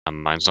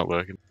And mine's not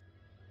working.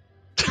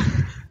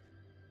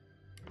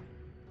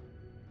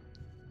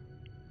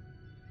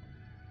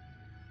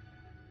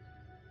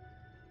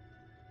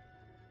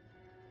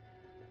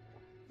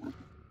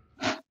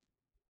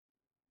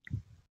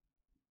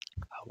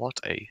 What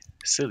a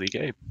silly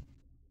game.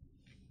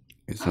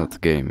 It's not a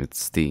game,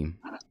 it's Steam.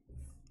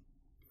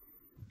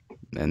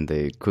 And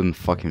they couldn't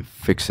fucking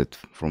fix it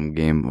from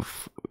games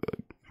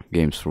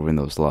for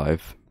Windows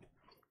Live.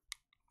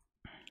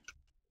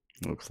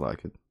 Looks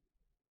like it.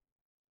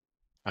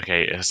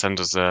 Okay,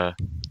 send us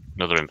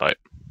another invite.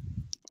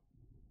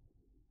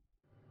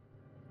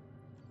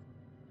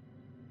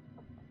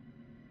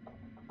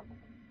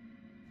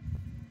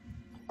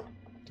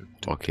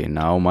 Okay,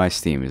 now my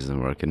Steam isn't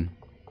working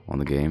on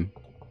the game.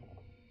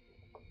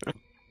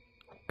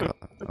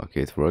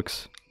 Okay, it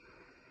works.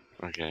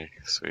 Okay,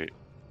 sweet.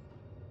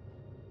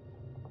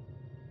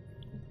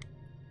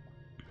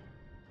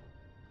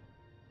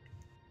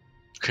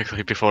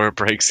 Quickly before it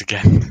breaks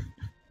again.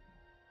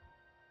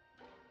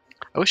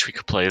 I wish we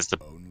could play as the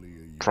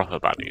proper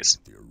baddies.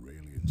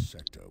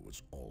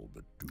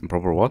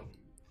 Proper what?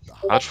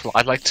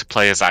 I'd like to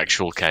play as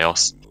actual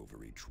Chaos.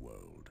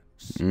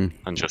 Mm.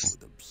 And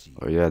just...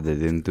 Oh yeah, they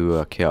didn't do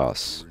a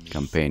Chaos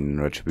campaign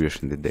in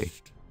Retribution, did they?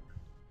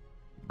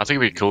 I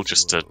think it'd be cool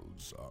just to...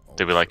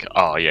 They'd be like,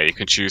 oh yeah, you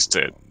can choose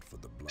to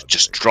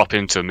just drop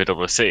into the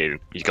middle of the city.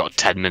 You got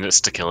 10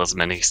 minutes to kill as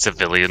many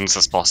civilians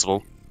as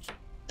possible.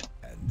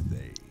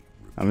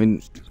 I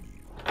mean,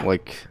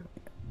 like,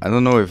 I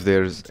don't know if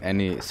there's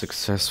any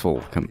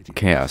successful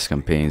Chaos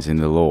campaigns in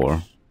the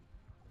lore.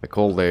 Like,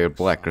 all their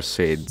Black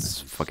Crusades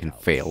fucking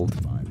failed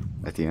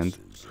at the end.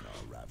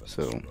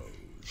 So...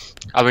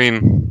 I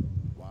mean...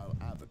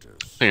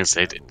 thing is,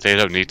 they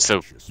don't need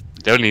to...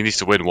 They only need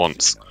to win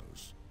once.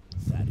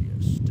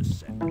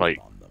 Like,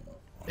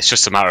 it's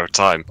just a matter of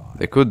time.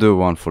 They could do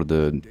one for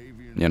the,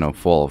 you know,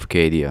 fall of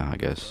Cadia, I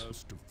guess.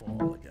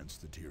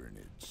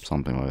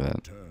 Something like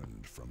that.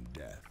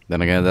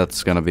 Then again,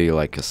 that's gonna be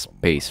like a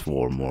space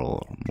war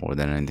more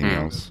than anything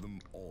else.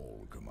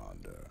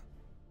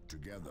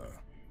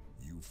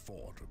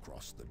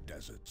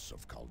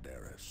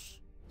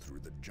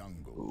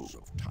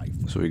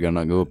 So we're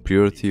gonna go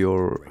Purity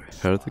or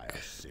Heretic?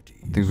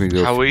 I think we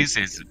go. How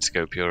easy is it to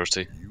go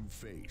Purity?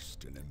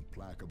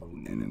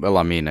 Well,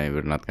 I mean,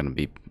 we're not gonna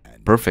be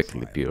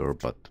perfectly pure,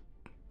 but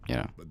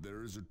yeah,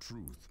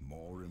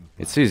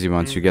 it's easy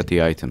once you get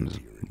the items.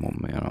 You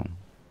know,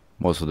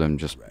 most of them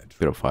just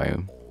purify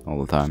you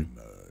all the time,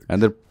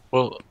 and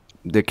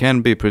there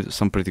can be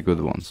some pretty good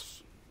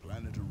ones.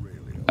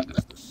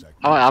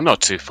 I'm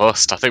not too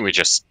fussed. I think we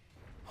just,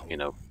 you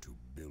know,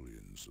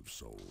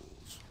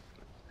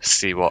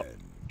 see what,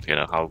 you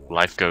know, how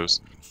life goes.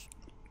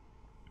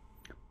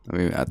 I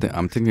mean,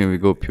 I'm thinking we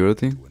go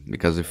Purity,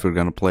 because if we're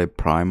gonna play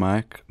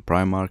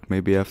Primarch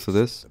maybe after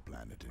this,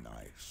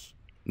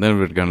 then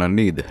we're gonna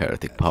need the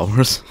Heretic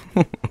powers.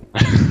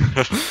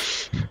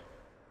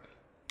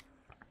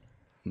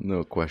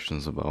 No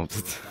questions about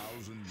it.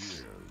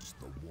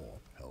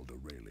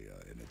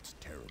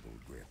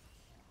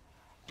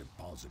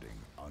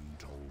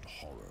 Untold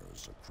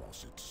horrors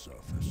across its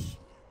surface.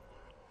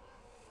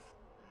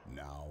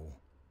 Now,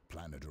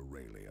 planet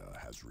Aurelia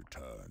has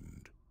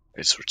returned.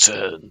 It's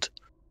returned.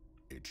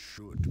 It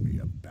should be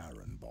a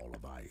barren ball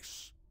of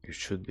ice. It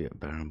should be a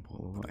barren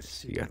ball of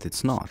ice, yet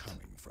it's not.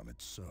 From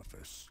its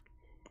surface.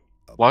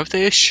 Why would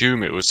they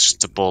assume it was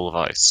just a ball of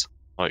ice?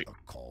 Like,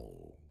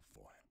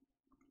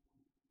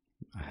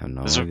 I have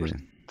no idea.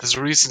 There's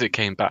a reason it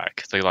came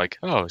back. They're like,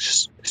 oh,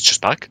 it's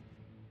just back.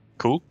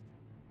 Cool.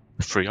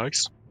 Free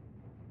ice.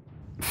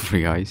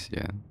 Free ice,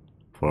 yeah.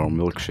 For our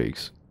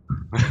milkshakes.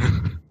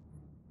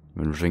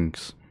 And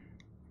drinks.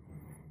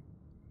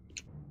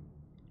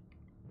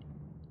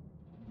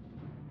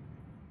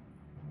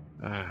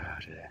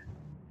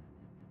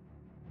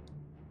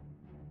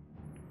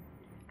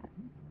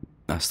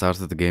 I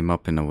started the game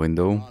up in a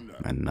window,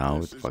 and now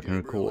it fucking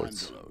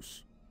records.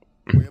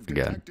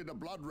 Again.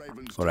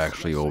 Or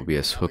actually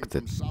OBS hooked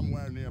it.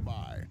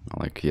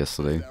 Like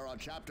yesterday.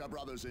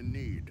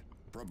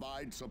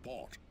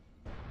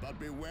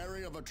 Be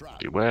wary of a trap.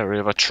 Be wary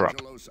of a trap.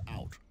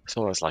 It's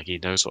almost like he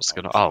knows what's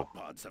gonna. Oh,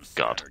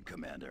 God.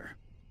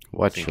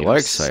 What you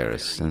like,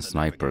 Cyrus, and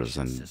snipers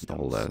and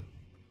all that.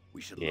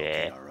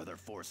 Yeah.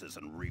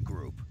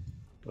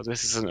 But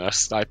this isn't a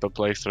sniper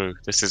playthrough.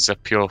 This is a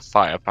pure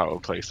firepower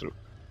playthrough.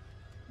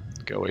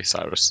 Go away,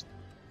 Cyrus.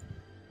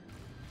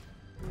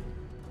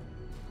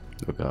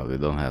 Look out, we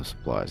don't have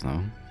supplies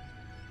now.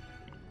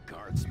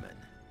 Guardsmen,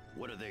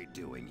 what are they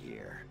doing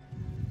here?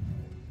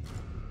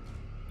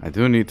 I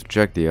do need to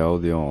check the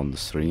audio on the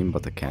stream,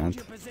 but I can't.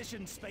 Hold your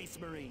position, Space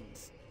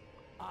Marines.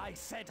 I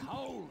said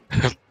hold.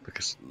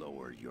 Because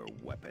lower your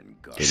weapon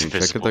gun. Can you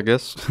check it, I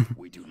guess?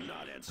 We do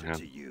not answer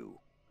to you.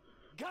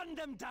 Gun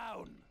them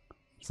down.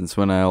 Since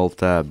when I alt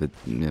tab it,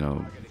 you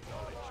know.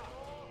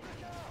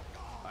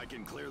 I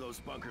can clear those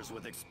bunkers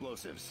with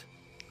explosives.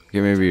 Okay,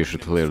 maybe you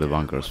should clear the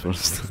bunkers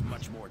first.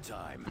 Much more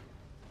time.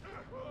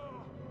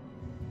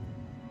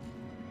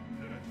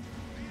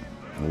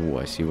 Oh,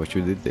 I see what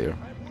you did there.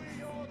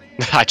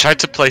 I tried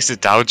to place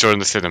it down during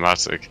the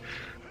cinematic.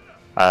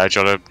 Do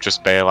you want to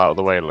just bail out of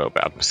the way a little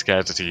bit? I'm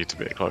scared of you to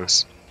be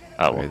close.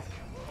 Oh, well. Wait.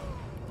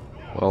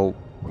 Well,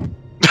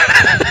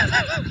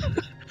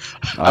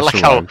 I like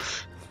how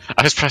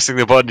I was pressing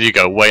the button and you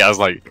go, wait, I was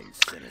like,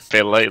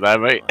 bit late there,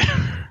 mate.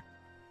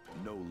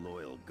 No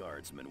loyal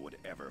guardsman would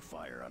ever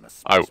fire on a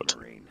I space would.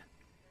 marine.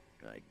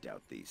 I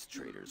doubt these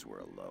traitors were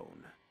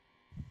alone.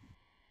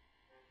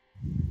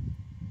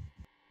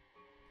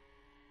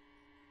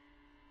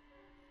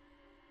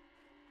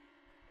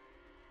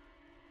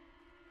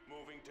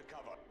 Moving to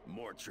cover.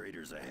 More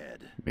traitors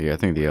ahead. yeah, I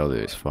think the audio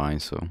is fine,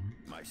 so...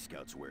 My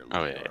scouts wear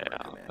Oh, light yeah,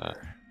 armor, yeah,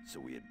 Commander, so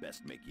we had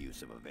best make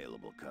use of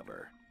available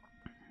cover.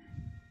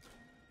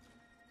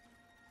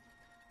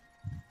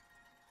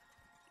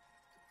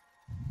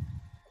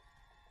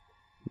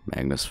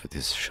 Magnus with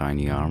his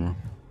shiny armor.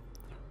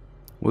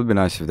 Would be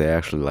nice if they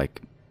actually,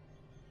 like,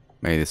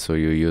 made it so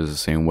you use the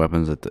same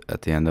weapons at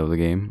the end of the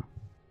game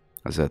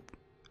as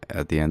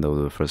at the end of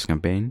the first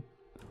campaign.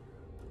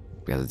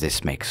 Because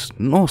this makes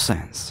no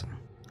sense.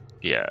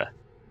 Yeah.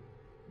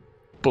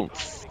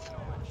 Boomph.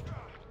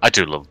 I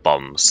do love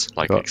bombs,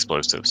 like Oh.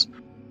 explosives.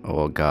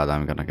 Oh god,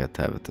 I'm gonna get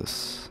tabbed with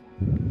this.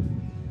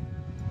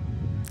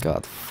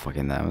 God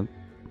fucking damn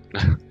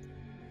it.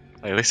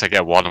 At least I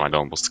get one of my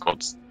normal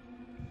squads.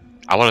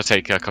 I want to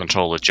take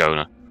control of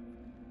Jonah.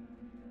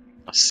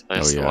 That's Oh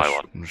what yeah, I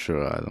want. I'm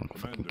sure I don't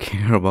fucking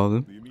care about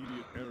him. The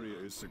immediate area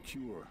is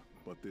secure,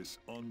 but this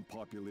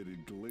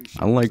unpopulated glacier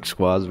Unlike is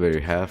squads where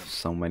you have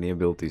so many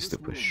abilities to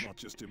This will push. not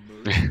just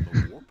emerge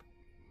from the warp.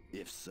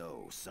 If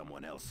so,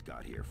 someone else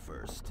got here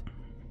first.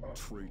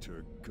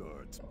 Traitor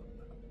guardsmen.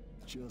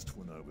 Just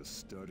when I was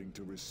starting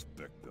to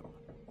respect them.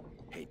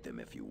 Hate them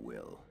if you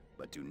will,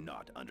 but do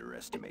not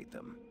underestimate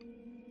them.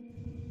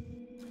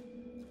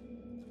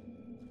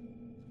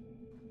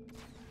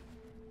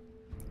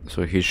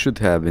 So he should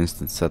have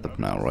instant setup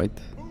now, right?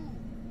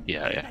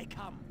 Yeah, yeah. They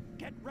come.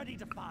 Get ready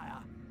to fire.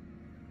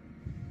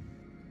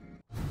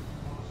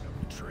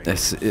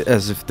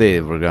 As if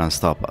they were gonna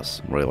stop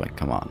us. Really,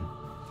 come on.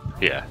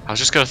 Yeah. I was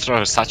just gonna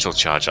throw a satchel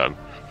charge at him.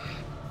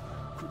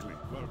 Quickly,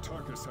 while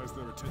Tarkus has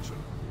their attention.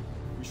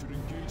 We should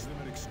engage them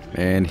in extreme.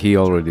 And he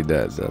already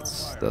dead.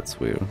 That's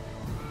weird.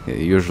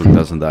 He usually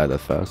doesn't die that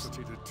fast.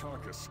 Incapacitated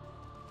Tarkus.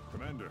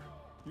 Commander,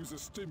 use a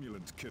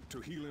stimulant kit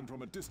to heal him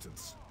from a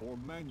distance, or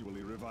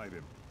manually revive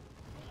him.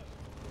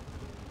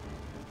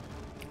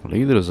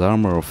 Leader's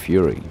armor of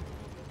fury.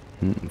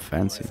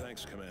 Fancy.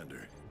 Thanks,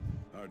 Commander.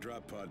 Our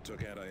drop pod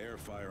took anti-air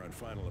fire on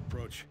final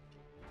approach.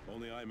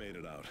 Only I made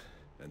it out,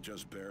 and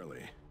just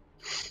barely.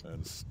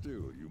 And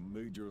still, you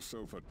made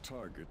yourself a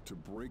target to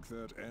break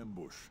that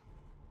ambush.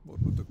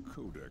 What would the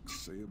Codex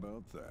say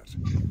about that?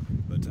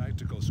 The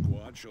tactical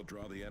squad shall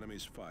draw the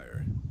enemy's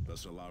fire,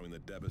 thus allowing the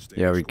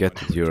devastating Yeah, we squad get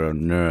to that you're a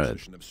return to nerd.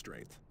 position of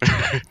strength.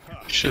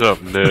 Shut up,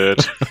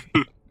 nerd.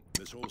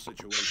 This whole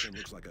situation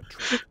looks like a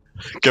trap.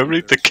 Go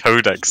read the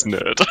Codex,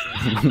 nerd.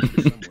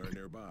 Somewhere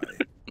nearby.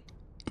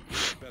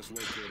 The best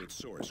located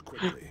source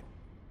quickly.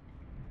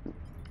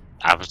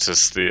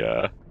 Avatar's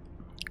the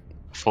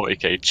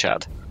 40k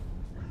Chad.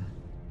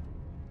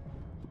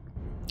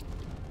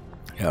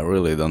 Yeah, I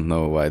really don't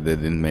know why they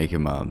didn't make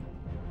him a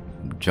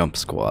jump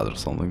squad or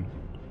something.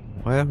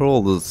 Why are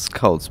all the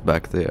scouts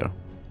back there?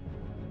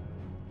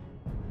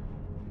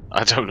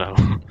 I don't know.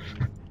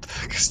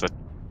 Because they're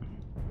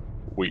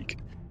weak.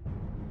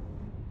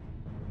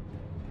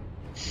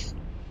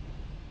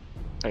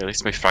 Hey, at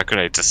least my frag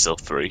grenades are still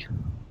free.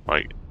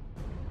 Like,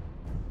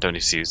 don't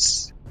need to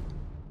use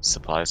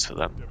supplies for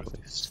them, at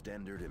least.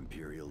 Standard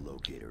Imperial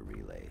locator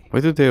relay. Why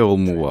do they all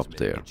move up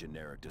Transmitting there? a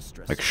generic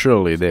distress Like, signal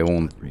surely to they the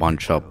won't Valkyrie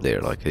bunch up control there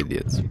center. like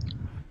idiots.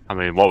 I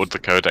mean, what would the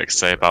Codex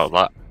say about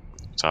that,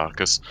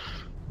 Tarkus?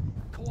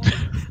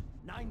 Coordinates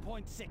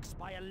 9.6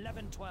 by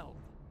 1112.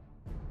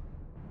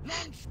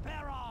 Launch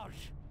barrage.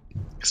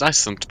 It's nice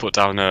of them to put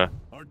down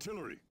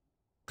Artillery,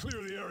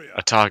 clear the area.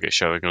 a target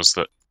showing us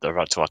that they're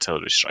about to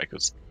artillery strike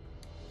us.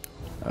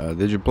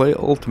 Did you play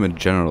Ultimate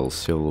General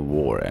Civil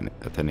War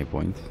at any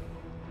point?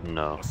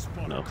 No, A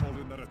spotter no. called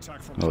in that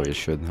attack from Oh, you height.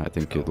 should. I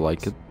think you'd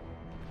like it.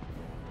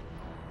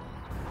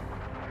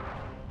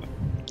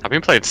 I've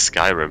been playing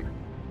Skyrim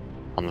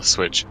on the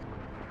Switch.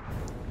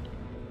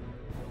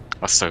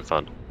 That's so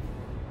fun.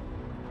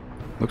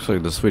 Looks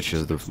like the Switch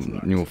is the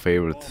new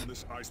favorite Bomb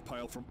this ice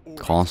pile from Orient.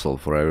 console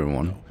for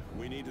everyone.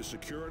 We need to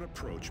secure an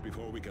approach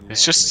before we can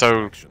It's launch just an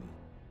so extraction.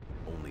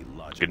 Only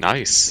logic Be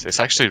nice. It's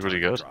actually really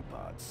good. drop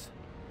pods.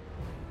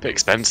 Bit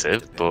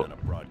expensive, Depend but on a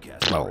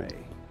broadcast Well, array.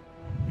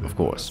 of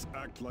course.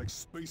 Act like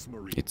space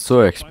marines. It's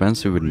so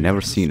expensive we've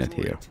never seen it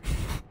here.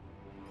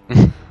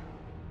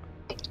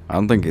 I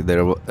don't think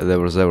there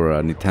was ever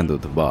a Nintendo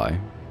to buy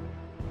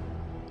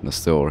in the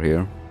store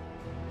here.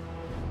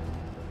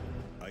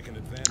 I can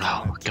advance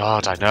Oh, in that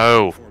God, I target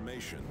know.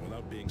 formation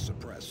without being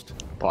suppressed.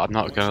 but I'm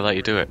not gonna let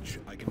you do it.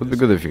 It would be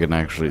good if you can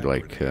actually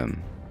like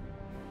turn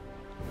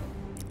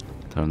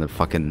the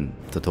fucking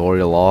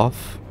tutorial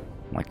off,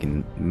 like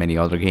in many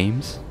other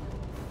games.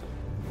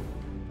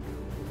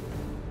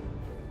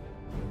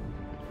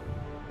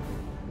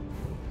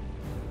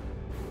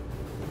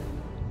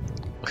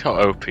 Look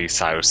how OP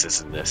Cyrus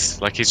is in this.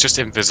 Like, he's just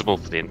invisible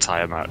for the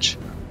entire match.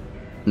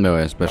 No,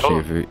 especially Oh.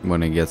 if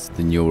when he gets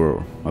the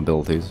newer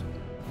abilities.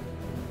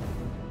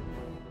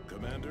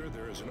 Commander,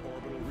 there is an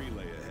orbital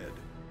relay ahead.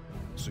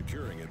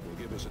 Securing it will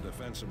give us a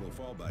defensible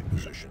fallback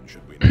position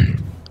should we need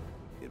it.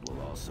 It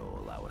will also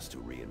allow us to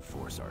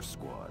reinforce our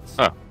squads.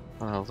 Oh,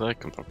 well, there they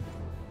come from.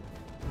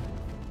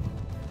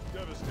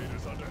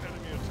 Devastators under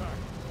enemy attack.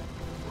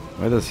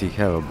 Why does he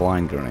have a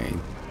blind grenade?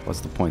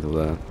 What's the point of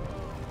that?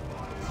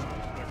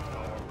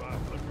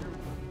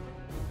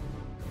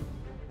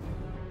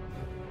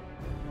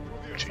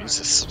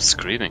 Jesus, some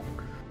screaming.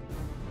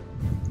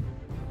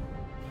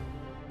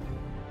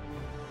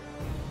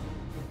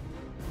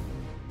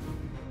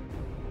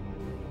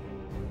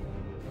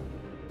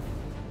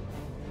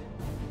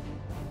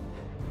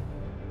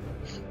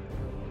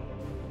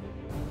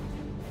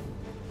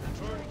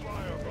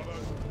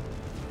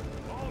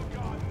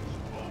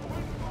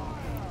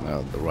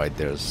 Well, right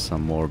there's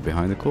some more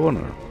behind the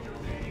corner.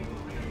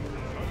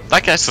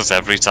 That gets us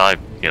every time,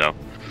 you know.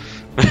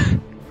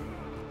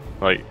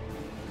 Like,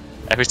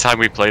 every time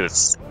we play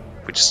this,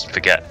 we just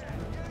forget.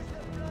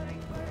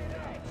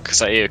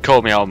 Because it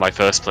caught me out on my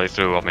first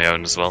playthrough on my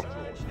own as well.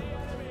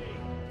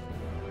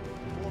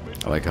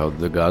 I like how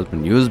the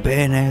guardsmen use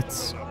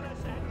bayonets.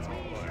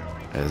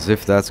 As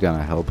if that's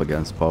gonna help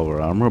against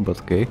power armor, but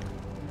okay.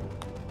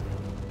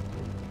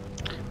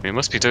 We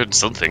must be doing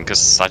something,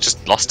 because I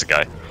just lost a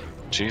guy.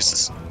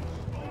 Jesus.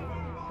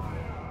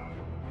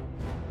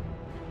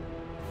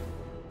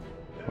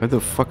 Why the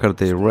fuck are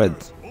they red?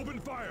 Open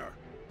fire!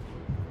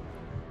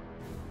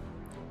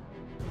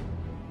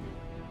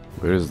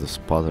 Where is the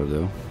spotter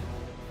though?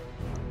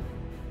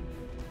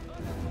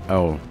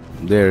 Oh,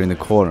 there in the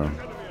corner.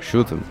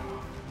 Shoot him.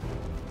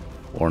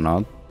 Or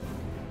not.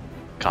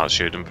 Can't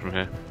shoot him from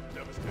here.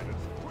 Devastators,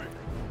 quick!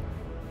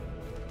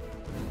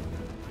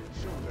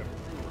 Show them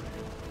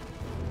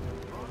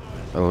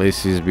fury. At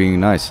least he's being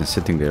nice and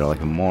sitting there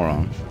like a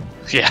moron.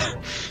 Yeah.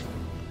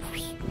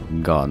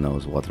 God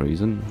knows what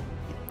reason.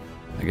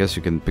 I guess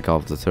you can pick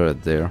off the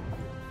turret there.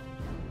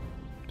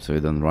 So you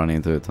don't run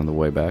into it on the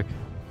way back.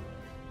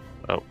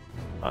 Oh,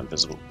 I'm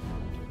visible.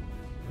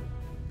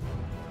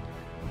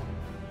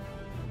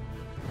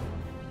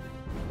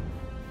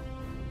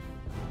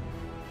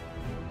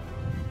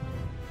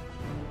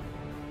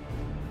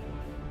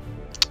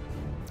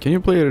 Can you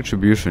play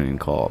Retribution in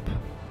co-op?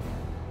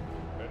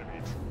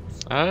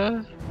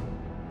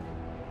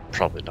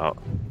 Probably not.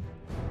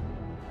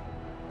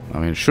 I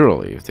mean,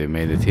 surely if they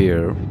made it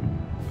here, you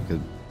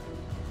could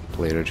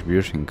play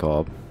Retribution in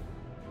co-op.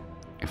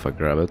 If I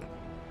grab it.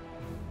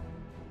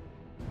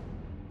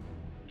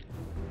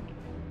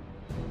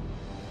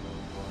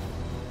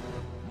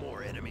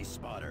 More enemy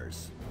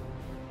spotters.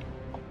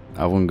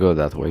 I wouldn't go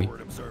that way.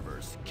 Forward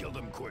observers. Kill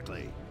them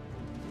quickly.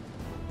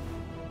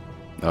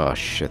 Oh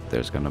shit,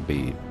 there's gonna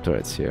be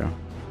turrets here.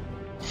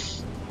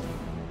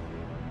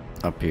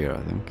 Up here, I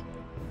think.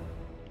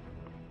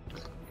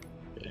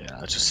 Yeah,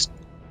 I just...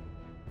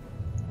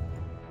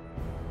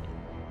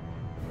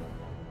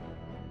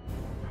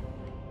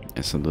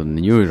 And so the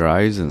new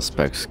Ryzen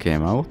specs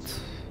came out.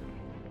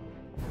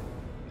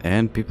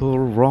 And people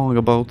were wrong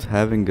about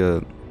having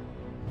a...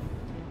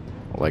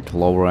 like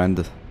lower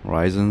end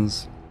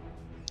Ryzens.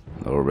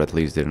 Or at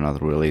least they're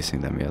not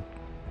releasing them yet.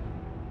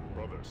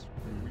 Brothers,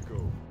 here we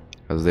go.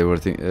 Because they were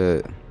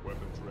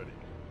Weapons ready.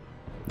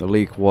 the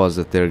leak was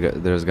that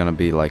there's gonna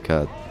be like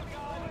a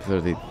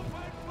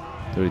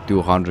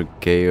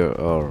 3200K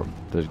or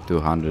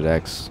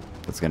 3200X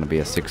that's gonna be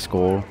a 6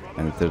 core,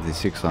 and the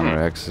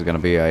 3600X is gonna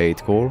be a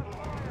 8 core,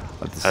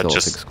 but it's still a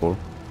just- 6 core.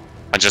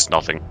 And just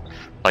nothing.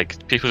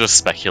 Like, people just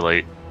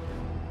speculate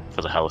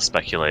for the hell of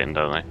speculating,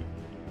 don't they?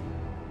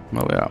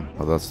 Well, yeah,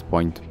 but that's the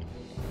point.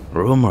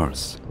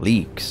 Rumors,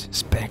 leaks,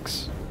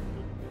 specs.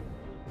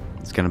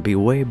 It's gonna be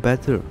way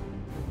better.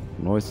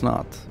 No, it's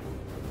not.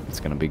 It's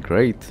gonna be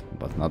great,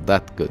 but not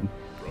that good.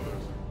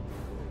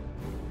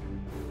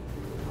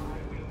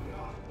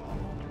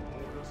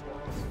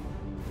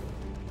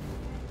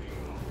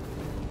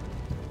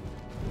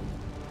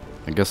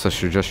 I guess I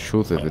should just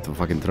shoot it with a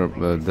fucking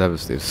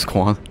Devastator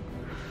squad.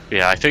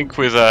 Yeah, I think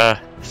with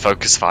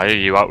focus fire,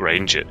 you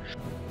outrange it.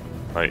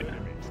 Like,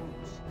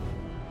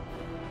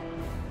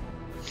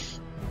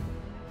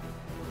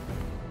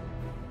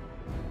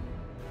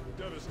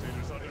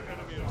 Devastators under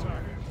enemy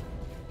attack.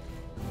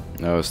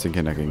 I was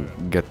thinking I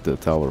can get the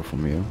tower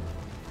from here.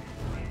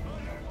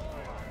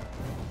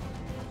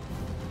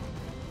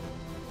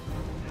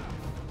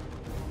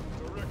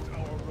 Direct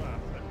our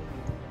wrath.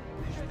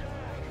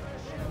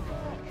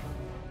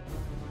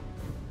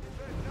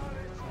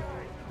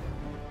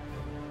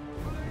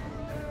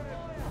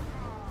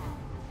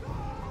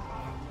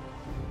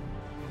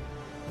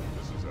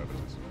 This is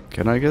evidence.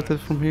 Can I get it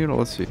from here?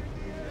 Let's see.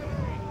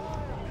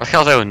 look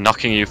how they were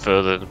knocking you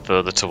further and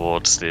further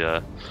towards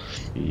the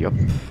Yup.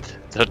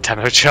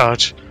 demo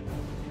charge.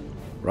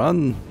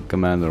 Run,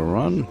 Commander,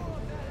 run.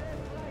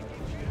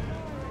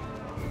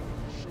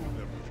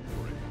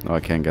 No, I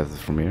can't get it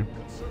from here.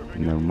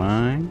 Never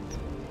mind.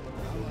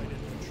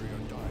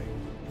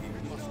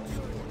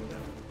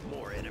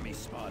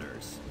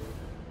 spotters.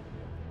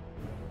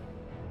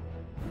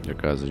 Your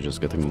guys are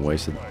just getting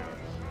wasted.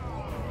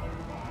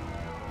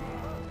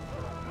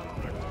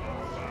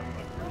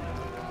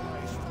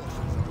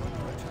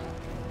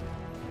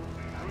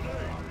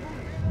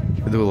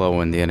 I do love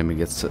when the enemy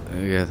gets,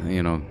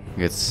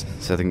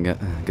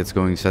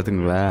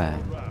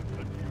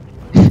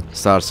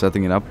 starts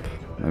setting it up,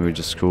 and we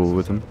just cool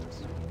with him.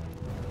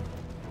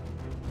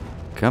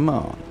 Come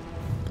on,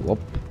 plop.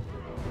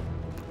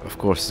 Of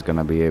course, he's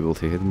gonna be able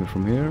to hit me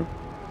from here.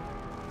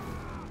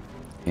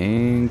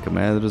 And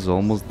Commander is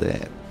almost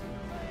dead.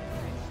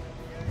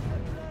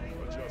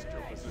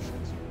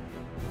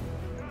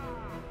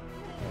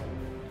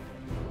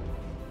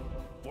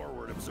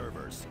 Forward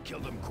observers, kill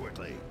them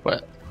quickly.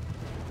 What?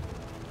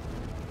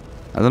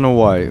 I don't know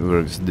why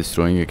we're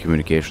destroying a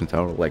communication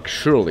tower. Like,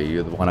 surely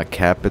you'd wanna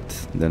cap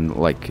it, then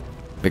like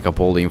pick up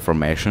all the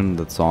information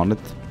that's on it.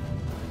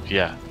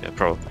 Yeah,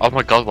 bro. Oh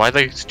my god, why are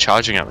they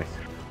charging at me?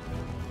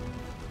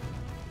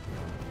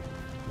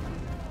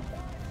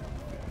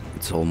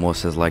 It's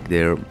almost as like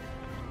they're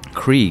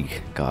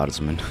Krieg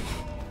guardsmen.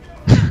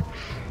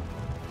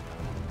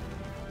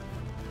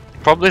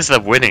 Problem is they're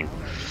winning.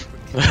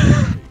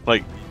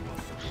 Like,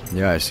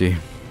 Yeah, I see.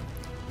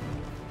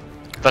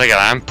 then again,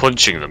 I'm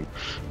punching them.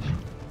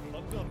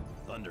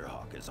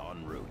 Thunderhawk is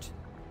en route.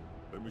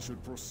 Then we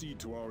should proceed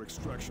to our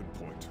extraction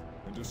point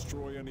and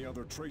destroy any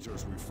other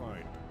traitors we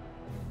find.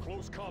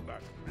 Close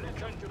combat.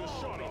 Can't get a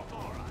shot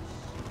off.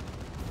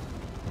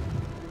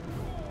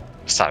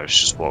 Cyrus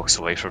just walks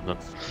away from them.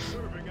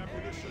 Serving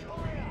ammunition.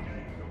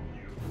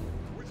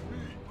 With me.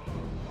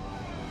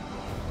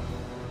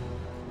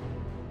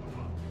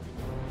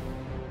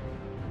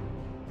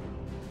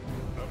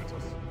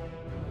 Habitus.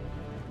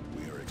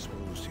 We are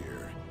exposed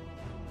here.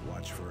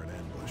 Watch for an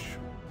ambush.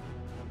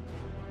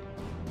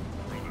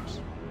 Brothers,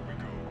 we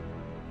go.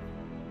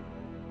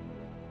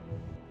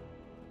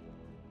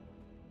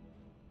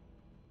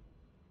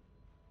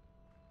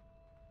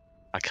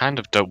 I kind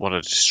of don't want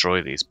to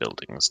destroy these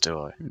buildings, do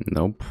I?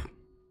 Nope.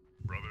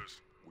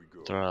 Brothers, we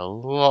go. There are a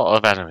lot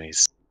of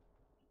enemies.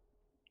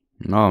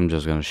 No, I'm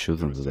just gonna shoot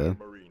them to death.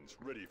 Marines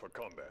ready for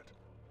combat.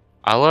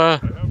 I'll, I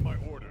have my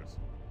orders.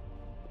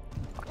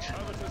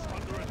 Habitus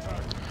under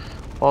attack.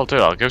 what I'll do,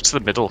 I'll go to the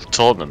middle,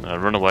 taunt them,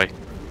 and run away.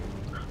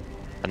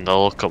 And they'll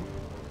all come.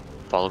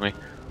 Follow me.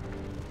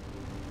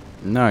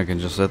 No, I can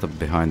just set up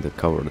behind the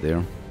cover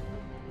there.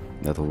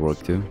 That'll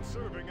work too.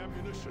 Serving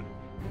ammunition.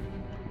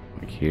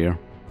 Like here.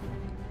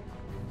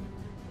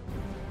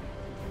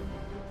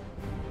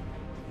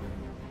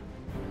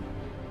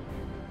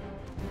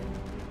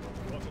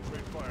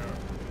 Concentrate fire.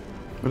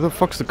 Where the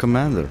fuck's the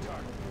commander?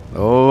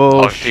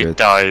 Oh, if he shit.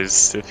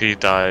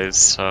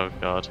 dies, oh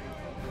god.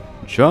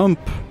 Jump!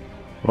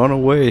 Run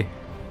away!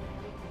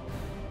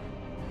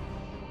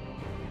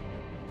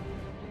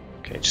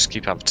 Okay, just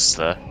keep Habitus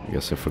there. I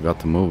guess I forgot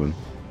to move him.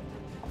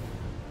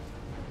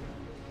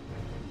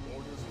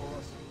 Orders for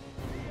us.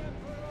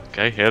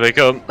 Okay, here they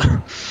come.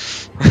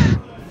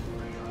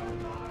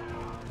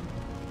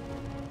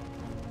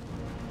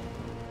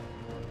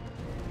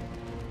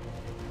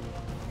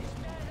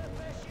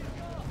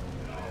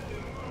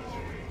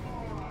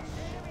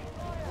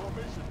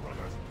 Formation,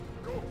 brothers.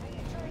 Go.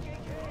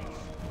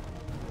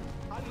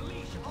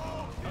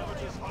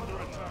 Habitus under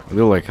attack. I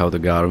do like how the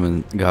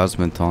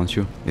guardsmen taunt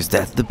you. Is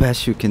that the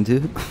best you can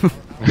do?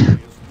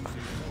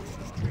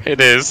 It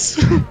is.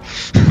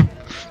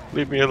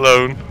 Leave me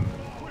alone.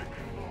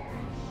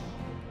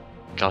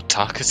 God,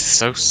 Tarkus is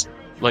so,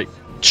 like,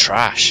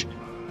 trash.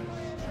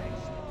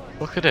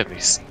 Look at him,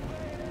 he's...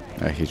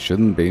 He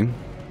shouldn't be.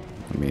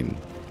 I mean,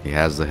 he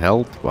has the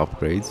health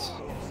upgrades.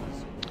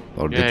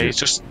 Or Yeah, did you? he's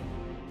just...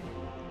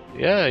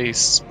 Yeah,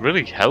 he's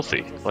really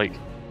healthy. Like,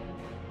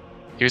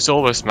 he was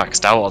almost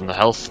maxed out on the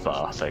health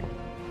bar thing.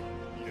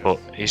 But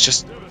he's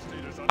just...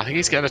 I think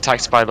he's getting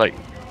attacked by, like,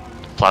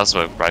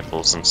 plasma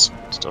rifles and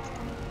stuff.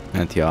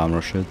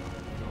 Anti-armor shit.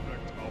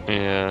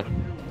 Yeah.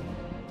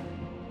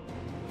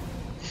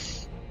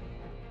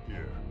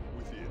 Here,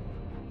 within.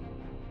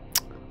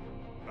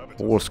 Habitus.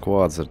 4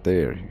 squads are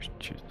there.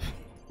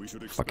 We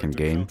should expect Fucking a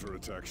game.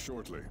 counterattack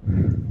shortly.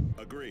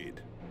 Agreed.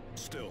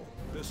 Still,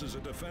 this is a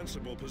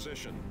defensible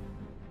position.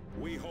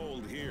 We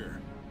hold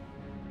here.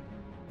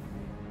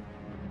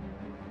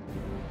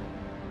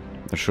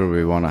 I'm sure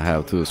we want to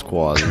have 2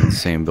 squads in the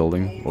same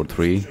building, or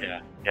 3.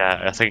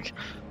 Yeah, I think...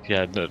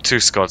 Yeah, no, 2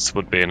 squads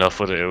would be enough,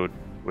 would it?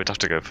 We'd have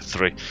to go for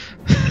 3.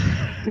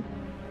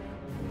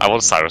 I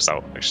want Cyrus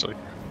out, actually.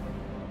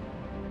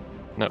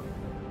 No.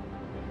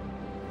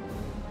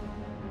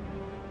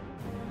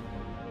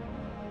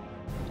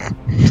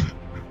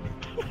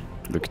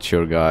 Look at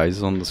your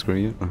guys on the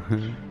screen.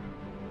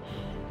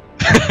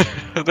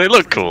 They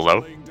look cool, though.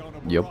 Laying down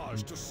a Yep.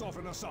 barrage to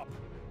soften us up.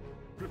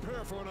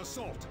 Prepare for an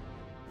assault.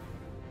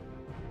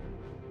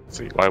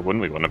 See, why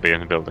wouldn't we want to be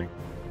in a building?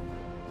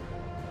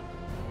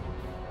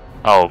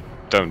 Oh,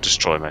 don't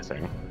destroy my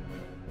thing.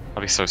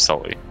 I'll be so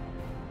salty.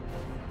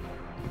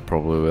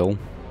 Probably will.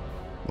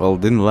 Well,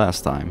 it didn't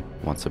last time,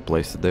 once I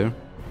placed it there.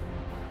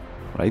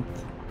 Right?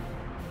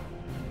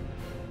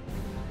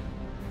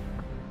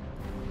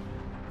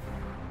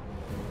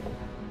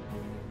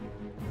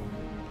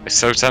 It's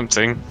so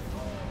tempting.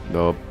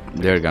 Though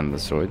they're gonna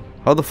destroy it.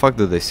 How the fuck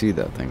did they see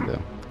that thing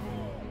though?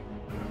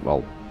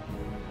 Well,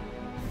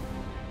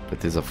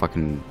 it is a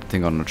fucking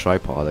thing on a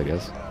tripod, I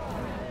guess.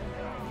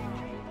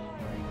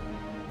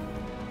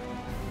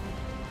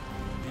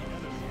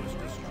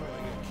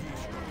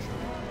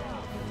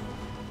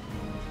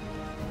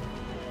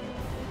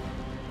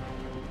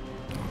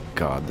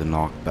 God, the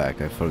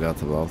knockback, I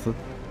forgot about it.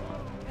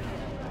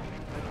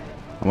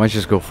 I might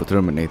just go for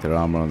Terminator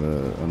armor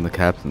on the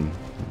captain,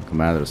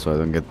 commander, so I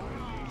don't get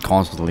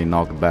constantly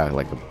knocked back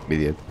like an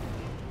idiot.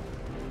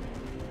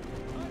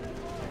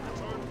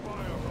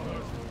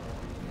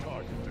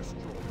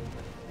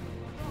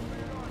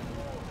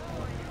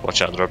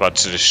 Watch out, they're about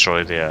to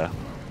destroy the air.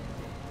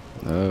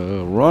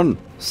 Run!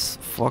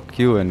 Fuck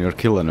you and your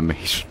kill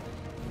animation.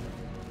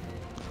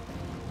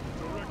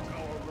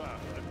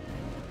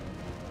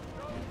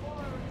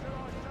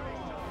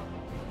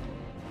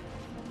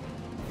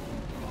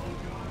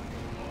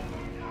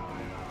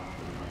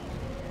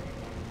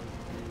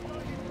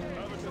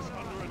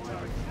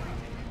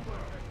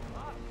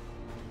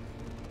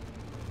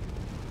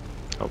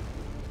 Oh.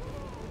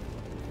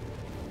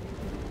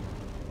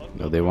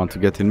 No, they want to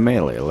get in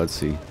melee, let's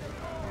see.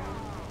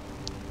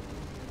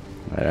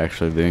 They're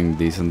actually doing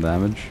decent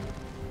damage.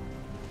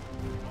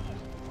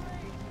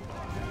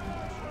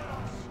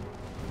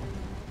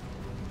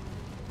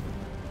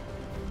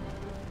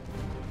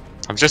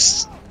 I'm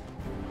just...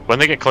 When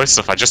they get close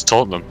enough, I just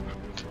taunt them.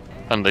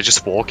 And they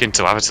just walk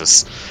into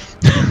avatars.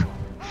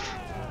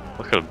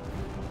 Look at them.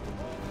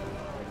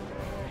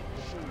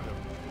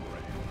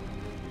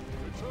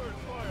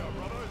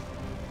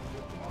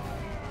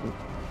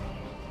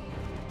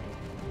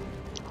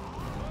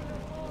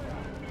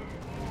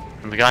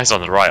 And the guys on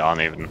the right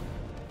aren't even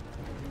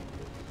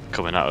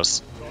coming at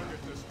us.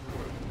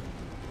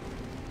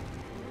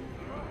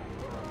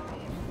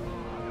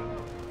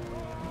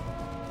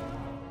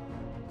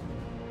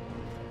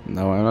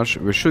 No, I'm not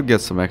sure. We should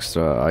get some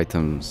extra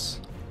items,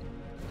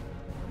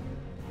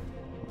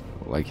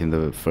 like in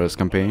the first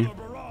campaign,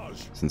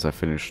 since I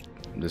finished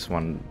this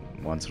one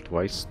once or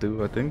twice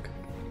too, I think.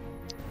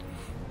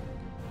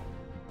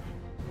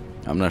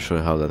 I'm not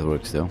sure how that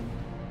works though.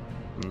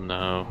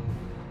 No.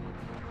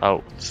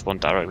 Oh, there's one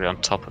directly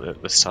on top of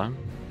it this time.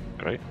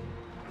 Great.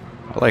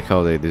 I like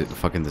how they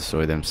fucking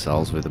destroy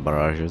themselves with the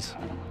barrages.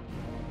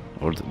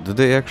 Or do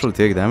they actually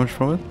take damage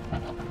from it?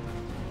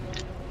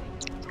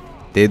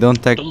 They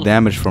don't take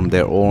damage from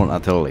their own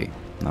artillery.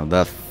 Now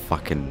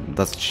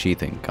that's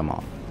cheating, come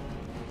on.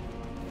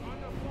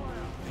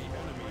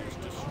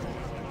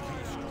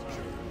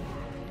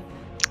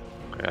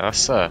 Yeah,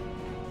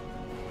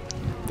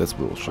 That's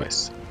bullshit.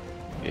 nice.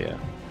 Yeah.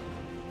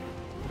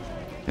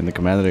 Can the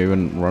commander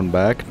even run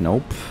back?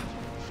 Nope.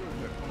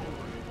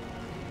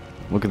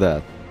 Look at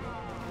that.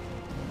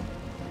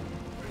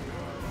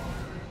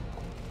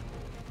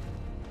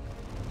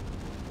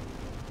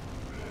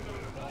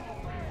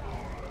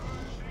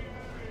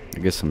 I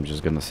guess I'm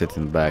just gonna sit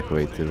in the back,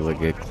 wait till I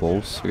get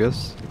close, I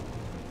guess.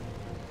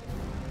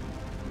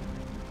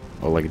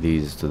 Or like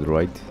these to the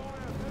right.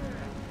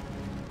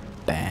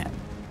 Bam.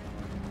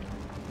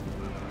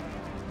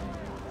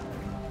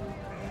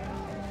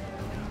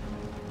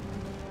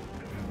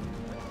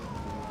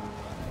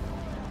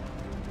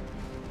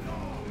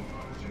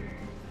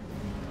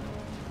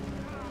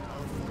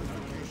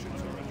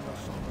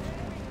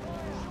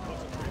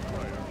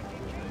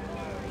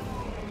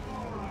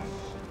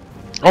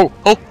 Oh!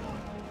 Oh!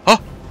 Oh!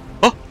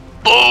 Oh!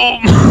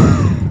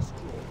 Boom!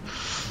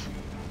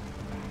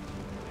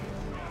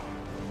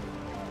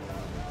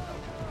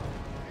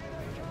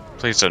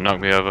 Please don't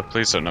knock me over.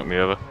 Please don't knock me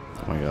over.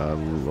 Oh my god,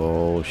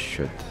 oh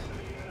shit.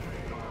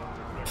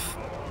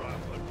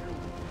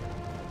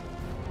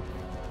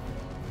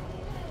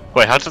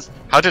 Wait,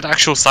 how did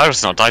actual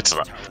Cyrus not die to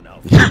that?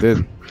 He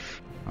did.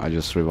 I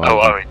just revived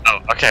him. Oh,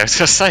 okay, I was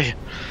gonna say.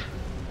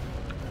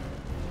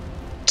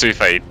 To be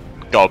fair, he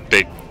got a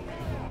big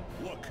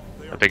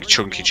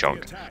chunky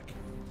chunk.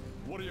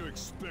 What do you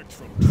expect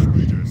from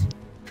traitors?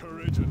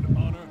 Courage and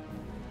honor?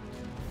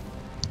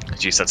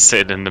 As you said,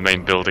 sitting in the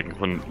main building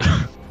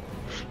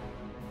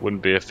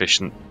wouldn't be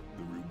efficient.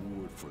 The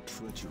reward for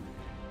treachery.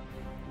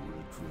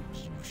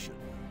 Retribution.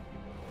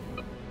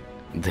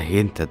 The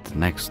hint at the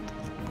next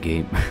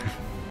game.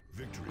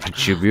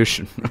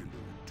 Retribution.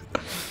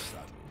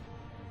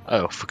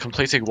 Oh, for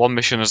completing one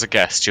mission as a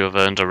guest, you have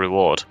earned a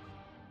reward.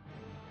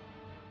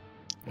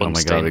 Oh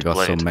my god, we Unstained got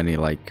so blade. many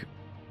like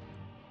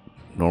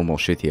normal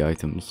shitty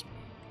items.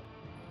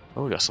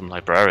 Oh, we got some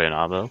librarian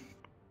armor.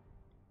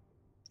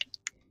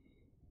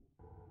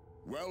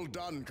 Well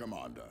done,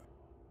 Commander.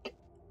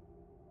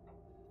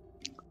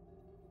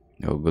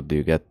 Oh good, do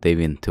you get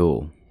Davian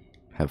Tool?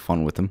 Have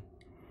fun with them.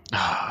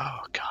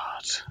 Oh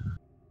god.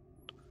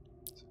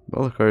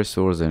 Valkyrie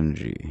Source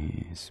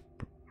Energy.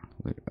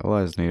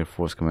 Allies near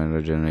force commander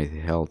regenerate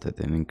health at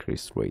an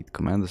increased rate.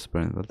 Commander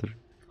sprint battery.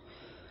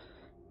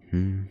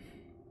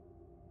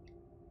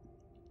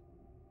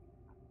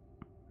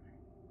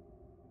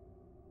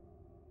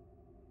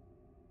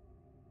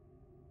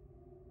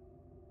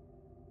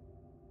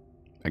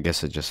 I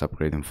guess I just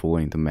upgrade him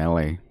fully into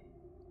melee.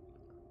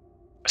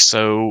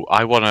 So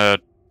I want to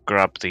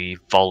grab the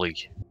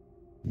volley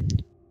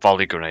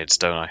grenades,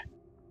 don't I?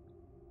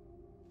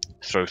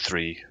 Throw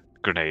 3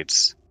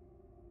 grenades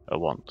at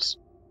once.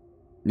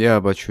 Yeah,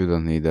 but you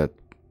don't need that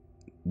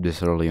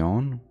this early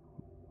on.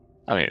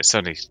 I mean, it's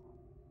only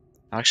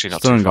actually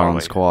not Stun too far gun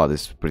away. squad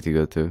is pretty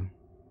good too.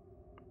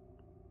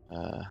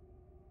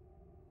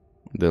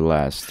 The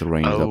last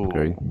range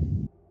upgrade.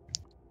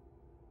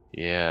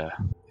 Yeah.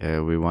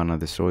 Yeah, we wanna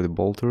destroy the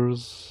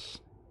bolters.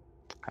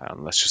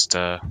 Let's just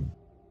Yeah,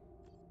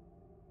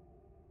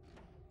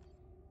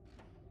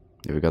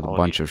 we got a Oh,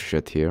 bunch of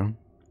shit here.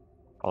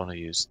 I want to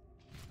use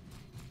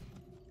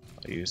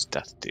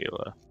Death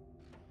Dealer.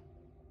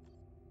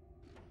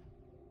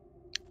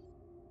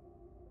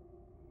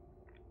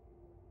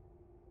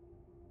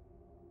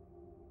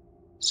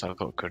 So I've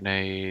got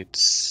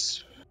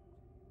grenades.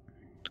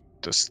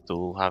 Does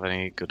Thule have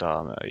any good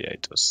armor? Yeah,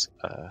 it does.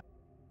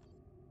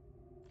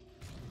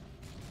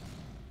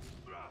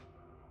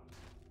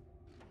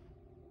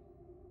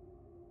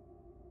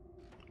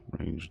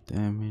 Range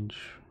damage.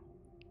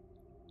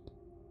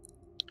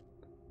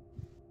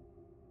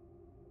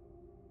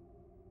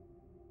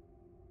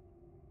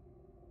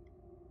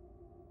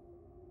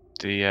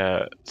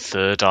 The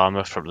third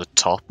armor from the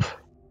top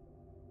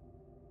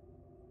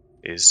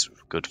is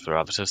good for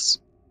Avitus.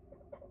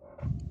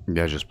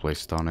 Yeah, just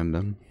place it on him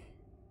then.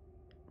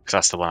 Because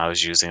that's the one I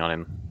was using on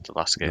him the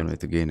last Don't game. need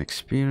to gain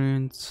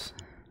experience.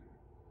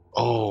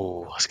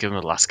 Oh, let's give him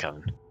a last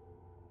cannon.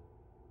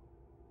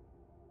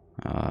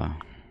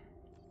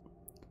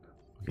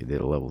 We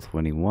did a level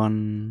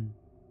 21.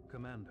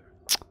 Commander,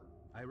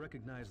 I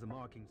recognize the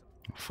markings.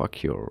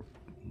 Fuck your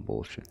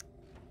bullshit.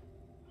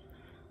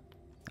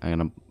 I'm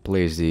gonna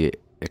place the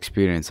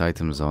experience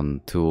items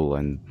on Tool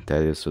and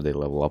Thaddeus so they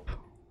level up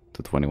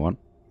to 21.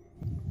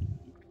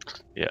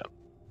 Yeah.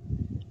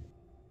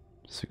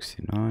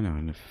 69,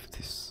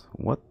 150.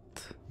 What?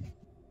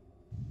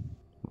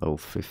 Level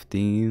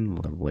 15,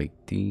 level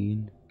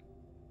 18.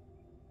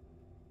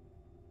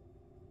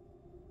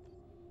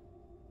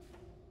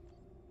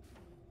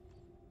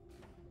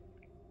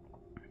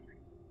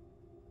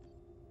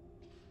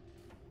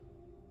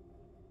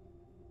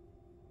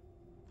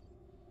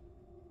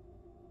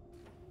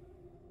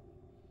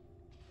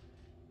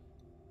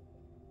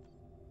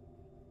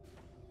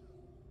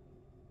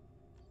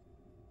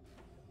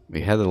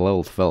 We had a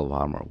level 12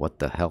 armor, what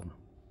the hell?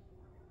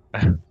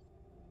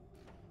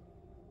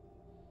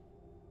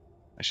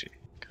 Actually,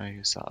 can I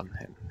use that on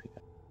him?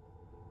 Yeah.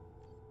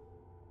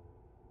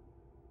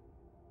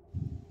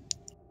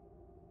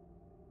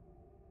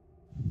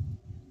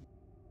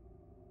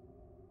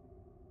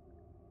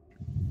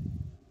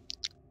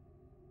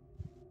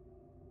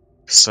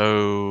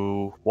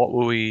 So, what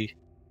were we...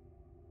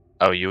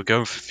 Oh, you were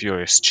going for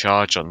Furious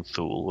Charge on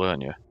Thule,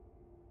 weren't you?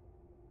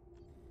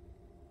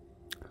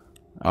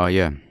 Oh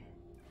yeah,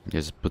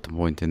 just put a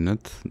point in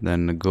it,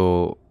 then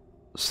go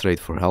straight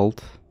for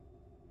health.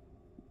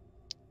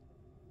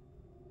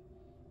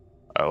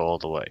 Oh, all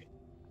the way.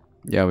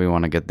 Yeah, we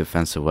want to get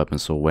defensive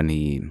weapons so when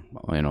he,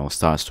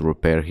 starts to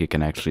repair, he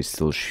can actually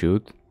still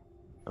shoot.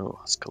 Oh,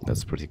 that's cool.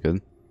 That's pretty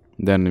good.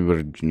 Then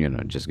we're,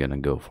 just gonna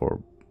go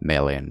for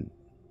melee and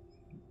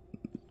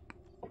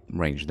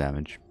range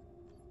damage,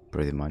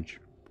 pretty much.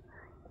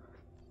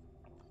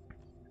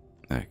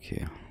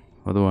 Okay,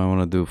 what do I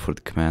want to do for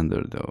the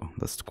commander though?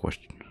 That's the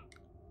question.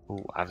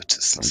 Oh,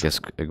 Avitus. I guess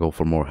I go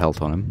for more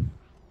health on him.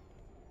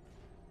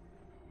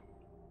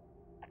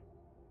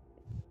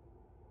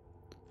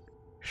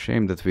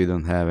 Shame that we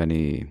don't have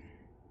any...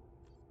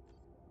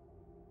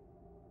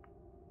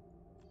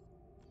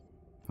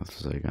 What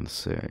was I gonna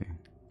say?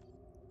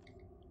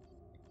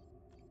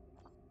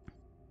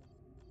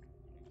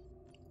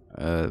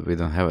 We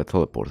don't have a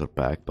teleporter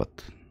pack, but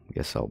I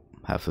guess I'll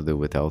have to do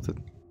without it.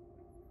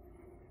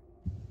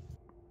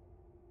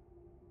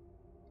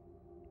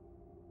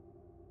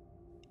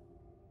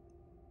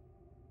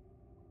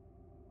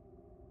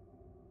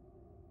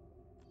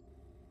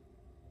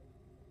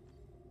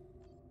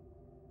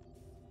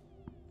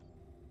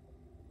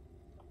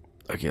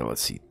 Okay,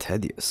 let's see.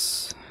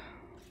 Thaddeus.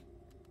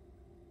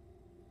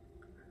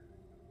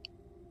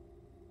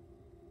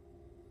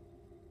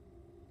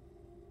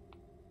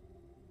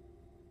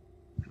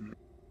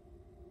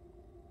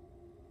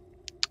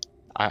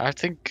 I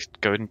think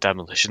going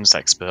Demolitions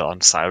Expert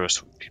on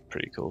Cyrus would be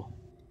pretty cool.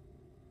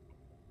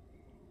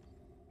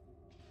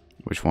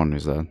 Which one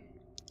is that?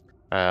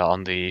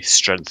 On the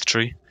Strength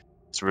tree.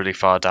 It's really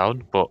far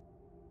down, but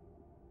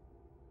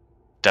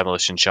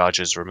demolition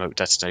charges, remote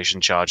detonation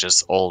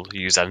charges all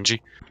use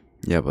energy.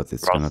 Yeah, but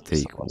it's Rather gonna than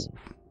take something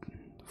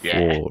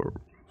else. 4,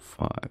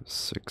 5,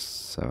 6,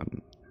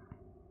 7,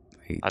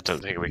 8. I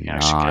don't think we can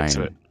actually get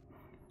to it.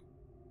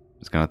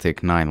 It's gonna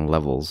take 9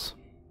 levels.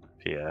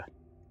 Yeah.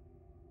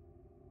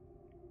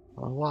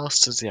 Well, what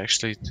else does he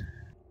actually...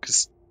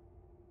 Because...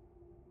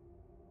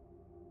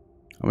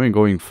 I mean,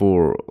 going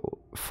for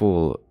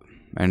full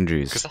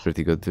energy is 'Cause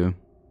pretty good too.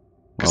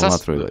 Well,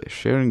 not really.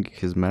 Sharing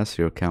his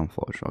mastery or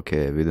camouflage.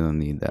 Okay, we don't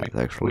need that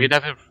actually.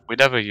 We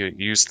never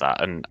use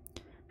that, and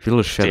Feel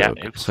a shadow.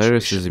 Yeah,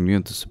 Cyrus is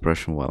immune to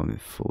suppression while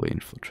fully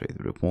infiltrated.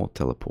 Remote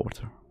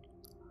teleporter.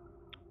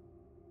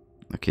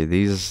 Okay,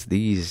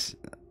 these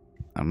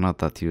are not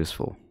that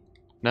useful.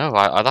 no,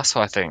 that's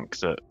why I think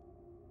that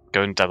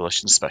going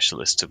demolition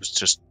specialist was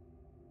just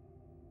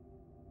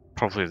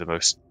probably the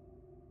most.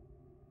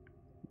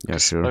 Yeah,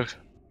 sure.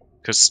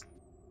 Because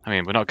I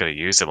mean, we're not going to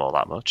use him all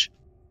that much.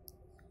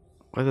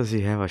 Why does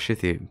he have a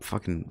shitty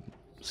fucking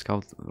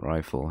scout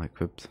rifle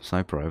equipped?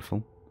 Sniper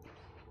rifle?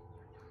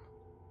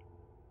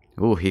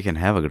 Oh, he can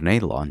have a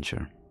grenade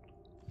launcher.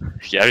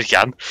 Yeah, he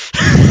can.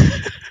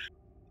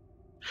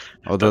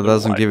 Oh, that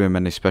doesn't give him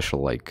any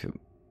special, like...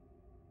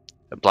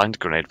 A blind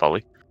grenade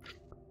volley.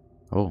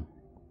 Oh,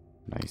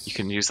 nice. You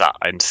can use that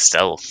in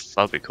stealth.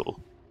 That'd be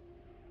cool.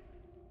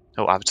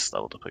 Oh, I've just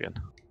leveled up again.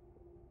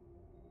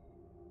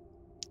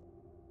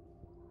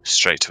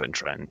 Straight to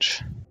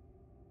entrench.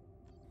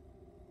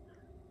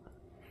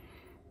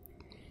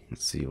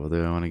 Let's see, what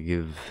do I want to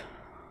give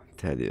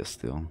Thaddeus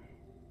still?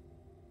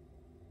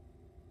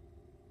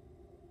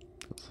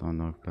 That's on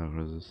knockback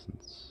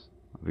resistance.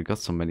 We got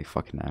so many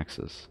fucking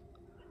axes.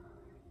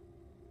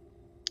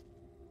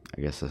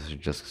 I guess I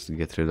should just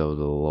get rid of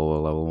the lower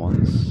level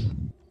ones.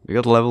 We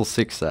got level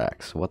 6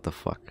 axe, what the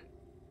fuck?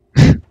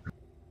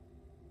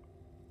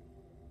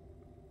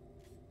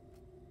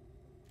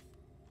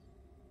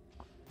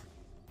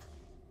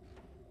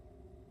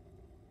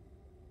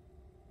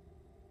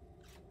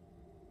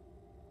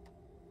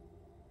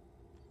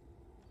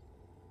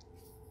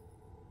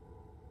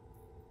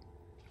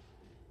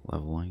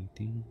 Level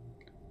 19.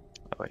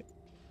 Oh wait,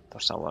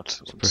 that's not what.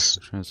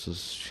 Special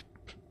chances.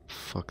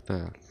 Fuck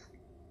that.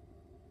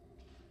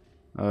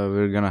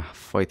 We're gonna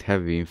fight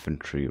heavy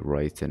infantry,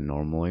 right? And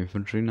normal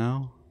infantry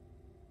now.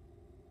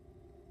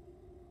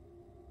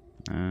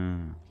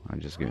 I'm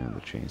just giving him the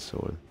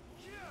chainsword.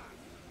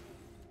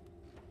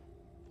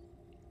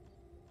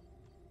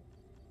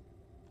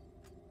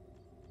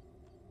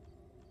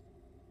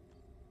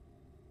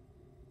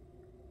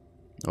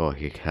 Oh,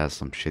 he has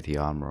some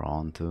shitty armor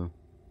on too.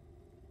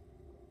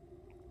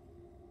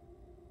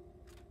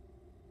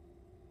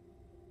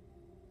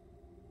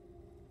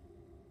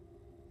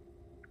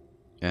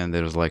 And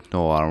there's like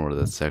no armor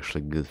that's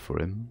actually good for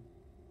him.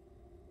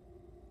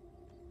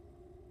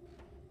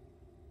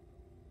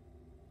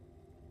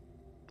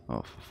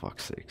 Oh, for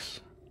fuck's sakes.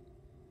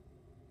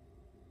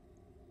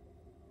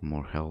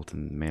 More health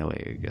and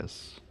melee, I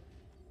guess.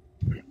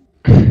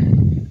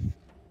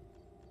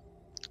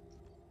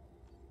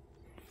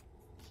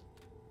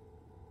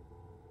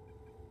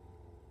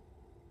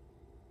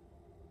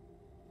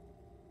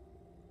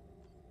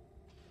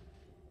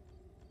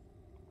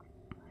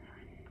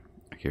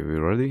 Okay, we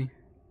ready?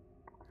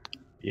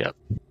 Yep.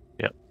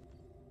 Yep.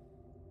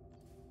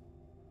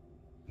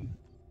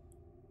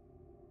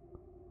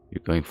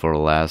 You're going for a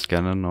last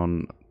cannon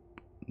on...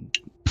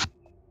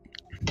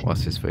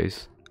 What's his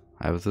face?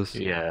 Avitus?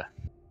 Yeah.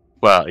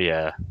 Well,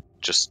 yeah.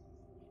 Just,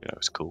 you know,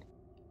 it's cool.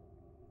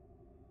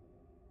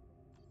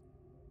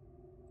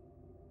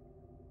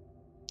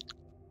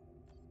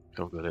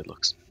 How good it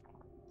looks.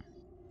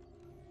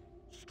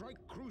 Strike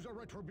cruiser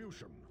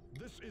retribution.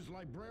 This is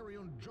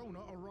Librarian Jonah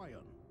Orion.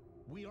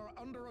 We are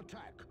under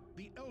attack.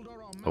 The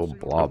Eldar are Oh,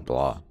 blah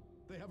blah.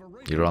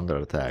 You're under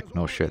attack.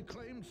 No shit.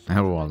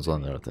 Everyone's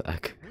under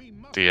attack.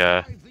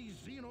 The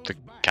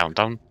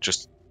countdown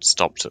just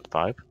stopped at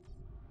 5.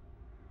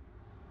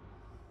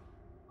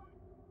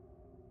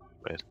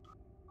 Weird.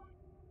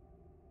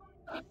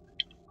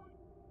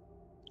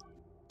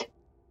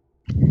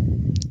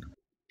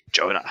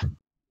 Jonah.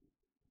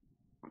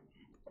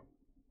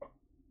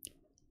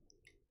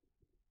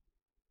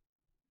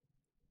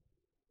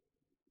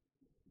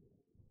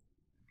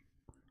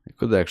 I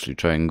could actually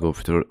try and go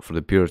for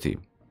the purity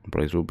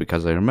playthrough,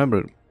 because I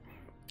remember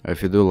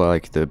if you do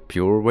like the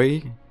pure way,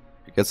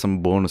 you get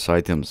some bonus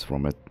items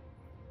from it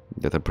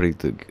that are pretty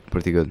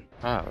good.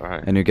 Ah,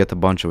 right. And you get a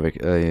bunch of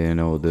you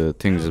know, the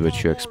things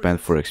which you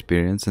expend for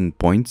experience and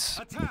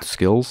points into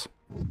skills.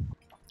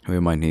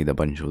 We might need a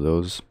bunch of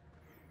those.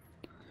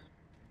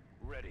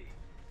 Ready.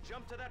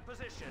 Jump to that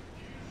position.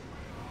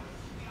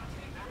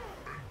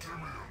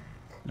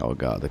 Oh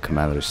god, the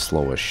commander is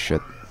slow as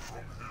shit.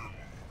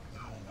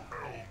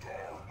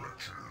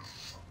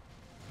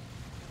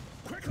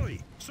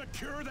 Quickly,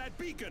 secure that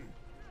beacon.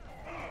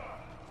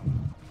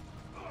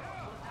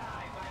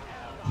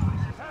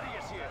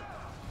 Thaddeus here.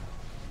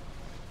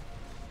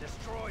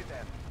 Destroy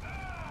them.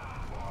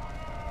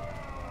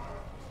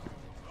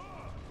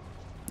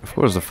 Of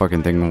course the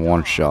fucking thing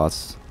one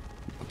shots.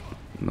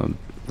 No,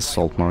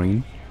 assault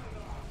marine.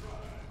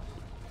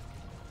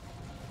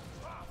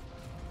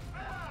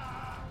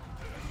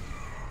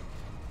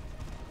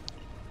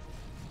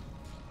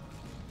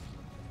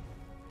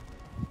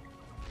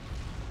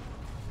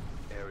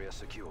 Area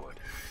secured.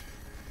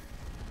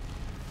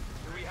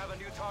 Do we have a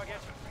new target?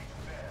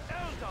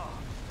 Eldar!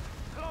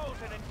 Close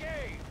and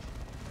engage!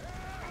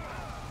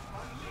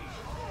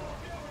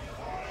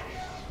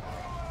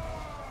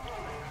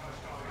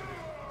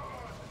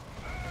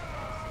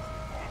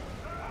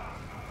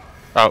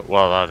 Oh,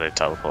 well, now they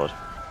teleport.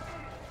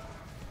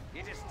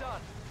 It is done.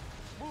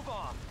 Move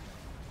on.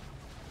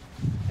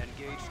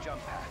 Engage jump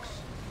packs.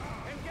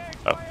 Engage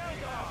Oh. my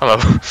Eldar. Hello.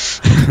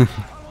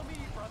 Follow me,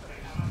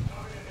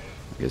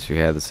 brothers. Guess you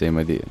had the same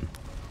idea.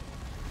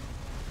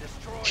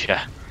 Destroy.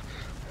 Yeah.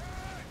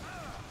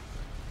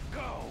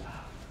 Go.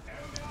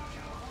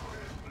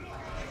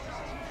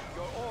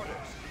 Your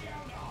orders.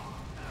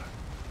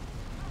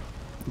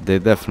 They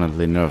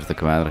definitely nerfed the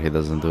commander. He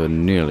doesn't do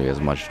nearly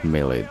as much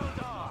melee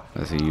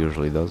as he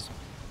usually does.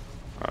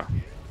 Oh.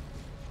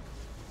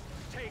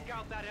 Take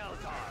out that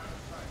Eldar.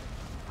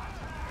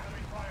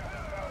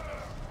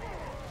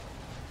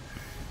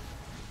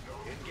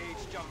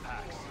 Engage jump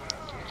packs.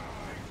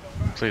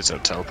 Please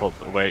don't teleport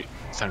away.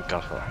 Thank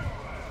God for that.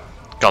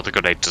 God, the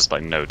grenade does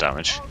like no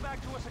damage. Fall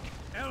back to us again.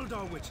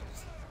 Eldar witches,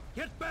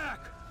 get back!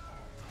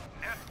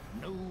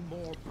 No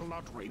more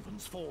blood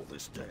ravens fall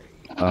this day.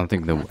 I don't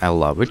think the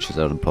Eldar witches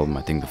are the problem.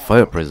 I think the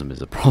fire prism is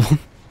the problem.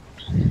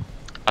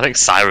 I think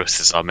Cyrus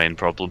is our main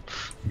problem.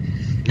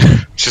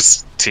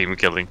 Just team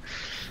killing.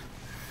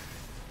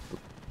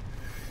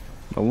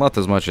 Well, not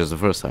as much as the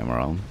first time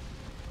around.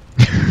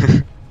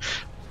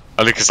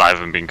 Only because I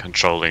haven't been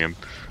controlling him.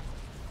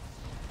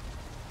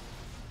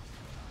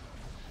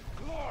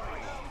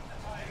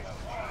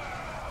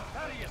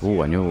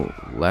 Ooh, a new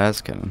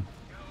las cannon.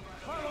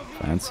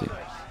 Fancy.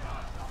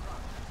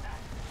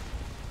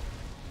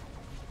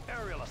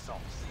 Aerial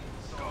assaults.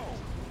 Go.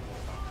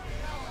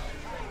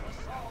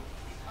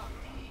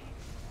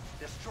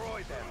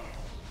 Destroy them.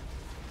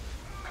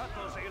 Cut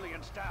those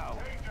aliens down.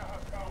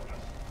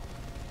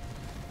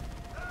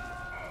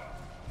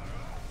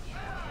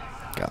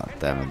 God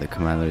damn it, the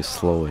commander is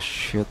slow as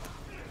shit.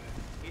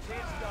 It is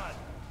done.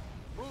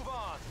 Move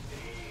on.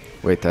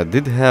 Wait, I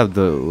did have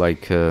the,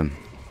 like,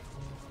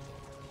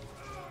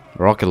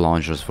 rocket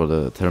launchers for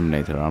the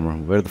Terminator armor.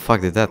 Where the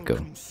fuck did that go?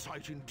 Welcome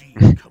sight indeed,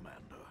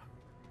 Commander.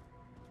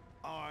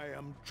 I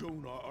am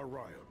Jonah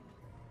Orion.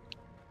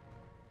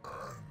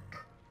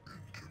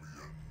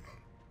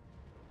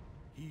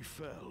 He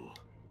fell,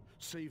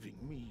 saving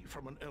me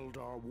from an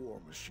Eldar war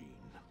machine.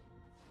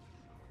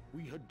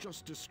 We had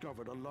just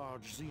discovered a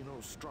large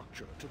Xeno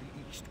structure to the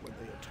east when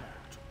they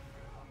attacked.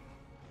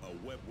 A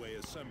webway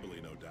assembly,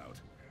 no doubt.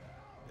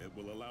 It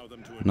will allow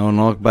them to... No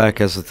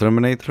knockback as a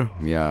Terminator?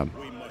 Yeah,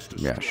 We must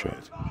yeah, destroy sure.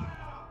 it.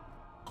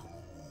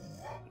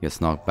 Gets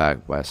knocked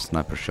back by a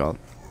sniper shot.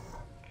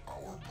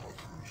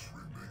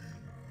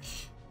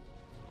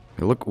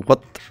 Hey, look,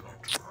 what?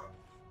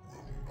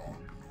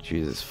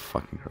 Jesus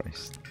fucking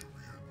Christ.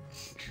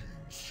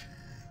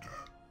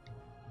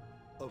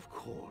 Of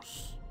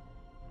course.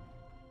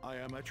 I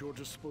am at your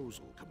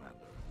disposal, Commander.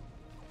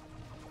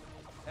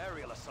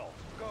 Aerial assault.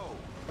 Go.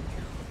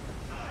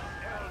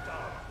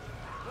 Eldar.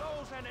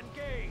 Close and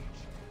engage.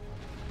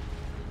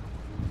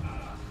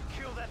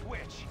 Kill that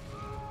witch.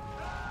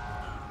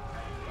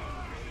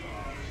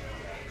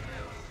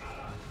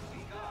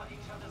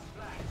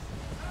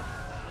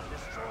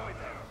 Destroy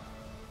them.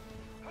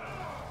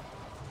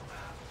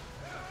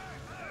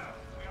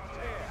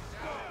 There.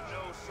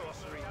 No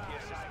sorcery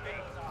pierces me.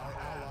 Our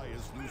ally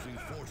is losing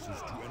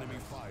forces to enemy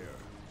fire.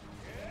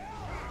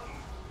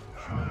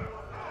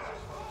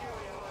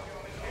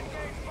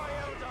 Engage my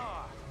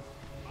Eldar.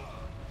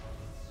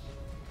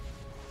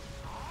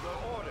 Your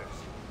orders.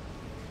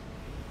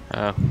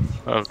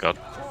 Oh God.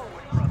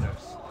 Forward,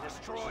 brothers.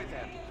 Destroy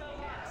them.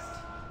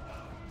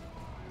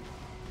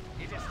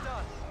 It is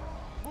done.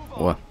 Move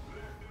on. What?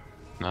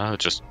 No,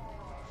 just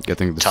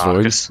Getting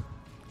destroyed? Tarkus.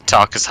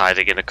 Tarkus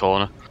hiding in a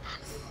corner.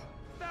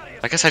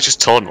 I guess I just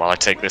taunt while I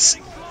take this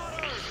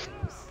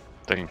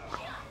thing.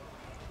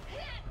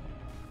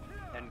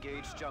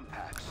 Engage jump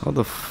packs. How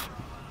the f...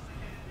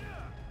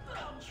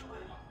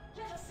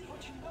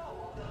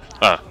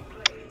 Oh,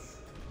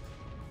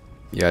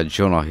 Yeah,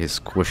 Jonah, he's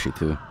squishy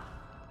too.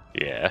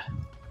 yeah.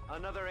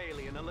 Another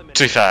alien eliminated.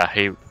 To be fair,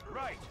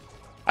 Right.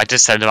 I did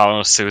send him out on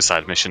a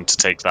suicide mission to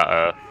take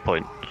that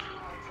point.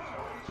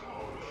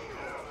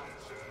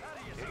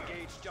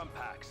 Engage jump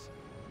packs.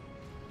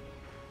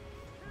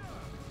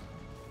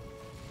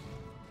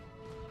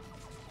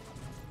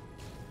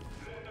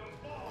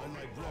 Our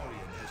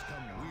librarian has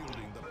come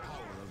wielding the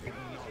power of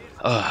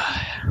hidden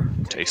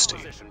knowledge. Tasty.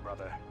 Position,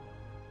 brother.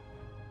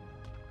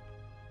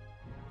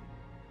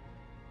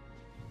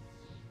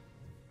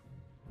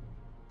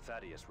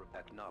 Thaddeus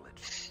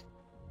acknowledged.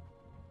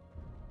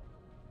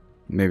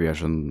 Maybe I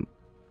shouldn't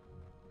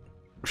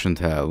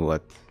have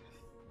let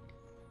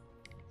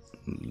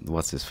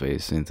what's his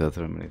face into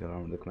Terminator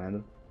armor, the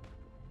commander.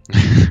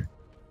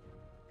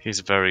 He's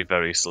very,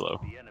 very slow.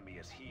 The enemy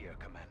is here,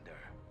 Commander.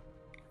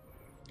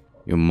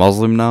 You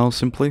Muslim now,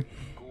 simply?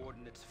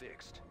 Coordinates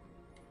fixed.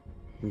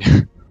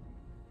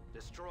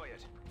 Destroy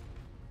it.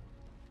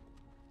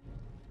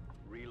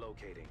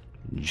 Relocating.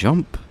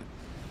 Jump.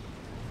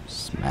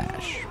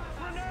 Smash.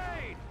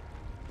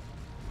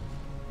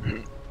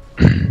 Grenade!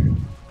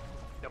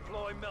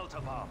 Deploy melter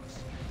bombs.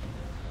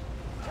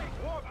 Take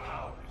warp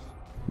powers.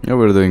 Yeah,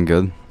 we're doing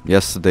good.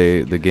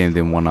 Yesterday, the game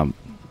didn't wanna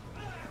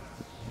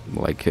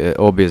Like,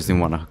 OBS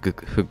didn't want to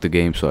hook the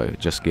game, so I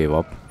just gave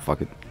up.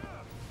 Fuck it.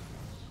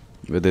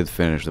 We did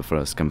finish the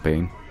first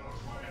campaign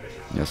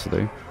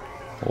yesterday.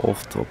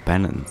 Off to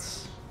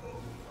penance.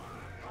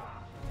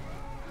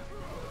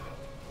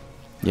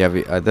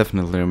 Yeah, I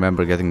definitely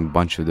remember getting a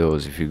bunch of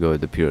those if you go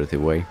the purity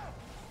way.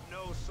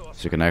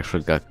 So you can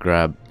actually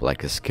grab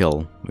like a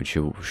skill, which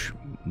you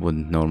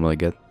wouldn't normally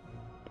get.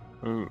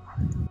 Ooh.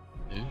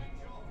 Yeah.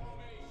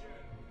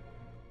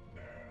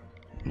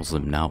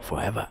 Muslim now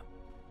forever.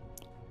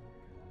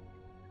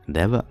 And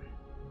ever.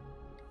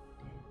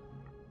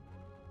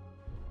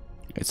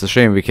 It's a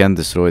shame we can't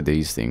destroy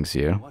these things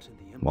here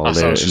while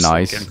they're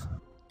nice. Yeah.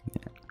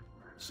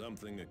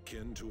 Something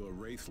akin to a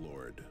Wraith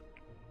Lord.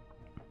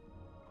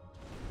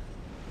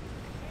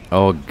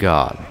 Oh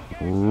god.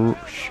 Ooh,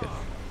 shit.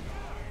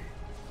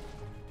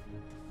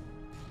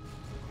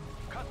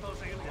 Cut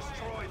those in,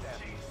 destroy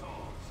them.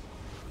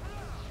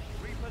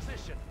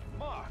 Reposition.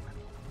 Mark.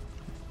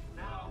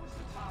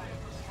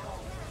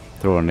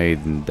 Throw a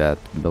nade in that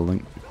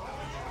building.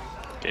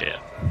 Yeah.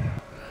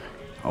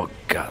 Oh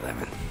god damn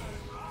it.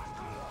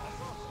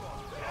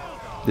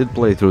 Did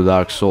play through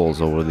Dark Souls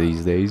over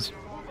these days.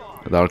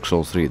 Dark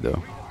Souls 3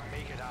 though.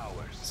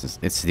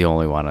 It's the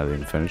only one I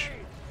didn't finish.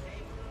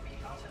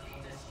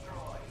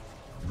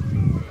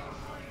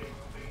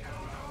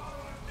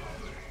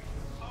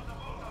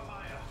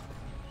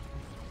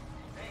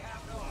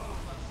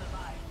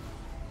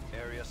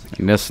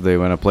 And yesterday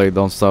when I played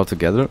Don't Starve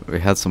Together, we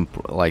had some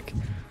like,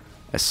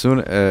 as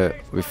soon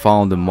we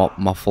found the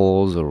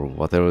muffles or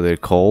whatever they're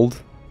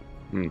called,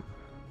 and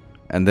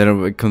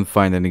then we couldn't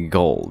find any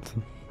gold.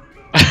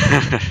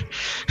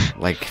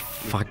 Like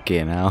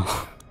fucking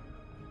hell.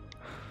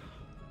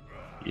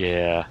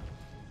 Yeah.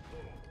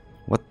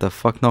 What the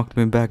fuck knocked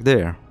me back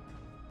there?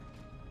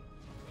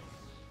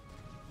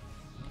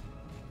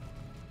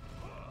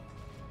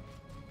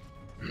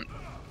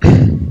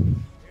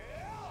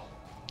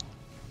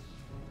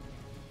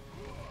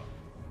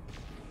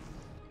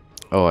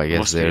 Oh, I guess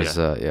Must be, there's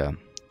yeah.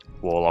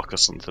 Warlock or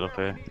something up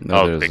here.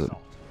 No, oh, there's big.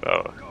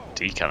 Oh,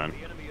 D-cannon.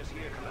 The enemy is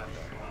here, Commander.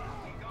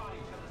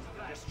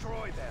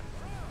 Destroy them.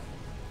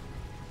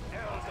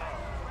 Eldar.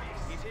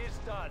 It is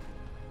done.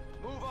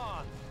 Move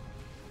on.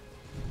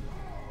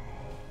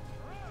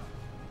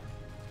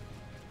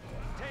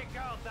 Take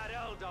out that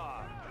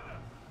Eldar.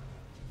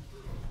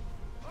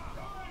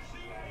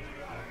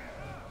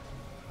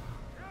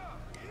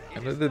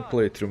 And I did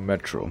play through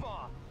Metro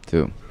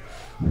too.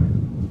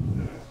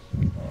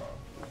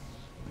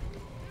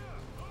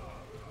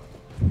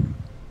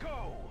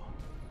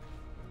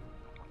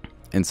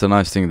 It's a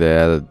nice thing they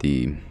added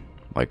the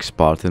like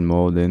Spartan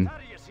mode in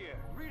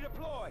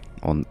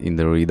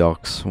the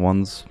Redux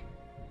ones.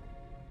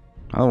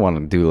 I don't want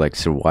to do like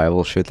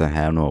survival shit and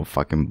have no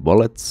fucking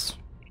bullets.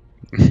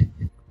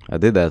 I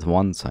did that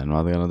once, I'm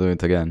not gonna do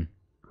it again.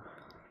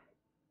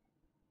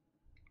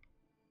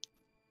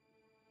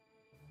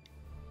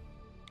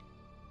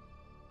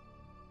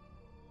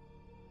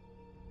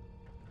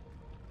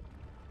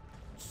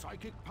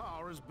 Psychic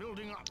power is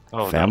building up.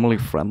 Oh, Family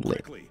friendly.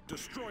 Quickly,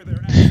 destroy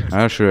their access. I'm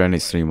not sure any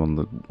stream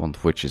on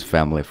Twitch is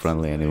family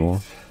friendly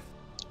anymore.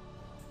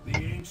 The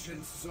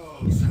ancient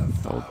souls have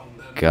found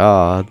their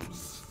God.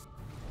 names.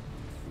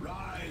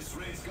 Rise,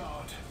 Wraith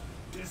God.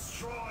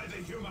 Destroy the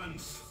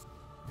humans.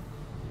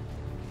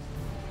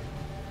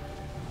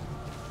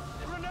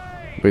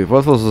 Wait,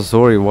 what was the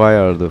story? Why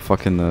are the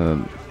fucking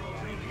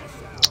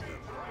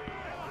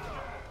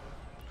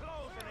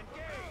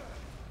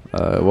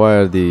why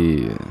are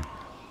the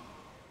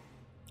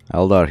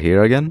Eldar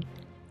here again?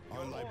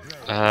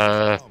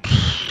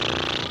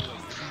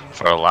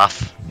 For a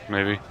laugh,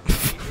 maybe.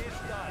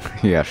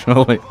 Yeah,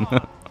 surely.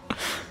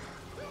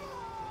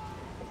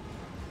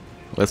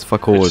 Let's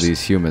fuck over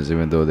these humans,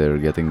 even though they're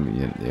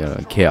getting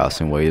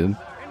chaos invaded.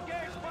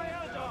 Engaged by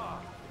Eldar.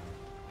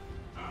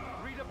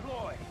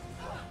 Redeploy.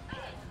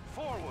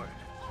 Forward.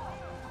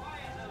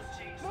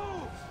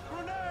 Move.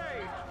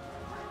 Grenade.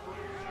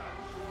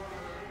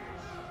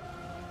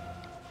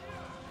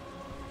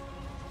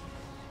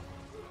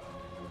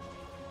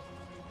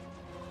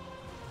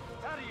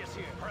 Thaddeus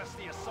here. Press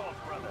the assault,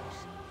 brothers.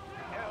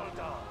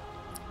 Eldar.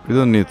 We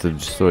don't need to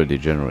destroy the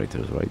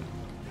generators, right?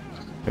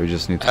 We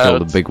just need to kill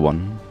the big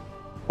one.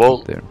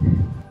 Well, There.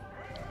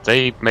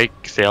 they make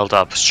the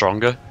Eldar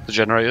stronger, the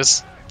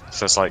generators.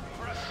 So it's like,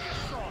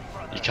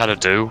 you kind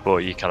of do, but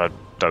you kind of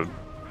don't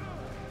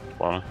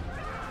wanna.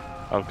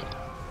 Okay.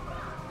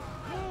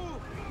 Move.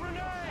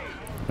 Grenade.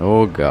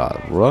 Oh god,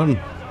 run!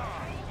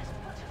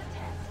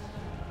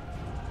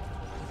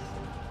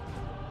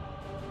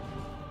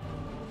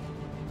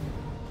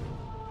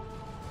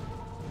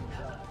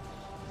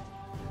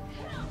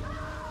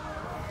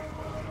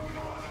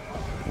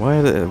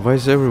 Why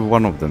is every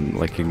one of them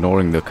like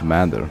ignoring the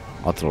commander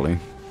utterly?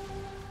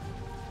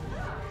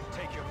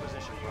 Take your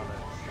position, brothers.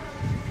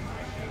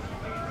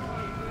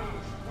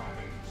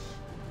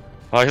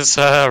 Why is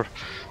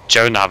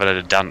Jonah having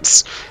a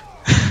dance?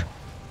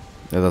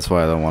 Yeah, that's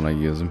why I don't want to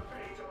use him.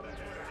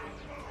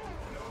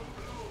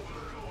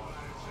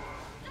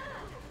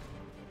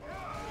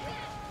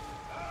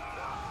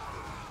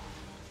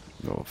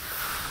 Oh,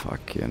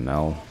 fucking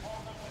hell.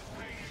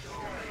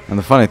 And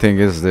the funny thing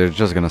is, they're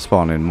just gonna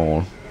spawn in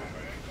more.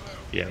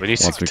 Yeah, we need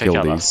Once to we take kill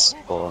out that these.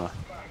 spawner.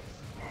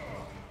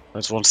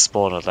 There's one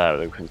spawner there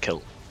that we can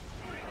kill.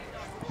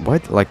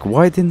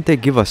 Why didn't they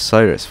give us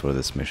Cyrus for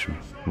this mission?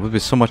 It would be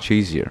so much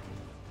easier.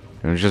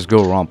 You just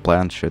go around,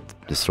 plant shit,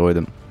 destroy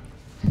them.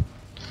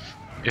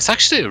 It's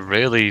actually a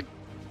really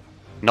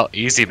not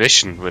easy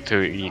mission with who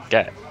you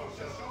get.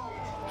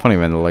 Funny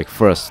when the like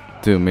first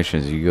 2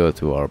 missions you go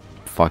to are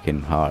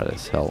fucking hard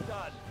as hell.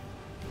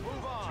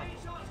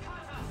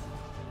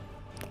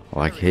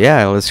 Like,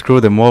 yeah, let's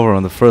screw them over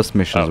on the first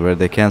missions where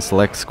they can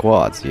select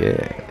squads.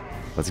 Yeah,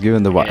 let's give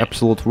them the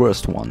absolute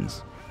worst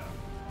ones.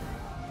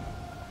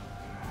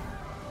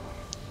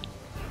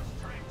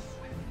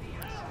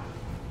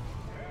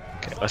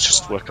 Okay, let's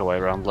just work our way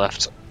around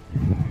left.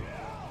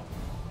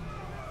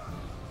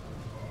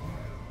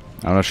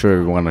 I'm not sure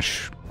if we want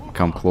to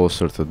come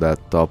closer to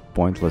that top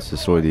point. Let's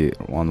destroy the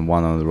one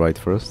on the right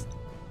first.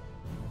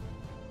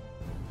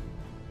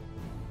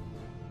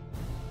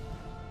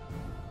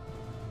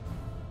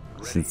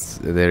 Since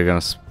they're gonna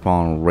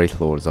spawn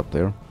Wraith Lords up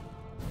there.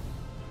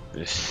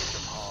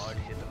 Hard,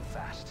 hit them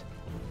fast.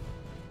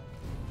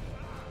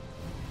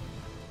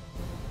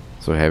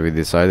 So have you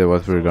decided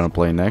what we're gonna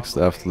play next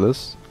after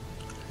this?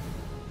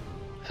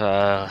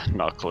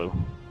 Not a clue.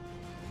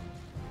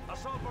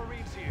 Assault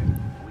Marines here.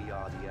 We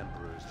are the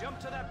Emperors. Jump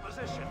to that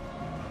position.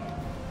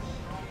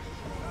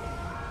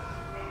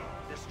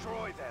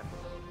 Destroy them.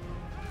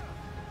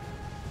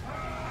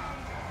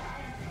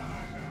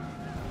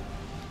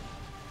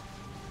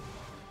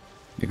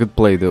 You could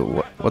play the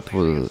what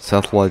was it?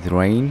 Satellite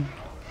Rain?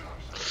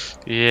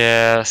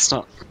 Yeah, it's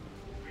not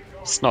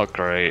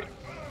great.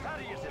 How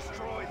do you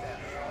destroy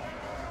them?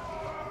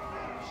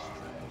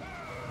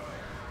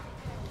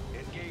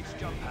 Engage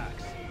jump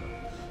packs.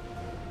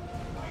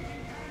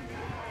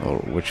 Or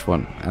which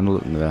one?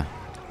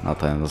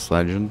 Not Endless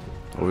Legend.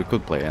 Or we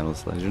could play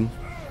Endless Legend.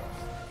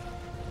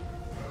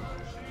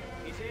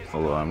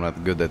 Although I'm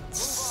not good at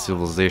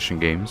civilization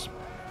games.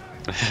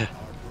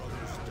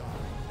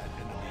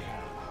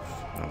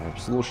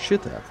 Absolute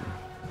shit at me.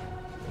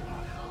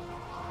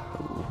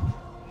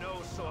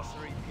 No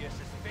sorcery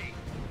pierces fate.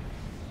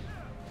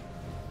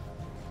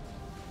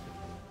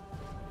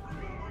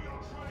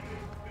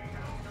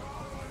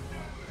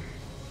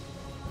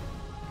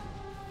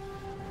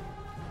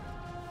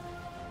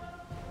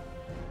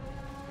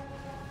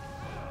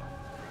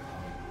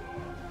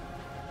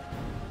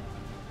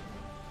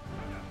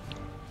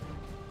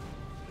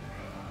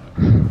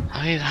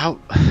 I mean, how?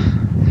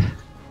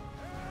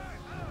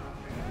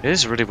 It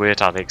is really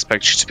weird how they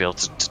expect you to be able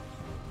to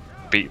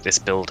beat this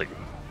building,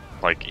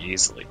 like,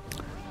 easily.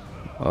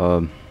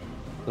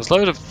 There's a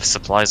load of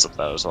supplies up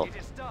there as well. It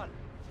is done.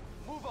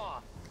 Move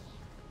on.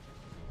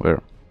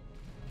 Where?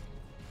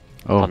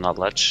 Oh, On that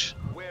ledge.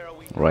 Where are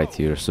we right go?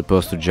 here.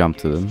 Supposed to jump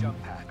to them.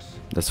 Jump packs.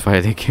 That's why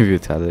they give you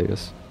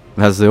Thaddeus.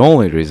 That's the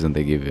only reason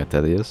they give you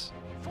Thaddeus.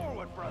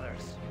 Forward,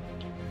 brothers.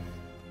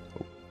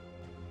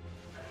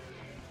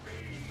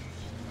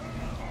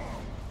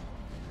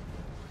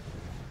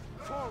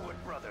 Forward,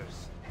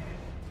 brothers.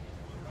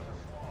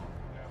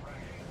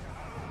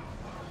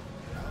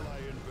 Ally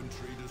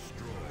infantry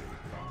destroyed.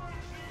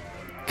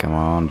 Come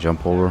on,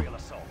 jump over. Aerial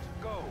assault.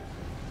 Go.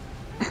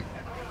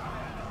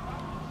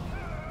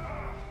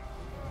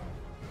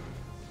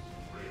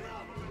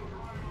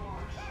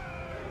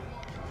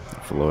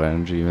 Full of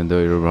energy, even though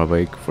you're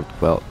awake for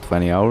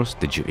 20 hours.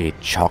 Did you eat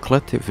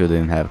chocolate if you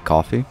didn't have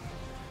coffee?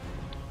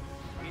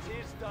 It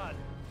is done.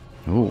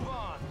 Ooh,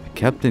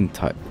 Captain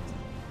Type.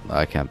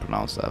 I can't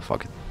pronounce that.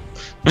 Fuck it.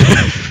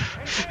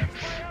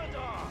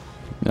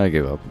 I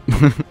give up.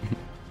 Through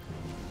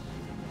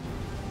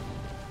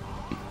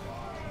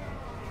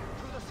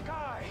the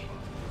sky.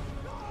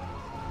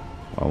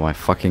 Oh my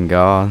fucking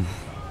god.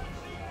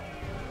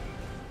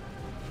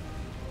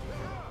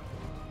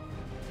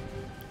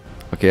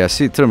 Okay, I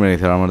see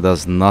Terminator armor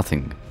does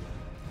nothing.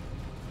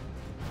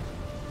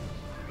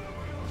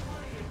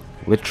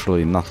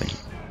 Literally nothing.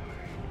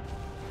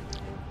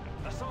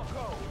 Assault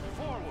go.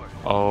 Forward.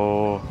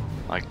 Oh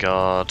my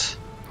god.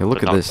 Hey, look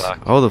The at this.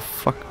 knockback. How the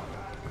fuck?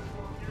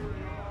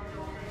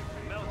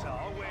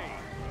 Melta away.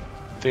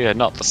 Fear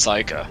not the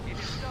Psyker. It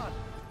is done.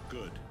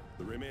 Good.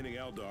 The remaining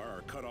Eldar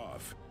are cut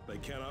off. They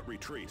cannot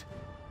retreat.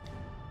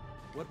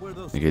 What were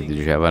those Okay, did things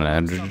you have an called?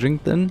 energy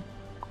drink then?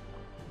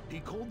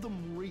 He called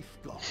them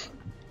Wraithguard.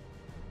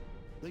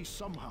 They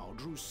somehow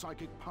drew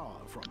psychic power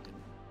from him.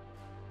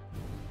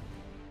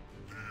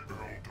 The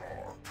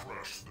Eldar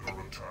press their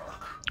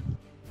attack.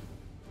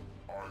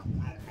 I will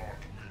not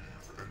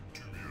leave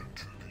Endymion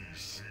to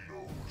these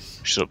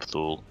Xenos. Shut up,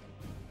 Thule.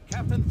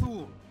 Captain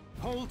Thule,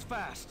 hold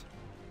fast.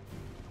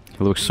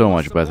 He looks so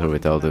much better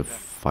without the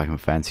fucking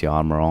fancy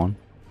armor on.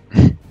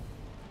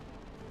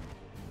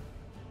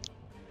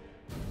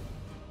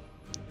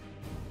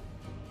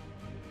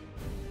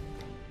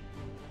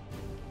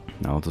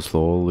 Now to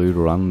slowly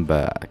run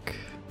back.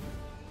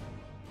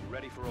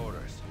 Ready for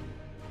orders.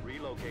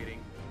 Relocating.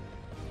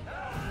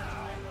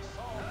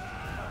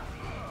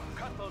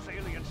 Cut those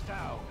aliens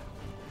down.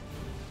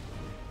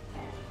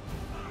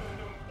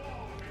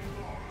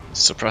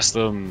 Suppress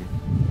them.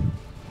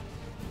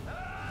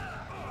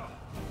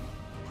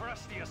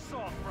 Press the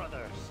assault,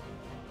 brothers.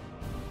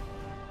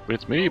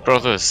 With me,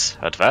 brothers.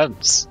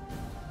 Advance.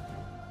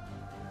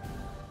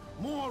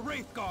 More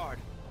Wraith Guard!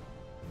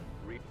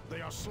 They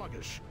are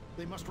sluggish.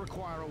 They must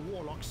require a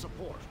warlock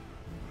support.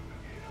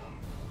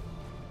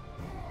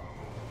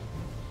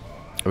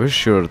 I was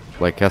sure,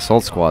 like,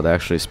 Assault Squad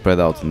actually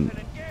spread out in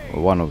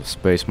one of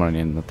Space Marine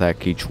and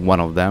attack each one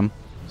of them,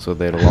 so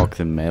they're locked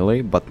in melee,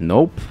 but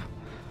nope.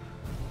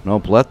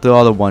 Nope, let the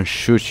other one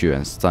shoot you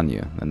and stun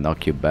you and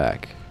knock you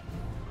back.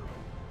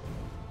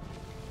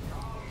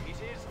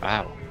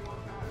 Wow.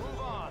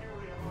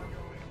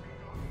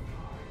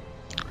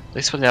 At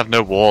least when they have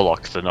no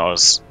warlock, they're not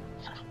as...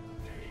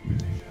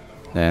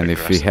 And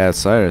if we had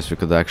Cyrus, we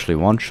could actually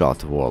one-shot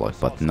the warlock,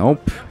 but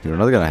nope, you're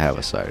not gonna have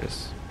a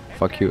Cyrus.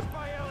 Fuck you.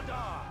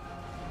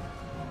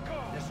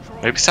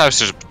 Maybe Cyrus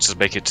just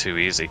make it too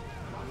easy.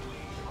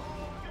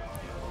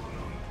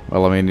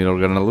 Well, I mean, you're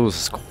gonna lose a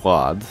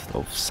squad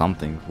of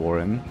something for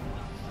him.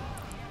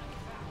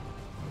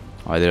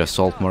 Either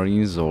Assault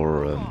Marines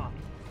or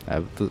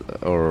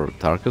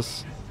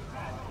Tarkus.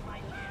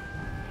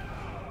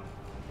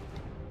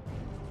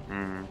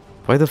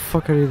 Why the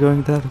fuck are you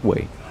going that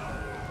way?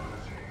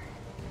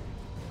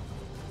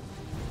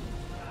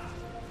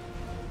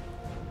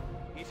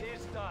 It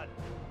is done.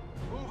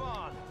 Move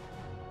on.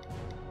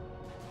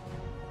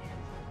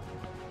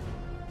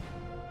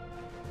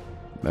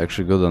 We're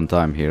actually good on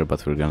time here,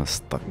 but we're gonna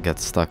get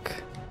stuck.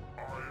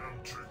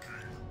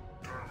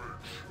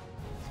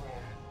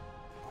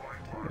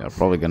 We are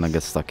probably gonna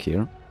get stuck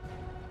here.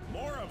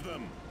 More of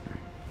them.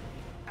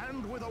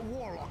 And with a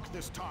warlock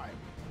this time.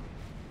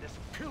 Just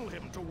kill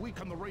him to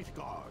weaken the Wraith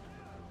Guard.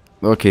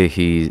 Okay,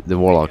 the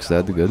warlock's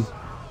dead, good.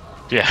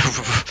 Yeah.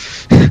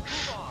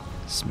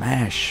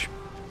 Smash!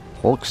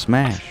 Hulk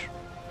smash!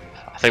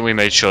 I think we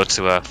made sure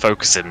to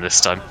focus in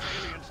this time.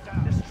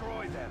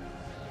 Destroy them.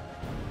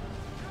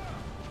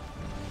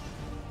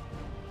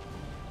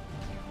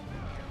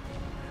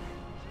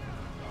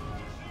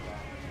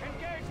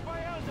 Engage by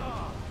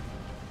Eldar.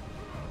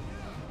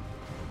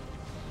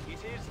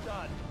 It is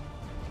done.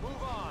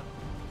 Move on.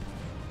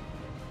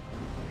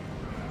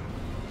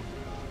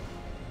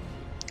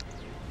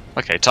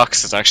 Okay,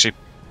 Tox is actually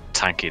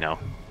tanky now,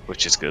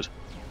 which is good.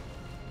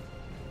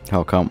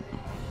 How come?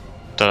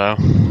 Dunno.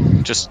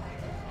 He just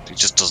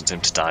doesn't seem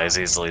to die as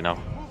easily now.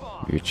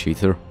 You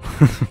cheater.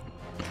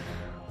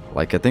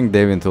 Like, I think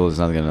Davian Tool is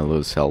not gonna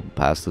lose health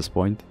past this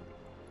point.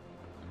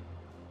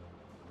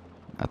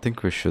 I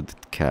think we should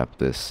cap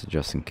this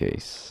just in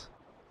case.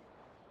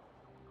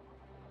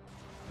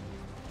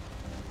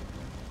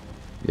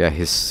 Yeah,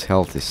 his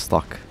health is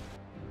stuck.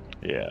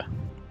 Yeah.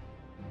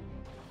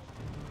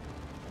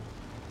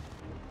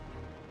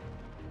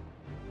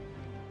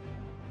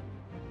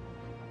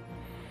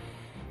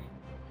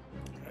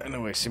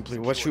 Anyway, simply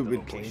what should we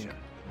be playing?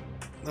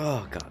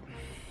 Oh god.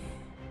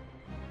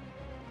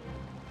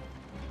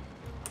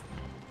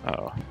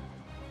 Oh.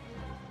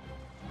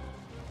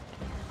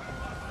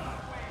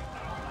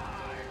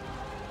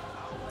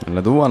 And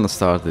I do want to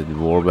start the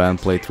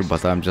Warband playthrough,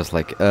 but I'm just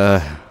like,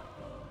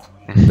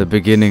 the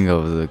beginning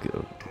of the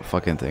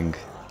fucking thing.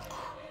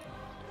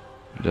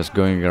 Just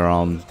going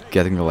around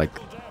getting like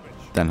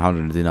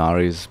 100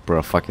 dinaris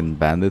per fucking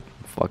bandit.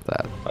 Fuck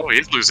that. Oh, he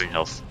is losing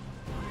health.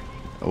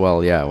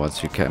 Well, yeah,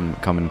 once you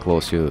come in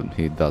close,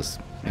 he does,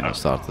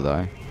 start to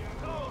die.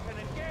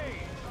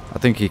 I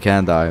think he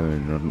can die,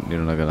 you're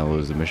not gonna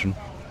lose the mission.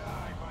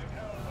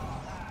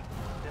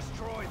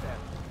 Destroy them.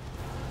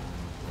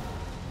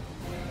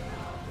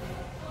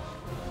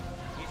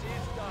 It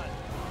is done.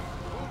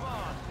 Move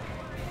on.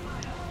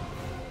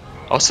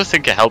 I also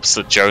think it helps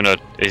that Jonah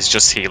is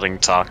just healing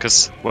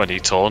Tarkus when he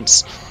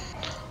taunts.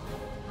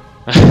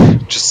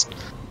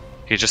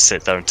 He just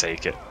sit there and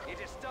take it. It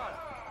is done.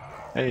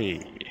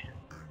 Hey.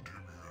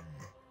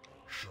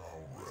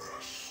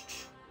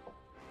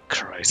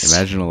 Christ.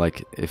 Imagine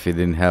like if he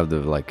didn't have the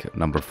like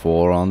number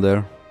 4 on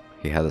there,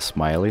 he had a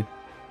smiley.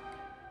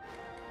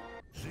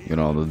 You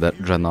know, the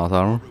dreadnought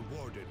armor.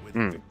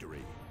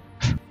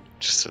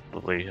 Just a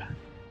lovely.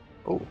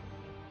 Oh.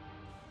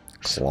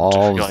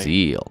 Claw of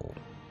Zeal.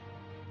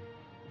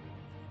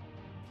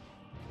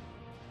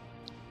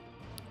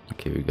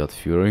 Okay, we got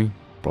Fury.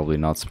 Probably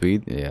not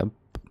speed. Yep.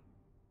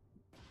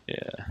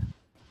 Yeah.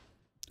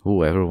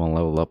 Ooh, everyone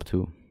leveled up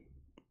too.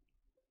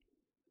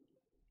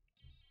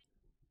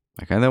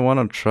 I kinda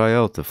wanna try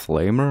out the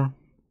Flamer.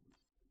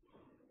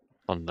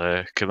 On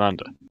the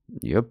commander.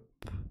 Yep.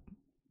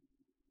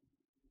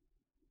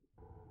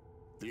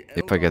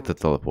 If I get the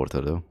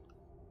teleporter though.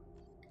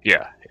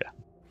 Yeah, yeah.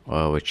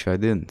 Well, which I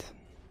didn't.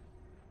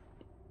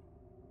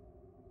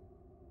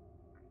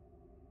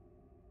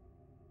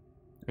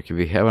 Okay,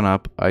 we have an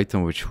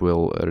item which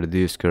will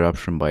reduce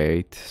corruption by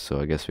 8, so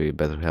I guess we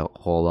better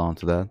hold on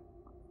to that.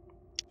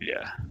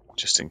 Yeah,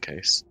 just in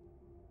case.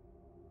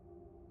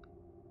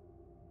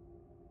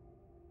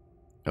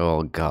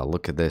 Oh god,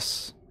 look at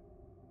this.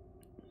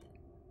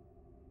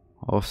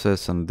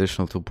 Offsets an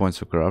additional 2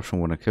 points of corruption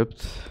when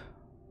equipped.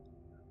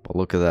 But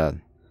look at that.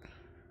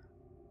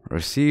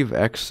 Receive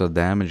extra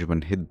damage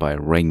when hit by a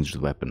ranged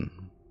weapon.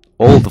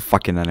 All the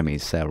fucking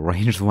enemies have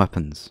ranged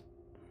weapons.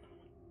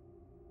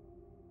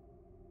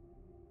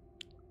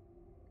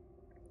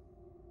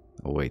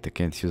 Oh wait, I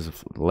can't use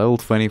level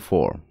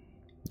 24.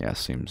 Yeah,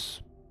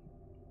 seems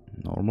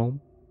normal.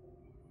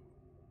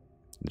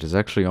 There's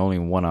actually only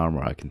one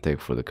armor I can take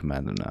for the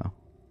commander now.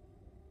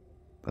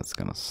 That's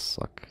gonna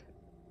suck.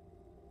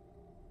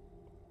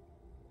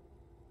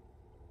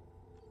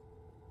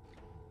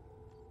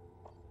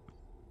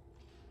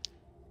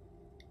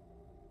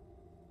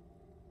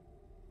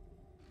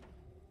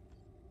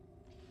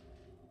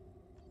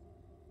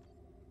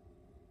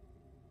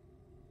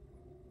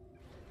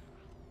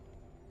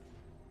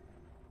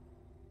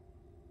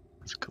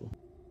 That's cool.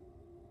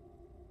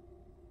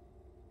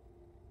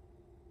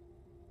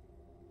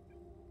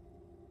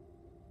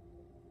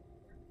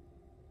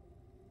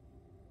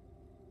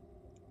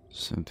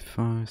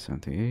 $75,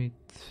 $78.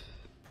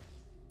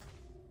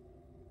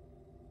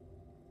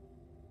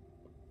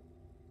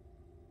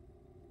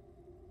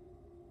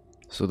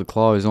 So the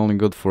claw is only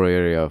good for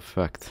area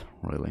effect,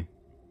 really.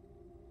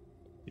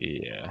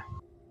 Yeah.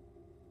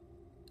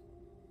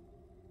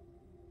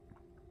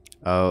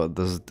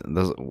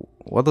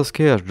 What does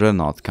Chaos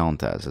Dreadnought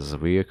count as a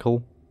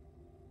vehicle?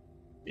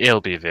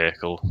 It'll be a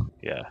vehicle.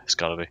 Yeah, it's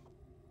gotta be.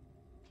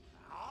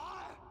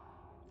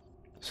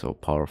 So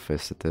Power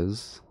Fist it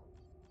is.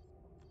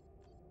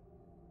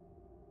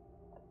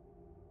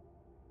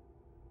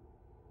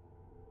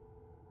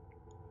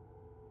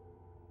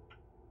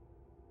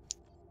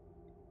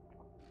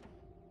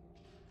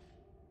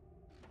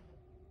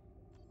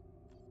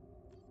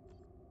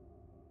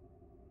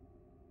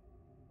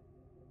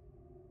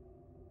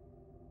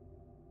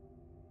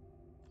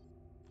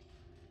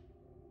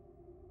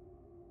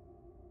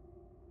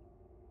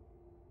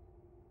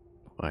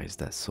 Why is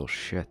that so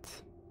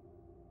shit?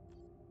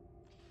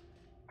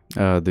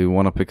 Do you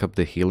want to pick up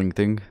the healing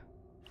thing?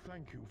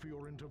 Thank you for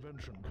your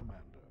intervention,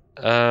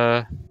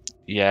 Commander.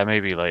 Yeah,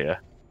 maybe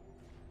later.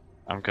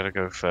 I'm gonna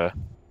go for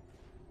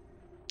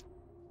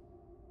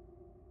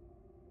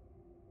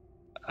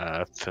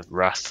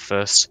Wrath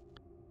first.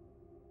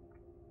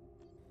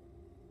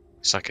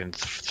 So I can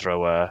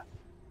throw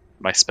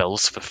my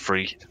spells for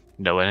free,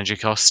 no energy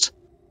cost,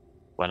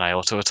 when I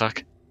auto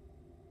attack.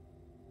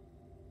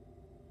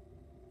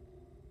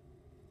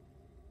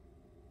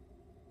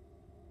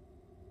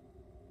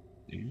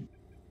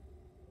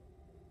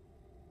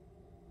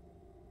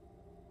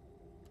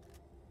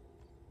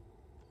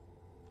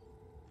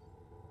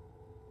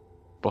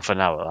 But for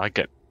now, I've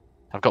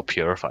got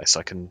Purify,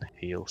 so I can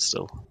heal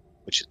still,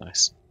 which is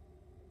nice.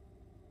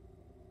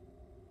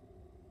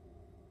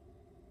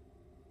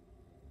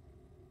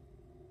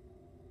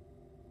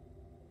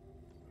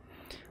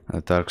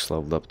 Tark's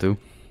leveled up too.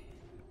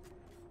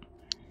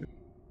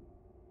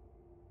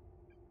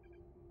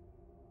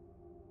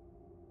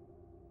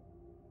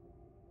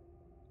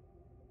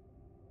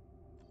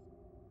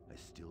 I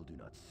still do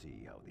not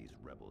see how these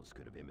rebels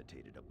could have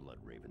imitated a Blood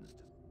Raven's.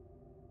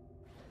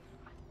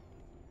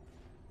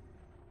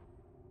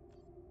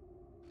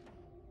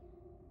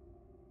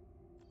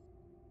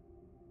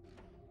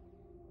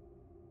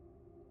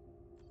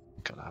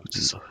 Gotta have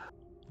to.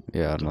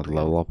 Yeah, not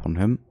level up on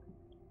him.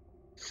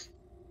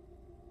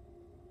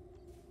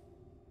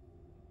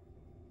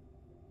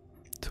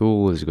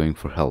 Tool is going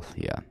for health,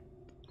 yeah.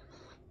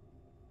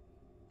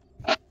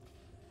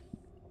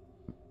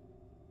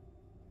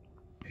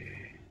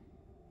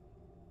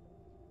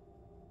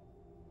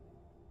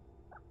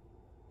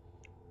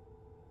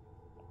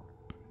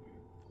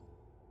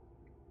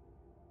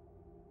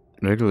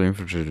 Regular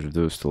infantry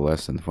reduced to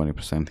less than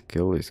 20%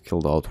 kill is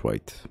killed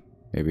outright.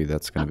 Maybe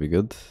that's gonna be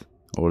good.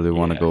 Or do you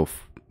want to go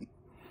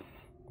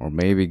or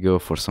maybe go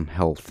for some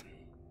health?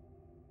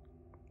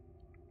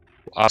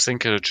 I was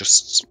thinking of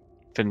just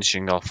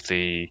finishing off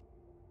the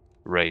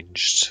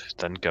ranged,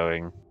 then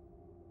going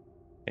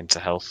into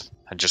health,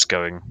 and just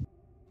going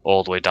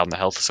all the way down the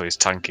health so he's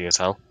tanky as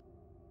hell.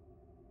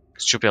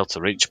 Should be able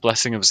to reach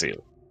Blessing of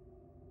Zeal.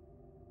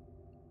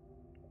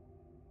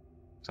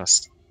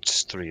 That's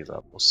just 3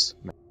 levels.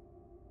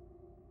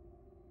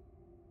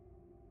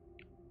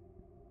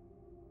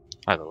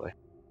 Either way.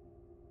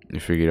 You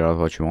figure out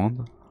what you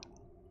want?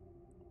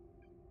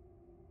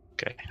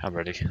 Okay, I'm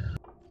ready.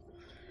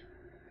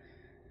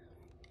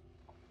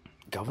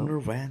 Governor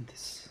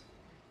Vandis.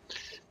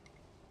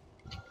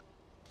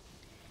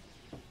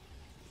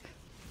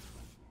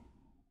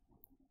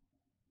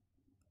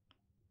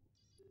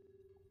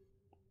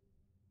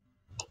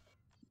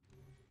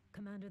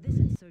 Commander, this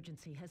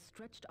insurgency has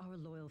stretched our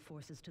loyal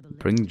forces to the limit.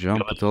 Bring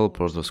jump to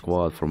teleport the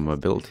squad from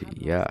mobility.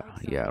 Yeah,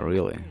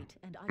 really.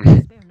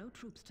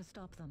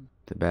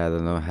 Too bad I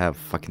don't have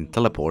fucking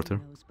teleporter.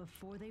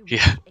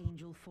 Yeah.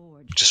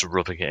 Just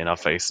rubbing it in our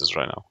faces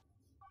right now.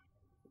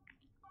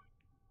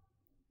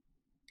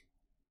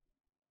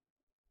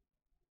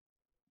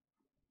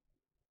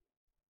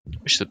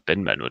 Wish the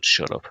bin men would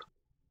shut up.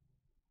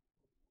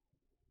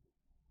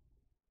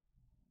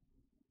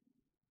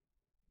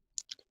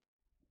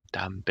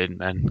 Damn bin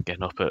men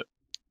getting up at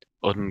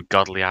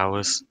ungodly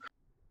hours.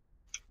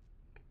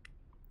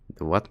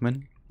 The what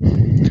man?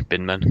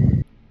 Bin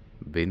men.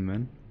 Bin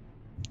man?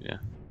 Yeah.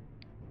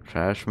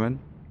 Trash man?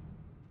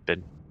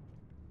 Bin.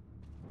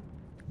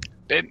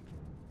 Bin.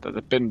 They're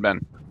the bin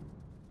men.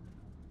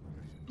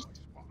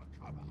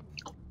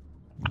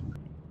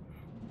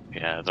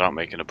 Yeah, they're not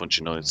making a bunch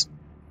of noise.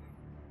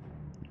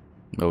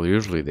 Well,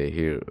 usually they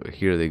here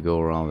they go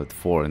around at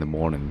 4 in the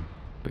morning,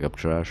 pick up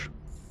trash.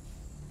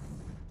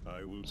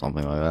 I will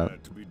Something be like that.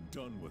 glad to be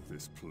done with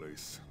this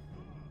place.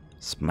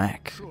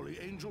 Smack. Surely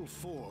Angel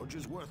Forge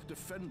is worth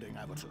defending,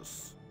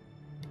 Avitus.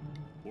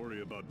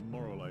 Worry about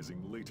moralizing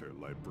later,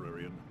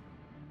 librarian.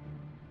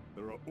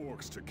 There are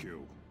orcs to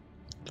kill.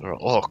 There are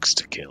orcs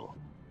to kill.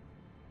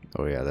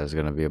 Oh yeah, there's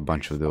gonna be a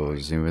bunch of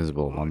those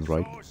invisible ones,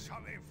 right? Saw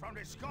something from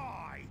the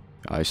sky.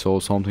 I saw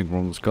something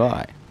from the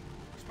sky.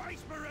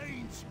 Space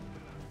Marines.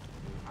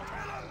 Kill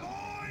 'em,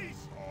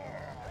 boys.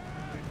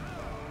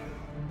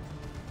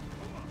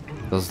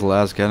 Does the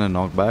last cannon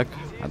knock back?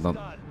 I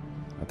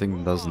think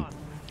it doesn't.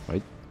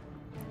 Right?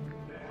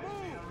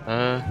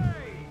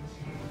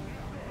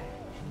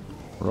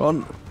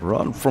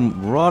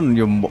 Run,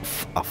 you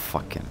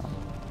fucking hell.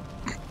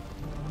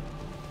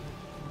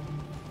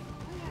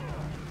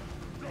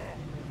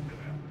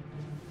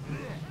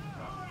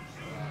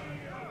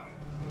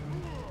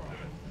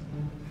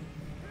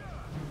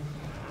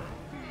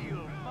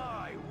 Feel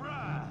my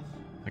wrath.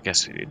 I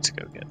guess we need to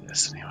go get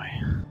this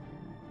anyway.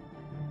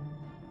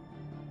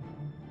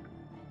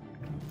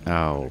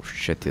 Oh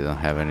shit, you don't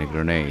have any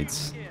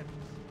grenades.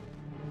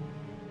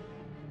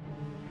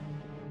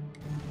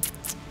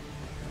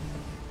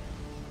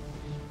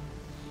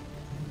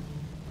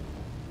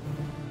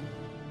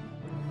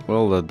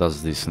 Well, that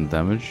does decent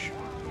damage.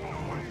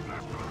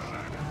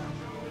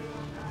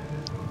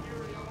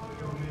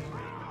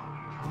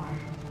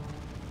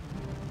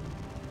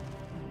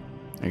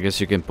 I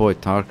guess you can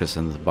point Tarkus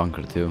in the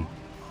bunker too.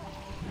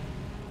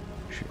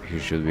 He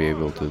should be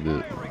able to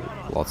do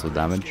lots of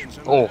damage.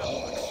 Oh!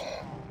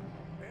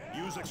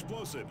 Use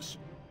explosives.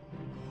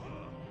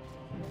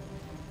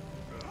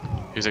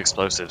 Use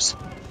explosives.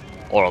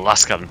 Or a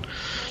last cannon.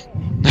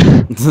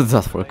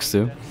 That works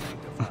too.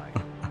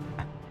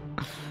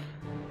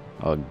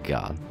 Oh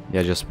god.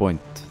 Yeah, just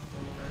point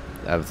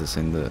Avitus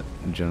in the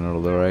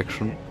general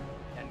direction.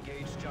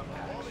 Engage jump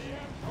packs.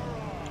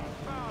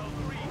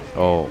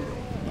 Oh,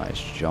 nice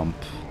jump.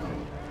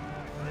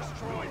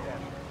 Destroy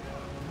them.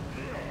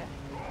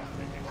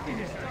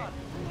 It is done.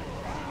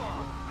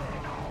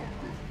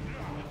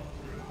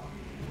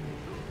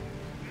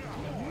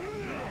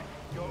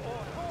 You're all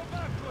fall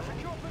back to a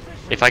secure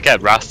position. If I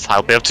get Wrath,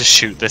 I'll be able to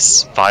shoot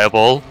this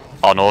fireball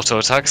on auto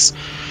attacks.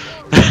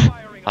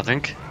 I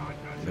think.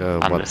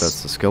 What, this.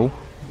 that's a skill?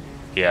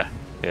 Yeah,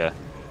 yeah.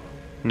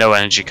 No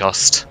energy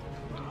cost.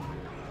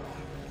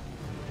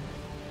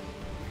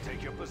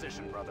 Take your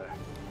position, brother.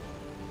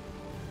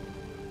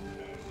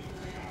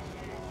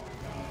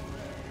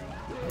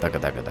 Daga,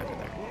 daga, daga,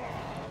 daga.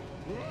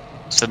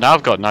 So now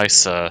I've got a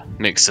nice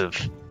mix of,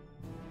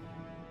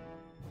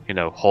 you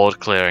know, horde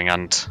clearing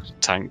and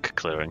tank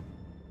clearing.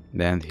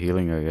 And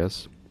healing, I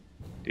guess.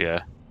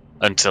 Yeah.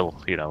 Until,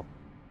 you know,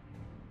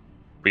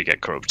 we get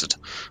corrupted.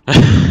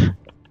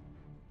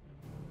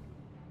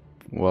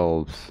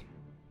 Well,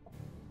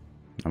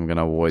 I'm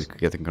gonna avoid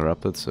getting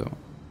corrupted, so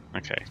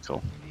Okay,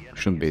 cool.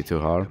 shouldn't be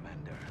too hard.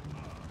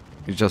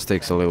 It just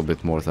takes a little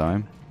bit more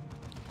time.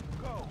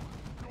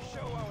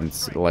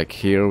 It's like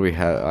here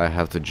I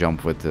have to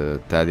jump with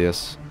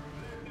Thaddeus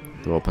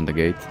to open the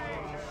gate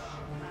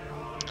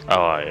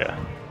Oh,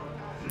 yeah.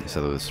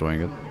 instead of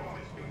destroying it.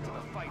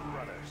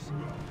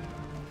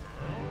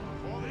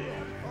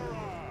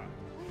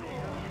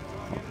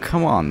 Oh,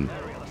 come on,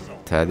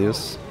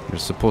 Thaddeus. You're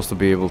supposed to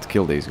be able to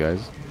kill these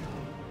guys.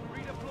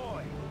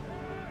 Redeploy.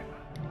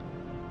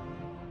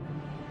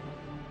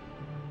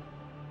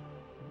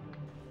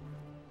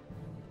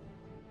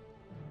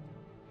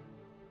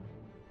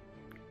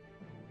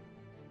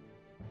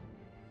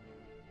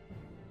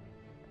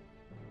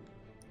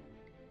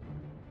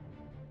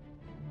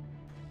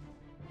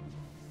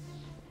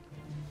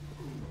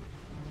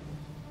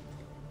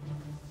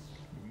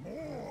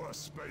 More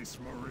Space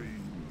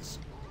Marines.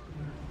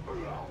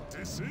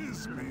 This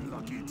is me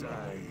lucky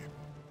day.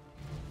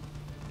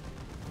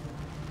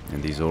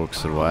 And these orcs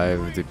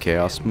survive the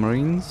Chaos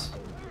Marines?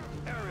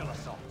 Aerial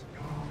assault.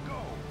 Go.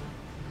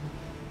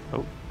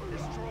 Oh,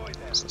 Destroy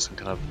them. is this some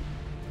kind of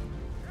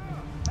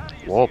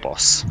war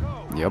boss?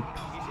 Yep,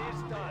 It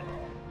is done.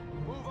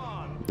 Move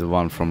on. the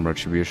one from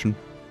Retribution.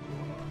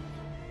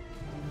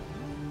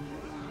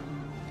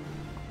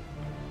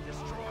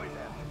 Destroy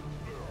them.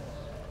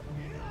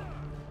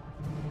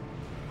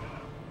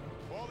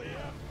 For the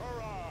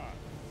Emperor!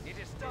 It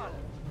is done.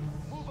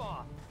 Move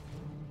on.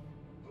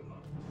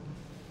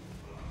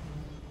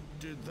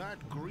 Did that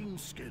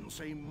greenskin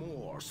say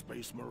more,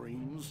 Space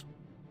Marines?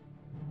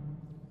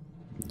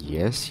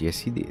 Yes, yes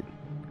he did.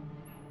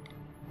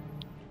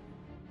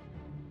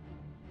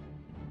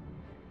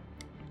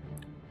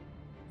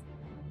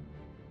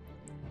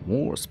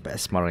 More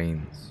Space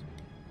Marines.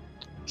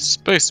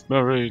 Space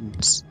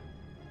Marines.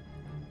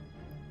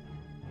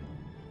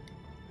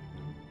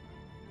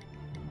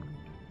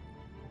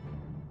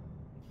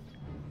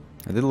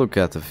 I did look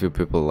at a few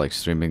people like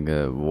streaming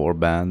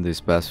Warband these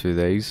past few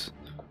days.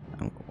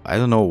 I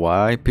don't know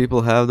why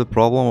people have the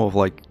problem of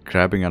like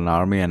grabbing an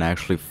army and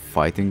actually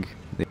fighting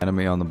the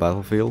enemy on the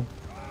battlefield.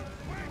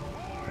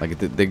 Like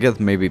they get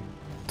maybe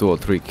 2 or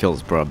 3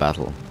 kills per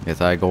battle.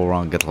 Yet I go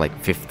around get like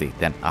 50,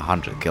 then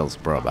 100 kills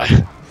per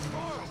battle.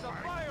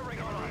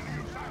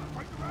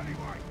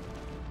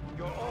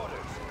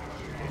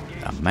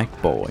 A mech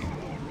boy.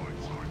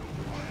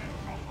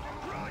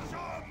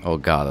 Oh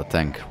god, a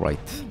tank, right.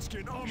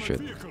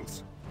 Shit.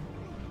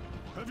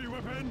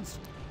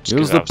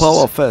 Use the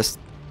power fest.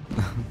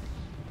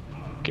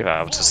 Give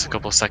out just a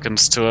couple of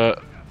seconds to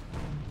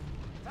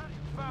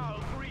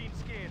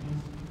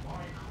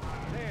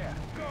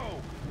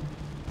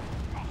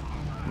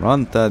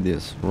Run,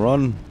 Thaddeus,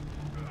 run.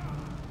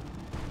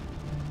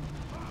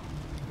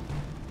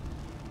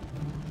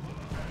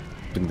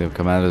 I think the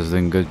commander's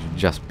doing good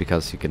just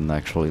because he can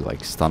actually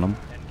like stun him.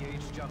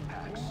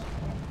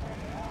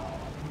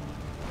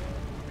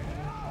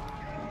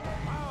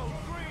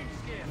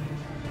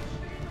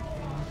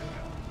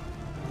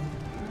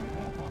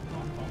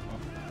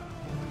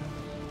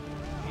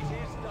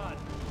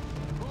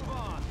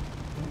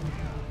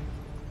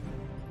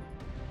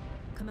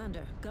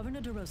 Commander,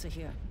 Governor DeRosa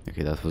here.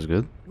 Okay, that was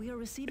good. We are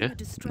receiving Yeah, a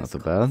distress not too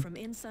call bad. from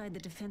inside the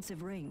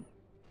defensive ring.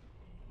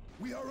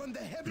 We are under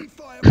heavy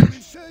fire from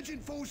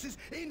insurgent forces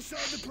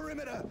inside the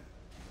perimeter.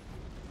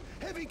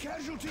 Heavy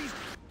casualties.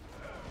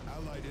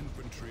 Allied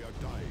infantry are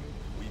dying.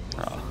 We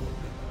must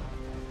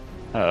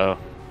Uh-oh.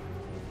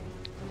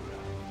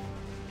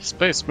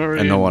 Space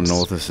Marines. And no one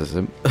notices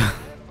him.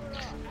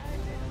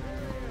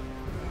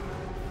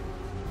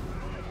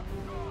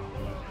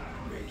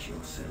 Make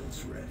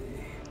yourselves ready.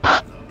 The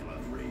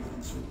Blood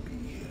Ravens will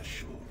be here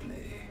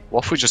shortly.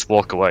 What if we just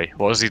walk away?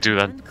 What does he do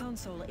then? Command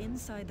console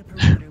inside the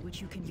perimeter,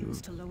 which you can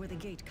use to lower the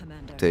gate,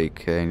 Commander.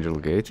 Take Angel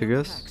Gate, I Jump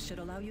guess. packs should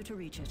allow you to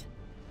reach it.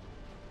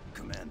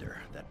 Commander,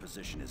 that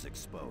position is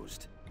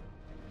exposed.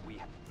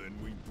 Then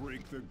we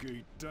break the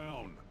gate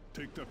down.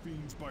 Take the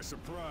fiends by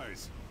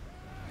surprise.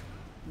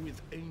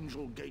 With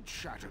Angel Gate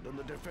shattered and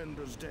the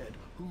defenders dead,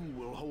 who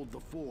will hold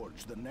the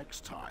forge the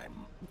next time?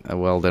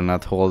 Well, they're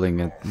not holding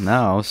it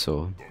now,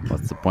 so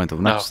what's the point of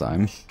next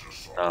time?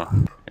 Oh,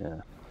 yeah.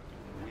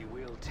 We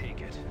will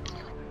take it.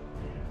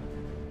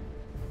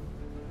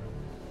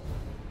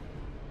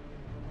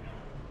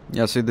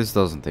 Yeah, see, this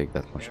doesn't take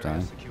that much Area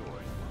time. secured.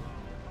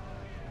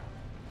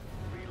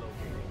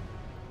 Relocating.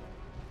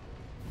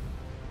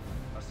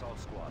 Assault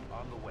squad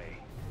on the way.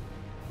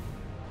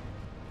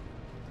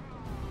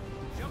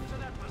 Jump to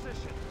that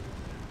position.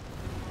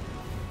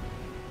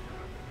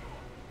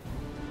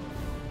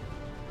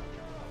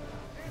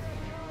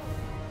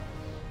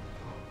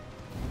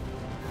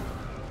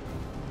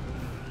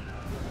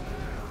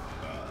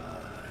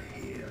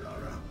 Here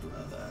are our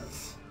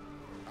brothers.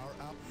 Our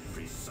out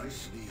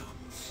Precisely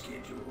on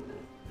schedule.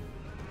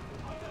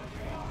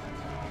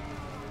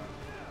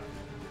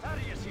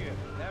 Thaddeus here.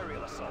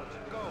 Aerial assault.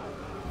 Go.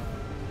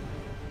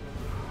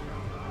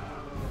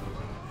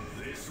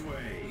 This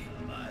way,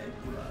 my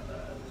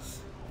brothers.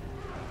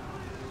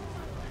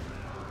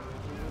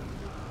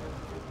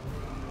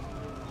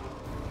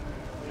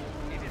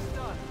 It is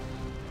done.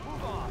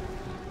 Move on.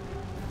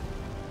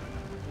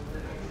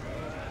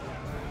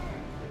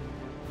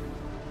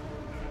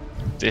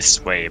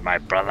 This way, my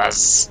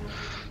brothers.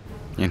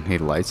 And he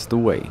lights the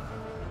way.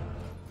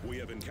 We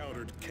have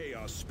encountered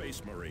Chaos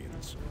Space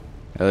Marines.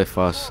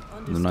 Eliphas,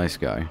 the nice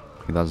guy.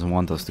 He doesn't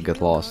want us to get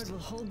Imperial lost. Guard will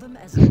hold them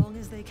as long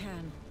as they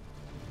can.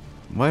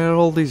 Why are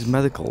all these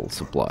medical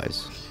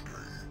supplies?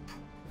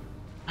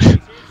 It is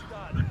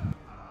done.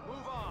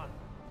 Move on.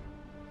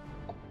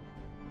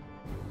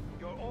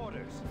 Your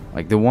orders.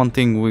 Like the one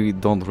thing we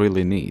don't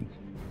really need.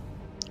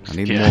 I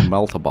need Yeah.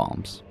 more melta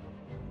bombs.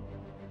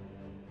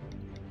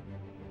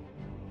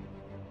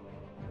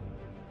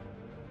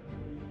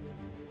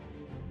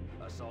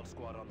 Assault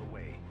squad on the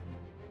way.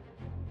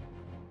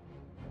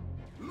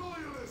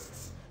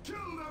 Loyalists, kill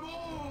them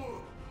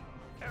all!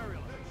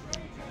 Aerial.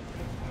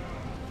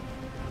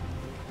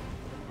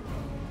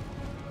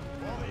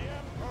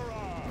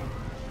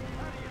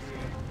 Thaddeus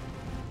here.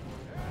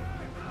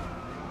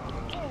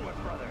 Forward,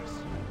 brothers.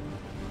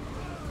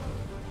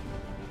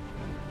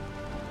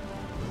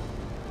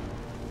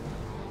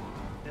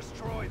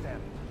 Destroy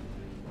them.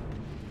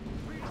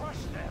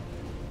 Crush them.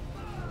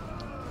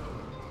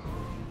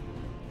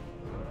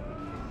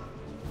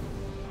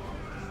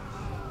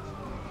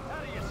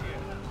 Thaddeus here.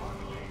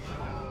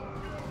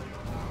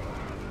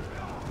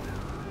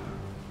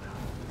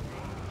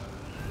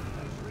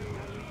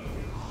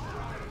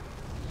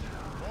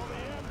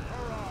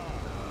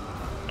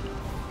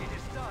 It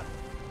is done.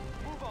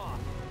 Move on.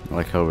 I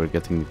like how we're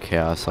getting the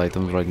chaos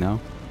items right now.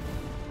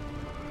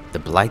 The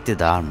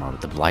blighted armor,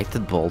 the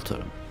blighted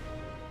bolter.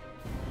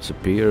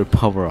 Superior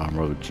power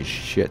armor, which is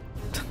shit.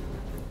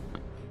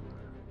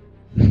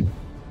 Area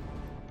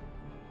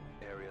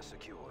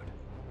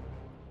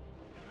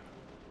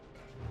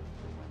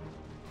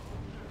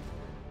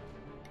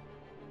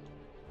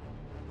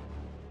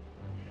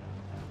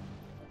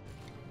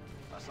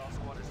Assault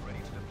squad is ready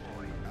to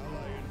deploy.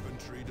 Ally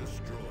infantry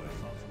destroyed.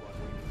 Assault squad.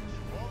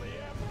 For the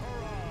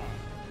Emperor!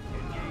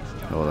 Engage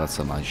jump. Oh, that's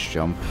a nice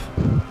jump.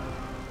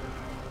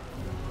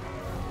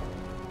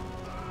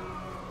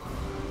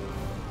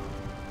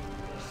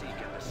 Seek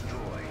and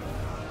destroy.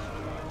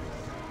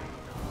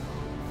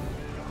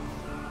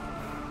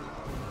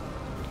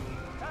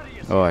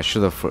 Oh, I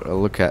should have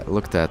looked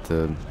at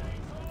the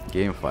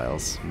game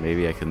files.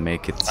 Maybe I can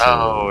make it so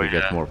Oh, we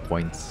get yeah. more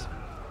points.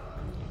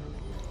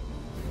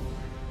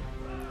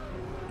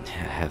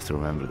 I have to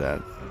remember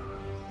that.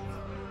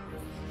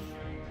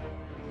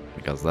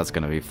 Because that's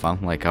gonna be fun,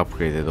 like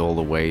upgrade it all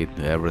the way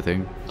to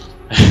everything.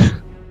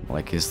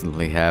 Like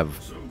instantly have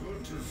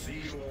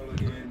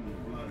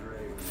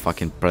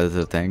fucking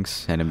predator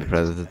tanks, enemy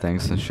predator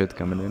tanks and shit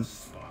coming in.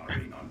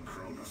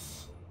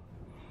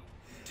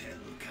 Tell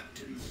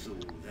Captain Thule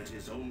that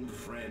his old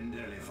friend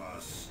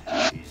Eliphas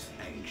is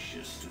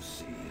anxious to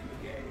see him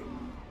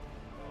again.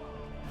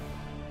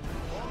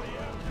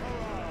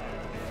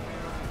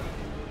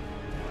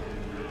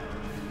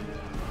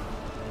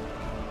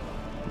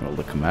 Well,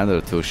 the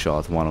commander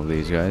two-shot one of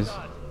these guys.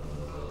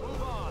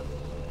 Move on.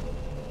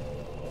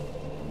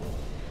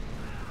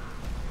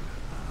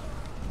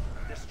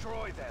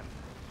 Destroy them.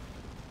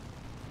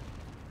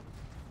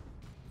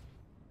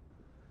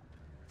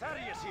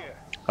 Thaddeus here.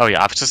 Oh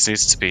yeah, Aptus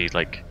needs to be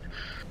like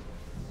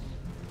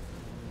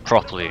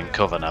properly in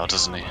cover now,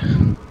 doesn't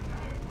he?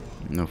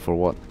 No, for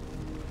what?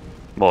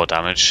 More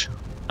damage.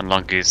 And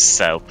longer he's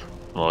set up,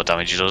 more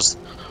damage he does.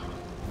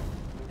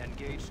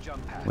 Engage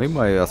jump pad. Leave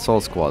my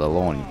assault squad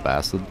alone, you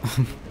bastard.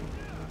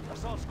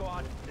 Assault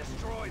squad,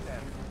 destroy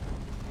them.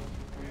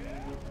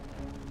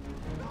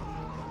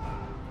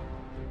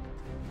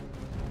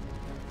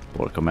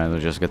 Poor commander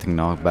just getting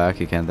knocked back,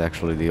 he can't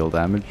actually deal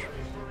damage.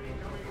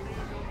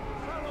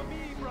 Follow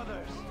me,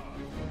 brothers.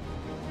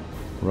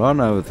 Run,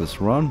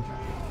 Avitus, run!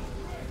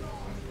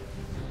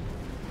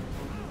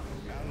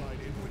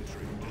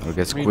 Or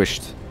get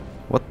squished.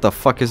 What the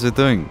fuck is it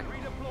doing?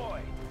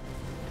 Redeploy.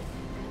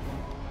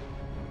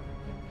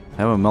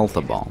 Have a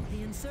melta bomb.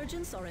 The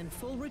insurgents are in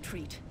full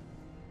retreat.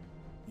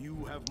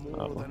 You have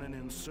more than an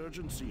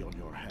insurgency on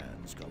your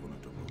hands, Governor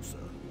de Rosa.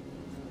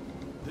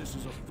 This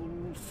is a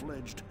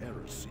full-fledged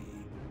heresy.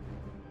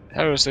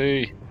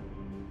 Heresy!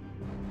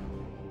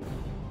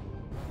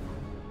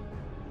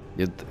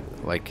 It,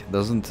 like,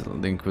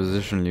 doesn't the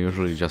Inquisition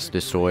usually just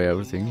destroy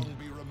everything?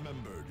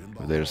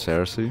 If there's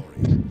heresy?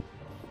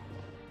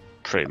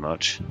 Pretty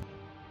much.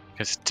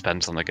 Guess it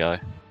depends on the guy.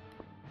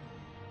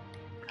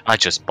 I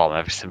just bomb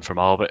everything from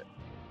orbit.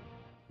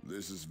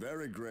 This is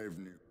very grave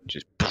news.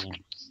 Just boom,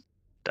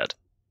 dead.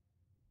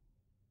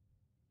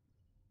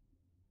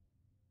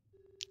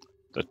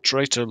 The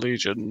traitor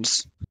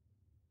legions.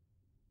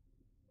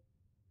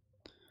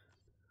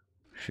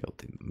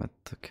 Shielding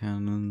meta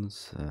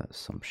cannons,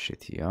 some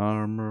shitty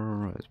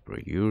armor, as per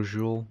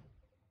usual.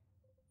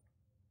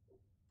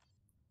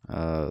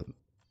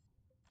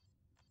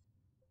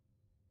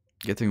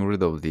 Getting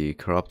rid of the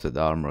corrupted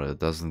armor, it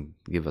doesn't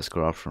give us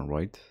corruption,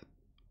 right?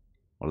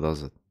 Or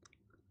does it?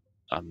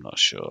 I'm not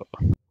sure.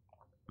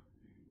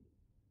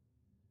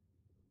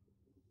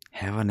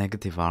 Have a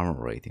negative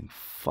armor rating.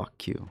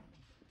 Fuck you.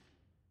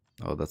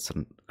 Oh, that's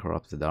a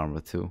corrupted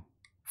armor too.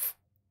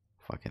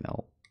 Fucking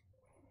hell.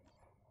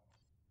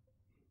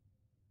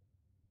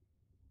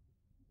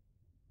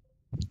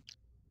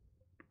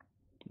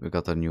 We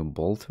got a new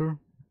bolter.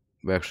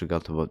 We actually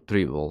got about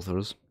 3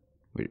 bolters.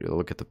 We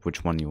look at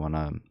which one you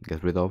wanna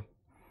get rid of.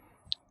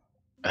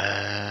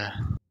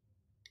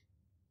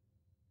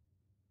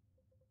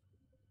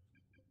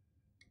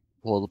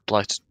 Well, the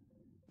blighted.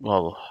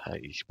 Well,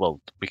 well,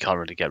 we can't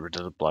really get rid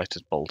of the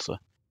blighted bolter.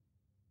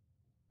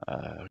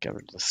 Get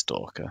rid of the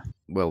stalker.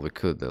 Well, we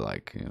could,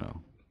 like, you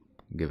know,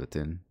 give it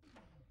in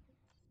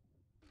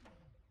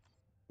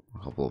a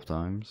couple of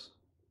times.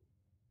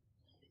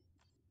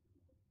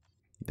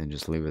 Then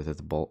just leave it at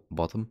the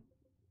bottom.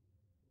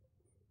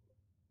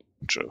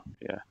 True.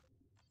 Yeah.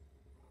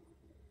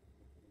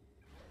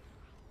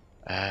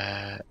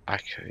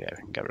 Actually, yeah,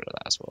 we can get rid of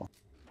that as well.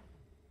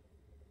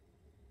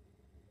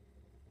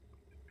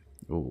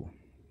 Ooh.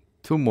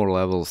 2 more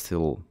levels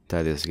till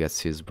Thaddeus gets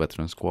his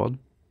veteran squad.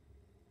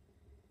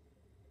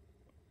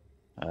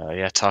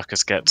 Yeah,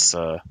 Tarkus gets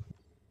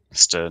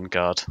Stern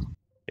Guard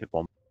in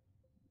one.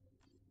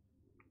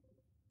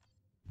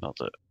 Not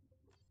that,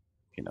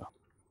 you know.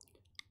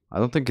 I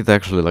don't think it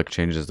actually like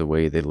changes the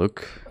way they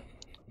look,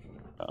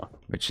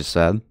 which is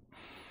sad.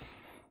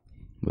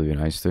 Would be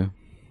nice too.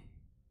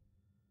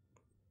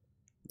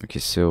 Okay,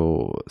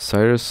 so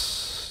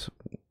Cyrus,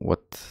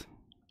 what?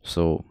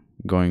 So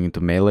going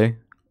into melee?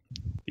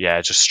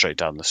 Yeah, just straight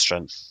down the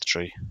strength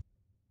tree.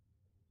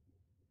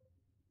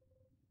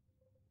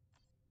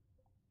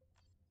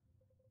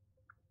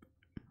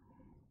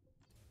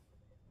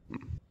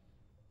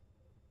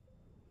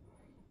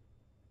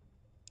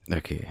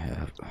 Okay,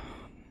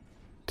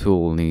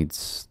 Tool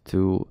needs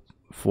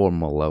 4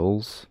 more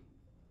levels.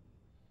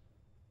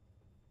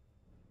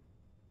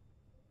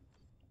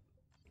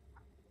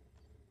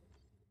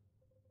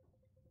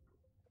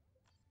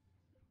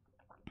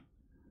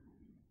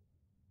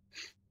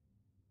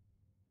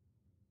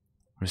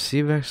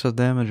 Receive extra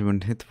damage when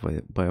hit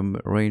by a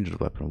ranged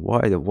weapon.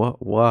 Why the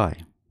what? Why?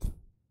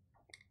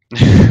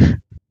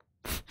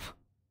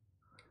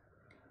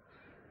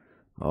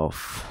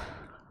 Off.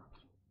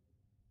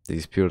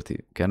 These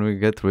purity. Can we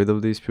get rid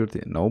of these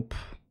purity? Nope.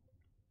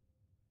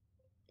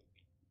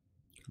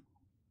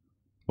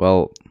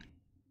 Well.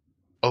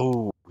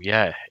 Oh,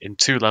 yeah. In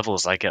 2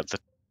 levels, I get the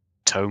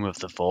Tome of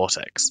the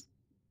Vortex.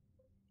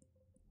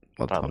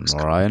 What That on looks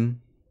cool.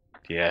 Orion?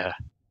 Yeah.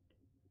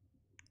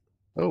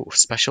 Oh,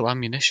 special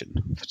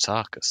ammunition for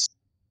Tarkus.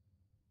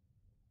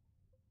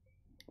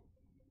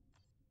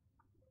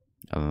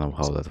 I don't know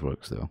how that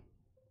works though.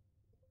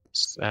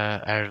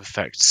 Area of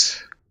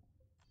effect.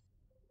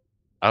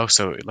 Oh,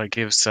 so it like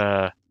gives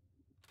Oh,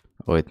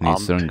 it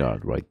needs arm- turn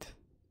guard, right?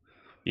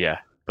 Yeah,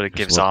 but it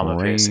There's gives weapon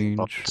armor piercing range,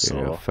 buffs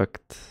area or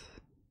effect.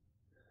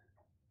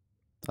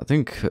 I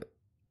think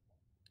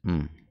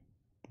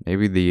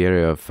maybe the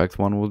area effect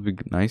one would be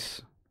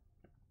nice.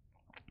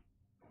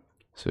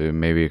 So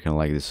maybe you can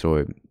like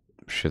destroy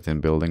shit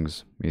in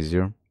buildings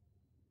easier.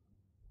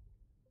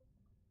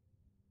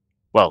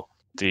 well,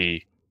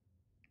 the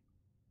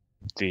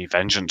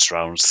vengeance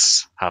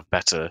rounds have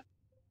better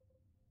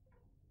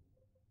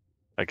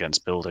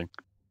against building,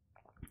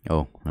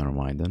 Oh, never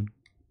mind then.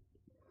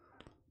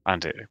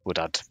 and it would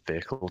add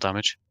vehicle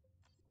damage.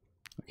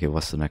 Okay,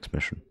 what's the next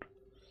mission?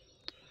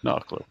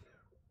 Not a clue.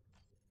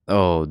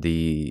 Oh,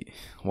 the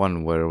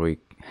one where we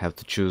have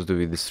to choose, do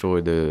we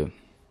destroy the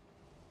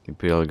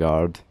Imperial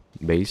Guard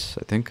base,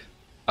 I think?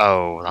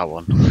 Oh, that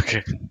one.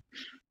 Okay.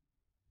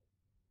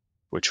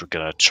 Which we're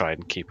gonna try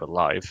and keep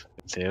alive,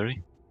 in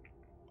theory.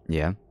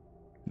 Yeah.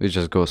 We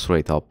just go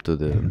straight up to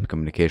the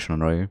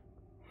communication array.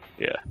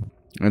 Yeah.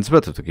 And it's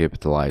better to keep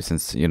it alive,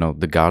 since, you know,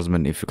 the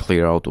guardsmen, if you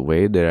clear out the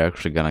way, they're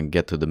actually gonna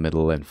get to the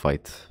middle and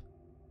fight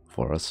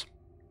for us.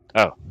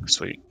 Oh,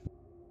 sweet.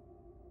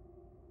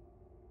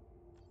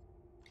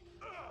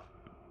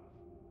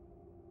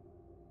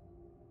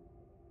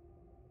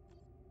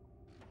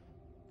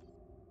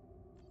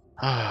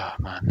 Ah,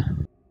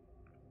 man.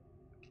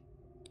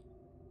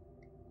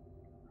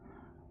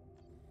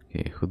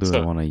 Okay, who do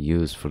I want to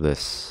use for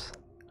this?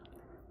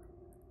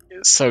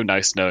 It's so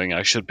nice knowing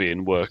I should be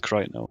in work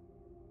right now.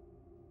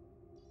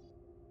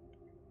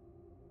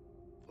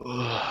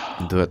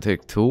 Do I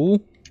take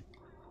Tool?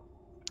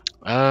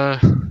 Are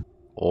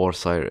Or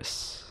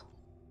Cyrus?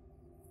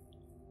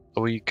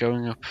 we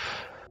going up?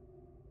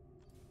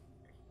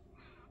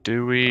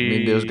 Do we? I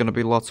mean, there's gonna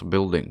be lots of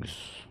buildings,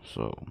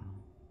 so...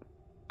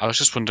 I was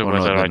just wondering Oh,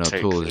 no, whether no, I no,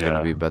 take. Tool is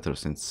gonna be better,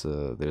 since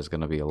there's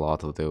gonna be a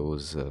lot of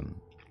those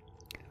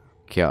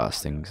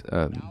chaos things.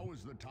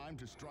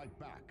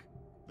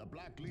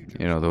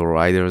 You know, the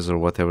riders or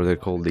whatever they're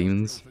called,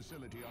 demons.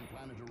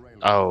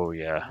 Oh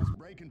yeah.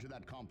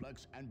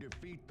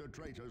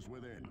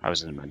 I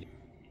was in the menu.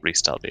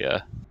 Restart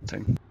the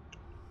thing.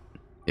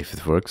 If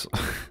it works.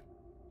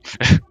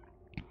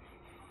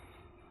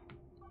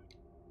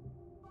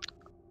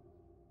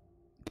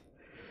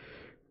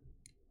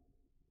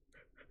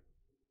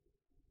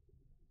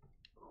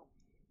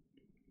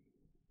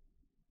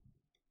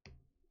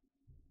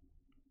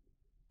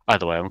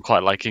 Either way, I'm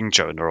quite liking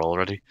Jonah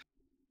already.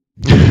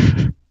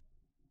 He's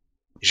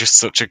just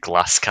such a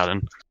glass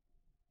cannon.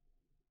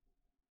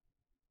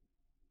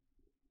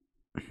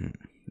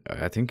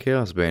 I think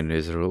Chaos Bane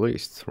is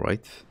released,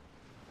 right?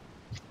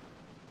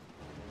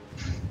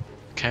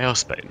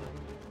 Chaos Bane?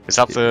 Is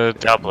that the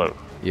Diablo?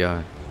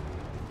 Yeah.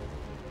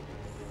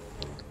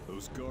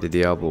 The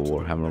Diablo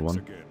Warhammer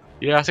one.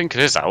 Yeah, I think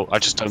it is out. I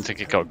just don't think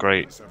it got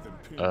great.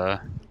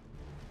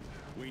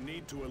 We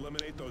need to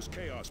eliminate those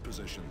chaos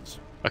positions.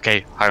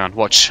 Okay, hang on.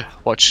 Watch.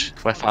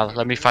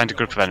 Let me find a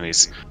group of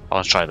enemies. I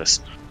want to try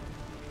this.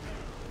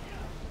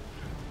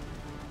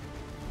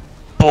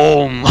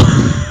 Boom!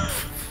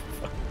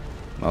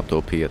 Not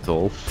OP at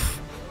all.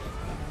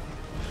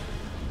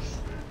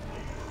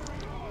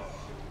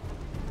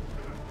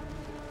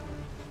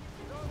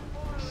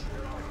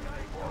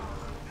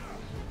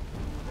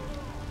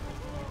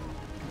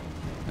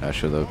 I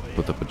should have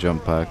put up a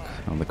jump pack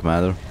on the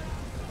commander.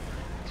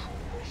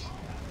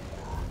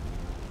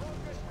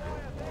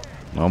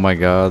 Oh my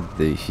god,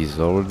 he's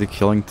already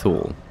killing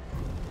Tool.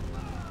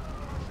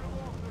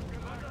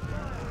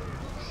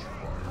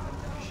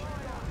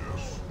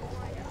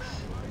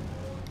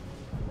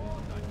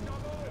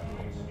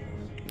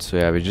 So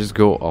yeah, we just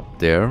go up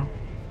there,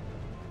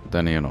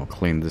 then, you know,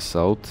 clean this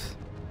out,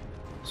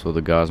 so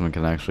the guardsmen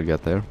can actually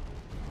get there.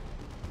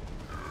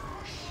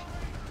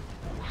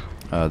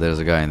 There's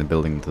a guy in the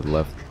building to the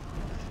left.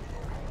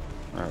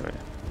 Alright.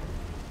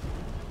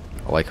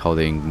 I like how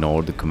they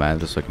ignored the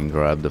commander so I can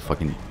grab the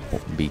fucking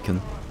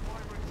beacon.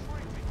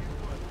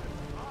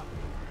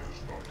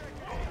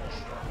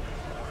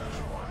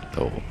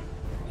 Oh.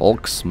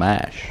 Hulk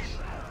smash.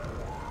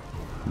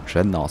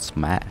 Dreadnought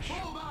smash.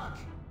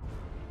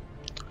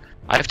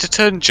 I have to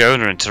turn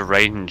Jonah into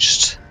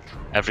ranged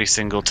every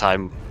single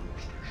time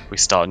we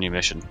start a new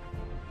mission.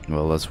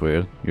 Well, that's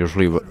weird.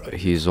 Usually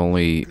he's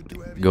only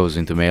goes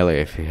into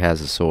melee if he has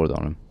a sword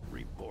on him.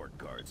 Report,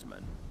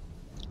 guardsman.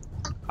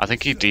 I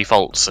think he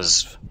defaults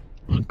as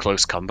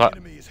close combat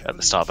Enemy is at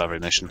the start of every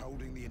heavily mission.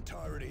 holding the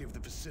entirety of the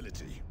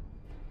facility.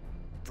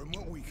 From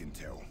what we can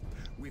tell,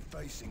 we're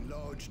facing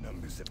large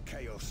numbers of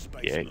Chaos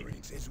Space Yay.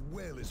 Marines as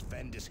well as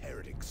Vandus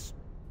heretics.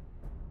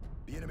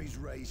 The enemy's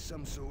raised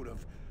some sort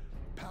of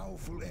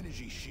powerful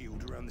energy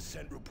shield around the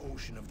central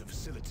portion of the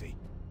facility.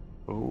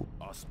 Ooh.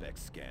 Auspex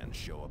scans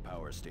show a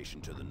power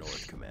station to the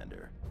north,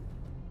 Commander.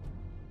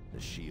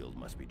 The shield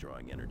must be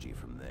drawing energy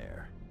from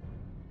there.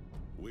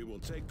 We will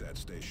take that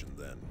station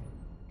then.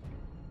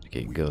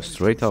 Okay, We've go managed to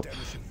straight up.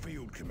 establish a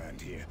field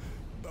command here,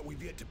 but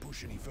we've yet to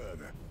push any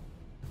further.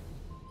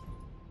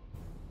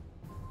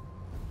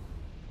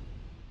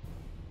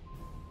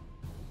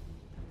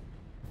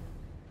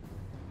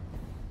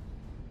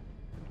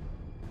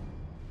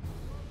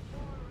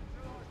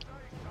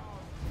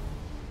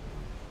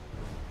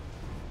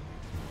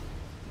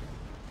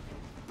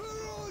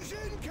 Barrage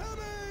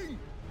incoming!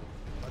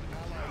 An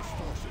ally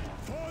spotted.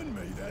 Find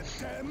me that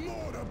damn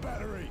mortar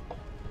battery!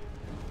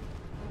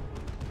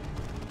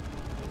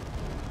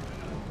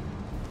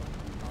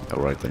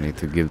 Alright, I need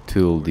to give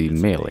Tool the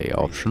melee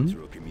option.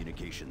 Through a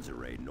communications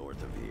array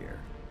north of here.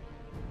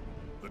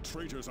 The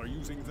traitors are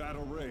using that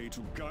array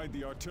to guide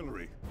the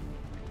artillery.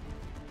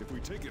 If we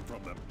take it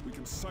from them, we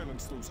can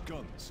silence those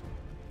guns.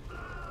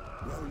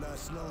 Won't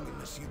last long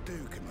unless you do,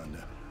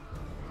 Commander.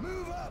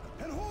 Move up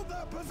and hold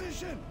that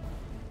position!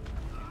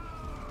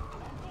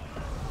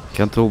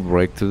 Can Tool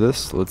break to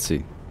this? Let's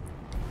see.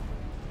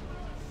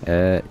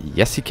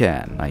 Yes he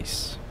can.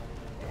 Nice.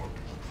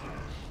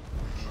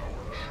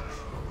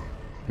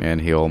 And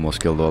he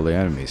almost killed all the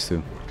enemies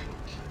too.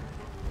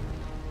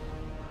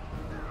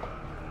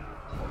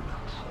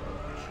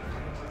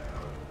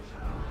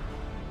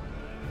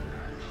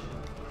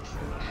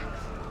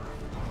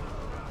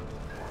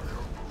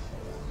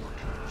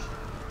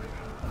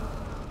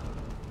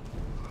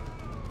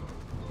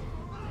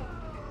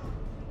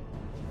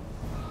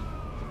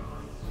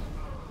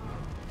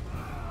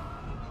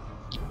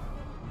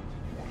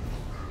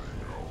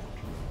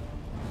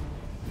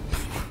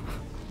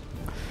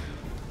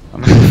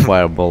 I'm a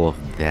fireball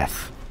of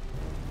death.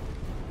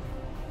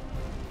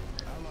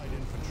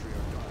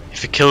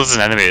 If he kills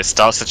an enemy, it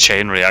starts a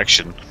chain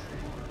reaction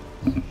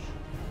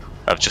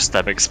of just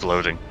them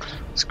exploding.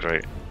 It's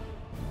great.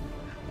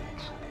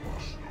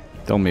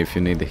 Tell me if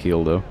you need a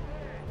heal though.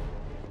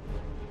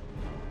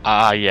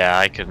 Yeah,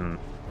 I can.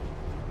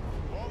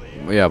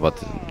 Yeah, but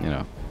you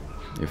know,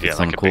 if Yeah, it's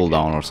like on a big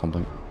cooldown or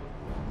something.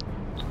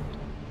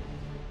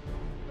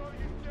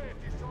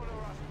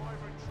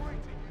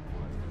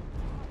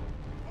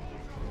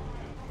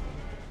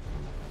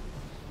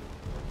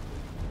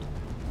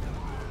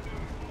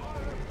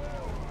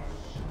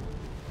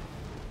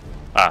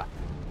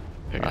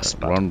 That's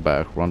bad. Run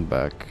back, run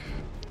back.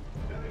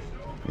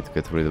 Need to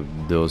get rid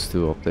of those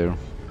two up there.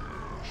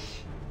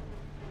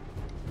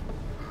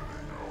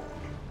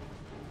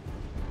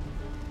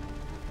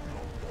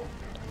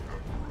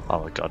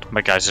 Oh my god,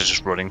 my guys are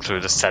just running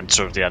through the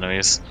center of the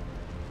enemies.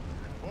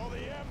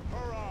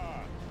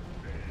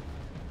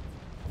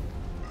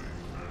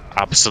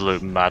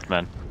 Absolute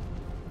madmen.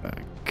 Oh,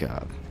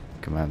 God,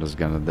 Commander's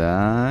gonna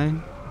die.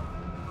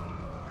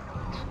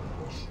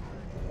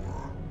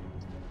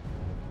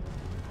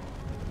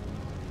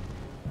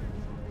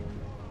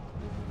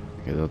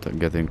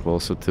 Getting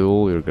closer,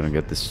 Tool, you're gonna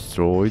get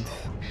destroyed.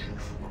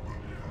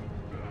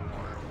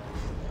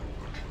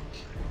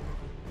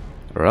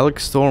 Relic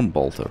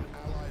Stormbolter.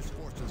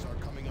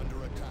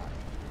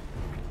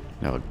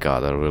 Oh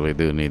god, I really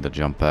do need a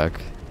jump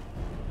pack.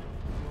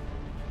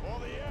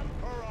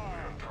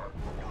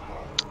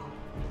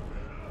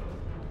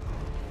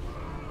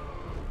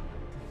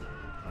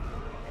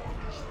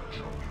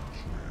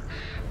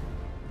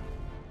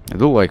 I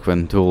do like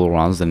when Tool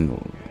runs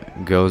and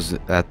goes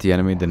at the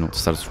enemy, then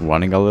starts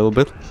running a little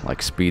bit,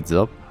 like speeds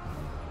up.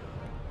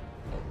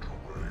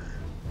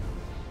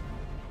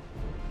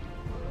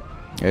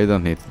 Yeah, you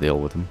don't need to deal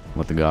with him.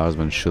 Let the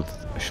guardsmen shoot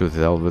it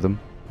out with him.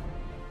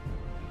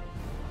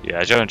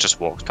 Yeah, Jonah just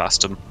walked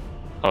past him.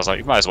 I was like,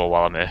 you might as well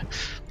while I'm here.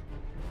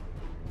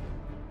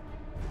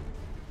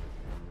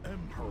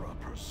 Emperor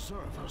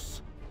preserve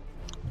us.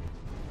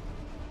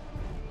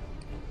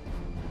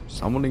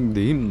 Summoning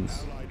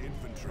demons.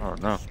 Oh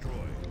no.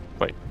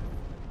 Wait.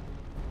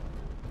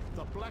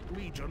 The Black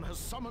Legion has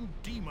summoned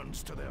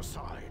demons to their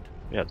side.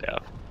 Yeah, they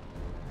have.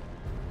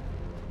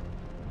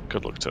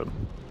 Good luck to him.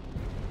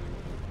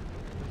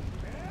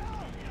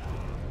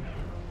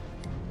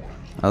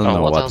 I don't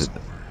know what what else?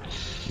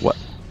 What?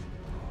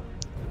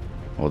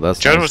 Oh, that's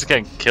Jonah nice. was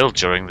getting killed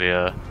during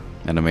the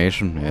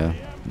Animation, yeah.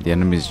 The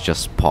enemies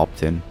just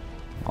popped in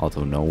out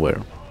of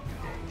nowhere.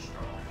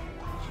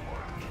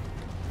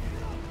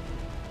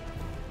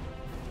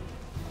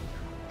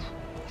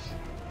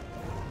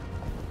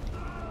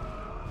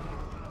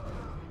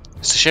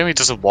 It's a shame he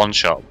does a one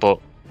shot, but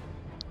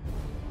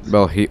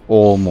Well, he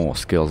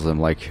almost kills them,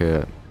 like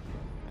Tarkus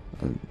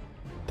I'm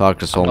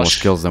not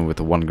almost kills them with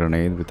the one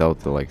grenade without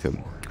the, like the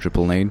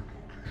triple nade.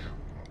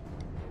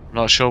 I'm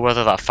not sure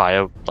whether that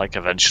fire like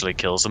eventually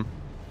kills him.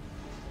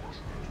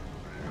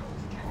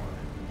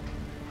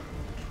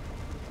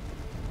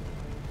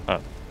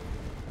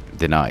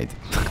 Denied.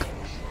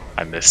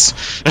 I miss.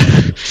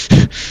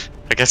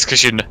 I guess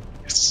because you know.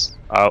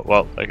 Oh,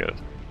 well, I go.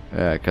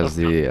 Yeah, because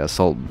the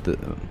assault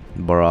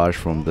barrage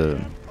from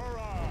the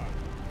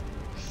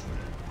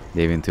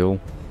Davin tool.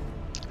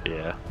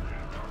 Yeah.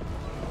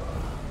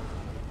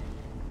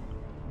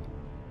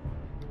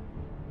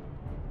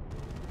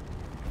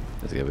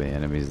 There's gonna be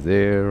enemies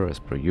there as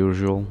per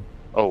usual.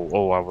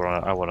 Oh, I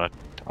wanna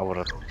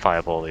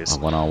fireball these. I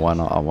wanna.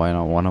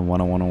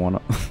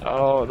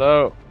 Oh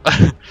no!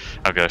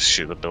 I'm gonna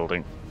shoot the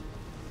building.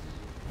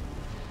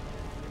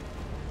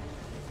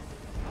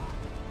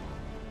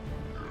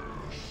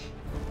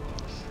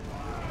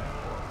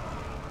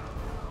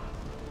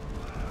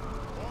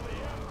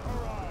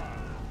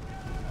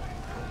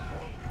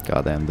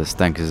 Goddamn, this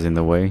tank is in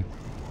the way.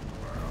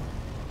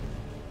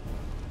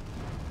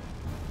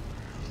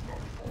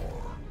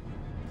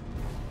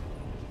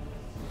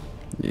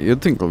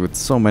 You'd think with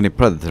so many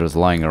predators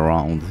lying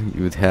around,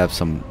 you would have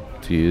some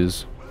to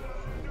use.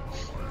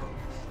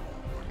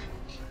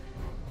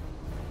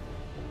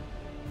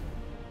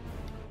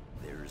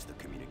 There's the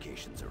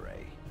communications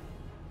array.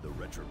 The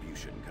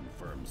retribution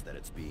confirms that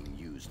it's being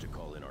used to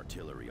call in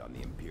artillery on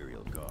the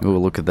Imperial Guard. Oh,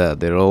 look at that!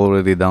 They're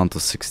already down to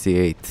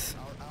 68.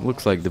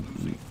 Looks like the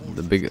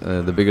bigger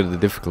the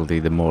difficulty,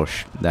 the more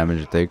damage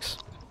it takes.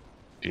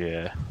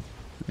 Yeah.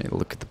 Hey,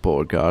 look at the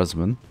poor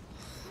guardsman.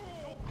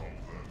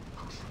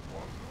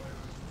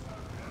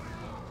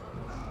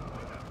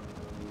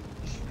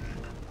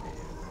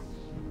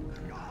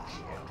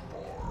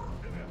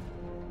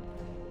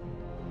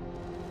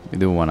 We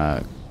do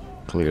wanna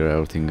clear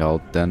everything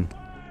out then,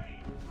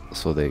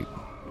 so they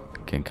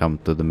can come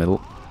to the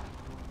middle.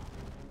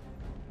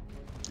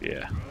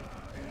 Yeah.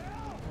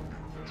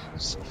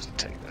 So let's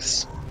take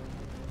this.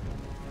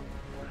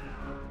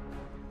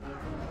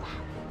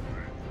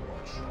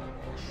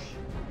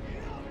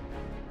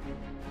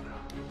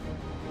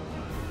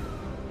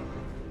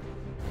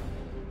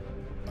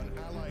 An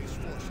ally's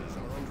forces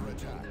are under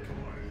attack.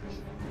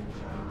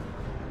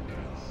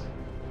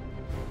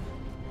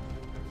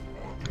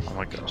 Oh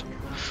my god.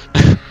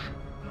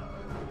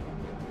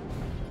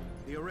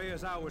 The array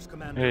is ours,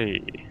 Commander.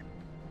 Hey.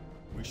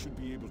 We should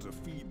be able to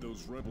feed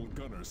those rebel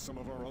gunners some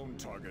of our own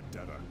target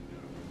data.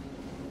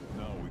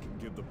 Now we can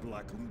give the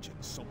Black Legion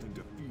something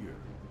to fear.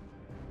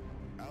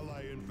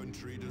 Ally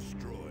infantry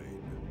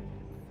destroyed.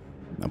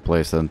 I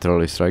placed an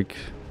early strike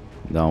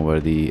down where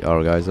the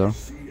our guys are.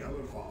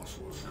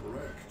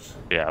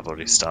 Yeah, I've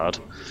already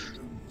started.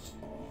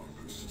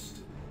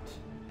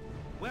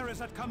 Where is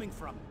that coming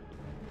from?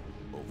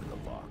 Over the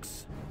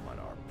Vox, on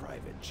our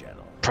private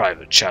channel.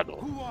 Private channel.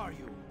 Who are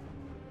you?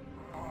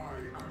 I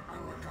am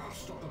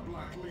Aragast of the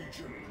Black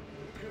Legion,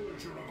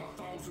 pillager of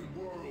 1,000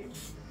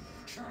 worlds,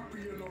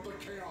 champion of the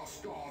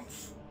Chaos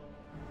Gods.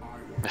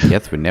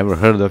 Yet we never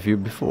heard of you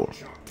before.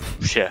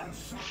 Yeah.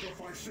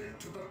 Sacrifice it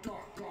to the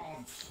Dark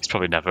Gods. He's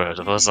probably never heard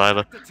of us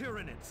either. The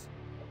Tyranids.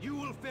 You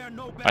will fare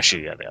no better.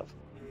 Actually, yeah, they have.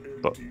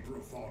 But Empty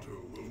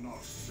bravado will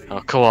not save.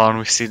 oh, come on,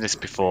 we've seen this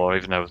before,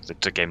 even though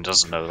the game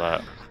doesn't know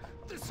that.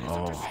 This is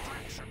a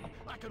distraction.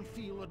 I can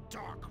feel a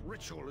dark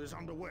ritual is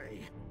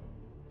underway.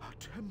 A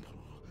temple.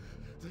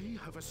 They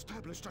have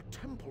established a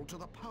temple to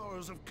the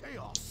powers of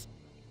chaos.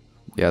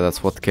 Yeah,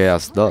 that's what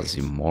chaos does,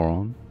 you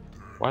moron.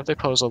 Why have they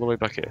posed all the way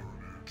back here?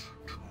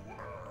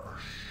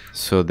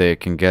 So they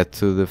can get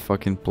to the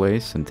fucking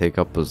place and take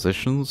up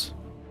positions?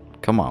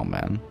 Come on,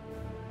 man.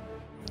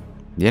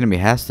 The enemy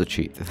has to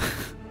cheat. Allied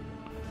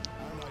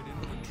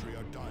infantry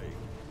are dying.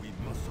 We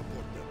must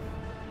support them.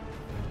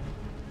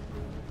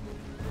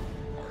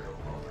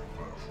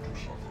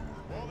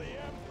 For the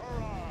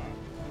Emperor!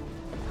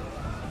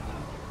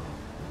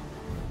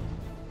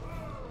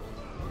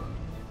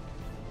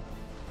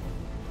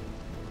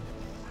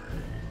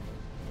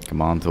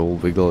 Come on, Tool,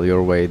 wiggle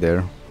your way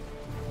there.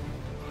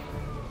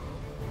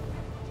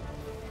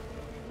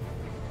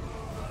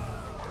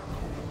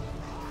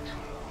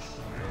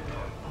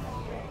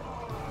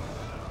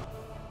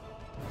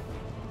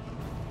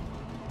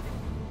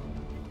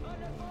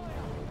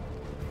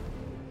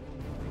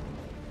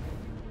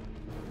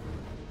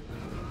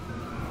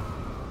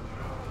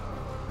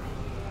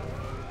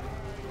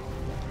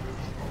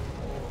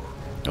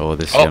 Oh,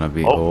 this is gonna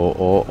be. Oh.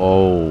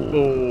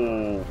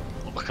 Oh,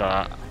 look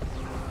at that.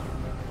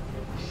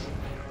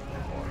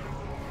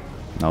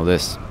 Now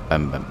this.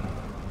 Bam, bam.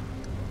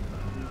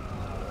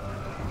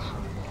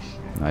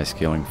 Nice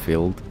killing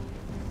field.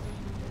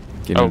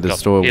 Can you Oh, God.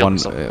 destroy Heal one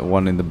himself.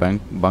 one in the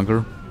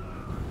bunker?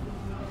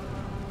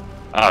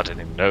 Oh, I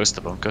didn't even notice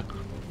the bunker,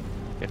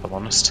 if I'm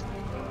honest.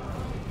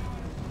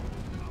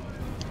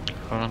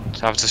 Come on,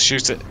 have to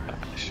shoot it.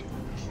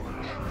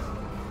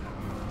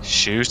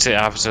 Shoot it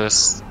after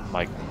us.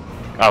 Like,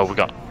 oh, we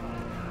got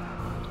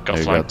There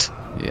you flanked. go.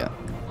 Yeah.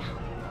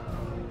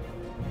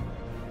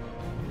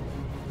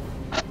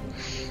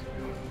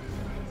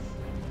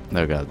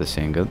 There, got this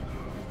ain't good.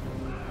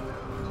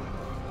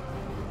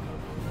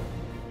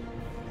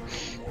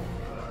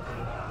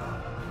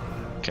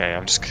 Okay,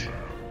 I'm just.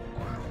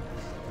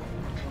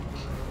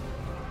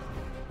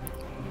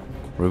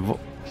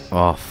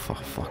 Oh, for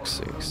fuck's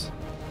sakes.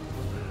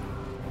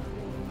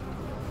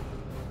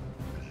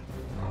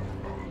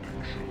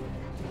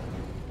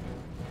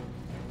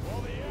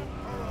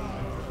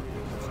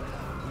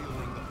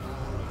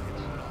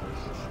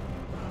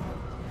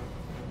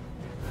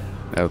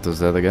 Out is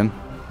that again?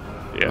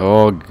 Yeah.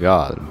 Oh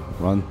god,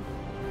 run.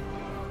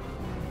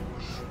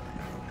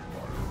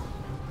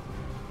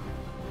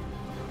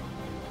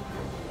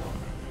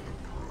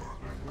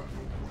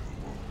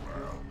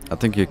 I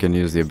think you can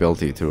use the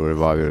ability to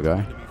revive your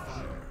guy.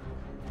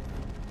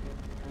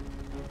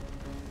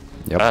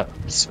 Yep. Ah,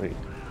 sweet.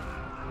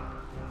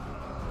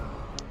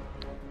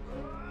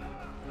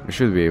 We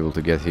should be able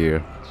to get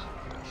here.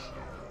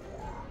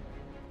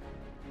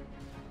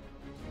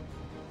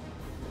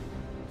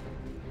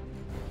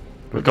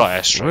 We've got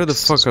airstrikes. Where the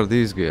fuck are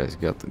these guys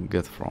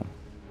get from?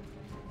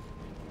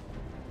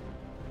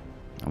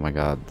 Oh my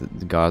god,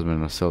 the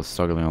guardsmen are still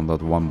struggling on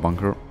that one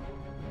bunker.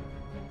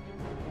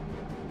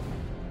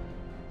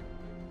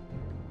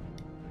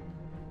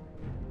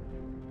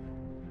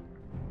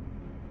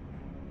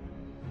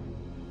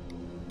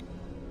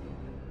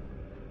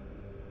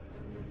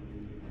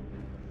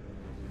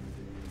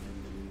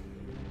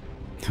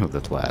 Oh,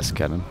 that last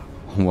cannon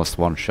almost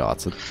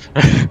one-shots it.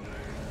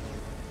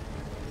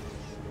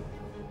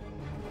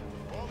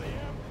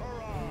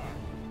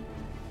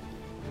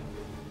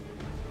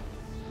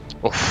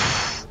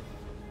 Oof.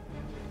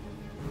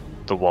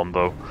 The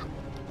wombo.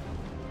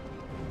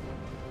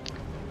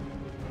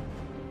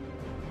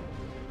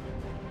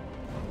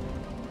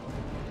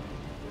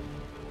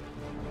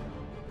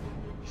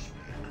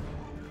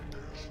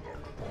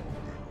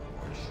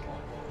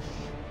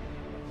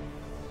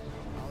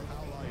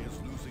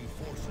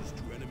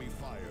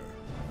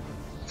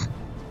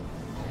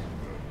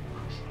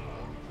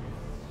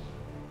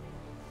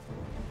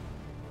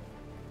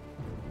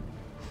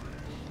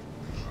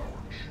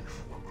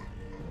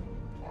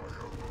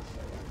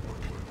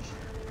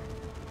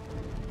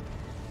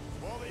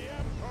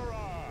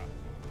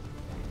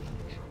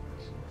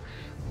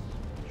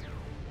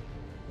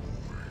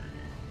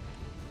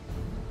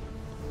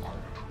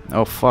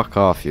 Oh, fuck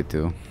off, you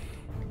two.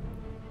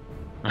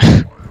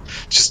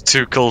 Just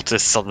two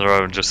cultists on their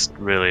own, just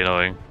really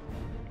annoying.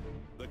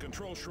 The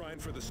control shrine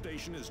for the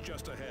station is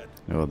just ahead.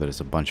 Oh, there's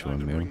a bunch of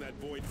them Bring here. that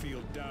void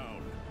field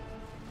down.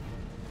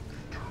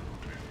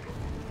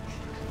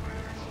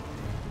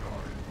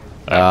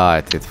 Ah,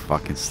 it hit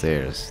fucking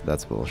stairs.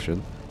 That's bullshit.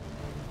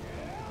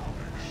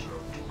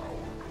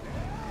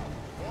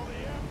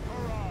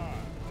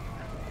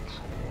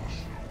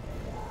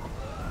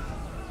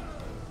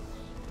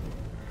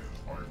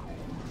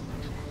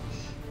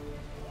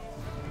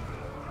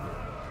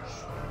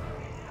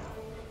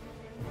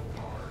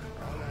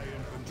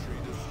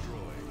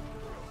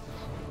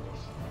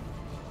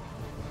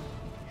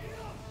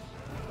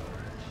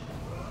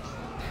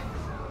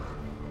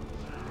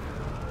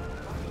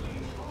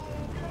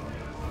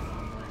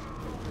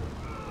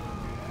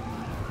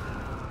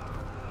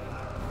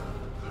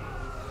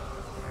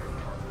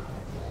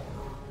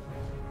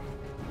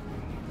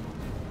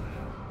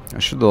 I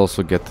should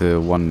also get the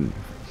one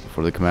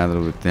for the commander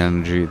with the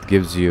energy. It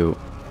gives you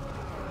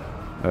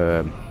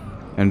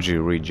energy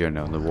regen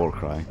on the war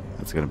cry.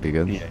 That's gonna be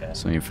good. Yeah.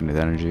 So infinite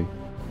energy.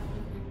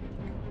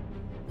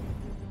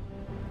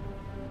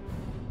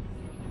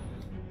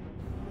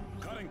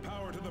 Cutting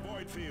power to the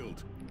void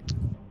field.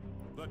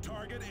 The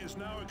target is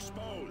now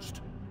exposed.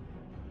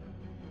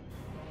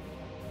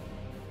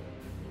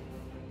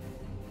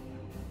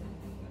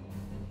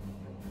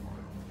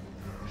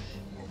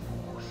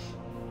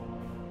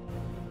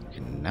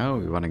 And now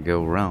we wanna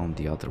go around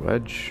the other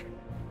edge.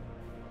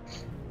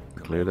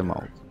 Clear them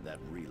out. That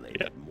relay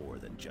Yeah. did more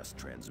than just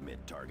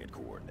transmit target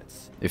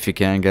coordinates. If you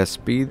can get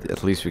speed,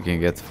 at least we can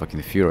get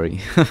fucking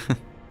fury.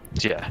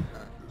 Yeah.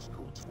 This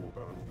codes for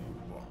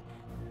battlefield lock.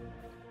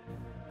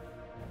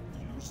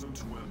 Use them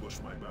to ambush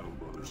my battle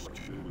brothers.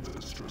 Activate with the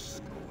distress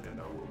signal, and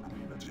our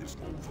agreement is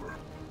over.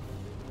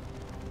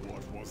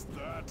 What was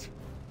that?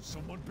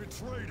 Someone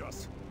betrayed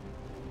us.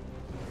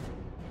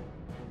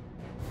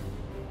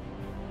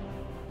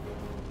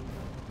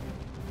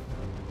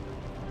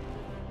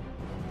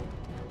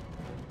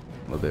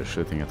 Well, they're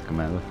shooting at the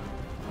commander.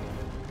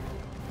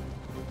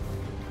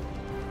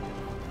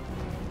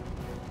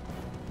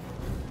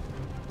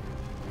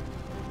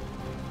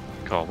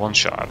 Come on, one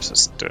shot,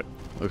 let's do it.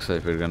 Looks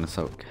like we're gonna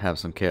have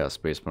some Chaos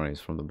Space Marines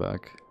from the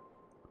back.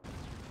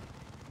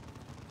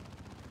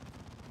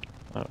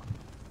 Oh.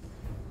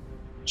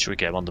 Should we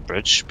get them on the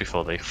bridge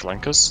before they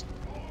flank us?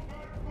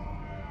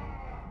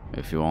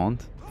 If you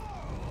want.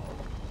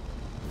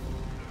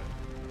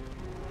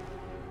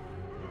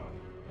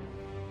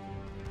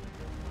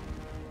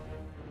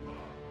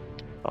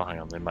 Oh, hang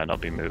on, they might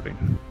not be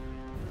moving.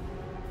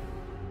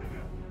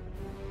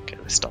 Okay,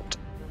 they stopped.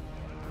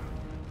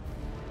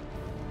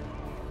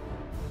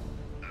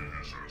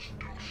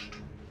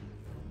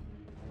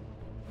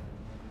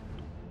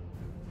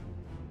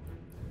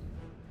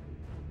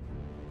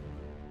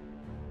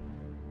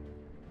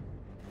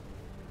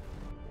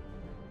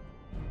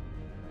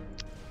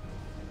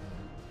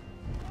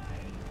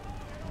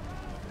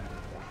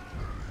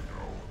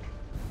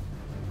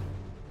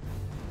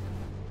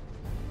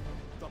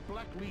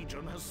 Black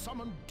Legion has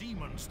summoned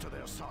demons to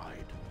their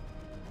side.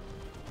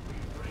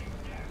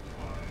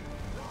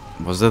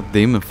 Was that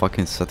demon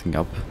fucking setting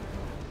up?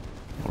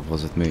 Or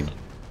was it me?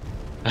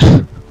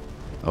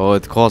 Oh,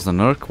 it caused an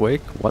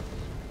earthquake? What?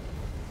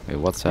 Wait,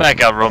 what's happening?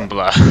 Mega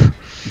Rumbler.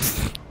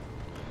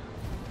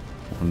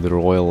 From the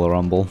Royal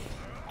Rumble.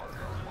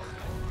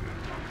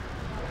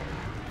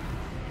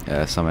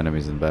 Yeah, some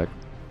enemies in back.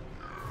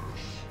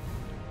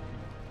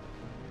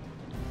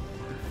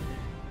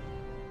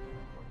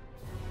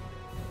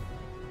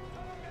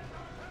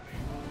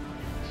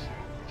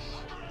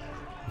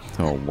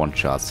 Oh, one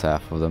shot's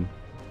half of them.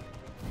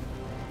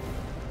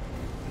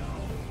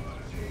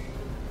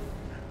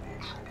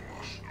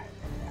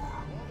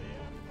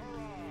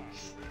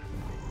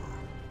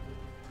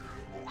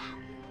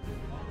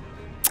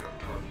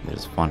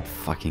 There's one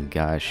fucking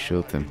guy,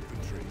 shoot him.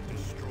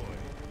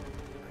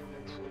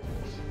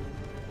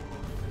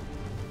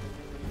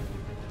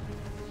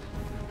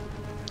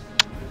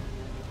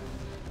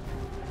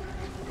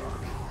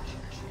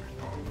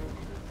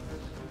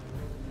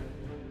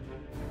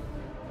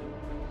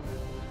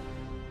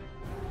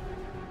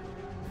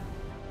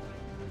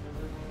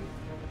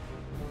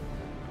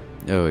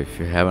 Oh, if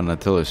you have an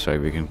artillery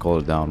strike, we can call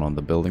it down on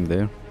the building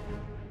there.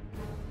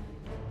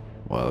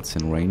 While it's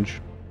in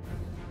range.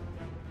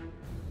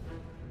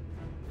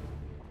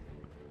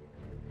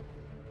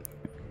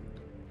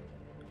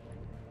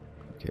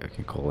 Okay, I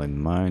can call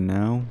in mine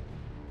now.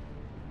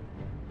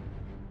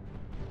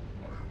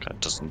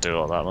 That doesn't do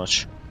all that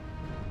much.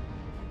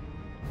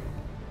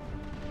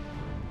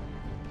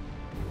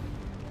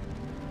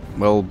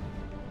 Well,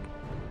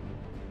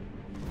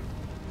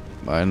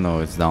 I don't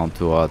know, it's down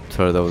to a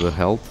third of the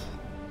health.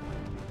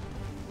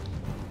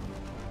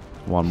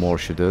 One more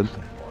she did.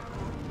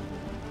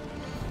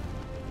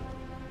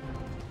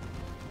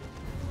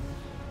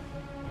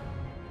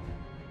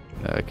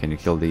 Can you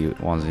kill the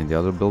ones in the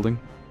other building?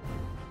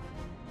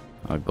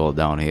 I'll go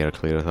down here,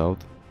 clear it out.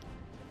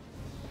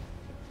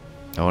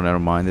 Oh, never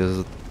mind, there's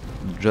a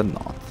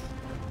dreadnought.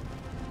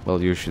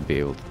 Well, you should be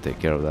able to take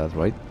care of that,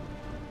 right?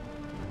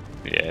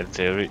 Yeah, in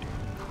theory.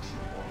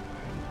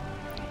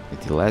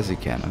 With the laser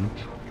cannon.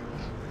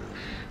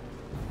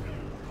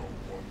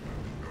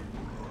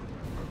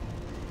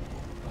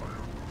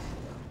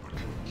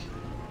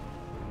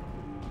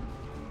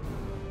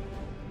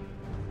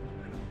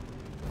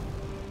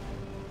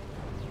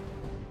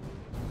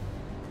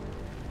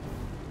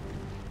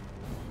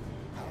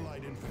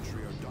 Allied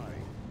infantry are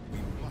dying. We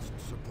must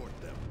support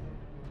them.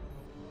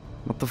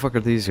 What the fuck are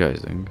these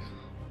guys doing?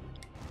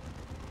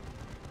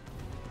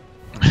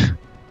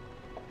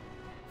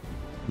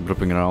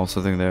 Gripping around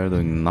sitting there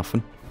doing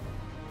nothing.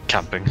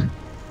 Camping.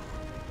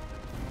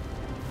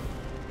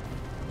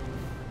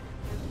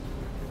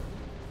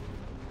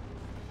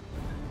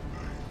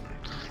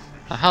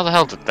 How the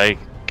hell did they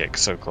get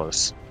so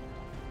close?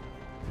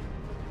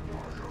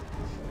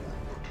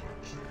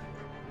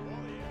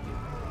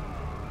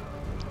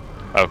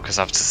 Oh, because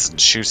I've just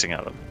shooting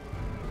at them.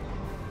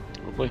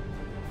 Lovely.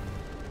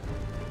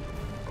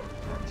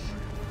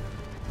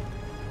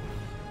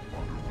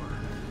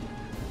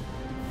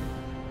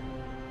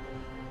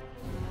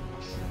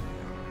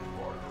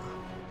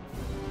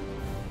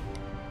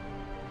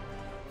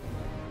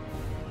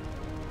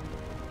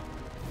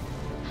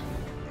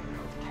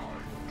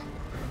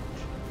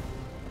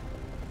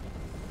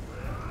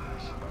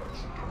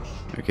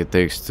 Okay, it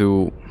takes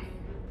 2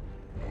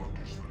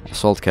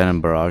 assault cannon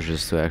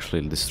barrages to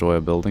actually destroy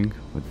a building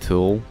with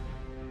tool.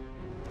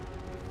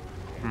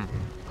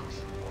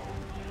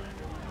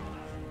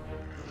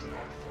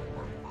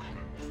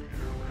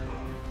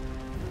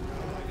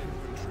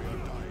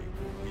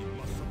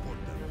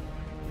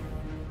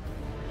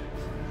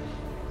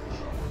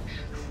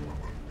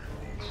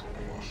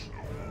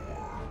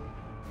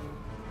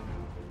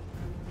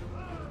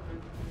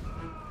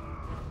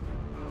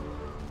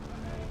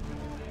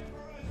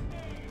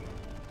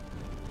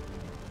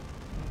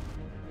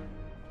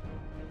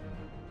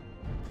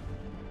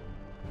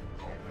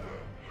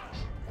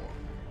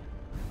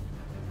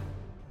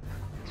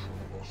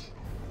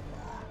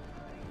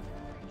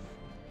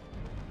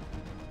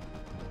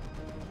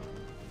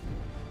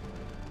 Allied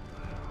infantry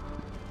are dying.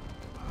 We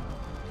must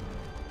support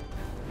them.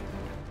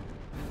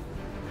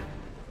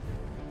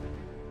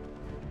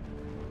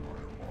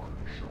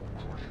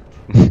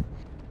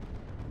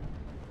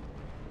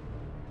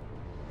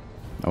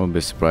 I wouldn't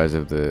be surprised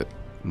if the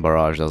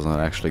barrage doesn't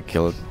actually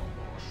kill it.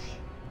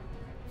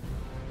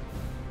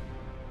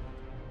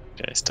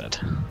 Okay, it's dead.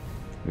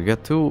 We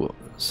got 2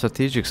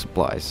 strategic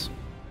supplies.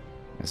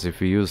 As if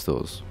we use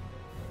those.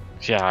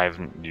 Yeah, I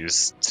haven't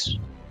used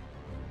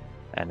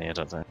any, I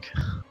don't think.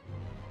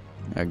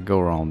 I go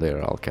around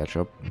there, I'll catch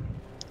up.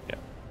 Yeah.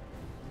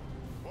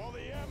 For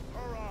the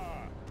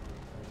Emperor!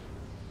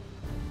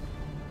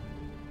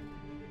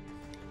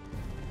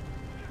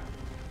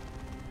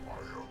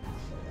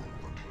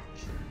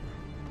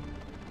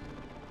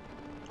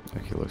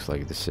 Okay, looks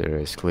like this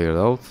area is cleared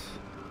out.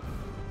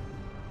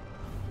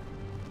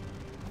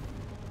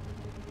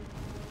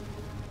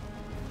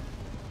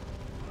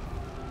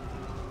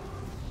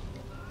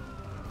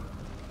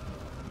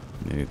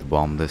 You need to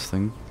bomb this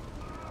thing.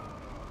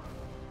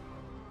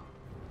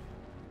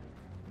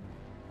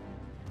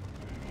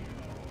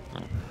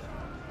 Our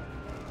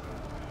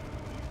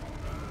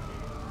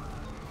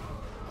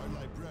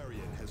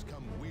librarian has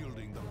come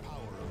wielding the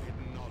power of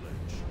hidden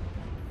knowledge.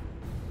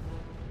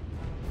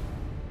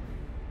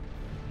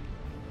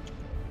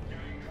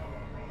 Getting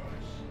cover,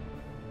 brothers.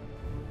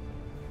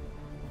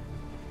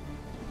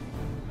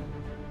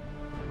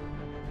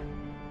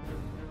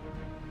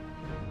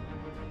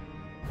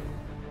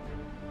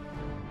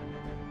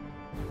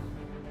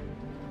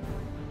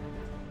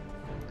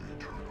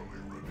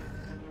 Eternally ready.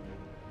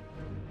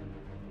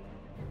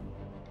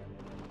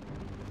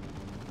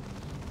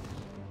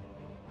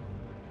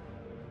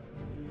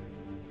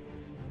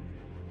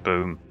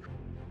 Boom.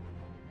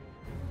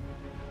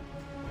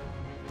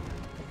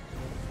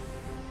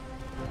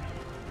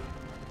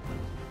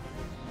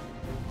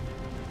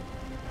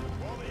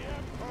 For the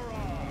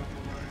Emperor!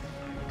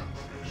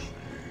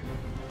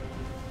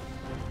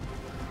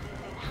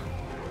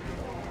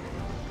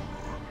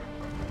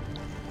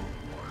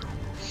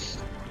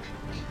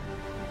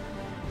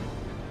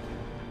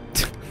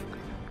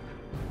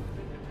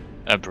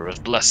 Emperor's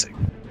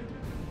blessing.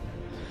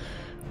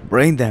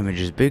 Brain damage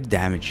is big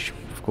damage,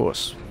 of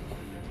course.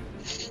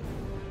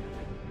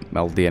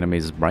 Melt the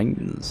enemy's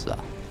brains.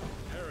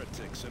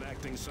 Heretics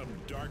enacting some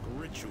dark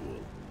ritual.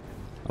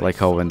 I like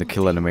how when the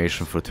kill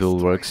animation for Tool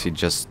works, he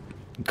just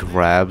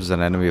grabs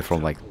an enemy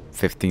from like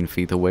 15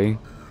 feet away.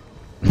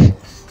 For the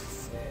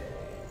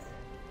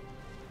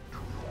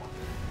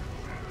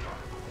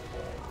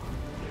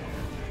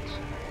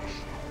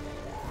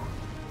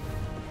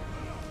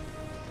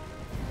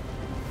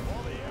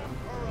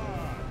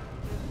Emperor!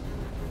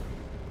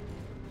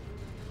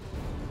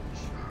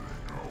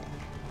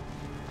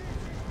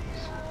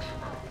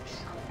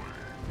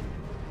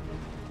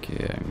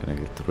 Okay, I'm gonna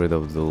get rid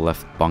of the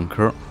left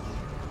bunker.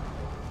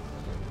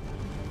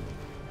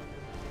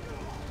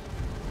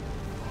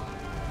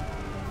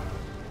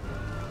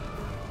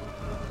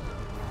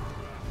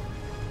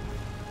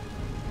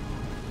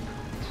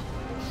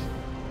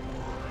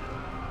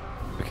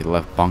 Okay, the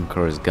left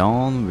bunker is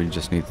gone, we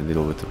just need to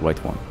deal with the right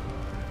one.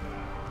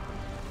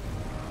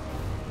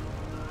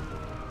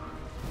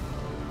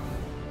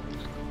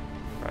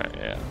 Right,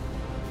 yeah.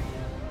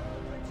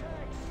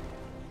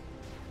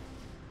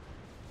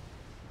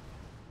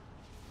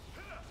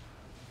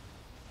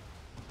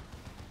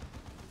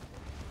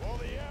 For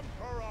the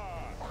Emperor!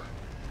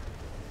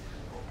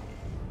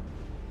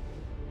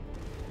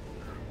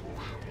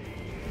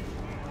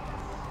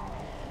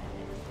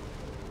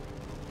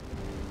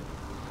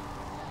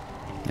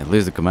 At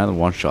least the commander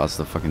one-shots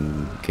the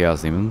fucking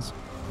Chaos Demons.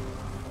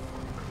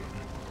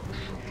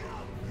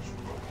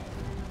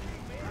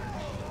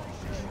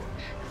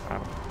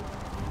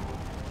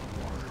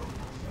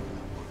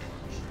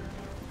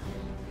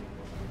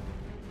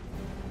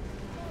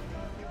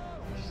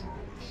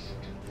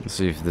 Let's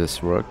see if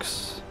this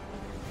works.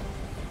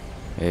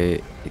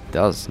 It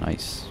does,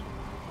 nice.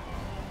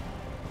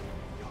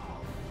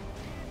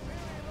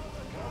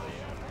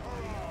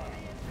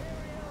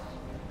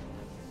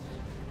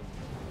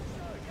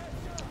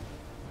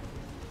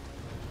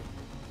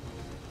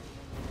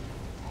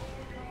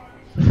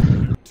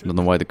 Don't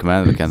know why the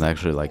commander can't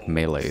actually like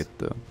melee it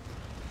though.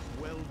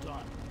 Well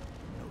done.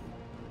 No.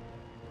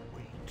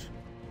 Wait.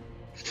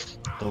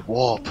 The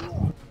warp.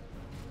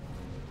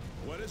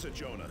 What is it,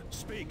 Jonah?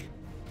 Speak.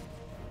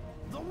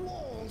 The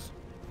walls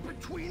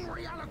between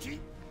reality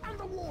and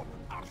the warp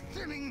are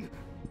thinning,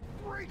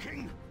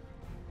 breaking.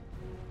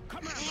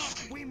 Commander,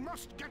 we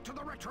must get to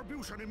the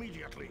retribution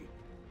immediately.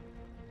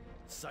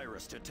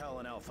 Cyrus to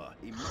Talon Alpha.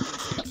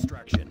 Emergency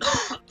extraction.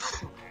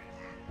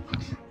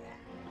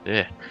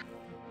 Yeah.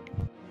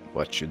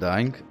 What, you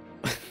dying?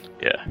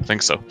 Yeah, I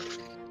think so.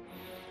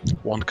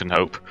 One can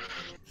hope.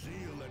 Zeal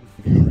and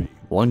fury.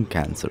 Lung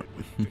cancer.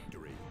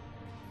 Victory.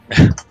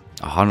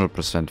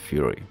 100%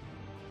 fury.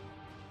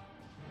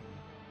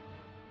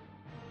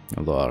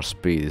 Although our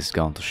speed is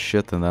gone to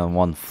shit and then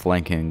one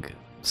flanking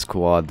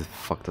squad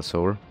fucked us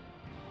over.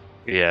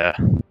 Yeah.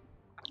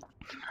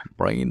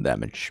 Brain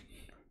damage.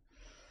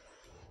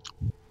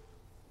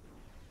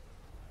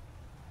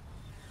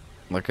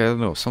 Like, I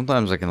don't know,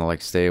 sometimes I can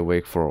like stay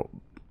awake for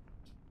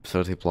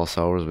 30 plus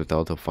hours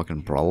without a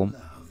fucking problem.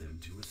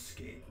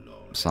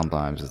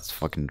 Sometimes it's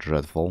fucking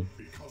dreadful.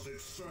 Because it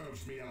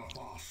serves me and a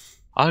boss.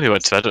 I only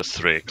went to bed at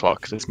 3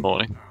 o'clock this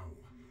morning.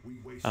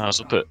 I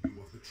was up at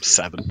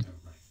 7.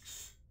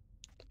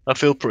 I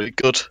feel pretty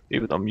good,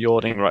 even though I'm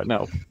yawning right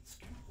now.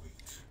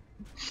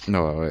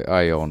 No,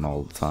 I yawn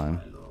all the time.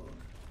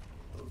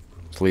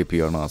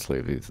 Sleepy or not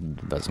sleepy,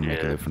 it doesn't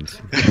make a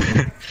difference.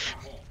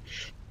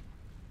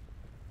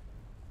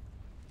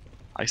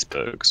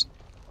 Icebergs.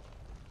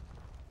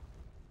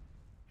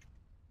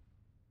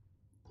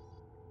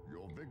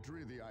 Your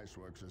victory of the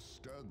Iceworks has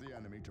stirred the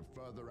enemy to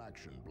further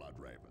action,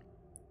 Bloodraven.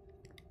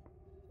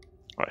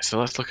 Right, so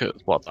let's look at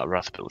what that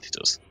Wrath ability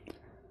does.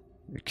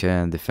 You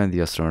can defend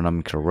the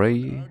astronomical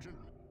ray.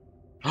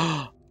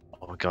 Oh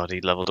my god,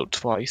 he leveled up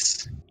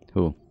twice.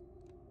 Who?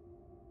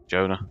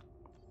 Jonah.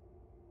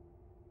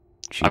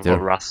 I've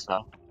got Wrath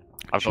now.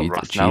 I've got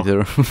Wrath now.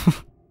 Cheater. So,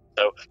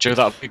 do you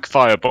know that big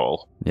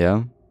fireball?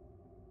 Yeah.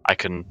 I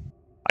can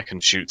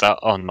shoot that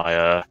on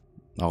my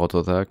Auto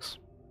attacks.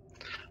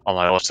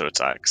 auto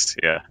attacks.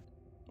 Yeah.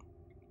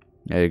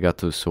 Yeah, you got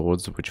 2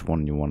 swords. Which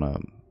one you wanna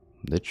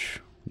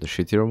ditch? The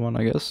shittier one,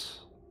 I guess.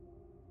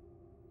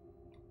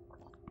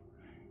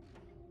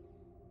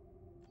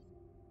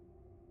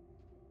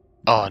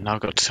 Oh, now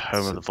I've got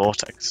Home of the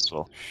Vortex as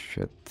well.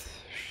 Shit.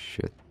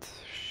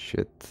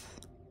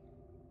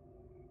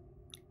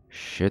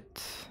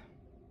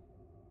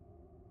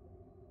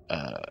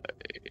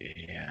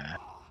 Yeah.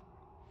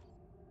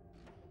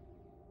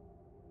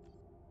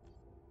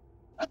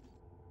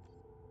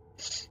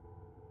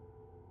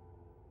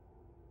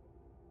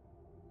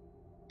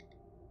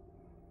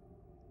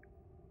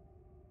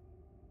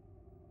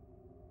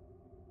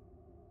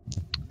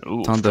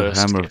 Ooh, Thunder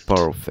first Hammer gift.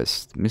 Power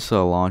Fist.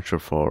 Missile launcher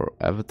for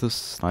Avitus.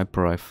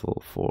 Sniper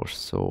rifle for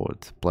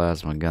sword.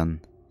 Plasma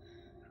gun.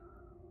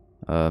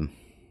 Do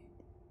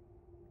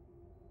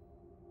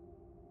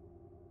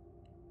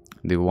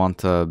you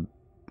want a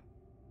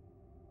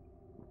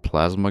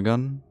plasma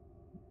gun?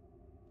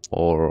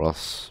 Or a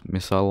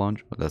missile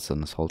launcher? That's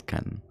an assault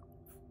cannon.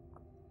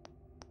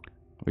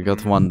 We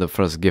got one, the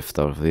first gift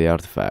of the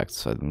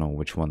artifacts. I don't know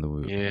which one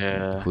who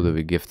do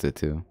we gift it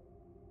to.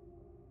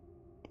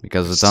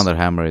 Because the Thunder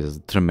Hammer is a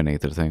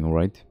Terminator thing,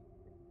 right?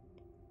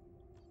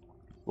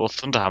 Well,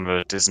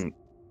 Thunderhammer isn't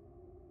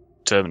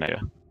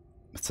Terminator.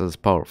 It says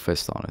Power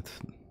Fist on it.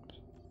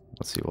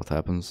 Let's see what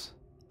happens.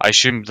 I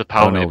assume the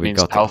power no, it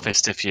means Power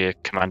Fist if your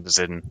commander's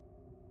in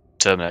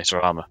Terminator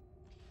armor.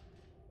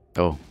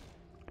 Oh.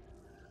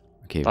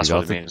 Okay, that's we got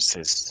what it means.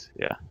 Is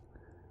yeah.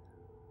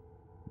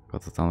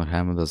 Got the Thunder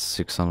Hammer, does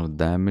 600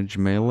 damage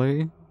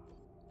melee.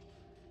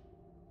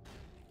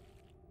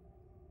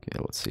 Okay,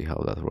 let's see how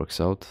that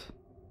works out.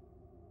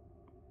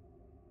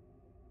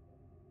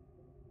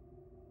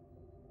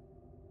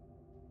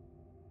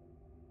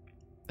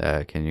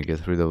 Can you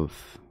get rid of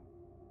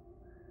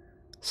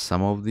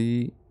some of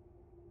the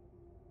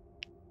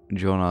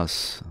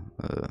Jonas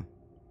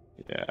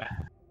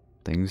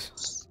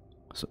things?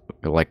 So,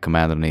 like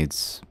commander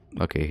needs.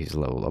 Okay, he's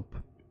leveled up.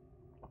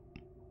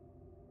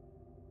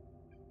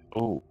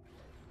 Oh.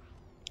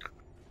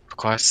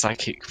 Require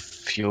Psychic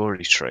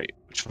Fury trait.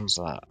 Which one's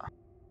that?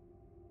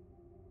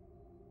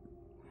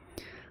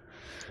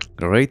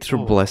 Greater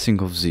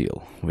Blessing of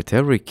Zeal. With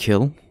every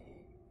kill,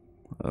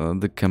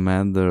 the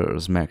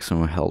commander's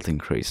maximum health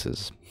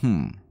increases.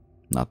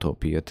 Not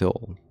OP at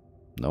all.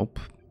 Nope.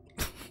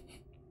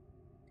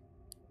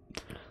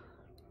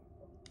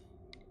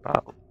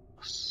 Wow.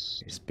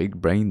 It's big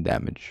brain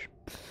damage.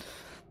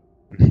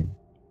 I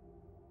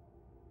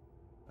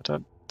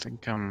don't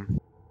think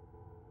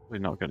we're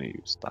not going to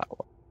use that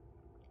one.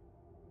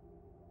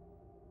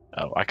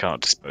 Oh, I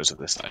can't dispose of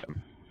this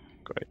item.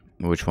 Great.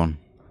 Which one?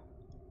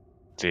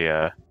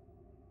 The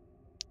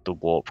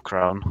warp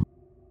crown.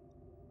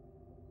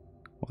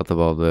 What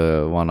about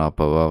the one up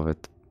above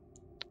it?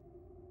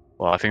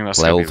 Well, I think that's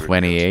level really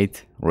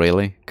 28.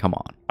 Really? Come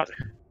on. I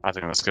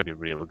think that's going to be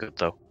really good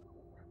though.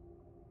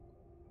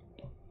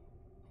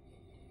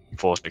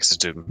 Force mixes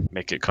to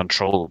make it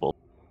controllable.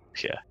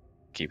 Yeah,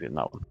 keep it in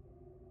that one.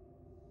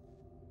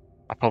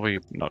 I'm probably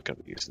not going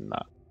to be using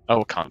that.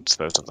 Oh, can't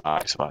dispose of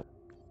that. It's fine.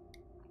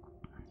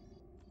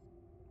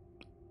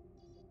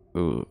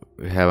 Ooh,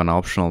 we have an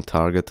optional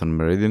target on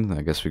Meridian.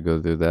 I guess we go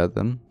do that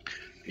then.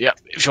 Yeah,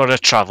 if you want to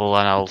travel,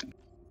 then I'll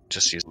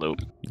just use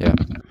loot. Yeah.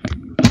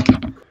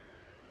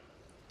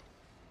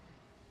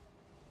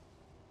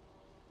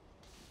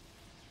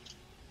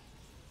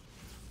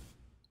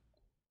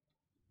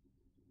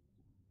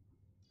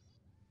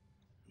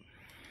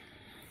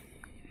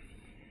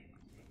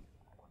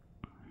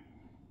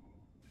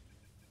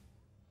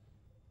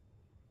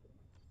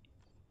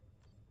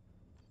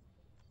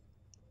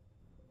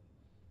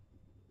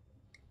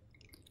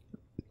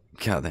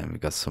 God damn, we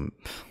got some.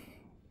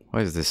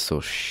 Why is this so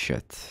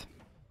shit?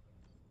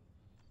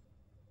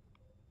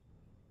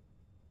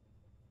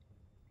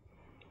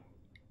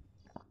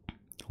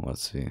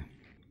 Let's see.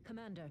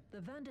 Commander, the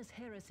Vandus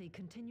heresy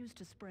continues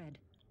to spread.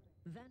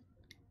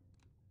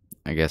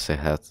 I guess I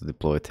have to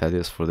deploy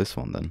Thaddeus for this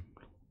one then.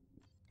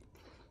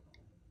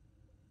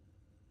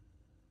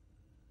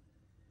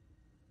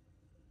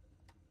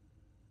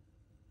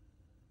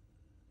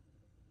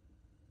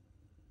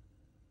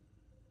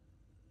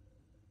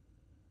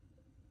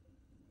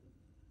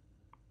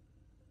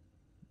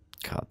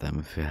 God damn,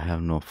 if you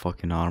have no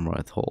fucking armor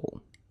at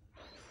all.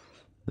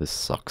 This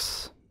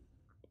sucks.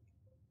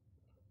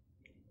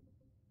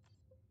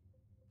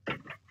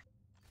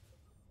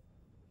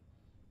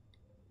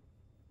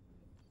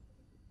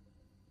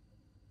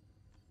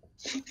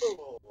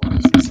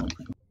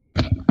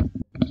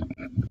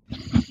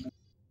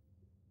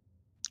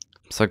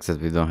 Sucks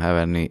that we don't have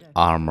any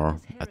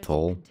armor at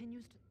all.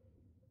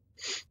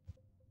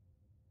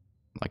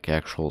 Like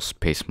actual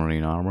Space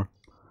Marine armor.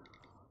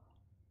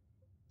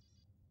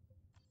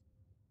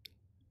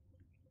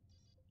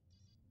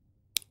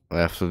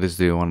 After this,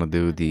 do you want to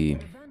do the...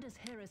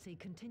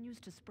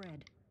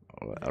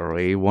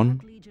 array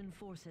one.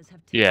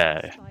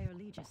 Yeah.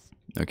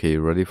 Okay,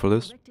 you ready for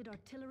this?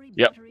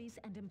 Yep.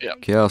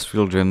 Yep. Chaos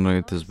field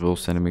generators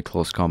boost enemy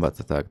close combat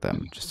attack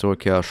damage. Store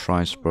chaos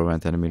shrines to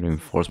prevent enemy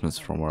reinforcements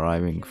from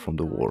arriving from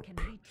the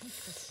warp.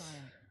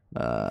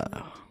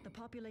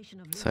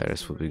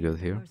 Cyrus would be good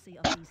here.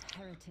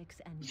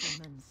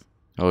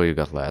 Oh, you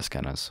got last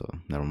cannon, so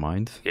never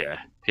mind. Yeah.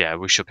 Yeah,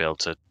 we should be able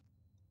to.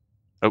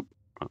 Oh,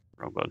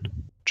 wrong one.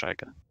 Try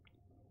again.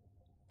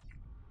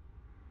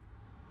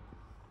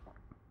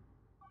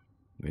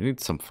 We need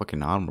some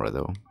fucking armor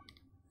though.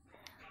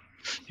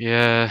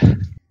 Yeah.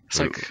 It's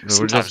like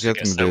we're just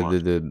getting the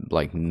the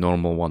like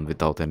normal one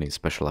without any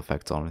special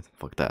effects on it.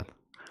 Fuck that.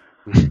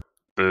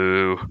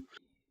 Boo.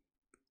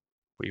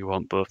 We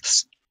want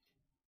buffs.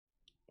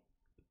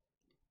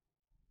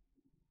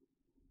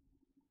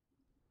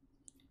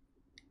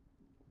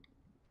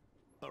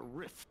 A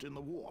rift in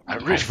the warp. A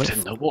rift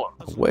in the warp.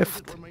 A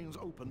whiffed.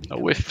 A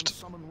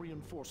whiffed.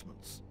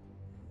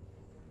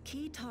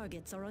 Key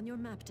targets are on your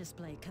map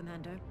display,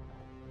 Commander.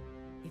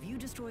 If you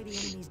destroy the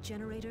enemy's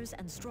generators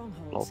and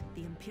strongholds,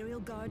 the Imperial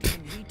Guard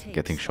can retake.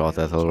 Getting shot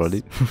at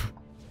already.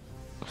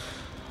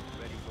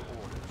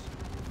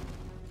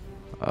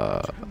 They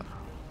have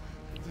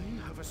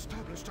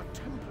established a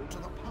temple to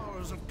the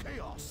powers of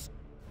chaos.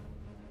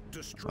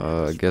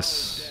 I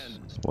guess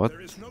what? There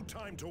is no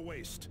time to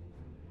waste.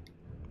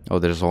 Oh,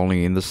 there's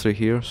only industry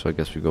here, so I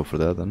guess we go for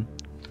that then.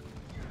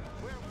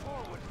 We're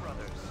forward,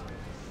 brothers.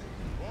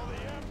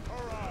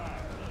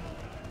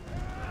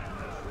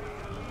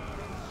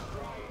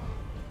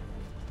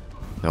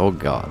 Oh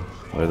god,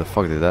 where the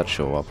fuck did that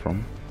show up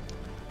from?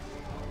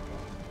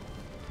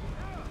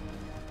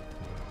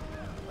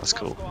 That's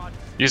cool.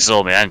 Uses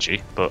all my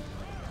energy, but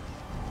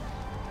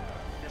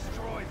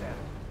Destroy them.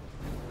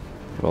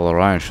 Well,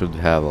 Orion should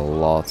have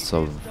lots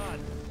of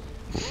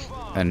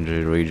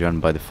energy regen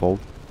by default.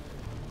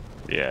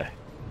 yeah.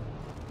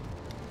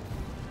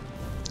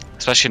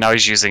 Especially now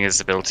he's using his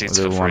abilities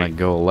Do for we want to free.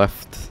 go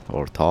left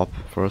or top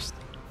first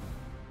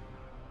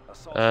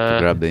to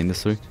grab the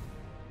industry?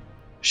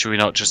 Should we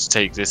not just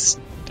take this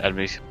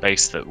enemy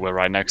base that we're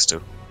right next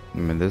to I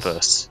mean this?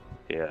 first?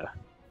 Yeah.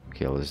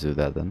 Okay, let's do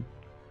that then.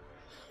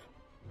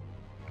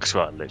 Because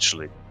we're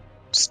literally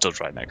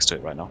stood right next to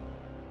it right now.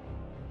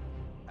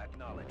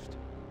 Acknowledged.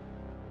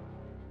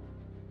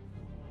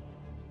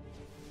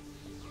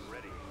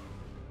 Ready.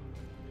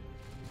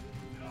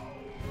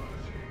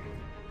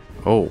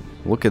 Oh,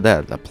 look at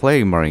that, a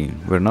plague marine.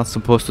 We're not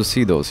supposed to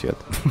see those yet.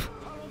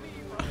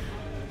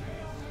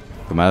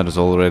 Commander's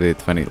already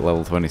at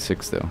level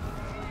 26 though.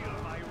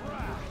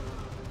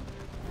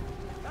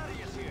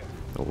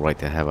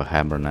 Alright, I have a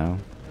hammer now.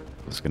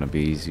 It's gonna be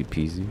easy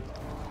peasy.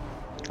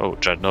 Oh,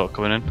 Dreadnought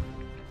coming in.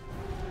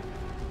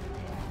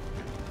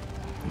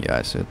 Yeah,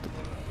 I said.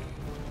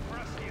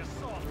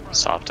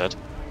 Soft dead.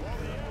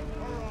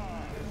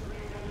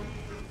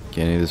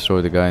 Can you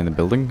destroy the guy in the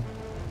building?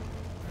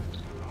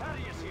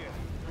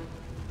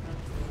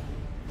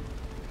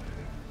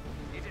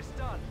 It is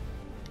done.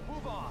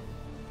 Move on.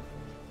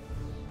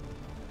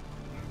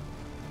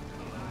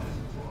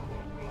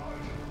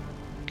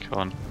 Come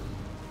on.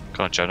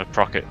 Come on, Jonah,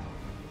 proc it.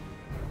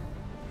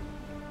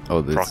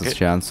 Oh, this Proc is a it.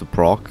 chance to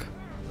proc.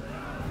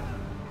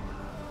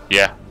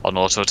 Yeah, on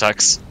auto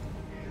attacks.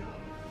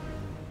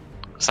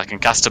 So I can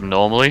cast him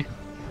normally.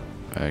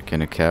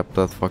 Can you cap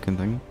that fucking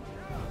thing?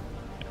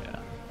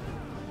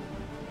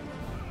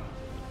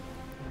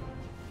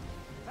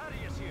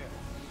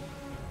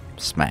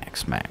 Smack,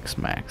 smack,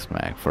 smack,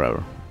 smack,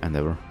 forever and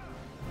ever.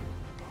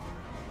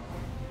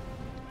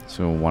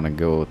 So we wanna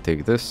go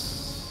take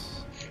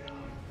this,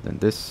 then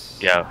this.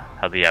 Yeah,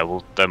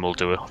 then we'll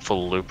do a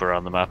full loop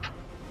around the map.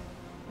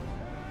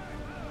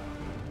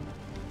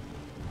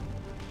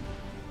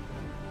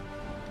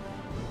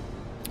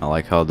 I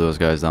like how those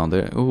guys down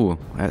there. Ooh,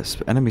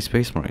 enemy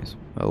space marines.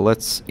 Well,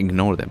 let's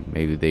ignore them.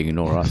 Maybe they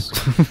ignore us.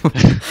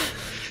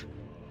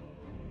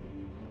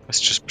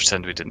 Let's just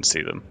pretend we didn't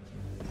see them.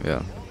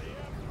 Yeah.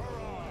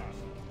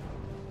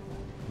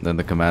 Then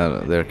the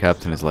commander, their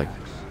captain, is like,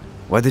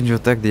 "Why didn't you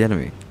attack the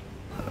enemy?"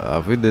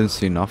 We didn't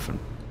see nothing.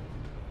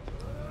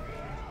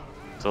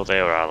 Thought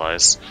they were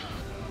allies.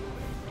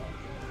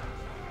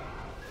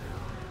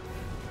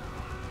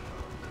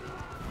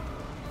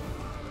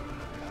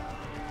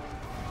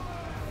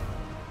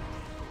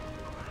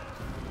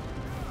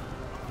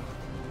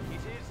 It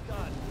is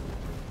done.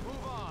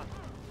 Move on.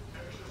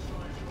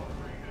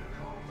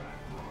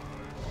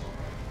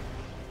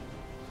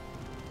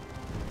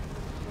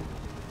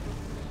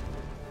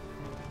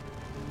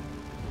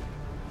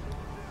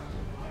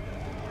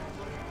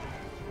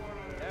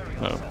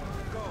 Oh.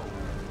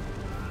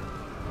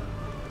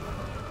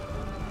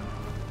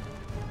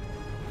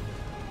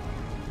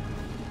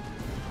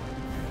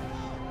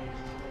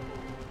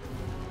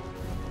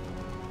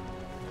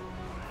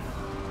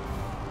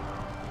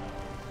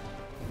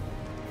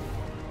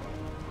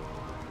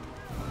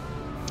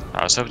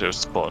 I was hoping it was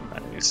spawn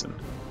enemies and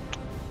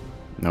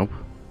Nope.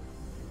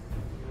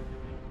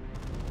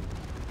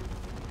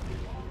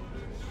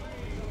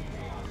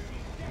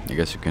 I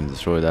guess you can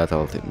destroy that.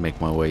 I'll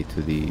make my way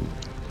to the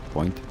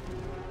point.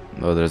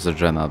 Oh, there's a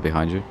dreadnought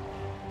behind you.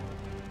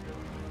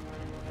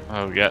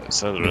 Oh yeah,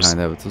 so there is.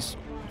 Behind Avitus.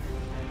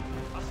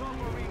 Assault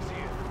Marines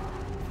here.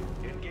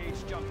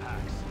 Engage jump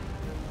packs.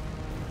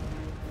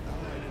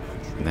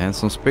 And then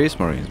some Space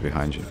Marines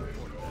behind you.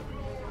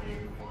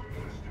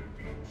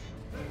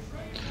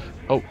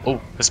 Oh,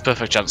 oh, it's a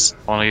perfect chance.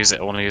 I wanna use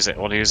it, I wanna use it, I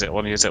wanna use it, I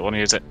wanna use it, I wanna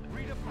use it.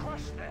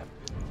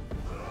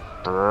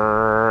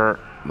 Brrr.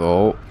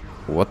 Oh,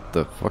 what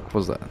the fuck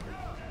was that?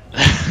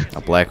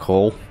 A black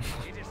hole?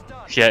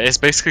 Yeah,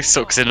 it basically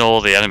sucks in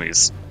all the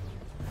enemies.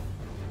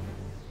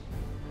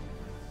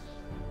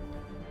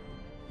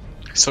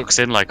 It sucks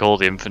in like all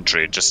the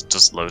infantry, it just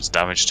does loads of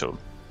damage to them.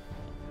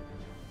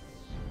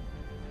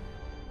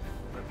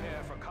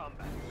 Prepare for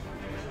combat.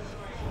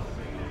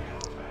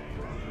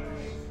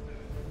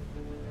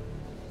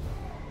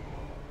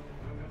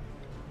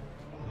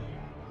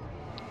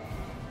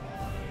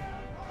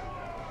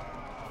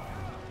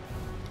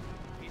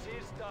 It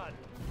is done.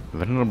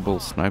 Venerable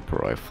sniper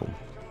rifle.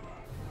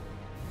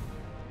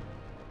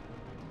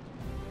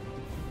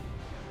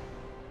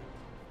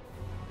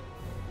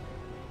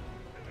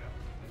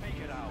 Make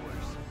it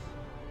ours.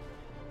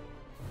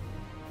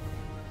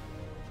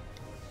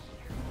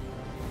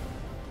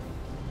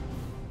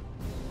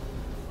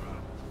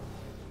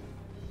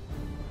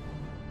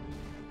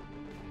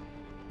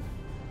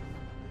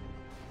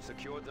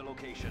 Secured the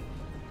location.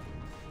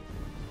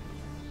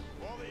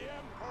 For the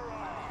Emperor!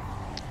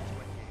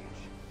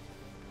 Engage.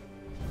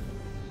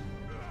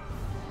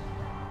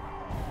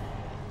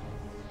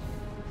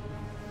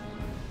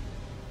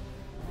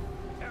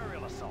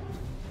 Aerial assault.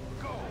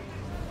 Go!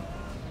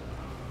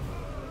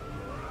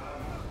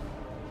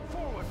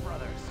 Forward,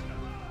 brothers!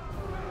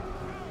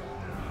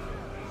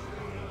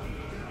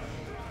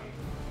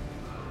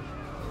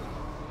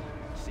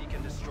 Seek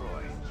and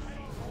destroy.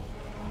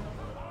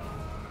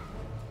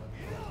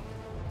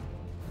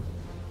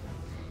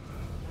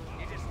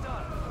 It is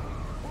done.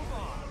 Move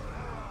on.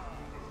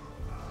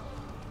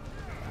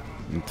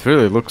 It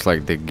really looks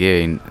like they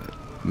gain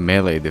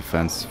melee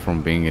defense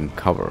from being in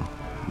cover,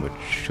 which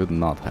should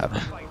not happen.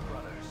 Fight,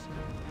 brothers.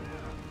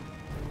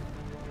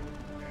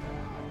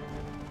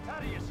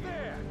 Thaddeus,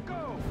 there!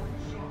 Go!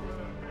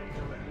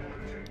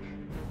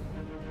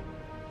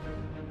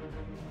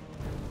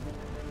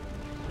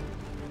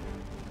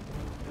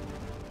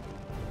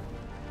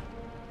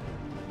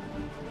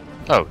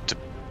 Oh, to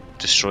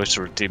destroy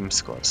to redeem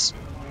squads.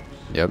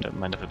 Yep. Don't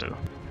mind if I do.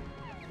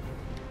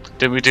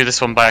 Didn't we do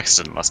this one by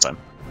accident last time?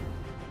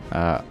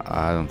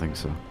 I don't think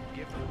so.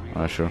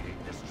 Not sure.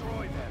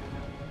 Destroy them.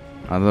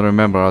 I don't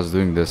remember us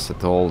doing this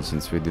at all,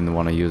 since we didn't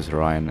want to use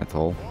Ryan at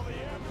all.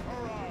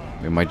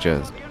 We might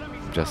just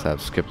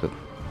have skipped it.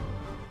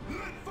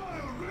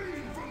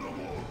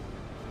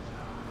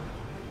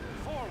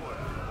 Forward!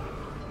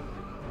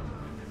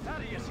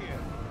 Thaddeus here!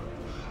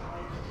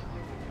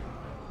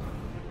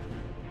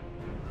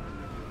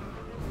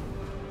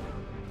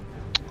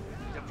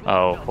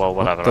 Oh, well,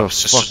 whatever. What I the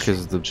was just fuck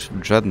is the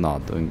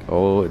dreadnought doing?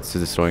 Oh, it's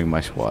destroying my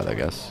squad, I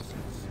guess.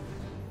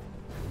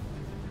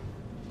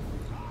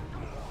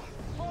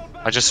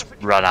 I just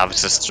ran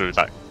Avitus through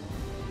that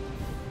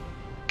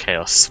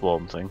chaos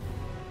swarm thing.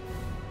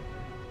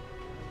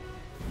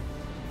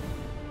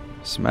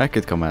 Smack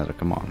it, Commander,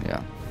 come on,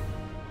 yeah.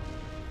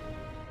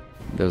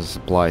 There's a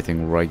supply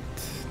thing right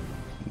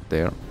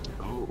there.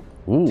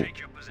 Ooh, Take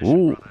your position,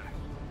 ooh, brother.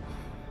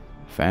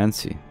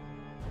 fancy.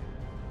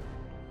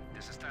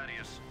 This is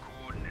Thaddeus.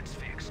 Coordinates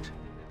fixed.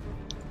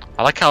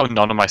 I like how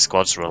none of my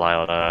squads rely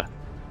on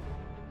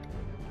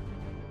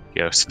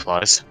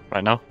supplies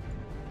right now.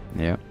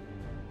 Yeah.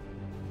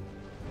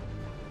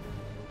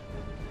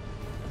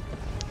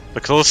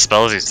 Look at all the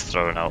spells he's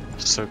throwing out.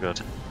 So good.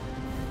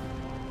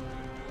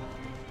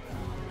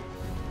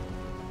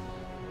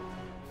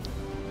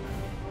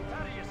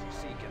 Thaddeus,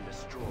 seek and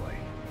destroy.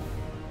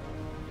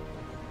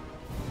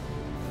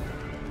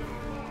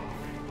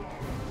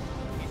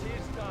 It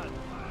is done.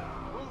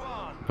 Move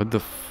on. What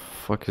the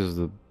fuck is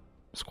the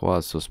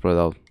squad so spread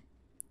out?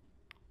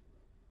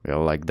 Yeah,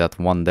 like that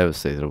one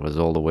Devastator was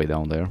all the way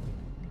down there.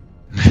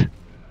 They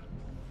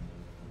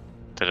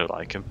don't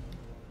like him.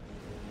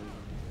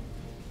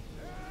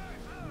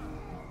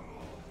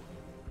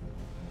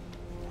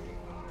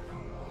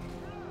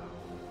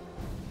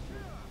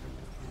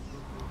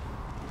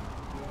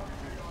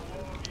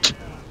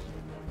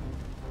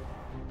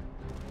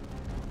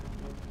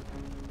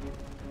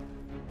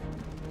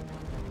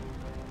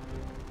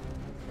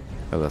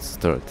 Oh, that's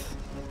the turret.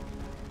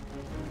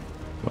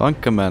 Run,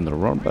 Commander,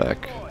 run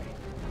back.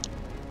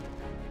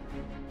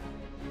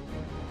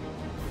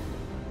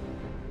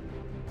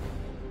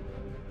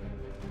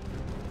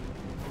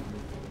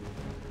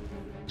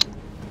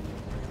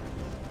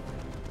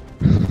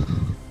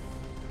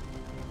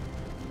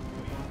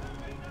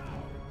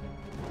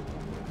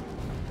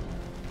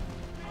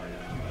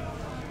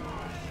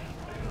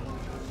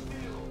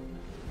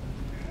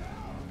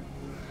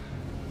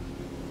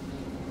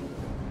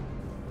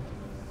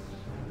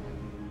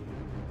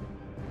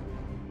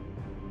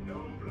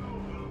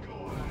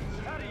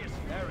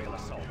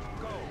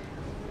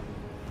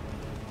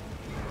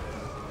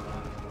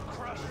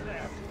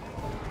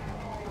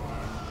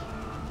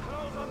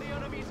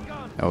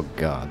 Oh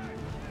god.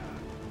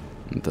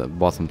 The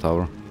bottom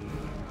tower.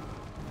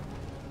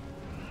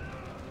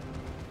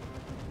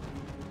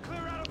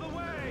 Clear out of the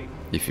way!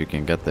 If you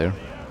can get there.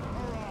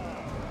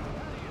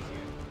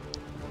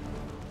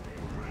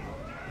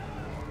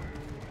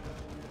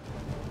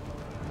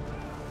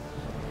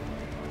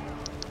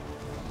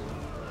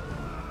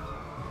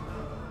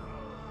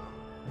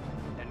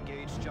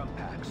 Engage jump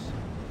packs.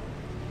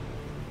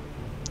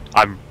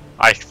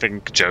 I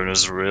think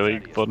Jonah's really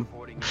fun.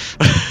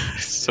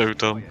 So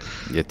dumb.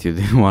 Yet you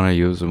didn't want to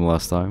use him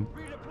last time.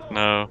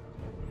 No.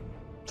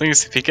 Thing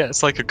is, if he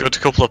gets like a good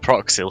couple of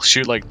procs, he'll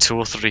shoot like 2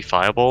 or 3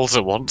 fireballs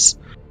at once.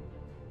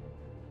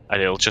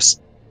 And it'll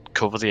just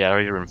cover the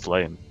area in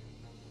flame.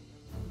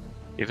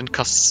 Even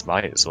costs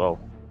smite as well,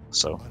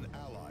 so. An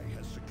ally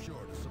has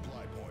secured a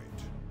supply point.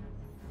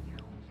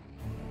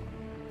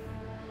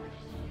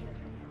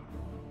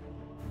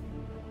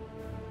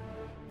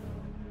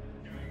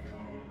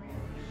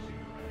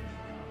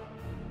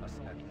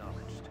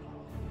 Acknowledged.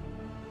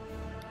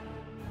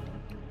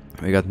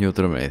 We got new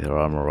Terminator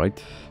armor,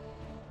 right?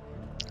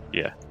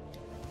 Yeah.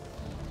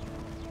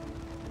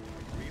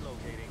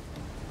 Relocating.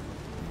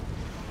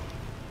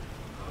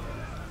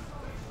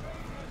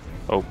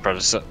 Oh,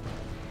 Predator.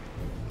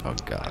 Oh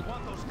god.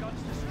 Want those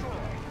guns destroyed.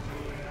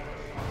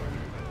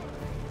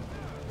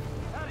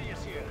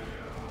 Thaddeus here.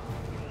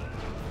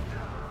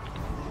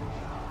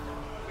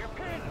 We're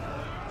pinned.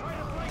 Try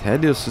to break.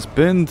 Thaddeus is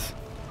pinned!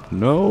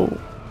 No!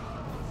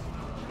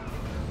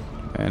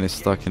 And he's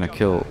stuck in a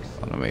kill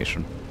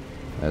animation.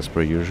 As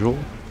per usual.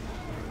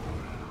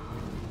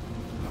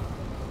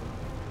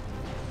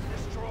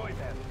 Destroy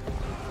them.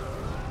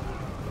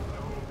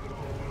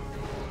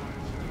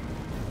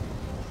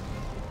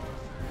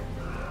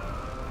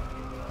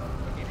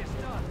 It is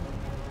done.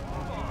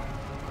 Move on.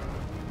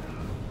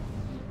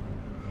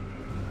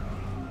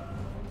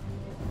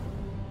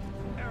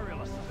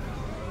 Aerial assist.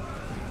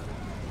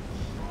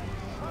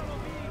 Follow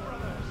me,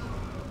 brothers.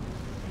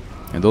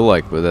 I do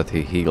like that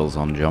he heals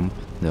on jump,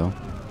 though.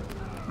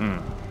 Hmm.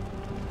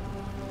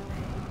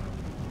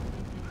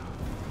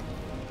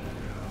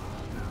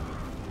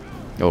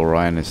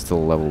 Orion is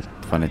still level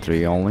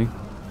 23 only.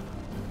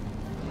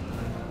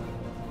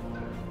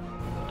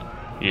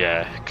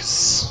 Yeah,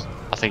 because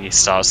I think he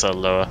starts at a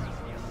lower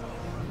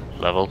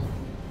level.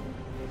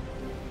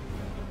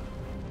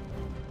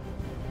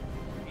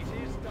 It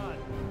is done.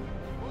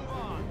 Move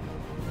on.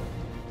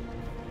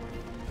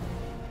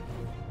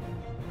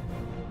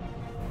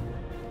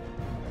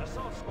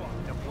 Assault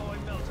squad, deploy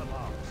melter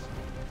bombs.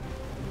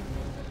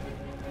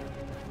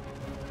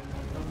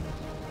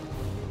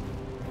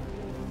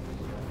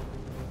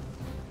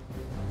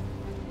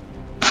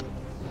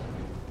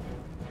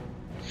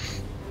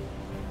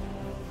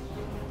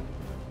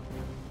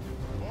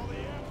 For the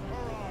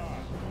Emperor!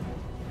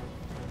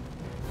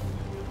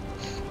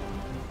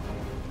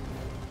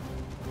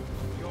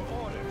 Your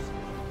orders.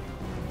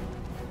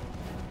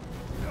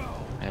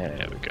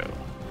 There we go.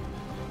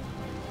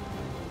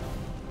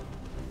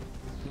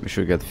 We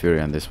should get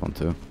Fury on this one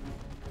too.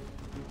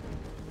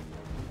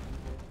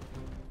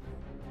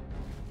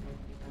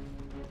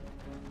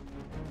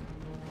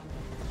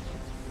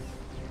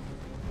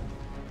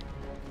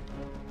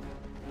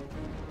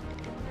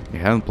 You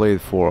haven't played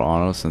For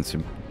Honor since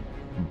you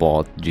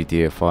bought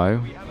GTA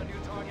 5. We have a new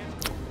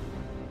target.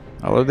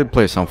 I already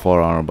play some For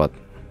Honor, but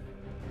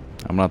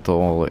I'm not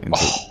all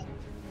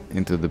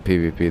into the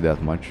PvP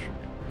that much.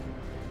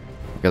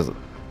 Because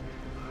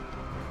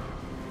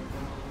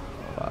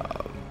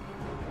I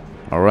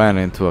ran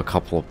into a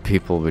couple of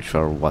people which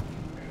are what?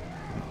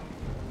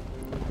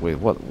 Wait,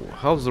 what?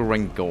 How's the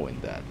rank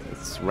going? That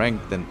it's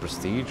ranked then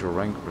prestige or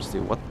rank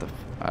prestige? What the?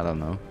 I don't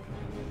know.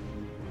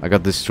 I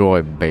got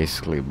destroyed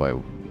basically by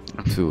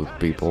 2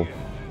 people.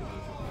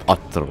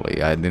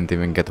 Utterly, I didn't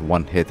even get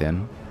 1 hit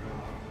in.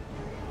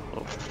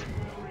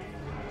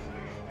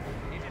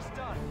 It is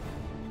done.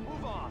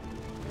 Move on.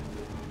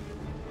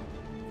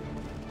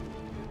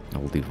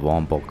 All these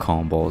wombo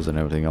combos and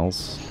everything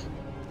else.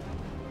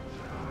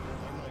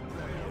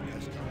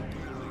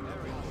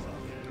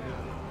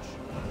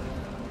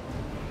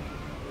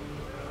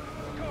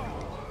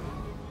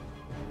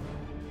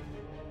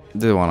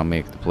 Did want to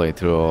make the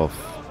playthrough of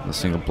the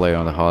single player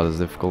on the hardest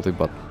difficulty,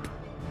 but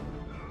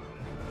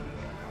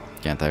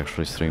can't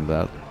actually stream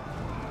that.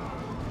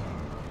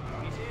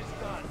 It is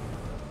done.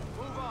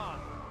 Move on.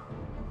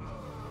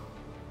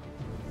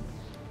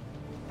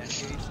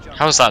 Engage jump.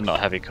 How is that not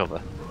heavy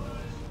cover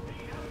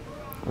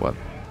What?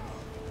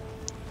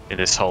 in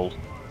this hole?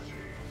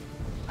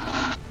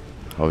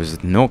 Oh, is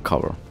it no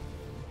cover?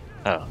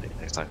 Oh,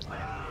 exactly.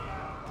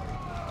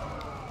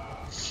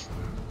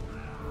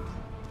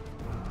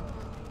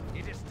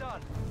 It is done.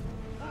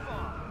 Move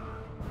on.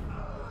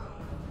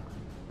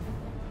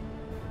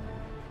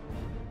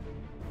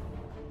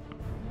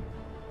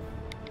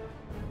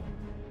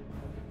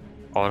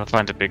 I want to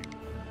find a big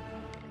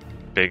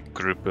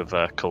group of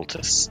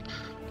cultists Give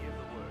the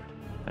word.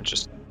 and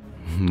just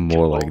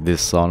More like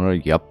Dishonor,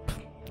 yup.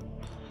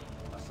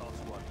 Assault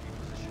squad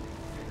repositioning.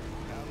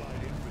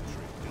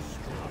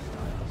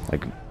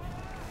 Like,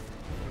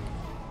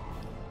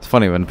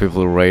 funny when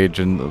people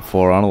rage in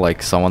For Honor,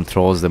 like someone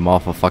throws them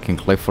off a fucking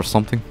cliff or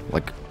something.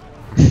 Like,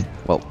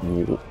 well,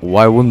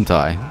 why wouldn't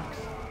I?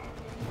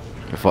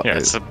 If Yeah,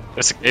 it's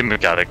a game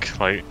mechanic.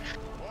 Like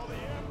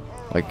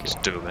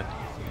just do it.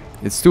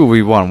 It's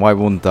 2v1. Why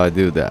wouldn't I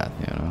do that?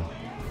 You know.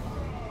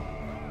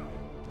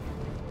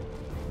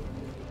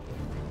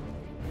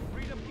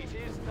 Freedom kit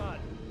is done.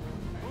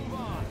 Move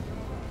on.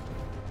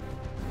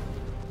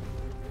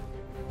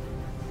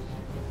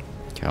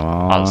 Come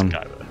on.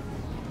 Guy there.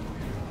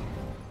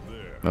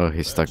 Oh,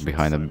 he's stuck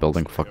behind a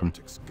building. Fuck him.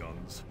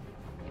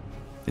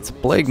 It's a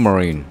Plague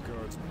Marine.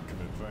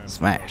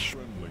 Smash.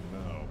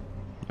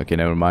 Okay,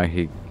 never mind.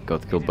 He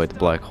got killed by the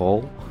black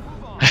hole.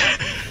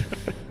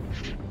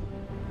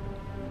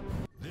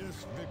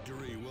 This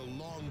victory will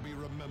long be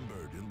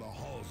remembered in the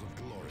halls of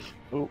glory.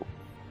 Ooh.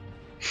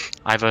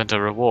 I've earned a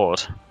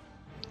reward.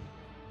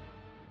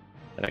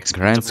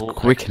 Grants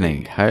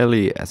quickening,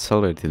 highly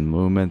accelerated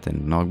movement,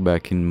 and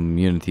knockback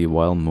immunity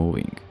while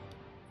moving.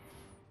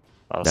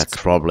 That's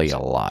probably a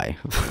lie.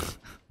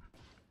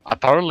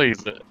 Apparently,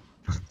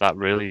 that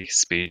really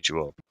speeds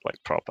you up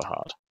like proper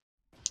hard.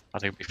 I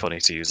think it'd be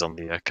funny to use on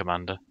the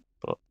commander,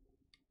 but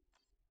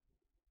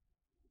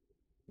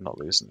I'm not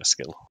losing the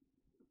skill.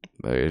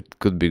 But it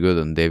could be good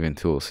on Davian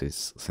too,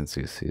 since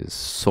he's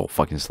so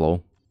fucking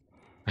slow.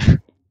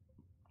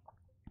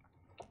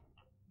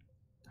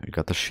 We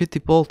got a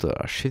shitty bolter,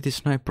 a shitty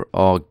sniper.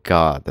 Oh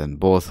god, and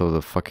both of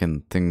the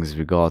fucking things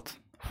we got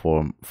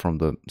from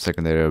the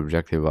secondary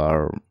objective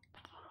are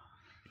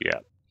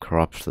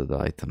corrupted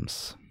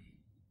items.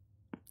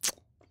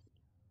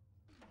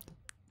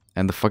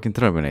 And the fucking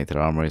Terminator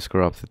armor is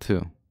corrupted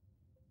too.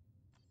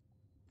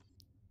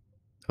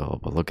 Oh,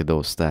 but look at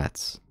those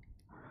stats.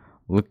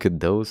 Look at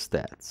those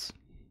stats.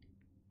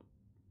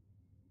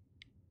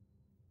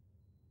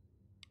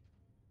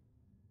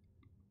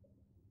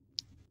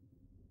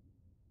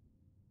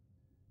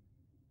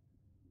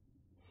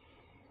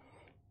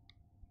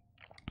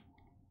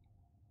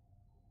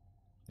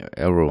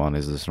 Everyone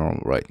is this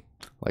normal, right?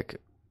 Like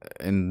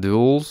in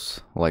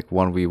duels, like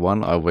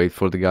 1v1, I wait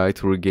for the guy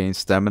to regain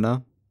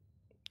stamina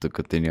to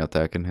continue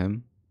attacking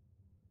him.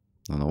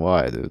 I don't know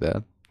why I do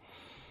that,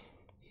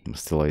 but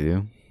still I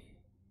do.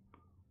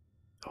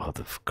 Oh,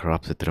 the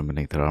corrupted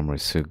Terminator armor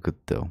is so good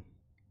though.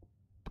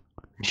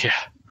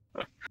 Yeah.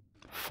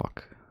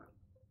 Fuck.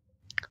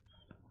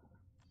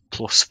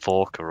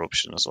 +4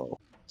 corruption as well.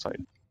 It's like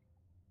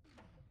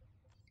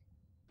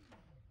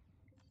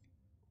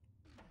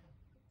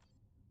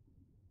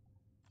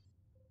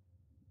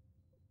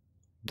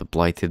the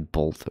blighted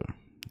bolter.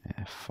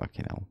 Yeah,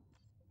 fucking hell.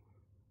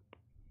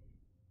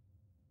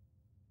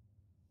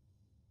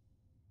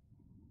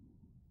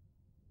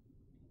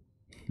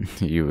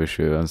 You wish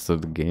you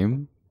understood the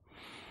game?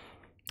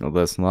 Well,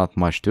 there's not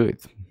much to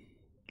it.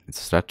 It's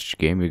a strategy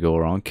game, you go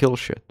around, kill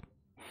shit.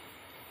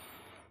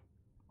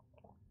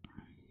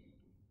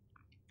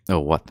 Oh,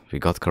 what? We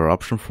got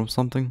corruption from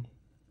something?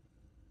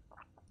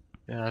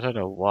 yeah, I don't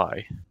know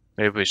why.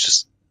 Maybe it's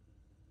just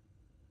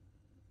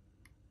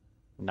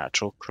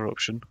natural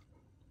corruption.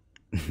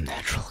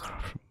 Natural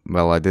corruption.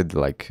 Well, I did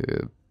like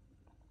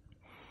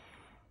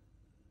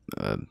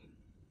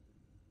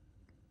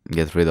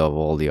get rid of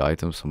all the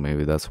items, so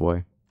maybe that's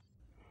why.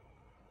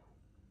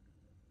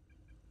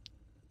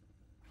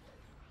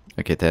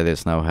 Okay,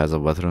 Thaddeus now has a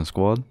veteran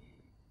squad.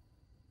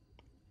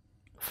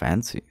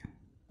 Fancy.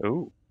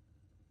 Ooh.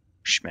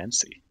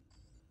 Schmancy.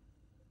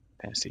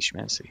 Fancy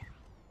schmancy.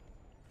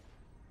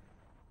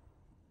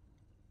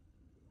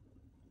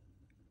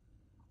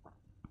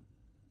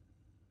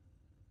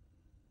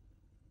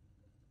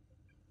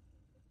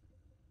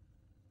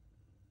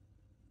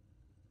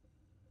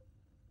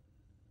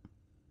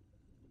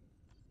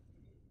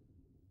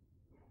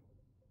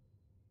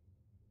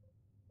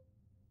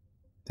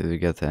 Did we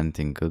get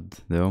anything good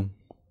though?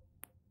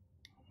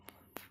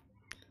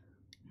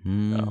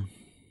 No.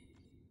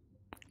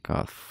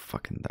 God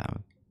fucking damn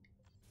it.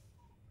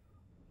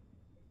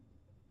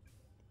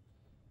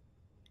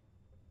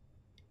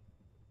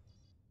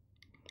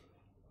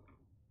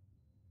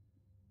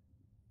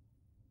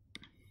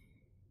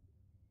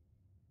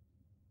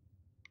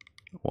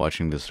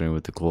 Watching the stream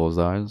with the closed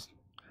eyes?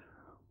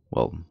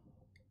 Well,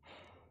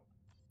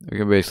 we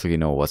can basically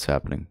know what's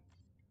happening.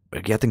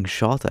 We're getting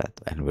shot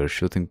at and we're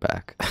shooting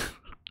back.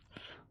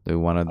 Do you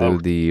want to do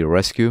the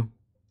rescue?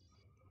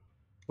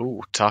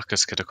 Ooh,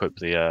 Tarkus could equip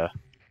the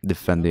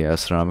Defend the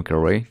ceramic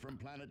array?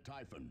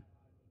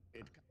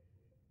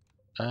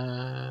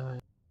 yeah,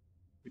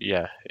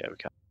 we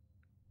can.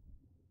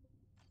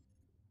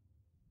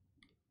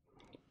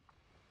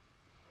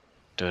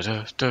 Da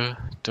da da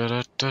da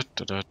da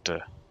da da da.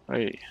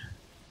 Hey.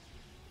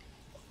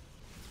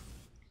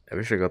 I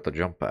wish I got the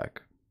jump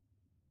pack.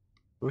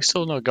 We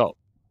still not got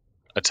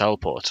a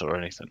teleporter or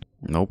anything.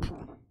 Nope.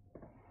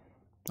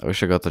 I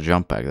wish I got the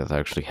jump pack that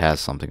actually has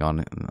something on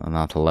it,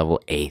 not a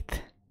level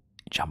 8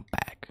 jump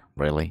pack.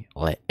 Really?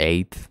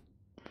 8?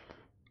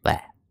 Bah.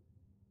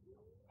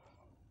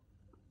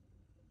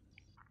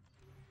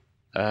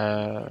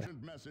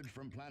 Message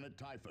from planet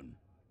Typhon.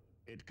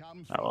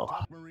 Oh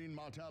well.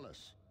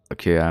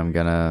 Okay, I'm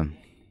gonna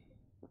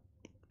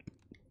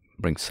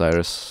bring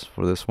Cyrus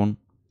for this one.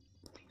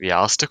 Yeah,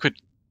 I'll stick with.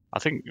 I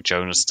think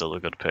Jonah's still a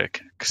good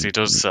pick because he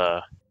does.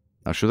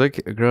 Now, should I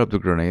grab the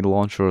grenade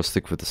launcher or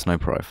stick with the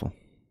sniper rifle?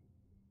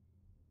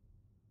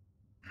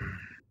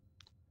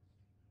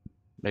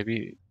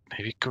 Maybe.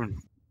 I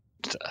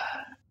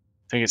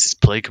think it's his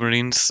Plague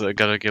Marines that are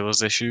gonna give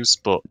us issues,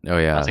 but Oh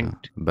yeah, I think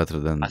better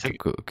than I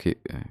think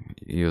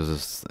use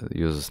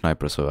a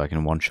sniper so I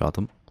can one-shot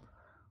him.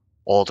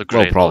 or the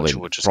Well, grenade launcher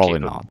would just probably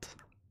keep him. not.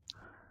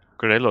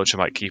 Grenade launcher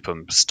might keep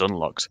him stun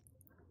locked.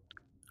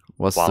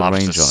 What's While the after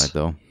range on it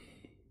though?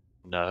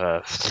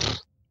 No,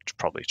 it's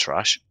probably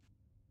trash.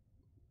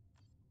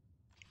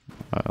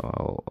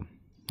 I'll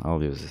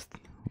use it.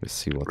 We'll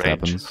see what Range.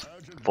 happens.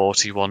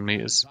 41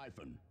 meters.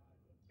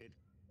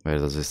 Where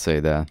does it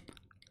say that?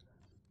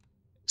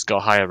 It's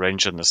got higher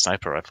range than the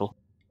sniper rifle.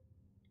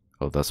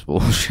 Oh, that's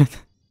bullshit.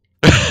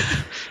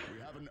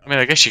 I mean,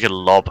 I guess you can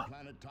lob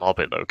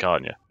it though,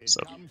 can't you?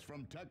 So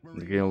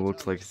The game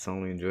looks like it's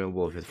only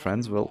enjoyable with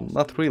friends. Well,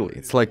 not really.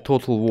 It's like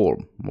Total War,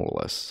 more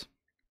or less.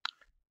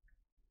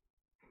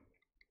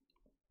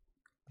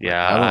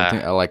 yeah,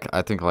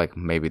 I think like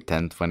maybe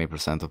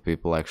 10-20% of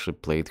people actually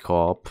played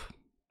co-op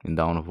in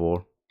Dawn of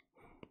War.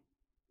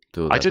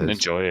 I didn't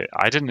enjoy it.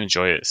 I didn't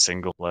enjoy it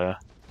single player.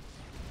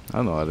 I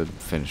don't know, I did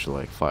finish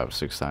like 5 or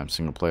 6 times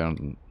single player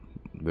on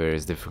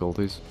various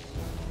difficulties.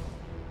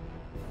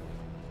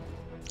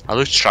 I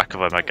lose track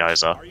of where my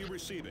guys are.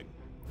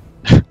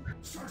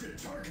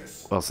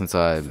 Well, since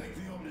I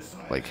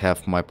like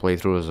half my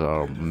playthroughs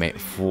are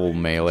full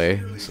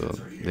melee, so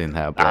didn't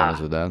have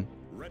problems with that.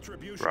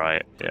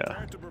 Right,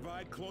 yeah.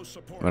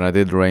 When I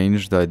did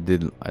ranged, I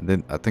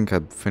think I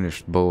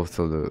finished both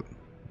of the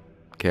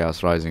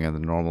Chaos Rising and the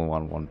normal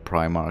one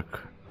Primarch.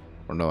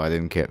 Or no, I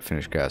didn't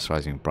finish Chaos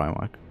Rising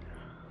Primarch.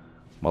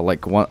 But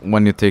like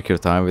when you take your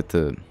time with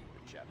the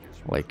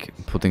like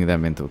putting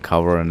them into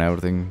cover and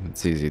everything,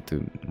 it's easy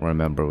to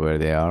remember where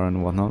they are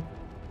and whatnot.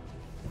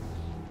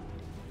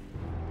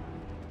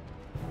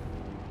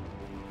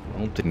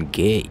 Mountain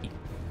gay.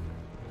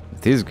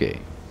 It is gay.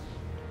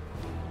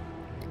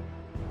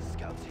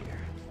 Scouts here.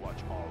 Watch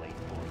all 8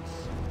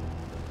 points.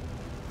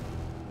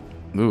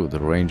 Ooh, the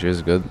range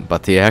is good,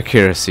 but the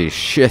accuracy is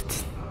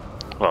shit.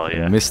 Well,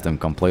 yeah. I missed them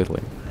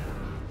completely.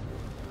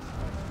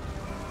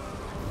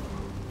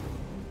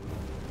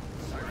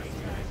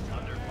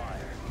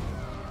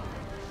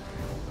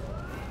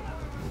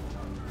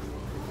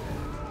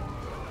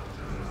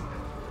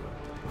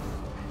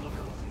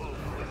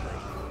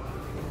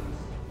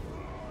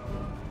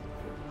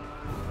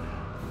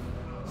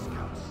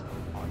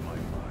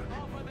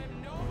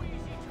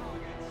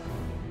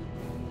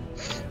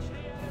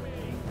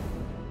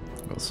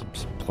 Got some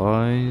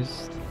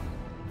supplies,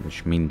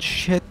 which means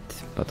shit,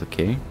 but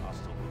okay.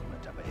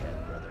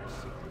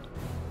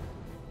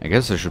 I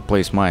guess I should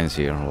place mines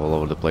here all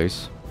over the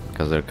place,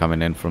 because they're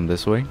coming in from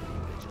this way.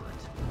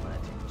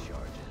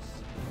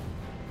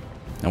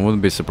 I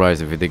wouldn't be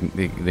surprised if we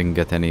didn't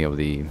get any of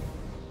the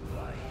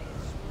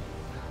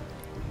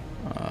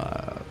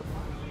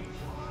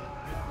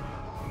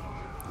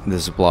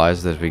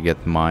supplies that we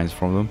get mines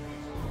from them.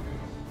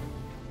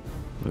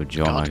 With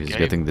Jonah, he's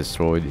getting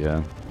destroyed,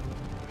 yeah.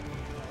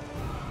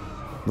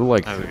 I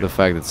like the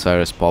fact that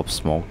Cyrus pops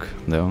smoke,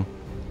 though.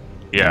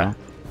 Yeah.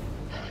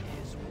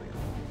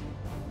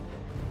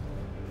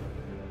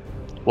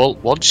 Well,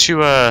 once you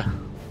get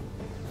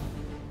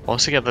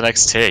the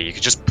next tier, you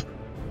could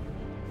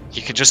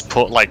just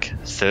put like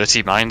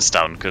 30 mines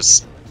down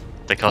because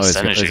they cost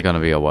energy. It's gonna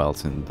be a while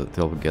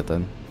until we get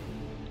them.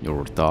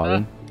 You're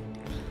retarded.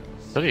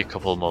 Only a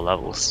couple more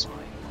levels.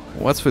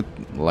 What's with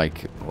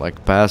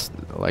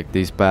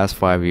these past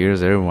 5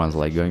 years? Everyone's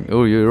like going,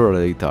 "Oh, you're a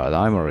retard.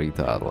 I'm a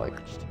retard." Like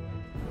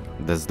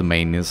that's the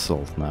main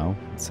insult now.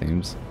 It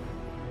seems.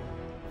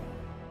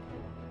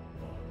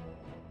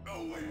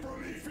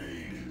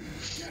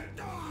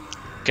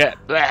 Get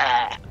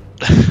I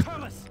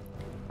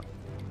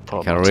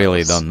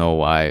really don't know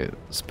why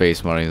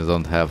Space Marines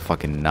don't have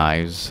fucking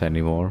knives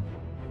anymore.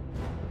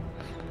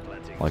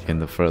 Like in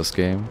the first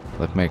game,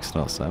 that makes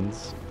no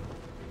sense.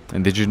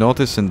 And did you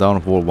notice in Dawn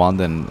of War 1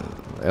 then,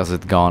 as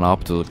it gone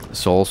up to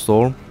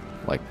Soulstorm,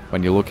 like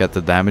when you look at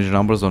the damage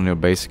numbers on your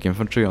basic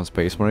infantry on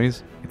Space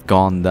Marines, it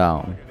gone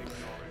down.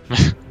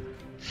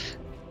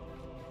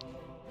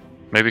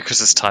 Maybe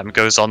because as time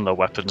goes on, the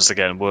weapons are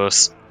getting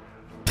worse.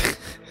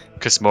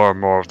 Because more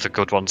and more of the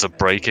good ones are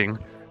breaking,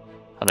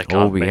 and they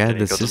can't. Oh, we had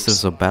the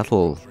Sisters of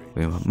Battle.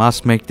 We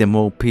must make them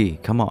OP.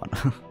 Come on.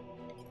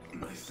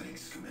 My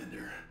thanks,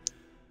 Commander.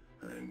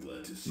 I'm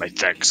glad to see My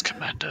thanks,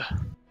 Commander.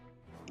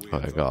 Oh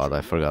my god,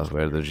 I forgot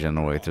where the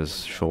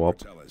generators show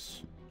up.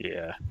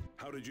 Yeah.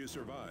 How did you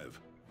survive?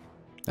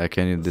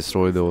 Can you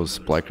destroy those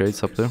supply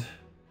crates up there?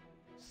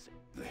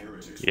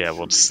 Yeah,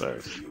 once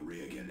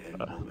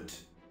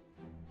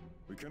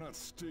We cannot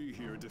stay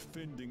here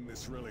defending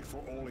this relic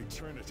for all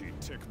eternity,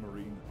 Tech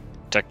Marine.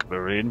 Tech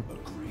Marine.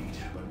 Agreed,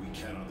 but we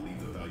cannot leave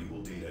the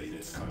valuable data in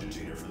its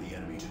cogitator for the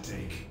enemy to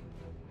take.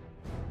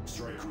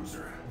 strike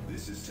cruiser.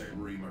 This is Tech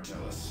Marine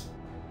Martellus.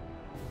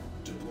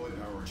 Deploy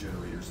power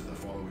generators at the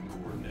following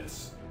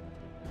coordinates.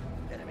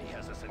 Enemy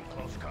has us in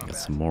close combat. Got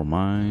some more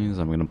mines.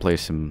 I'm gonna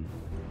place him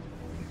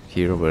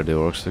here where the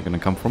orcs are gonna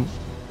come from.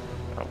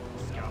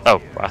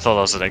 Oh, I thought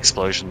that was an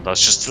explosion.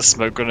 That's just a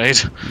smoke grenade.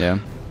 Yeah.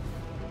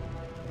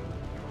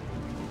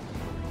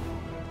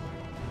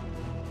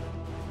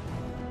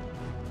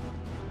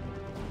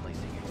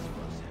 Placing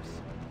explosives.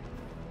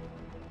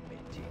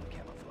 Maintain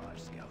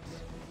camouflage, scouts.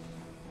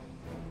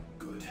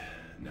 Good.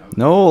 Now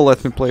No,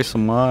 let me place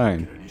some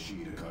mine.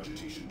 initiate a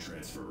cogitation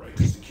transfer right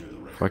to secure the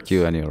records. Fuck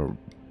you and your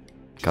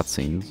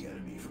cutscenes. The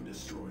enemy from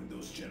destroying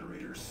those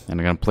generators. And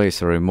I'm gonna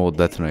place a remote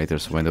detonator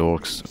so when the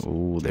orcs...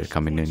 Ooh, they're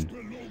coming in.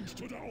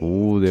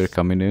 Ooh, they're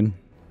coming in.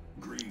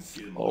 Green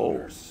skin Oh.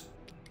 loaders.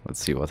 Let's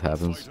see what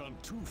happens. Fight on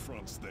two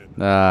fronts then.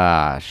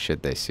 Ah,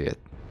 shit, they see it.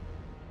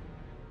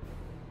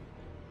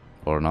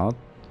 Or not.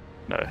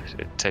 No,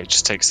 it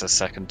just takes a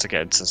second to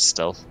get into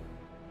stealth.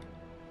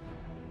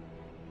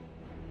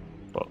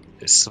 But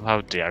it's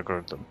somehow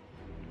de-aggroed them.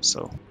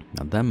 So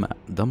Now,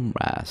 dumb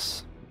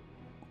ass.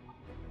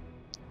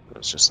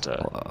 it's just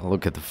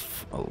Look at the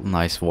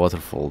nice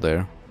waterfall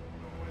there.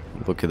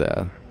 Look at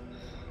that.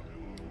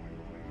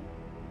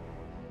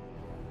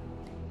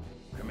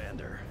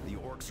 Commander, the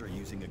orcs are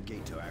using a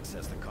gate to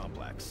access the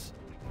complex.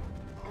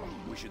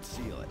 We should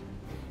seal it.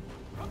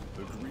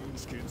 The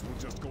greenskins will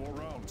just go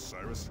around,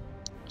 Cyrus.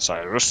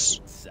 Cyrus.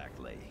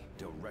 Exactly.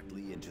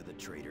 Directly into the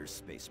traitor's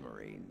space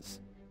marines.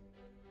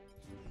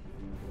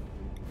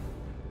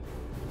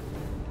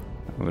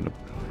 I'm gonna...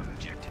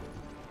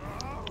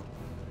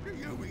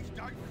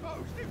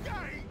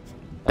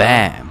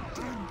 Bam!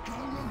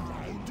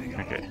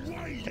 Okay.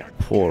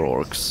 Poor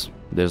orcs.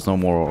 There's no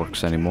more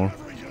orcs anymore.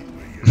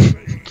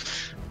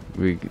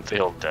 We, They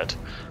all dead.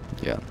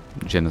 yeah,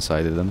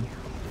 genocided them.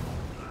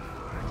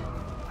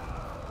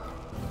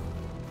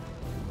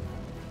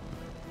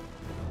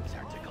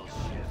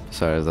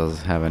 Cyrus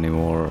doesn't have any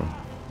more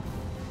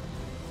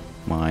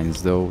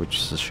mines though, which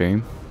is a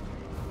shame.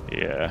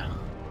 Yeah.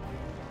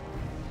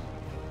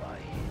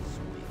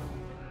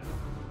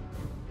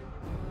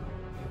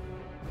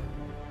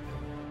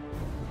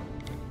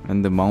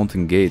 And the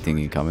mountain gate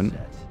thingy coming.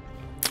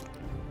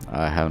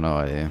 I have no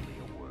idea.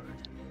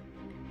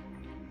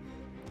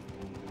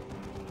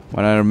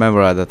 When I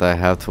remember that I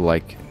have to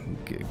like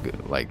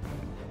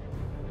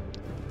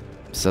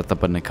set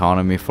up an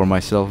economy for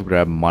myself,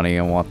 grab money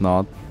and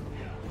whatnot,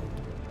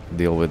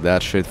 deal with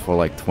that shit for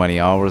like 20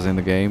 hours in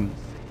the game,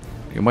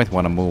 you might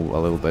want to move a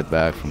little bit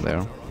back from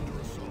there.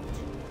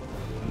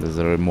 There's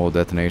a remote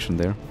detonation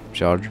there.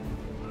 Charge.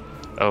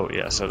 Oh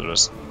yeah, so there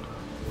is.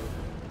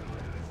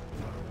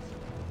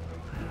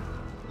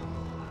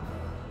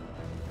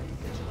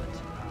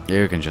 Yeah,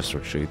 you can just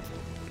retreat.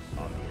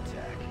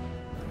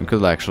 We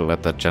could actually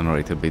let that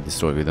generator be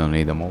destroyed. We don't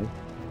need them all.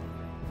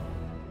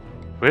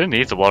 We didn't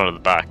need the one at the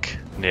back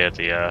near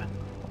the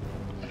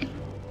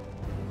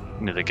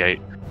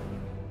gate.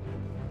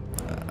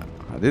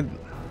 I did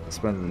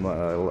spend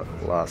my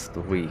last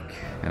week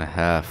and a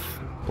half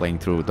playing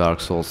through Dark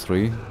Souls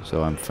 3,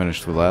 so I'm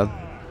finished with that.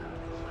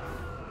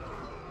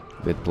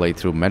 Bit play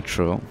through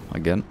Metro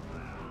again.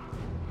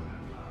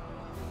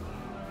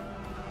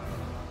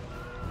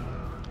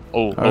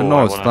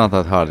 No, it's not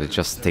that hard. It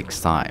just takes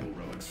time.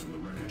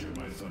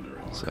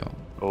 So.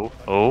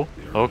 Oh!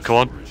 Come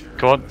on!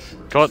 Come on!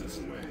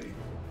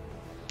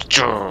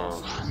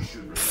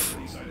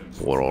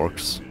 Poor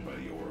orcs.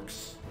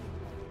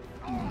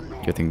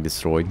 Getting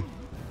destroyed.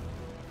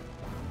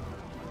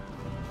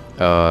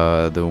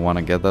 Do we want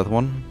to get that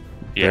one?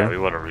 Yeah, there? we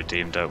want to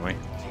redeem, don't we?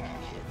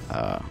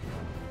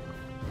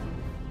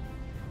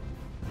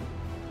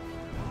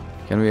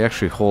 Can we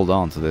actually hold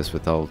on to this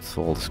without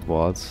all the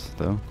squads,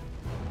 though?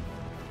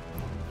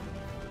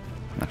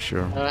 Not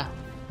sure.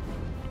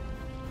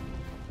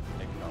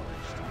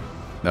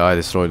 No, I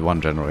destroyed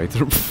one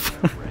generator.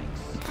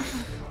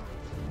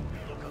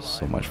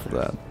 So much for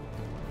that.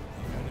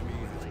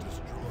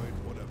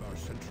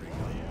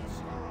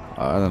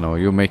 I don't know,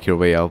 you make your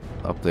way up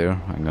there.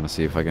 I'm gonna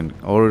see if I can...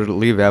 Or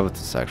leave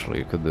evidence, actually,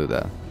 you could do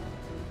that.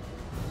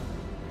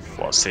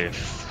 What, see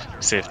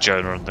if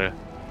Jonah in there.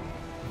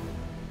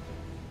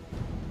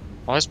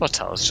 Why is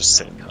Martellus just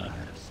sitting there?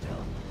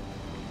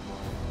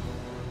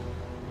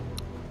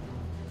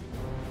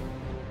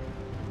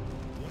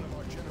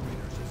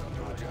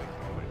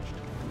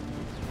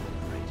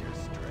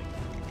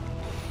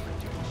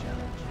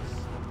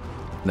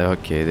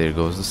 Okay, there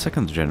goes the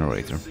second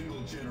generator.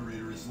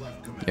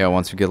 Yeah,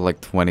 once you get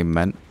like 20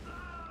 men.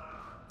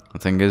 The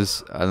thing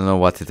is, I don't know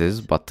what it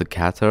is, but the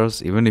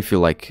Cathars, even if you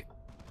like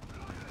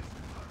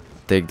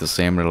take the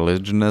same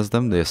religion as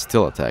them, they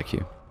still attack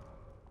you.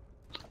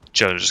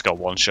 Jonah just got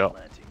one shot.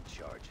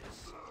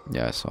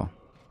 Yeah, I saw.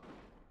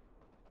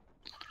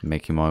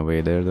 Making my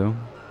way there though.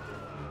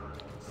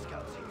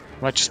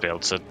 Might just be able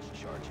to,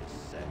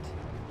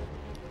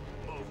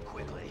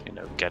 you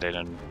know, get in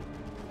and...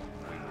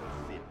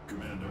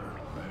 Commander,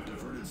 I have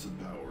diverted some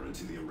power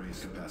into the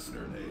erase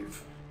capacitor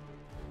nave.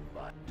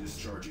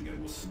 Discharging it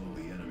will slow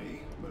the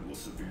enemy, but will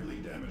severely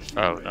damage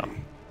the Oh array. no.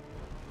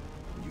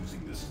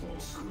 Using this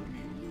pulse could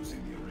mean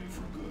losing the array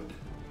for good.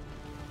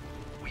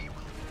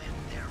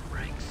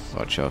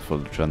 Watch out for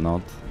the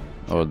Dreadnought.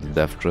 Or the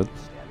Death Dread.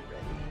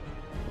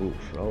 Ooh,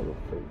 Shroud of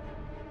Fate.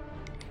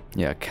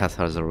 Yeah,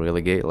 Cathars are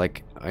really gay.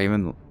 Like, I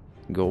even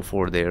go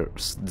for the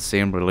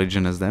same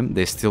religion as them.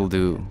 They still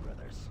do.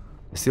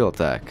 They still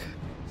attack.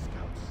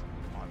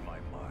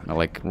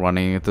 Like,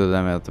 running into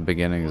them at the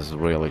beginning is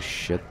really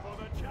shit.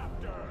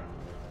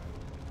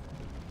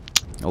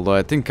 Although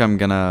I think I'm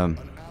gonna...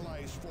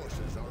 Allies'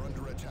 forces are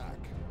under attack.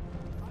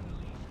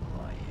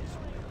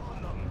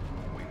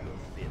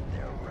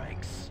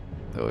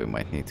 Oh, we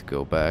might need to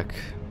go back.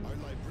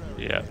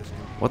 Yeah.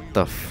 What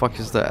the fuck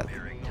is that?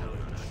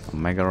 A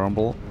Mega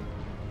Rumble?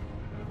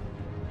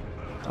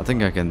 I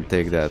think I can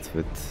take that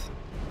with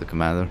the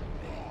commander.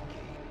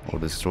 Or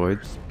destroy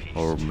it.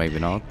 Or maybe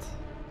not.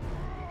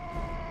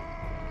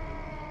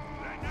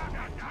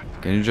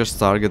 Can you just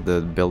target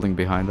the building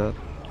behind that?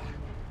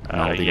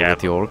 And I'll deal yeah. with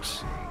the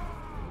orcs.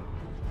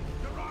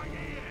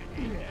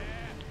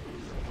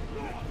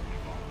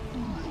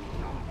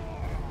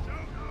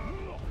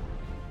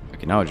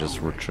 Okay, now just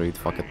retreat,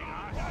 fuck it.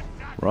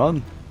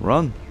 Run!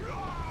 Run!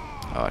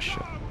 Oh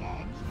shit.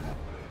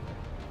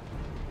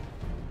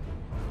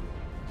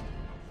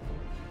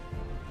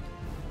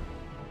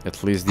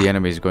 At least the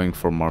enemy is going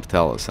for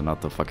Martellus and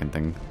not the fucking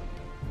thing.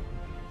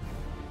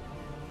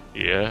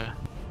 Yeah.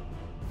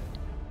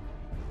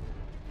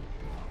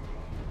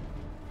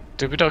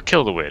 Did we not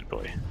kill the weird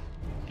boy?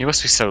 He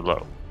must be so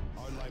low.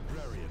 Our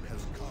librarian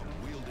has come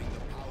wielding the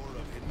power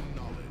of hidden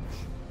knowledge.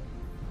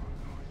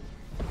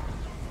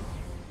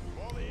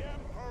 For the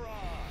Emperor!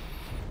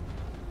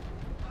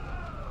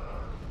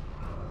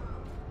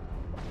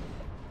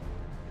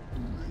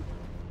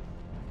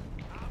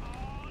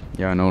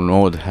 Yeah, I know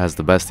Nord has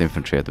the best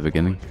infantry at the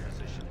beginning.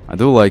 I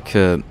do like,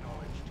 you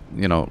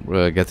know,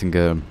 getting,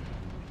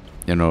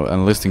 you know,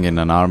 enlisting in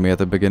an army at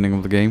the beginning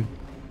of the game.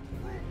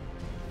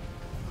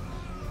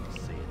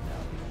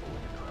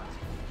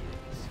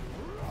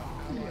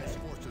 Allies'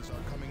 forces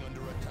are coming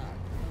under attack.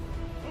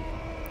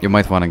 You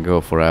might want to go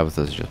for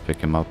avatars, just pick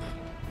him up.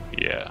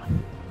 Yeah.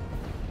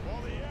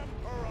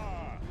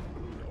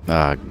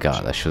 Ah,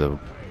 god, I should have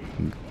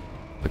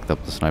picked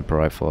up the sniper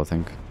rifle, I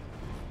think.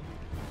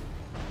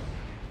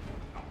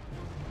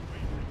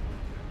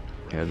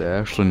 Yeah, they're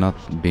actually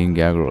not being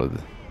aggroed.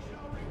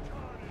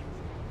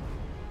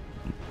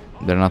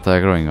 They're not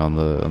aggroing on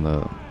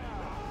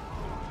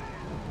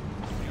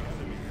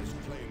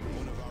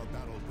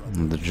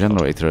the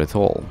generator at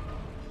all.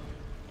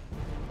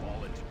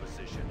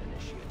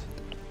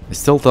 It's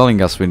still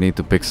telling us we need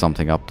to pick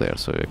something up there,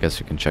 so I guess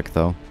you can check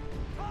though.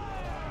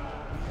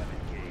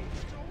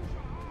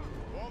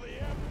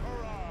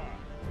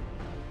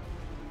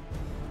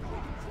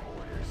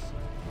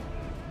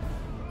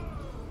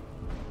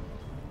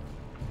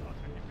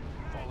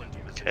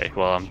 Okay,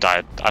 well I'm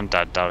dead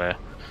down here.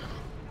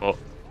 But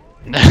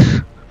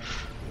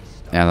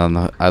And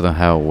I don't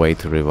have a way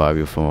to revive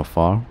you from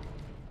afar.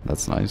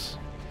 That's nice.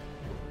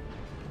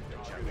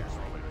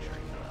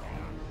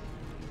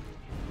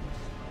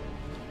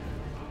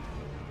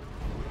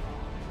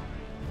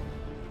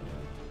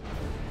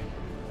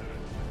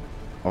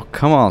 Oh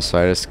come on,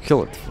 Cyrus,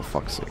 kill it for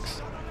fuck's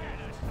sakes.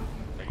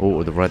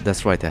 Oh,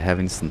 that's right, I have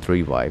instant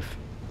revive.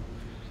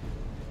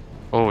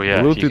 oh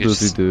yeah, you could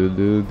just...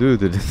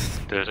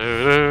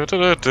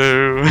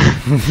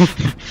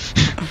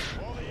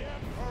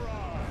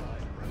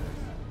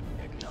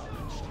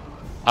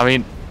 I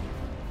mean,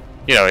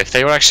 you know, if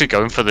they were actually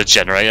going for the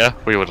generator,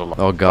 we would have.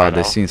 Oh god,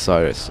 they seen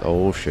Cyrus.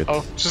 Oh shit.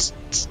 Oh, just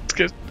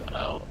get.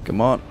 Oh.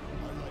 Come on.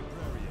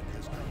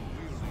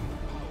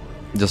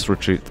 Just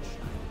retreat.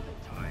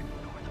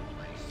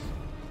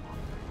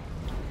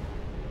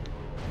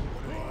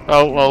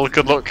 Oh well,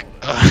 good luck.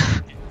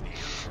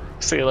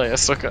 See you later,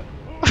 sucker.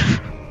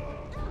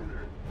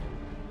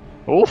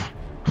 Oh.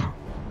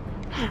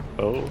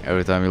 Oh.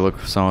 Every time you look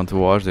for someone to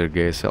watch, they're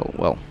gay as hell.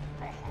 Well,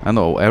 I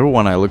know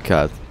everyone I look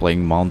at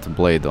playing Mount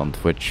Blade on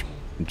Twitch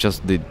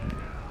just they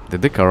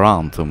dick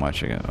around too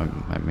much again.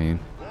 I mean.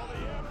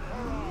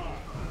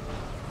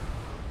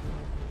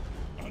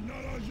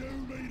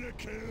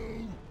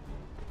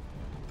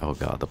 Oh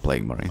god, the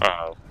Plague Marine.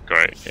 Oh,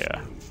 great,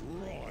 yeah.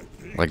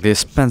 Like they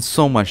spend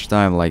so much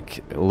time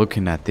like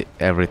looking at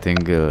everything,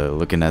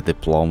 looking at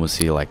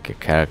diplomacy, like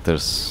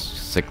characters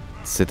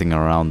sitting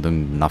around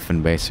doing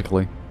nothing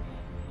basically.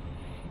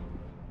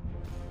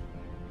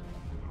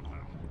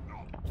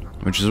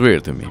 Which is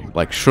weird to me.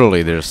 Like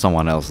surely there's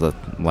someone else that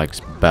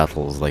likes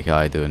battles like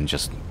I do and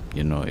just,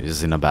 you know,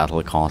 is in a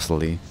battle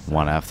constantly,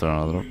 one after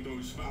another.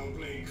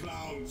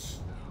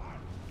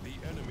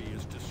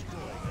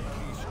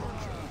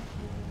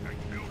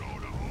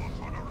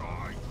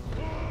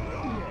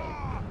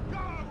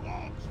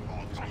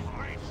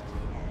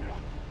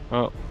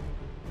 Oh.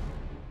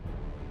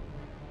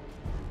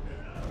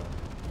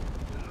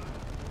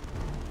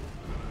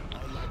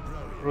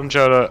 Run,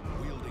 Jonah.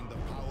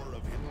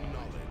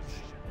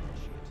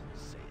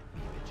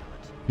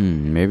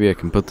 Maybe I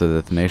can put the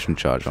detonation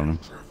charge on him.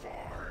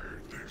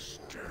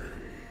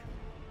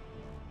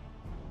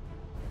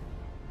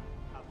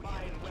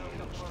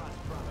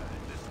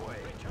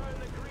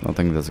 I don't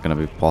think that's gonna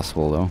be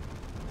possible though.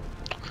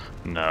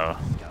 No.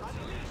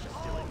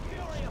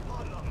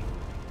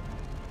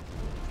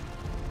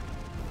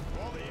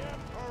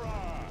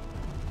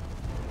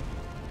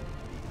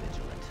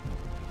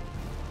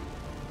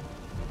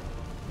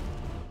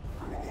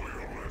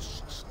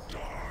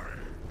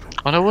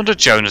 Oh, no wonder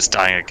Jonah's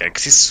dying again,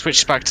 because he's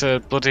switched back to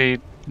bloody...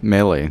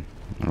 Melee.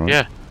 Right.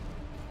 Yeah.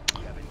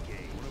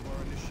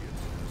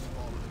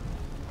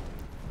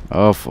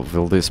 Oh,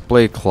 will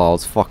display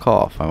clouds fuck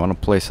off. I want to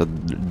place a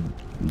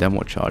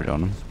demo charge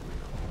on him.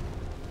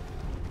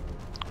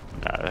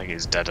 Nah, I think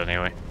he's dead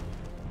anyway.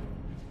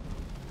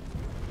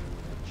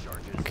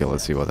 Okay,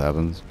 let's see what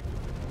happens.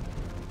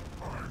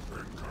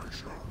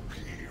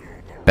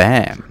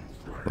 Bam!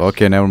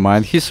 Okay, never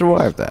mind. He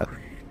survived that.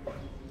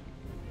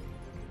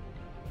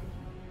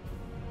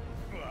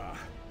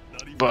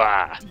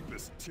 Bah!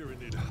 Deepest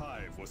Tyranid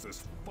hive was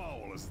as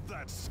foul as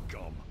that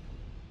scum.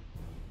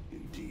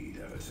 Indeed,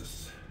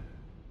 Evasus.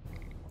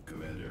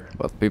 Commander.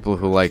 But people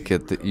who like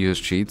it use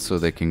cheats so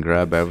they can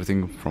grab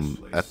everything from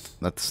at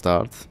the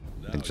start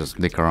and just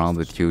nick around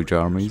with huge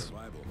armies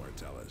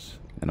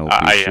and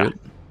OP shit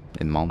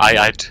in mountain.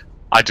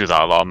 I do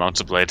that a lot on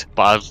Mountain Blade,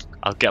 but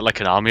I'll get like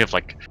an army of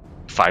like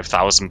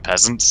 5,000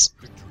 peasants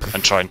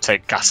and try and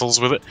take castles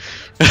with it.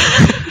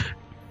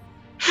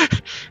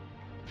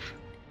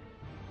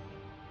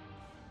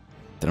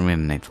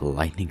 Terminate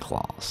lightning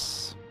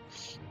claws.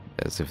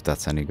 As if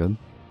that's any good.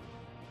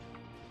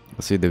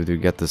 Let's see, did we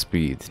get the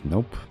speed?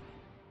 Nope.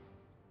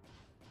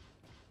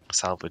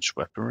 Salvage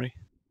weaponry.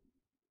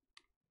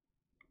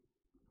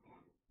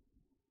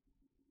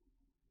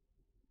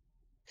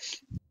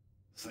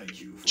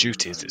 Thank you for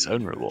Duty is its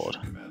own reward.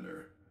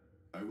 Commander.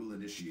 I will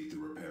initiate the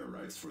repair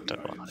rights for the Don't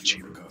know what items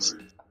you achievements.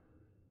 recovered.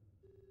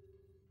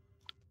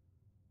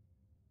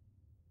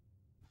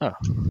 Oh,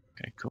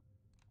 okay, cool.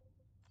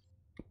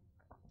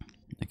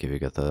 Okay, we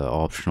got the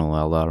optional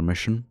Eldar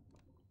mission.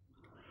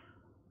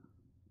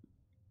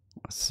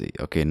 Let's see.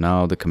 Okay,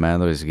 now the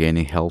commander is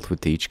gaining health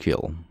with each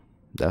kill.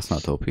 That's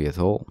not OP at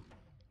all.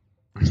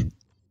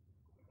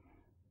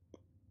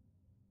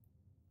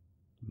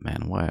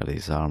 Man, why are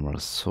these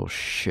armors so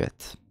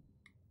shit?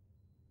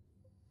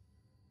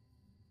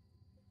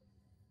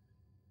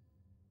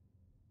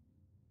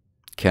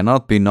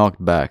 Cannot be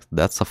knocked back.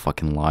 That's a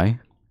fucking lie.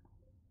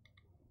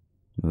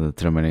 The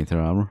Terminator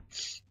armor.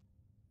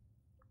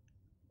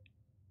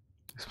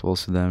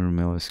 Explosive damage,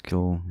 melee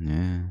skill.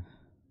 Yeah,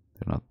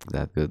 they're not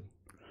that good.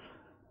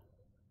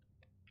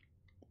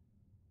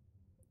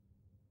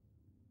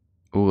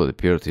 Ooh, the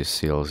purity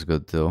seal is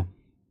good though.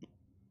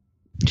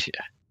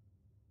 Yeah.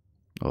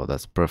 Oh,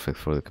 that's perfect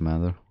for the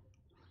commander.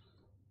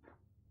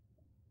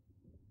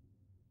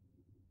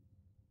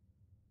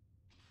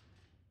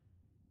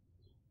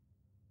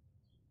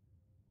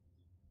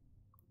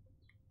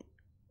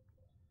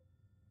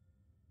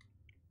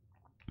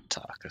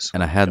 Tarkus.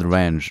 And I had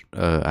range.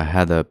 I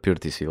had a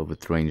purity seal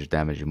with range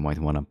damage. You might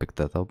want to pick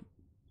that up.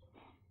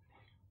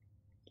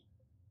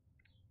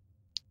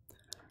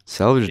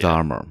 Salvaged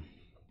armor.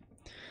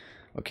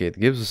 Okay, it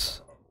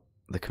gives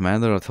the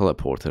commander a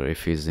teleporter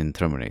if he's in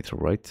Terminator,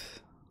 right?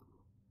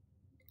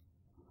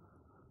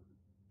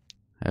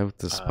 Have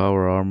this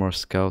power armor,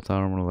 scout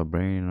armor,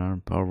 librarian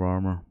armor, power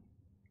armor.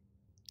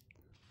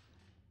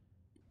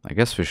 I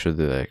guess we should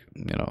do that,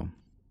 you know.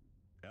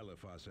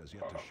 Eliphas has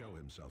yet to show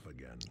himself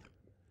again.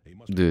 He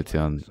must Do be it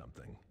planning on.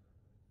 something.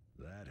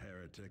 That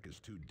heretic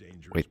is too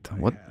dangerous. Wait, by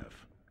what?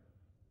 half.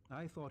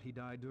 I thought he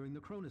died during the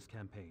Cronus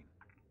campaign.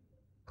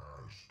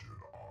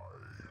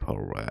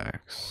 Power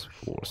axe,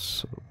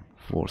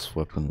 force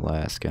weapon,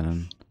 last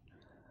cannon,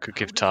 Could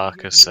give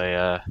Tarkus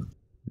a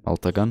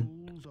melta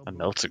gun.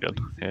 melter gun.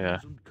 Yeah.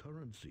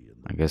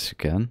 I guess you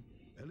can.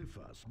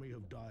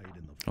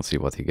 Let's see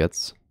what he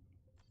gets.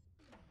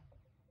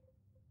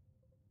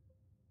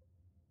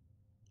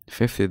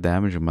 50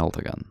 damage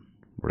melta gun.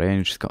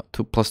 Range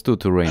 +2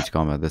 to range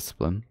combat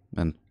discipline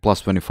and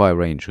 +25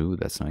 range. Ooh,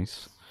 that's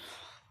nice.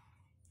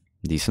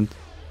 Decent.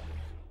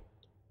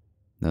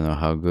 Don't know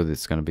how good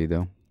it's gonna be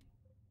though.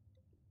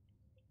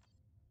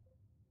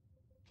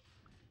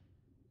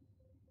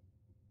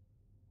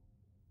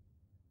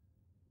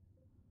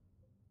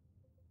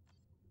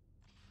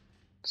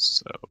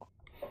 So.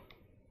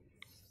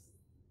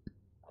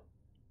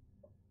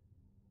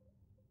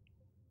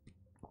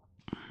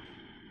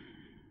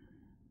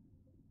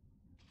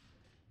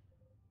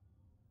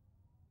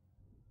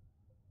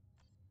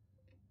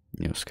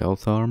 New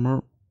scout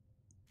armor.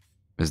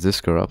 Is this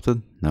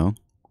corrupted? No.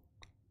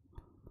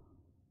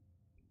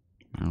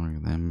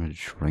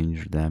 Damage,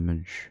 range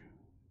damage.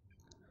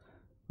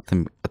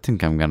 I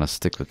think I'm gonna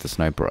stick with the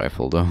sniper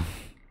rifle though.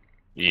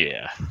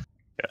 Yeah.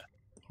 Yeah.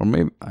 Or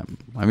maybe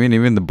I mean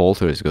even the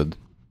bolter is good.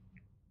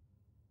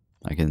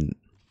 I can,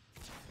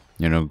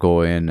 you know,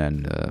 go in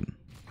and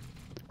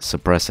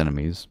suppress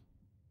enemies.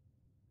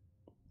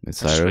 With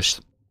Cyrus.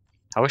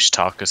 I wish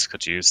Tarkus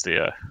could use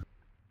the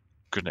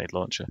grenade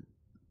launcher.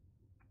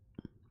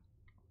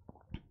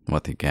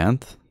 What, he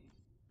can't?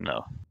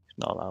 No, he's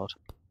not allowed.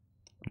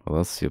 Well,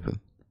 that's stupid.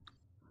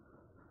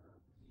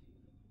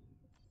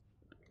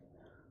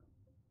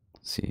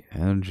 Let's see,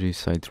 energy,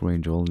 sight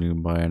range, all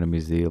nearby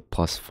enemies deal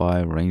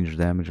 +5 range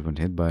damage when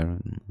hit by...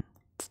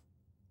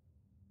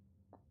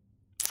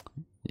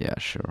 Yeah,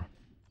 sure.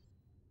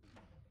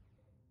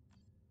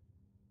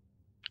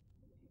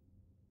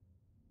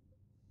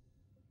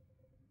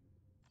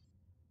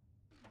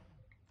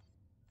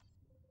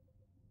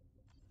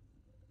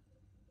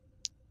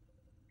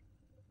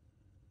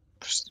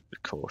 Just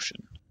with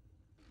caution.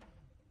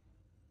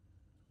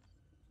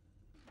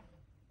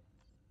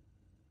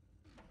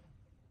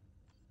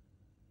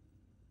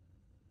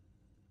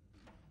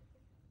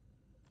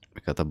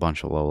 We got a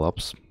bunch of level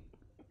ups.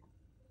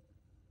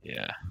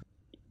 Yeah.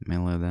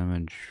 Melee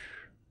damage.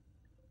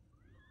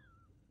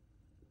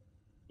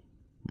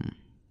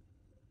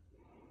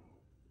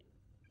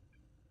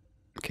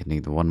 Okay,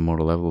 need one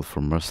more level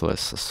for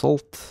Merciless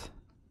Assault.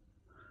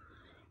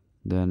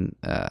 Then,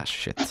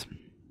 shit.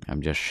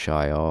 I'm just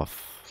shy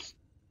off.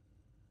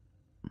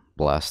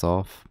 Blast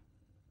off.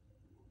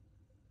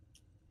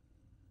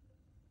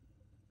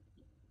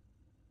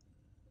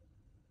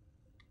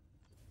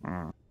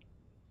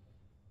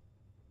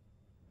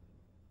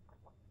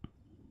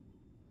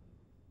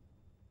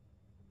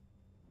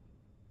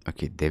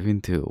 Okay,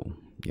 Devin 2.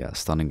 Yeah,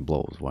 stunning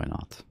blows, why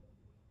not?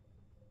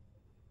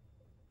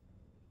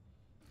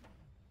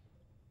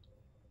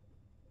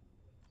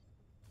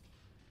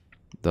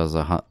 Does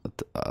a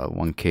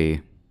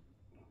 1k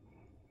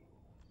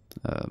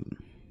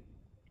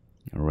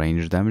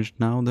range damage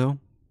now, though?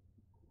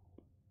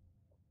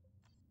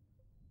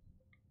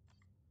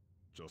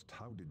 Just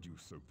how did you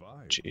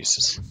survive?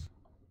 Jesus.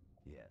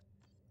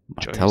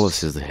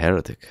 Martellus is the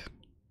heretic.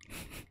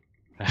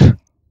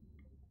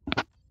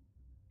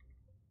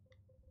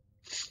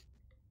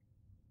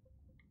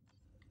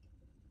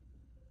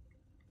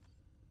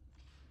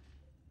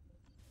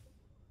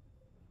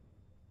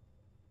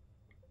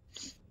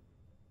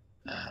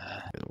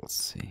 Let's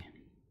see.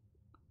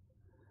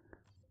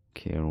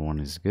 Care 1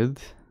 is good.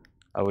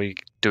 Are we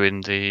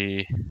doing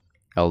the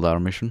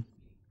Eldar mission?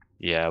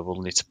 Yeah,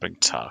 we'll need to bring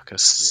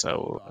Tarkus,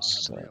 so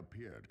let's,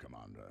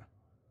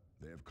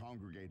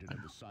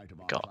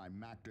 got.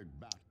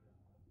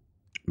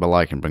 Well,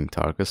 I can bring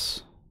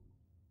Tarkus.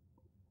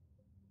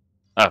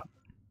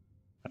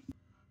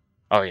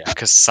 Oh yeah,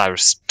 because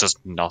Cyrus does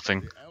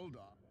nothing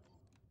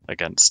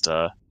against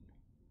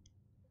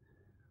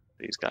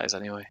these guys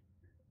anyway.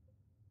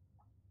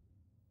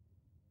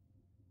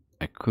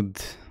 I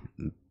could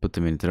put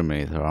them in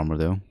Terminator armor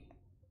though.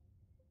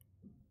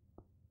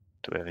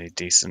 Do we have any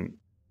decent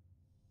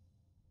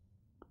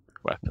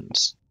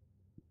weapons?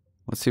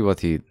 Let's see what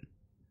he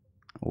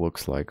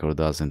looks like or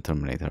does in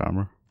Terminator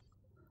armor.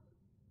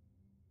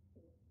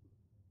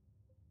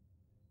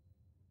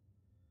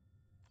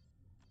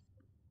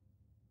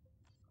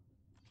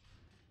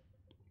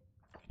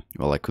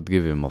 Well, I could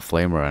give him a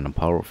flamer and a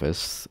power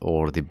fist,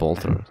 or the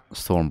bolter,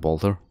 storm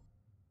bolter.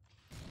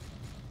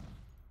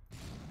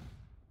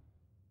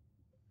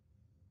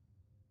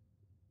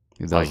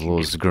 He does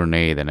lose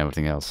grenade and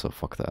everything else, so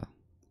fuck that.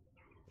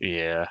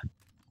 Yeah.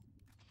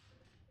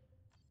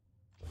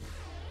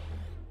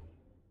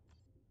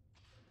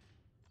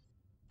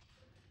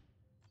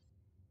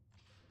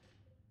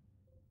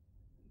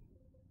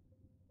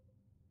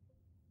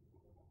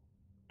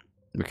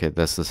 Okay,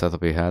 that's the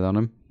setup he had on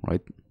him,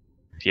 right?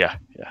 Yeah,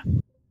 yeah.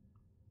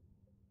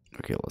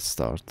 Okay, let's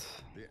start.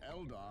 The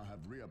Eldar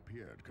have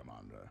reappeared,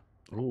 Commander.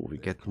 Oh, we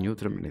get new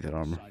Terminator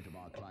armor.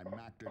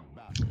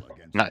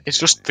 Nah, it's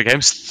just the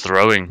game's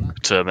throwing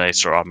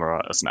Terminator armor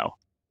at us now.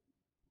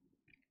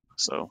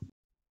 So.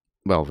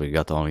 Well, we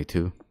got only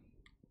 2.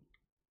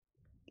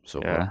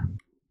 So yeah.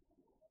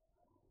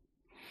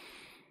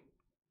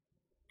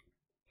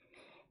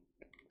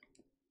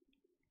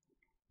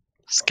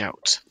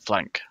 Scout,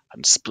 flank,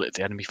 and split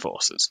the enemy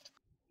forces.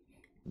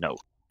 No.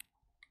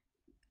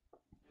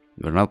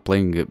 We're not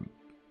playing.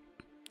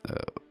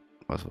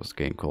 What was the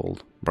game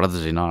called?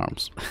 Brothers in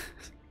Arms.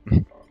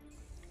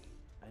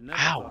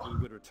 Ow!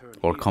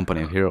 Or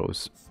Company of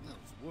Heroes.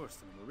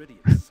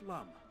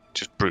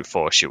 Just brute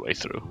force your way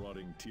through.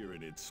 Rotting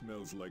Tyranid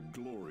smells like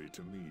glory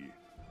to me.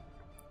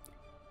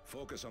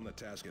 Focus on the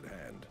task at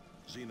hand.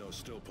 Xenos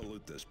still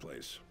pollute this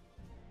place.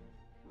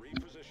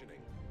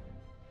 Repositioning.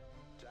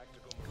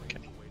 Tactical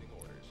Marines awaiting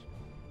orders.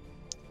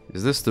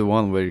 Is this the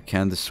one where you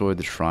can destroy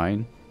the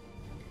shrine?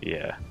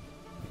 Yeah.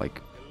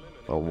 Like,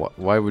 well,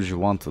 why would you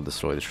want to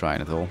destroy the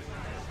shrine at all?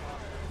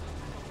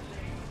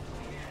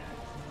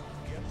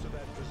 Get to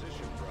that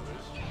position,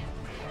 brothers.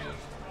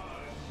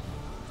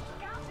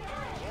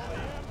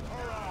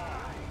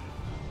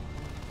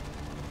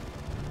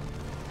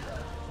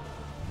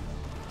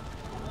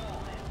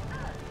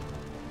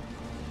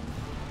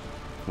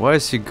 Why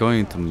is he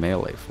going to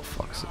melee, for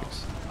fuck's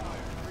sakes?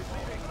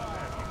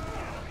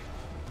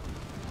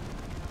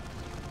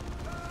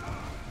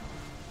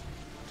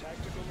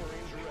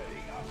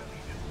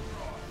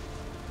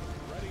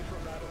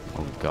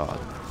 Oh god.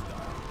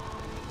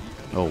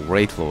 Oh,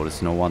 Wraith Lord,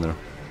 it's no wonder.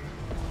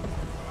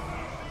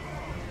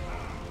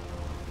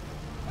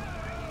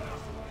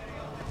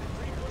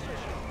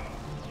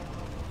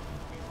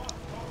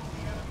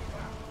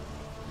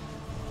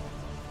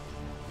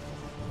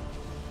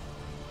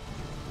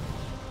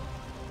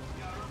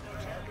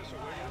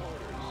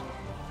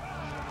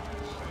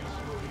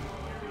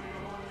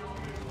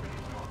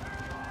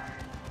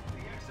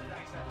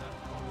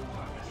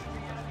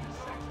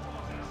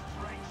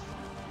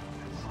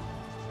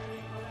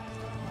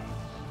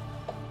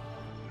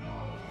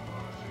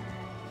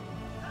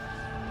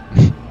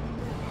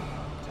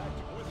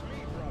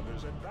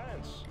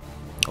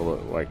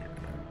 Although, like,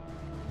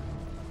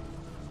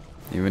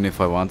 even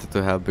if I wanted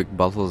to have big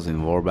battles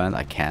in Warband,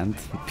 I can't.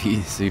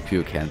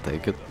 CPU can't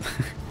take it.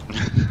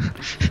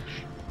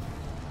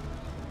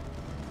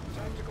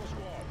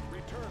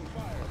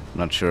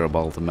 Not sure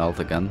about the melt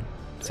again,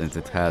 since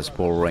it has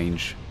poor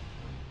range.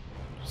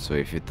 So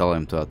if you tell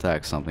him to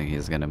attack something,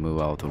 he's gonna move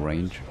out of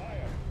range.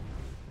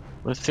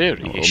 Well, in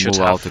theory, Or he should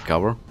move have. out to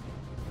cover.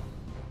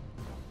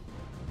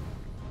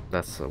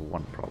 That's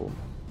one problem.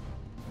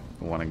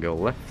 I wanna go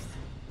left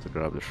to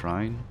grab the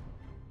shrine.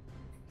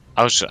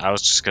 I was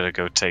just gonna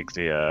go take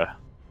the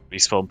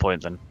respawn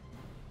point, then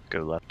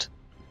go left.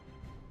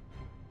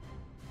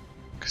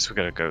 Because we're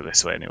gonna go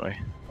this way anyway.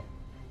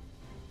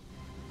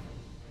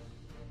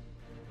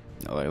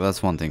 Like,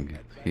 that's one thing.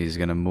 He's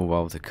gonna move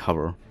out to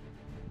cover.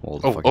 All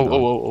the Oh, fucking time.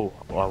 oh!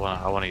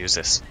 I wanna use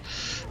this.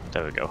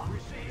 There we go.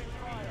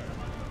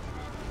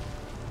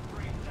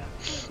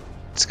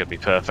 It's gonna be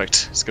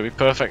perfect. It's gonna be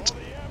perfect.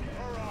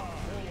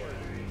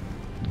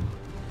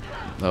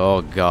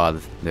 Oh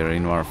god, they're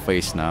in our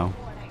face now.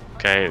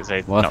 Okay,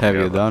 they. What knocked have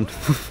me you over. done?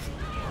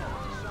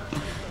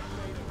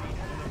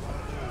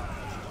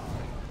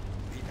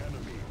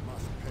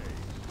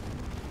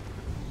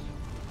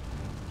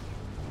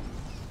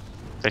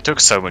 They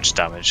took so much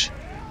damage.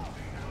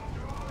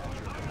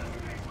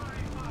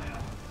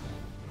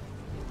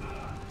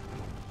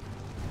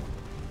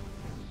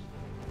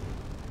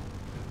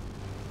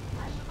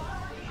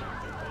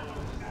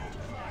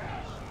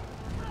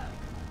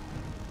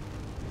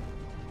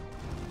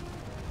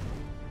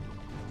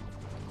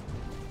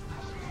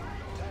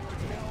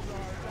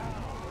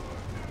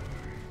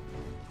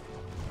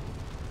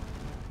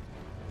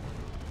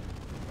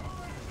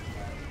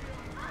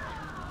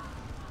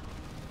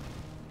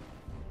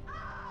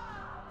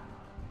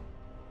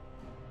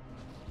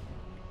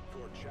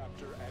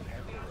 Chapter and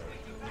Emperor.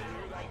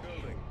 Clear that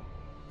building.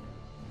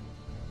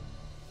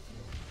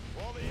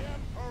 For the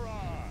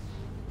Emperor!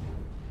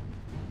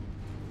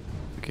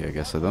 Okay, I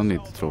guess I don't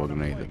need to throw a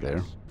grenade in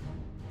there.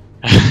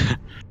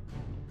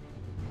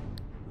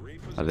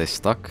 Are they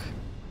stuck?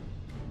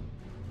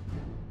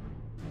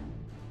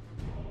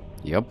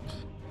 Yep.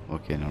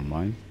 Okay, never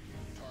mind.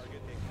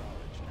 Target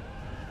acknowledged.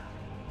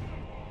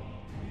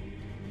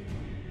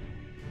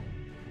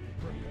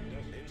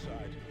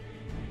 Inside.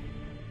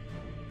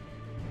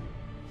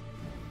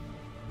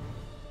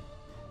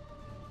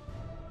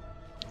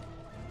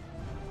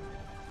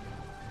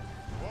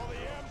 For the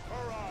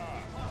Emperor!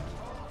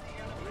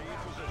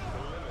 Reposition.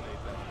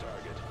 Eliminate that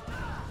target.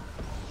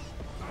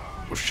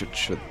 Oh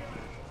shit.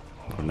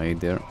 Grenade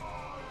there.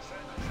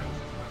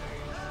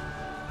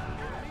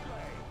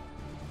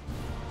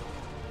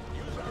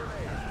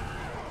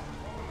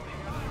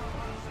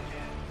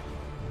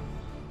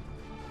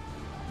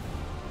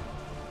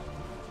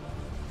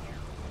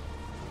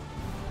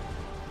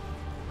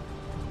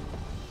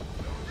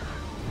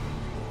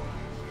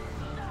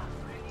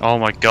 Oh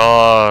my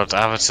god,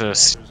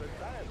 Avatus.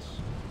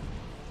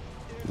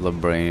 The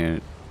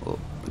brain.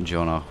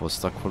 Jonah was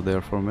stuck for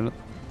there for a minute.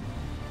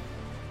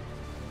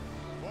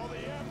 For the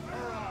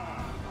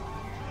Emperor!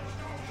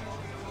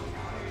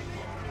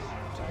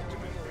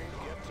 Tactical Marine,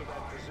 get to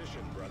that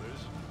position,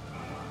 brothers.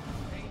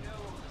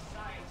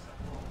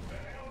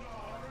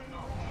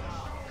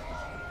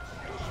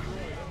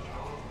 Destroy them.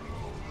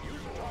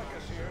 Use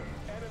Tarkus here.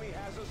 Enemy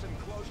has us in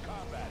close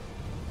combat.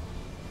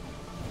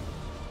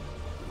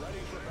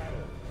 Ready for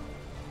battle.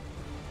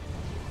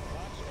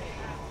 Lots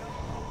open.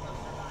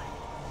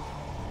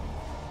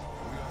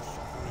 We are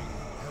suffering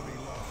heavy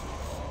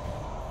losses.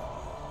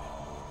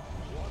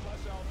 One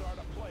less Eldar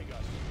to plague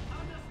us.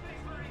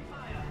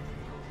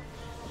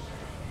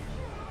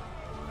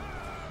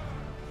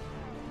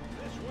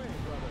 This way,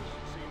 brothers.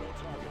 See no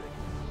targeting.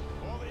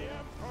 For the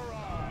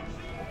Emperor!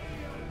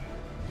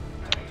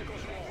 Tactical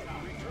squad,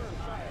 return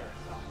fire.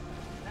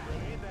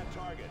 Grenade that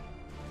target.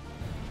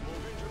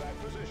 Move into that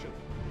position.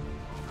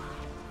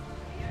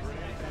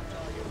 Grenade that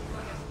target.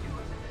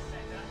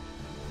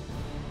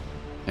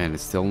 And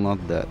it's still not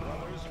dead.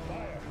 Brothers,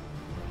 fire.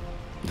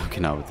 Okay,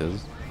 now it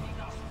is.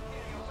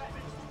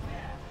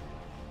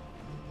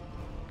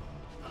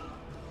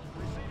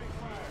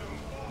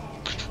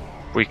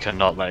 We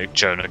cannot let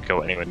Jonah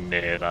go anywhere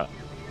near that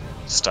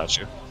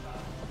statue.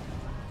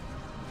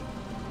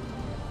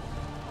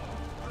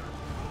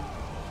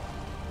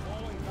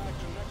 Falling back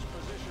to next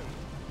position.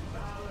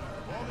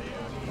 For the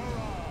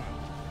Emperor!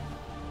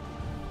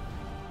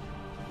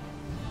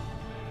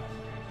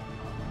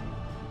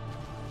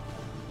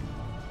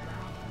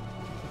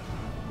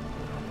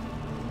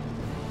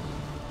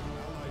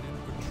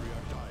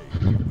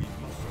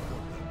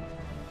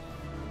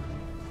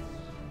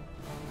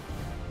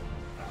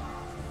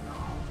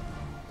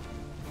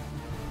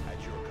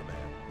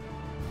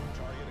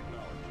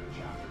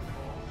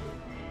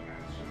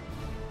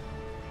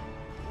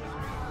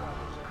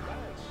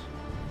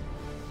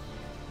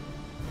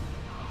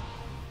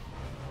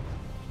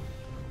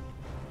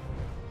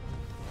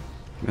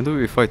 When do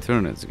we fight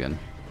Tyranids again?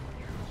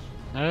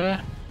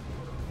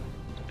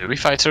 Do we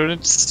fight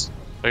Tyranids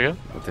again?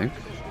 I think.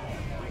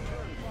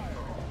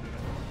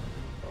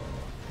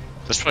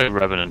 There's probably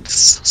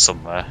remnants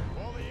somewhere.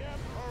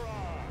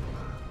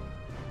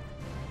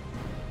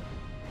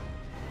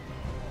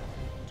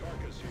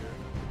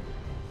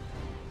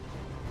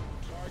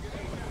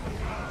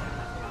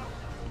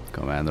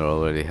 Commander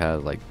already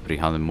has like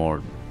 300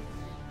 more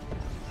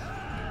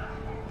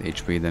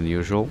HP than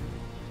usual.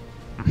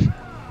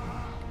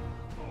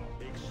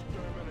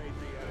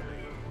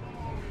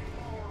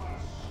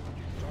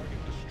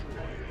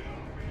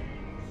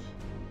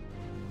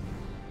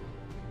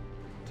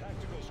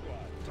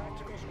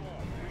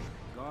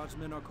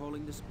 Guardsmen are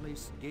calling this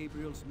place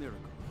Gabriel's Miracle.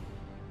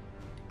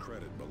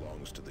 Credit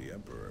belongs to the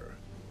Emperor.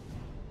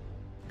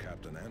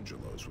 Captain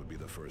Angelos would be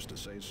the first to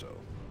say so.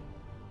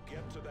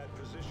 Get to that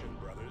position,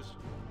 brothers.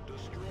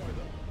 Destroy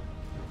them.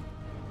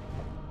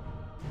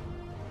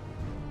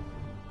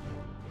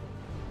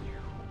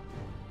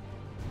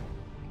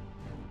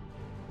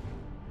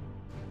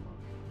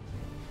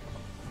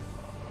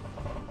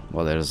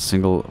 Well, there's a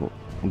single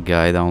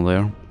guy down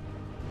there.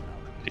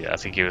 Yeah, I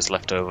think he was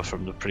left over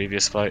from the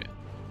previous fight.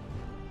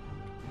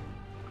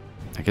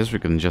 I guess we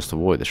can just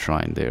avoid the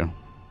shrine there.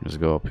 Just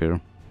go up here.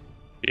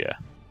 Yeah.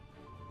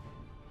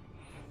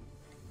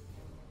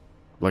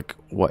 Like,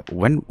 what?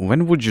 When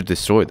would you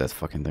destroy that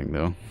fucking thing,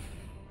 though?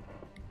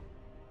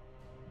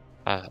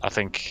 I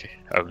think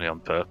only on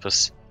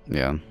purpose.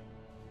 Yeah.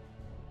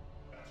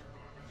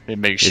 It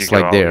makes It's you go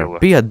like out there. your way.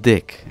 Be a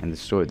dick and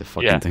destroy the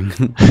fucking Yeah. thing.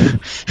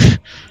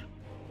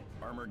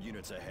 Armored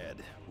units ahead.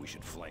 We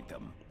should flank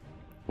them.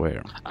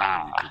 Where?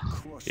 Ah,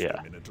 Crush yeah.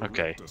 them in a direct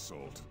Okay.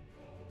 assault.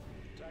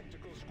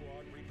 Tactical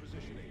squad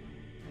repositioning.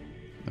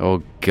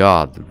 Oh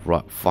god.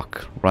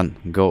 Fuck. Run.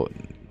 Go.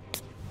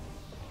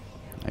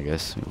 I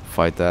guess.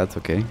 Fight that.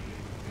 Okay.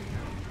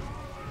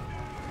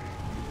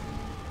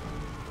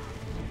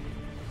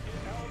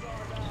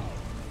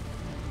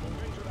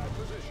 Move into that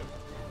position.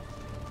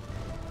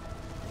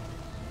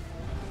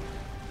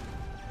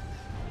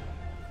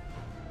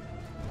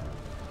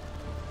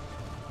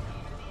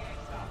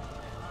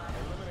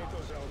 Eliminate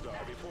those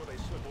Eldar before they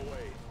slip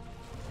away.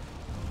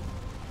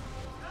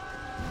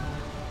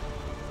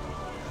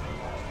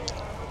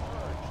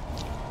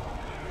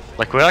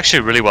 Like, we're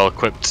actually really well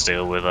equipped to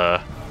deal with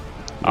With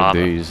armor.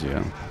 these,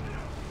 yeah.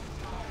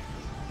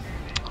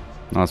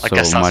 Not I so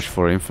guess that's- much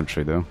for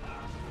infantry, though.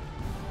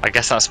 I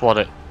guess that's what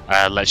it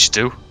lets you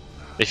do.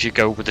 If you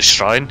go with the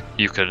shrine,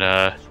 you can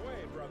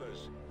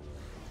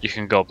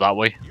go up that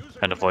way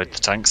and avoid the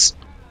tanks.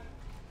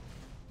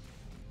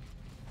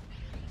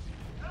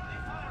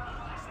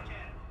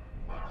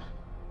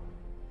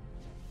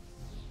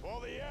 For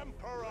the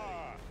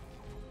Emperor!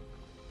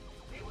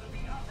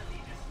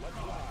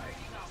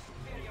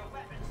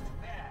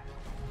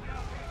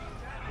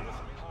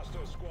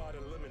 Hostile squad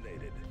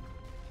eliminated.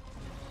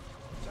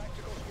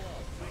 Tactical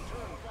squad,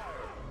 return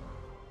fire.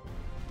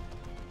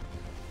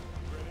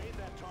 Grenade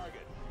that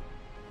target.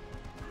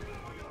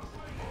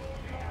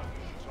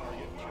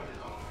 Target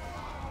killed.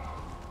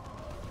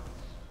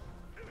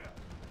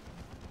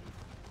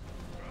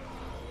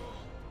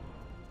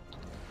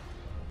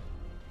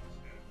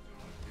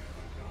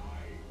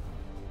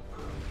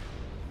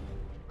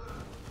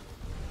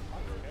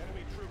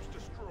 Enemy troops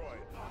destroyed.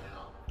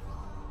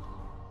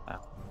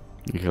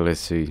 Okay, let's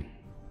see.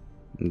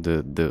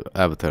 The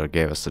Avatar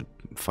gave us a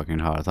fucking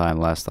hard time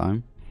last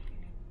time.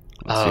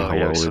 Let's see how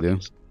well we do.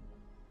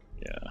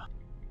 Yeah.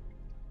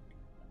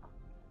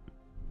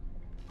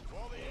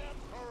 For the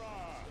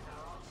Emperor!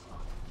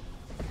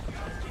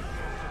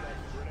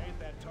 Grenade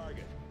that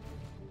target.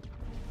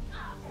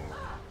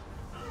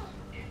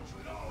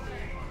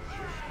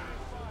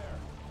 Fire!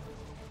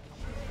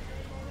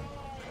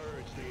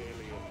 Purge the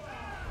alien.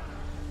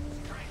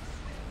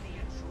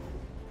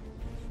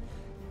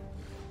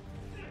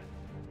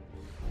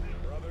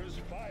 Brothers,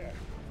 fire!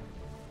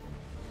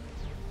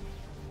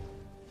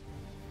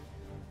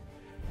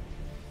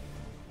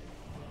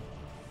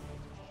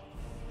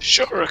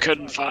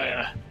 Shuriken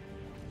fire!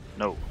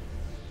 No.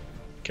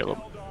 Kill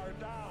him. Eldar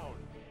down!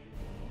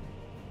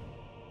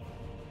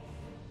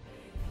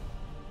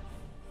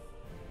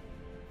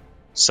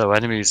 So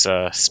enemies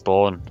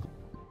spawn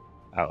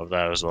out of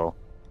there as well.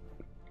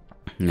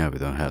 Yeah, we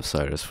don't have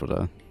Cyrus for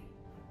that.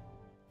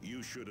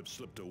 You should have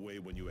slipped away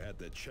when you had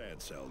the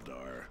chance,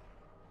 Eldar.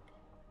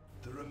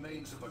 The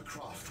remains of a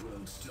craft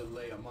world still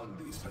lay among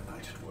these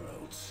benighted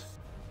worlds.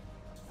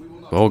 We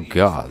will not Oh leave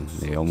god, those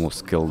they souls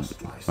almost who killed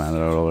lost my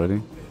Commander siege already.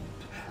 wind,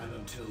 and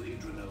until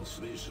Adrianel's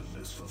vision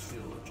is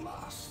fulfilled at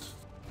last.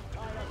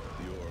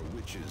 Your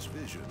witch's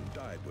vision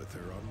died with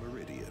her on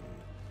Meridian.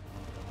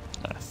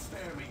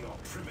 Spare me your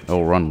primitive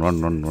Oh, run.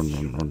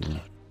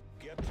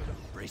 Get to the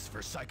Brace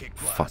for psychic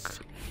blast.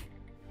 Fuck.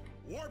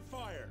 warp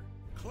fire!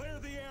 Clear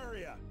the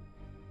area!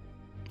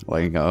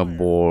 Like a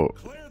boar.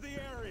 Clear the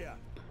area!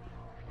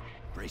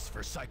 Brace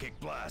for psychic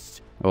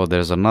blast. Oh,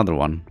 there's another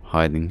one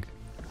hiding.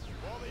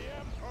 For the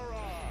Emperor!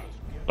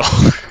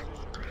 Oh,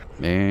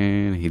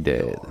 Man, he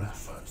dead. Your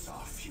efforts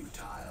are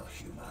futile,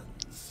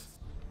 humans.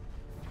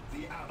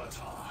 The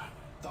Avatar,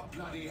 the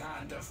bloody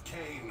hand of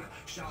Cain,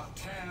 shall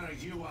tear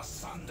you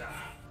asunder.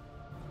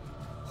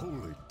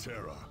 Holy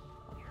terror.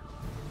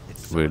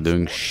 We're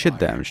doing shit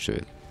damage to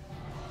it.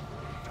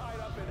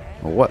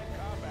 What?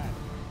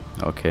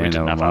 Okay, We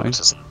didn't never have mind.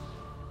 avatars.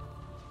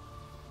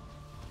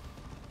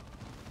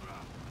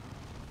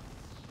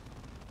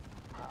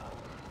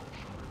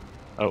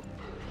 Oh.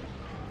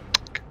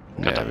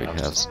 Yeah, damn we it, have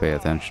avatars. to pay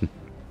attention.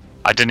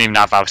 I didn't even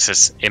have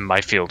avatars in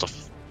my field of...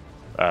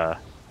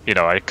 you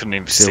know, I couldn't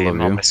even see Field of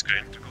them on view. my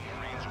screen.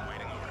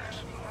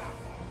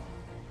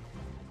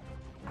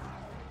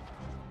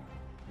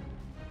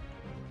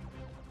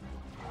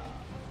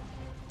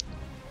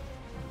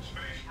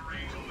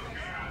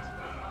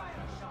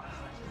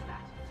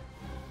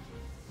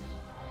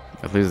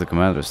 At least the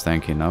commander is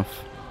tanky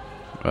enough.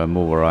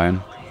 Move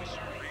Orion.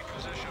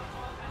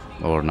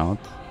 Or not.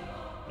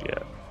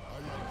 Yeah.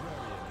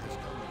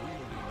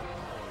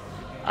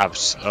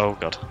 Oh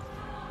god.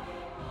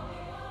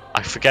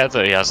 I forget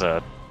that he has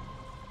a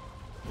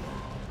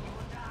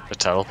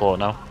teleport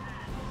now.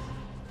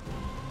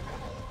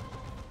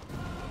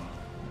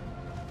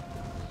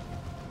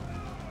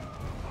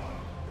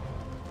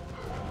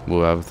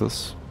 Move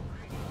Avitus.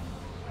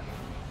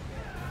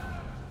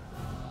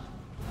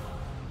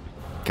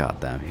 God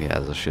damn, he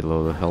has a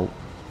shitload of health.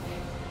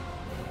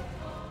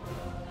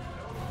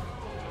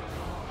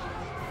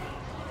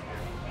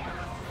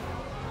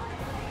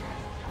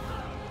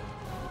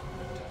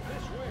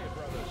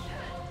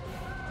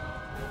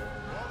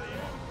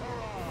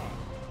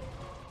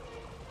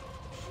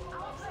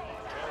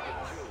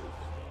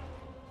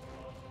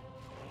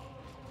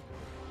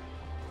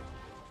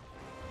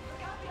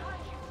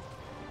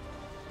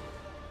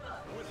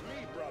 With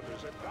me,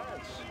 brothers,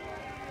 advance!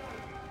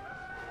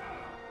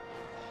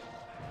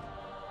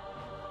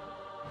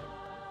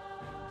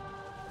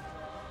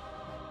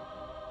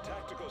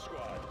 Tactical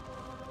squad.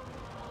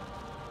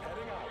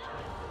 Heading out.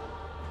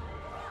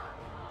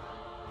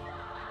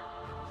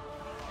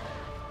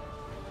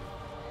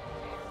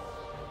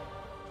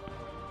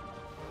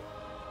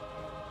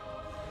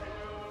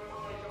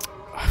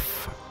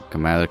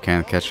 Commander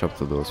can't catch up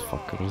to those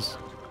fuckers.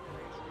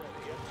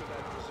 Get to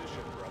that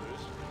position,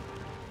 brothers.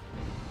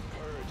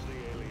 Purge the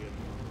alien.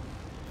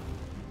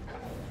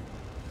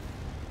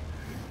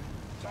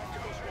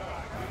 Tactical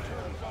squad,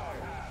 return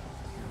fire.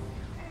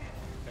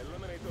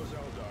 Eliminate those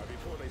Eldar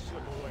before they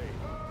slip away.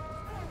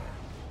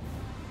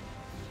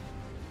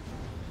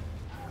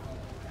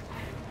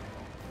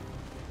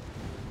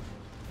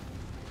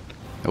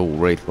 Oh,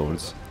 Wraith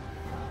Lords.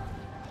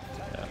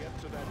 Get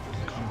to that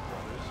position,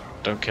 brothers.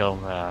 Don't kill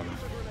him. Our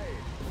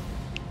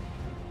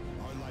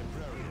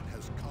librarian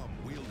has come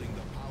wielding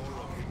the power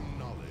of hidden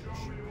knowledge.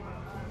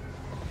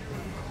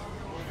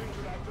 Moving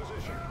to that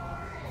position.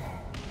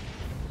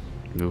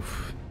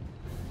 Oof.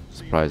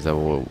 Surprised I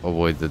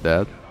avoided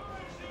that.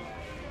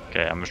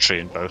 Okay, I'm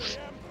retreating both.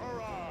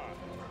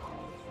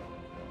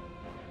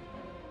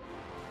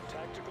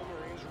 Tactical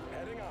Marines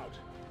heading out.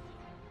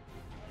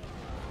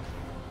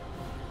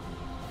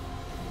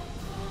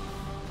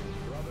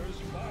 Brothers,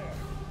 fire.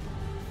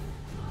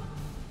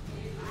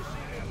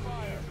 Receiving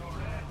fire.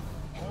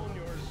 Hone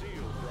your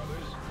zeal,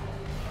 brothers.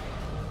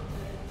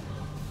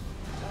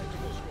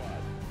 Tactical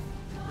squad.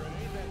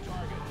 Grenade that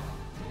target.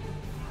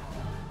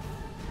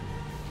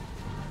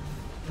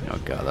 Oh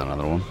god,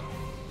 another one.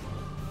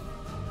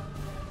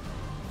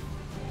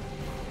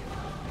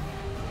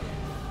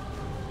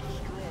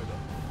 Destroy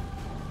them.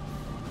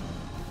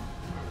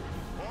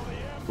 For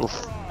the Oof.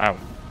 Emperor! Ow.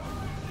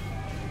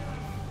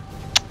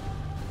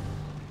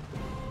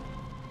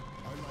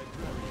 Our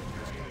librarian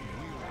has come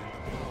wielding the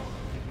power of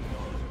hidden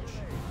knowledge.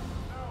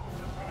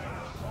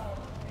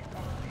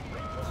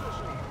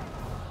 Reposition.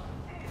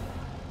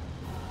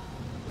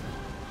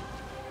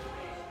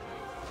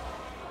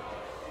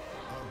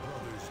 Our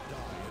brothers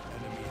die at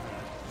enemy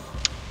hands.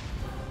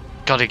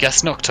 God, he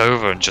gets knocked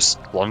over and just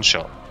one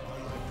shot.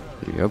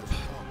 Yep. Come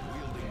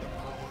wielding the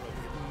power of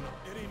hidden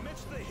knowledge. It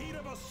emits the heat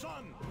of a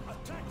sun.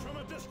 Attack from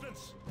a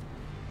distance.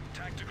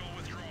 Tactical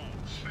withdrawal.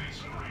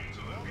 Space Marines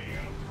of the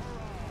Emperor.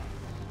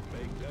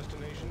 Make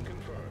destination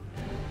confirmed.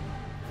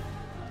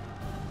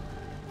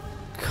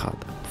 God,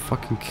 I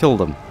fucking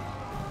killed him.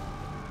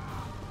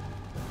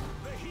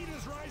 The heat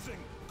is rising.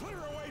 Clear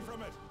away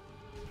from it.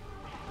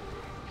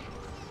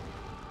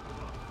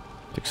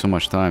 Took so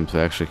much time to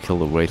actually kill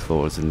the Wraith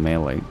Lords in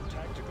melee.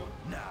 Tactical.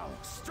 Now,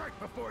 strike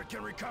before it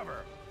can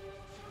recover.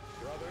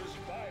 Brothers,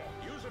 fire.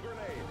 Use a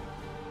grenade.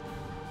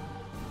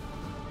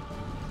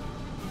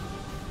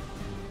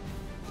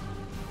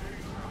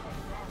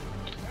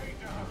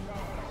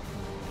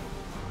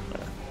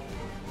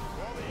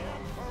 For the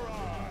Emperor.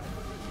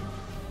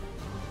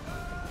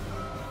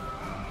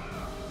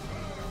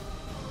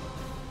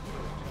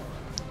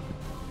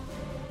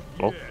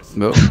 Oh.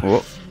 No,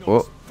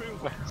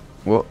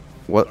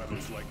 what?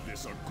 Battles like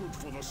this are good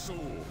for the soul.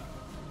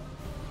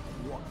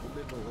 What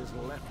little is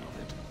left of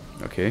it.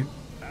 Okay.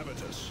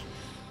 Avitus.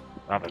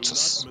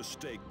 Avatars. Do not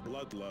mistake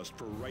bloodlust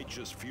for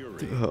righteous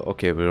fury.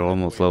 Okay, we're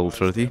almost level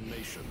 30.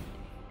 Damnation.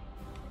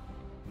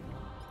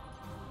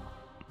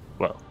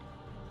 Well,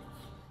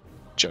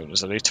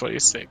 Jonah's only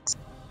 26.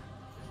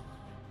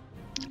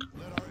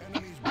 Let our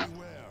enemies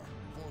beware,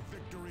 for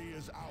victory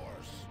is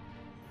ours.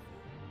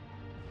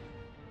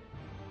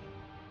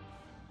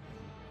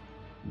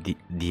 The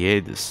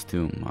Hades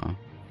tomb, huh?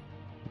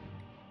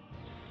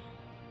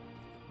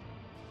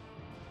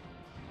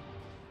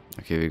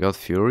 Okay, we got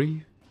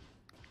Fury.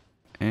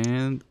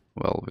 And,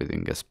 well, we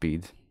didn't get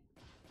speed.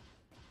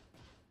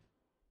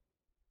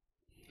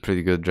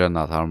 Pretty good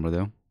Dreadnought armor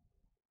though.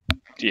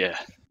 Yeah.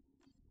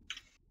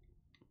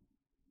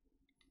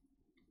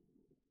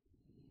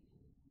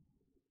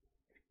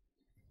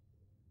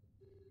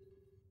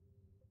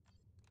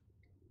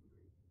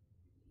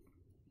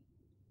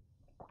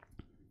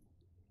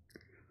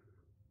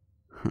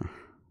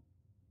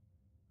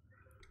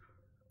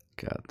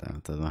 God damn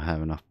it, I don't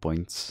have enough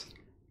points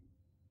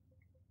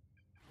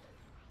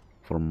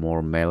for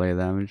more melee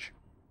damage.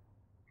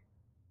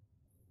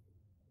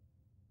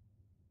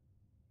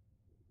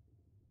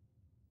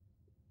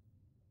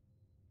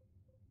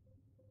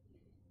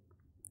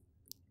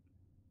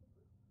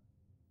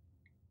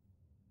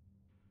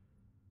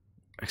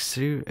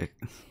 Extreme.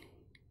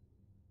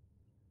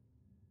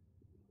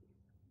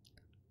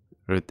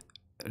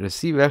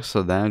 Receive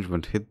extra damage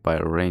when hit by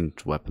a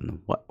ranged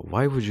weapon.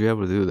 Why would you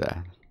ever do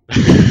that?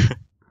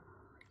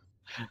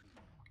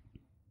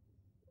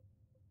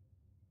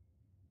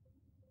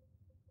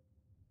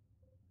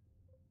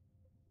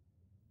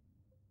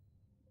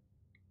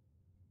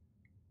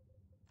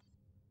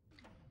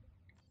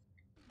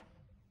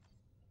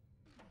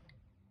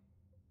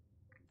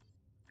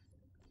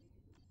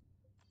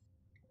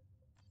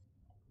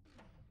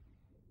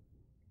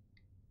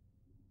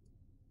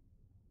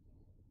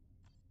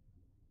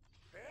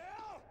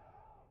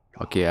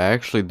 Okay, I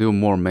actually do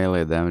more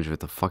melee damage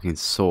with a fucking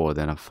sword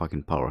than a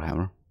fucking power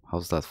hammer.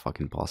 How's that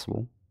fucking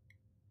possible?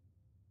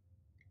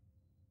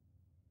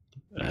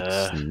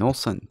 Makes no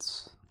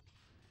sense.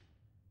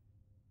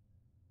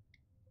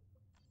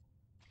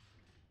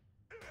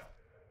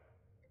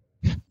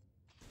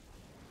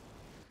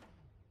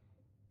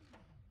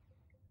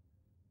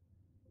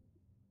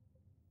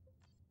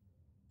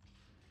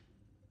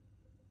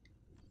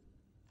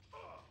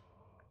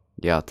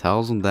 Yeah,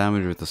 1000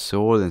 damage with a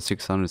sword and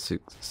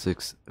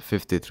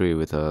 653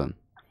 with a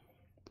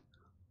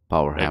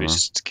power Maybe hammer.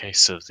 it's just a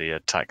case of the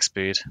attack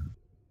speed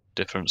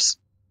difference.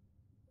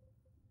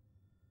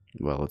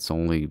 Well, it's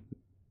only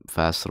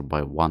faster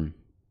by 1.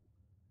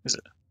 Is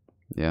it?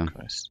 Yeah.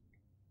 Christ.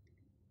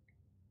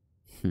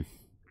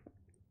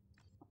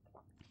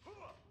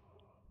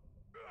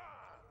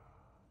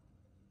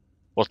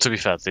 Well, to be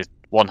fair, the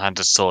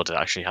one-handed sword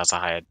actually has a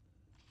higher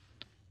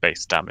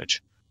base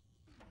damage.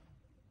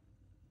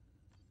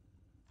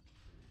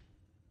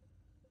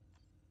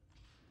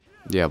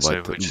 Yeah,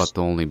 So but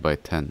only by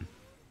 10.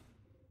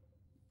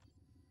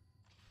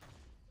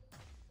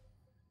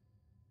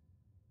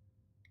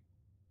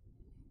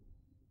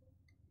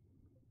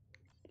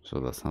 So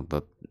that's not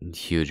that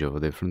huge of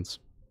a difference.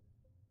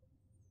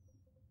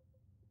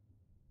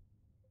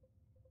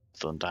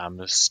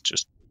 Thunderhammer's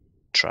just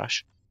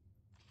trash.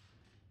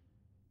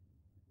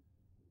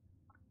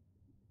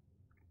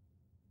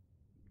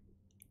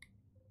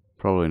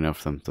 Probably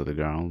nerf them to the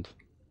ground.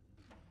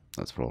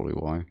 That's probably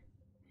why.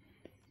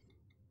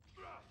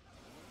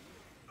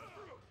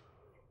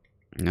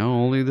 No,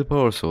 only the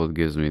power sword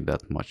gives me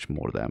that much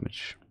more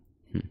damage.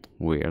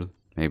 Weird.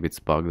 Maybe it's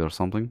bugged or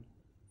something.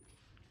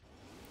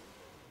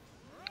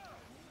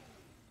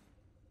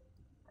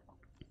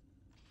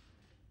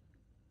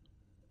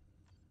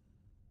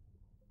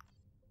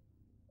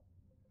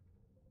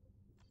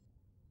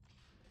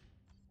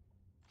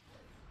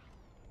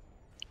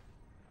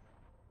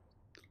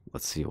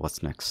 Let's see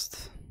what's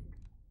next.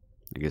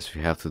 I guess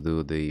we have to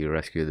do the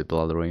rescue the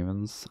Blood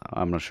Ravens.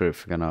 I'm not sure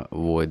if we're gonna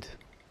avoid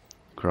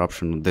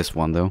corruption with this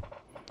one though.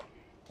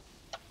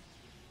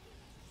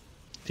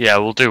 Yeah,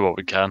 we'll do what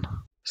we can.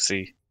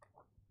 See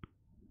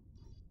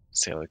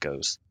how it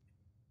goes.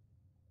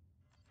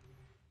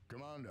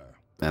 Commander.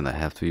 And I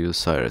have to use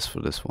Cyrus for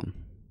this one.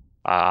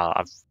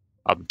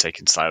 I'm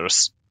taking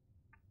Cyrus.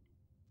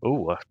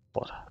 Ooh, what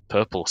a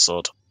purple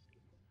sword.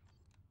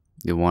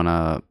 You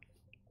wanna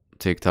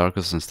take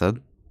Tarkus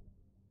instead?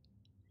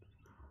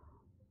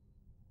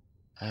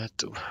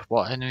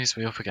 What enemies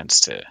are we up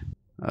against here?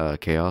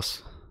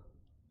 Chaos.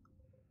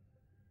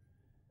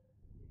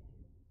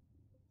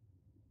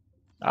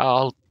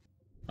 I'll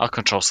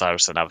control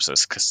Cyrus and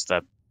Abscess because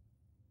they're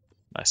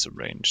nice and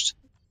ranged.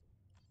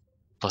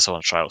 Plus, I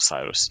want to try out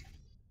Cyrus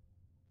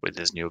with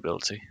his new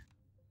ability.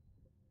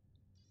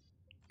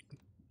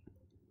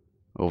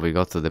 Oh, we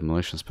got the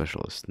demolition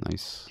specialist.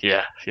 Nice.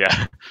 Yeah.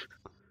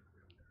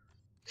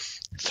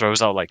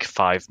 Throws out like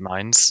 5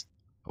 mines.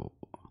 Oh.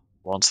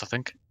 Once, I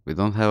think. We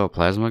don't have a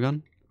plasma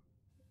gun?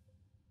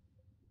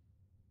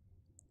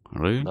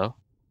 Really? No.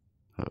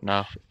 Oh,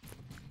 No.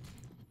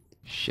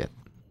 Shit.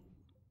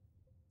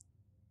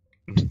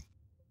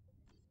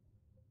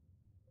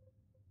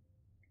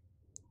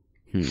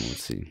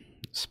 Let's see.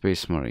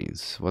 Space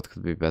Marines. What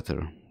could be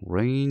better?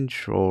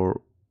 Range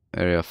or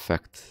area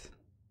effect?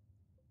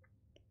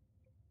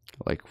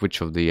 Like,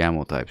 which of the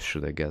ammo types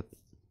should I get?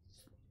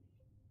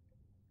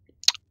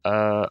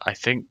 I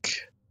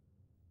think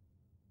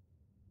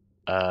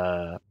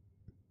area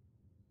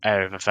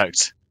of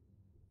effect,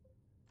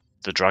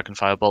 the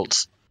Dragonfire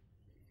bolts,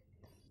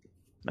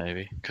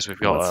 maybe, because we've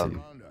got Let's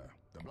see.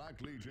 The Black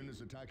Legion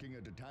is attacking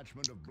a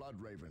detachment of Blood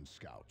Raven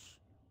scouts.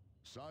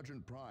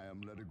 Sergeant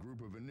Priam led a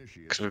group of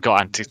initiates. because we've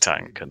got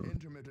anti-tank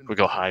and we've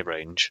got high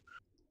range.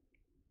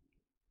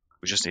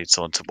 We just need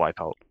someone to wipe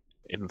out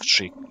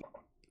infantry.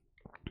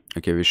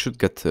 Okay, we should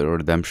get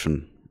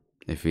redemption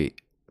if we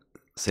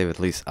save at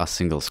least a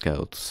single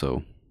scout,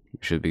 so we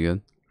should be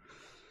good.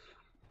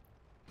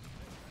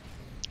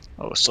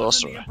 Oh, a What in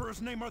sorcerer. the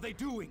Emperor's name are they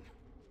doing?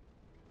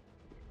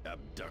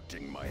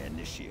 Abducting my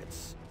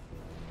initiates.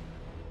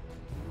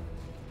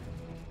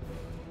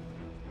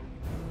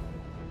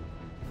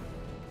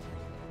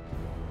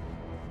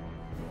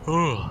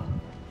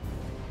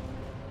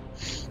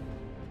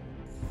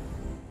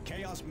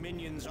 Chaos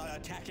minions are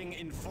attacking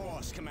in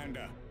force,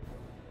 Commander.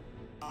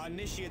 Our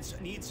initiates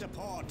need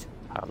support.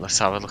 Let's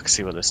have a look,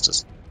 see what this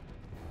does.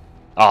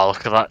 Oh,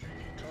 look at that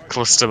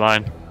cluster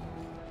mine.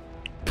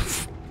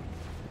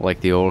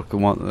 Like the orc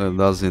one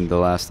does in the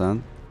last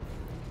hand.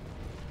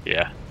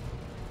 Yeah.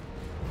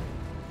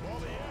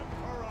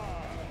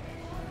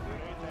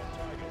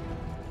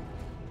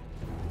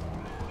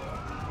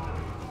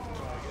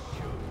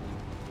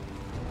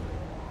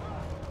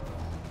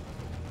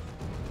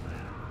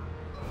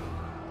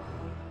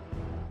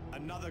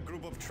 Another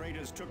group of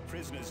traitors took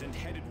prisoners and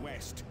headed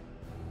west.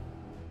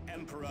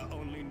 Emperor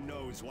only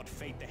knows what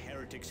fate the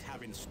heretics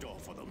have in store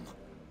for them.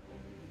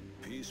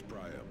 Peace,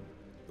 Priam.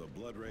 The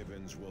Blood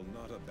Ravens will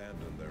not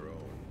abandon their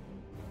own.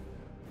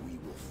 We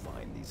will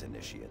find these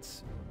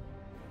initiates.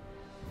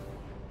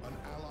 An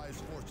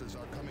ally's forces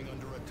are coming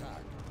under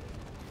attack.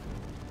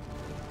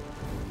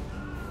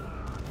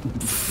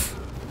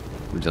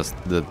 Just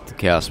the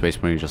Chaos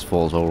Space Marine just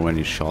falls over when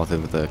he's shot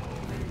with the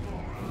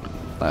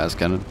last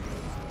cannon.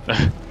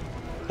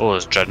 Oh,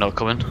 there's Dreadnought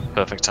coming.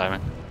 Perfect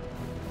timing.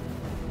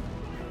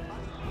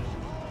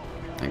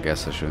 I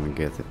guess I shouldn't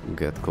get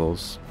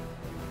close.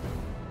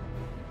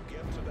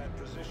 Get to that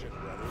position,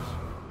 brothers.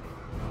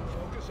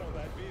 Focus on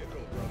that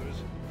vehicle, brothers.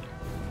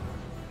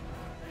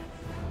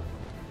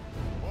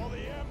 For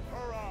the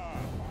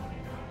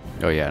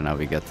Emperor! Oh yeah, now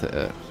we get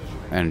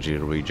energy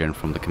regen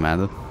from the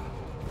commander.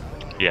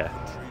 Yeah.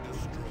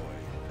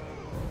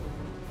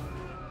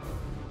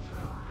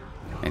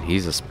 And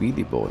he's a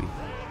speedy boy.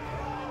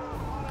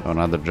 Oh,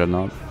 another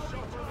Dreadnought.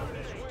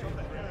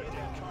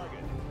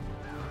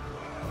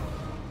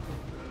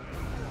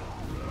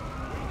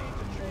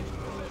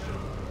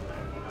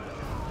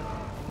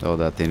 Oh,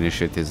 that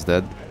initiate is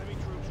dead.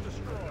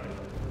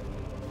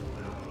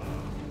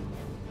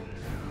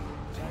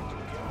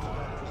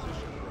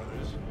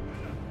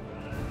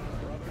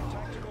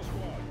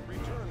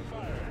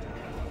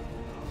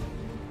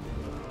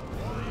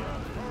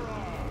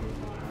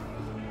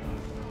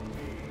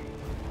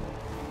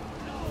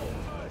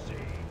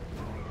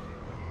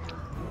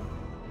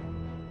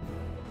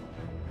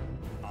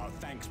 Our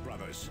thanks,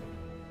 brothers.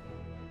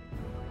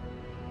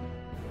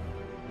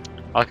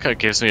 I like how it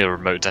gives me a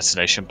remote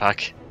detonation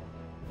pack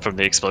from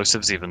the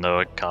explosives, even though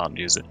I can't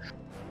use it.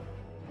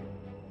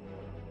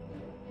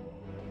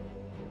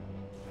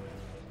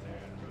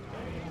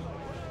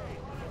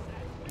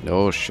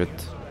 Oh shit.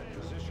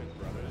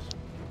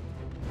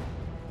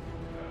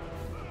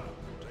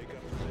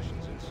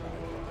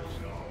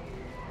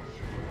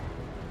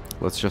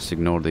 Let's just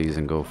ignore these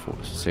and go for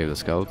save the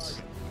scouts.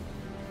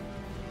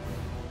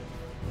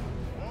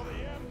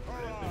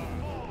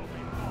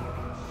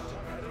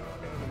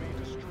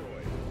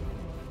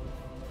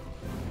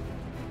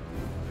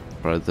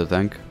 Predator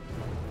tank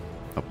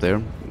up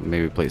there.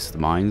 Maybe place the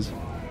mines.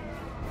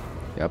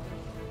 Yep.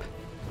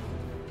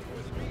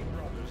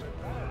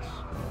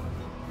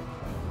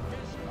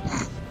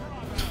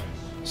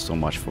 So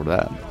much for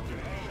that.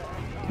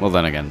 Well,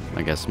 then again,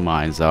 I guess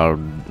mines are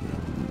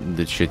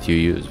the shit you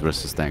use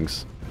versus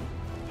tanks.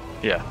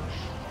 Yeah.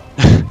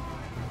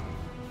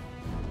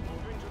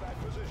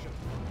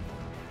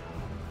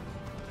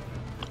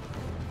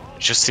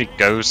 Just it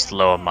goes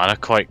lower mana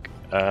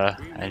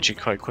energy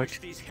quite quick.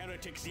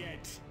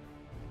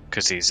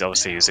 Because he's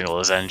obviously using all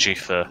his energy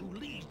for.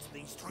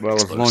 Well,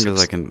 as long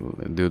as I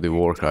can do the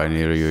war cry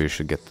near you, you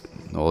should get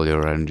all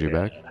your energy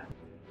back.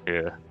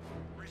 Yeah.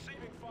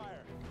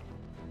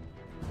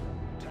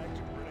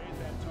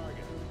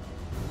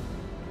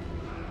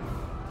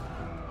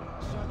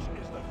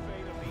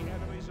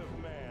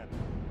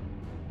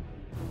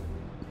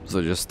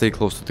 So just stay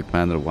close to the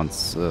commander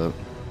once,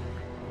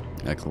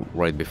 like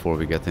right before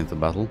we get into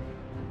battle.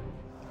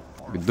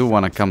 We do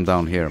want to come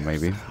down here,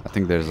 maybe. I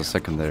think there's a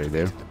secondary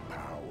there.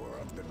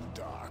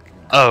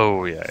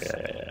 Oh yeah.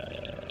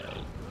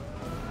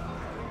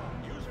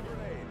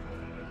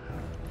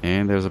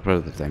 And there's a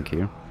predator tank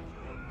here.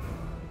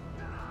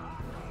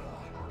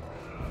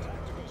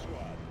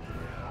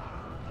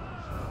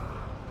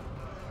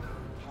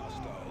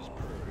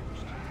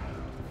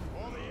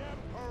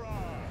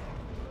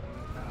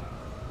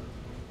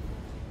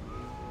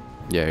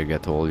 Yeah, you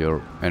get all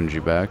your energy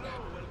back.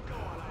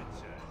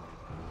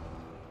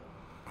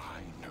 I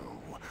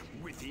know.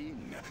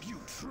 Within, you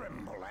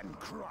tremble and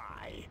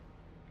cry.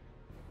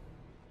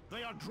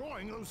 They are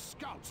drawing those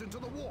scouts into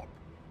the warp.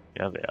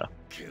 Yeah, they are.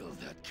 Kill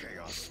that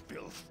chaos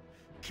filth.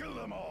 Kill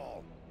them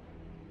all.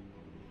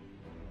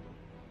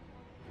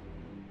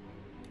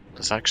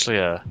 There's actually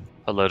a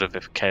load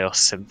of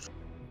chaos synth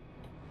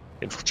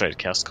infiltrated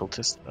chaos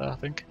cultists there, I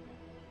think.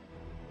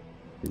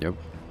 Yep.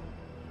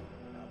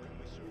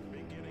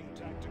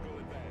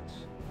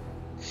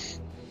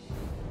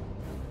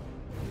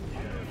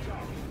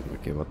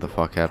 Okay, what the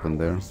fuck happened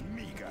there?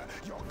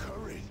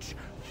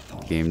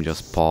 Game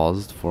just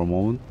paused for a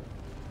moment.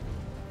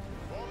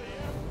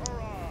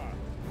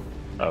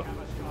 Oh.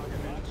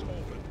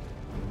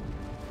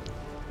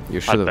 You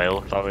should have. bail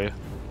if I were you.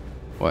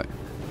 What?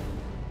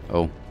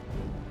 Oh.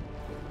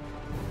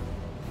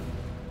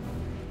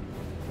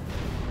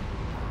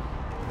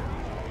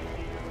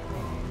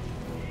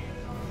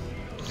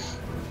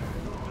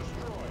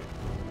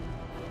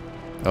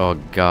 Oh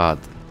god.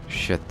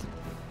 Shit.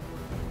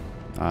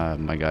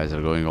 My guys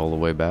are going all the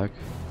way back.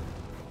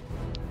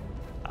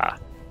 Ah.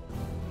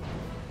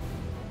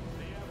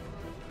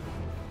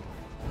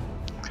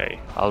 Okay,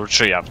 I'll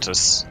retreat after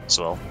this as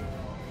well.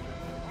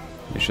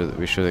 We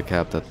should have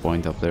capped that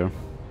point up there.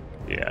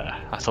 Yeah,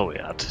 I thought we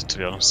had, to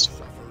be honest.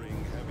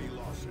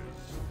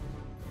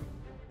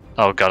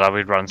 Oh god, I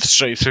would run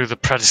straight through the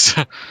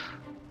Predator.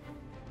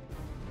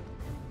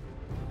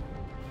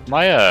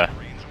 My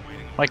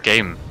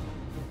game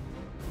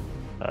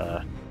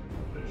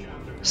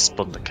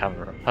spun the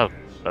camera. Oh,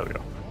 there we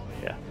go.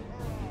 Yeah.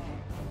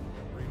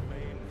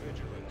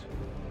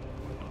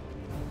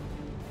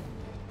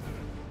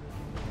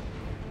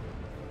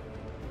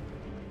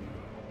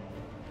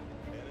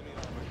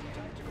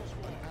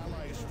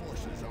 Allies'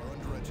 forces are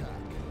under attack.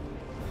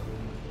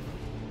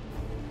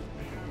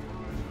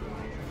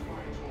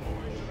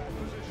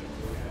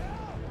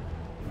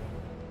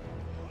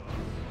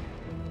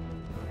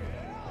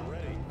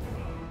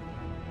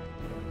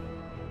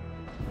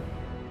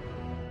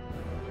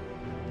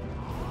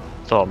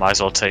 Thought I might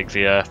as well take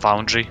the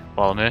foundry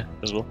while I'm here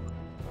as well.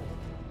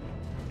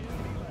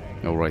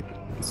 Oh right,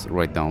 it's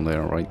right down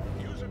there, right?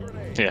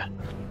 Yeah.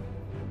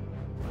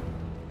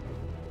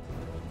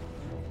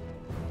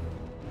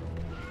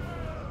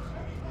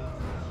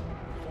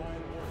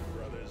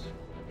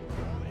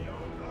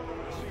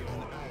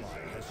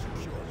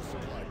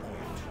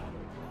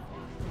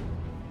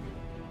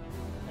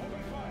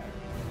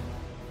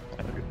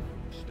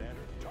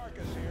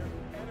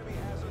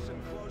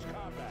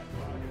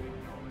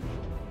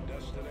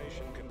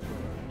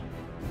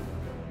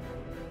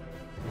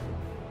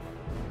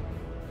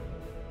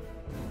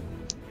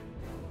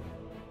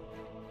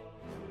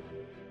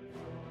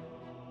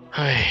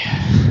 Hey.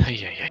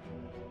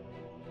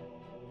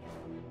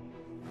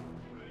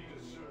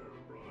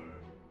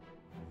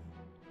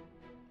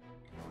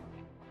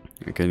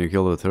 Can you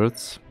kill the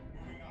turrets?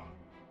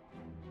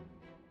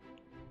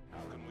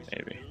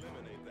 Maybe.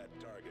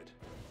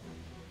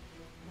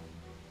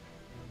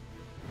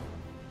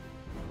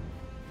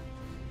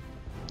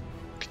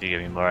 Can you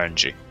give me more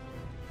energy?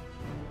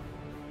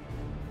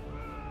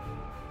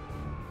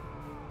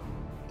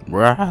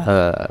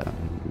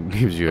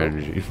 Gives you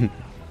energy.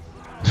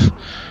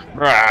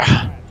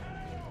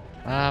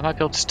 I might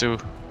be able to do.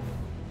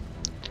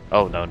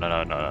 Oh no.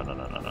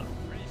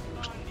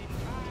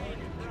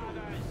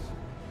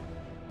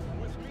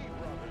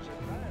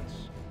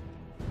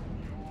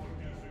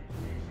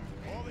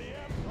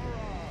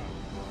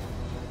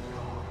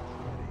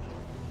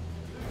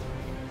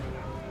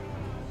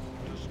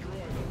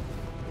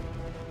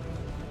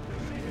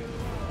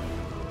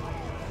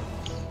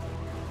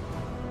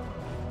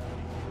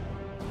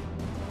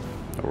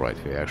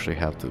 Alright, we actually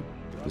have to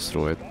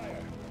destroy it.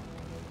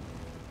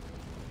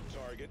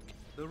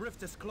 The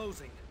rift is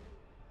closing.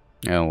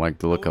 I don't like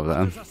the look of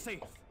that.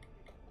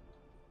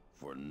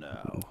 For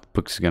now.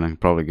 Book's gonna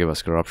probably give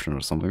us corruption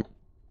or something.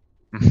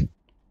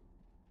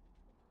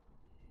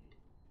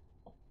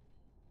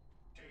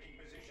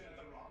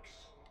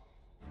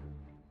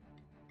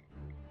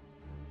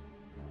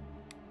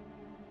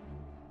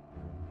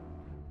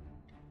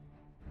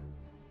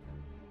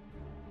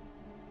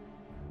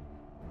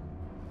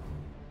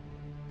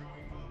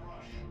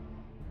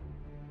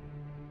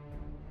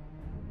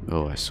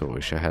 Oh, I so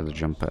wish I had a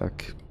jump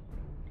pack.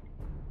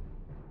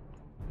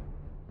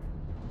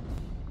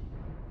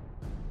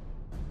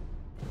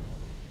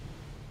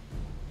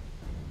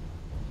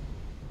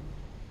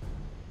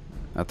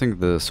 I think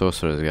the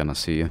sorcerer is gonna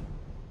see you.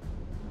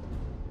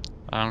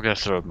 I'm gonna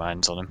throw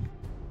mines on him.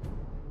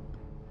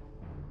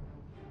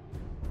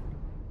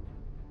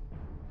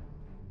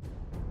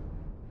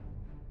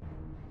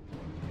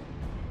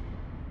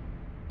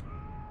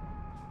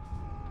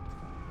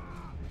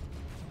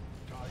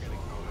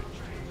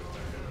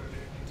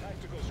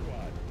 Tactical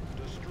squad,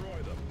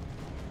 destroy them.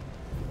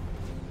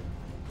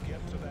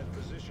 Get to that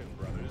position,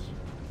 brothers.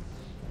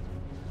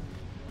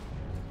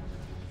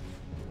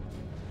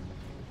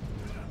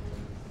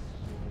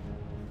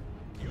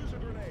 Use a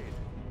grenade.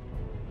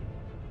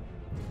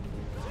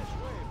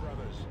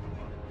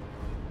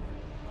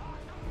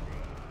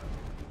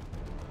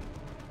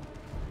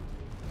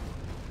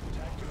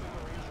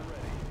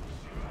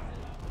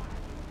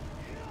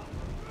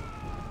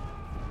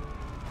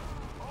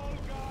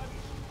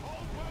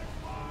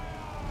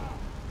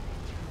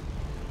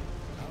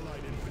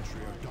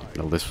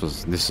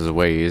 this is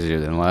way easier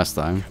than last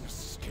time.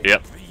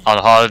 Yep, on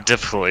hard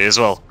difficulty as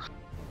well.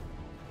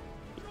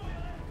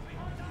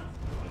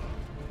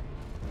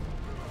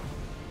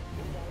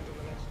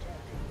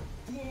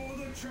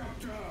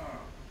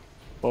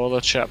 For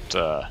the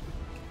chapter.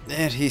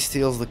 And he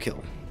steals the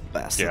kill.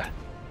 Bastard.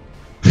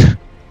 Yeah.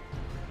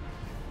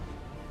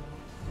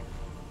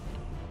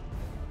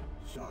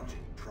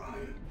 Sergeant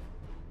Pryor,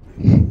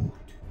 report.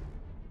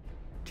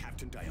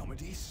 Captain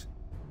Diomedes?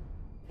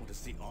 What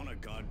is the honor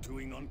guard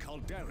doing on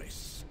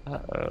Calderis?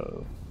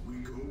 Uh-oh. We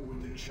go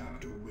where the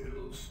chapter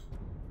wills.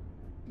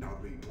 Now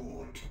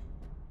report.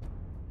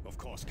 Of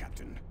course,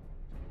 Captain.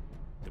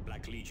 The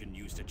Black Legion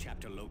used a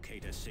chapter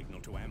locator signal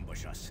to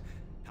ambush us.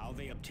 How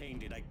they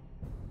obtained it,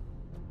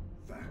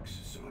 Facts,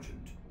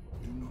 Sergeant.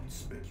 Do not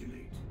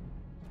speculate.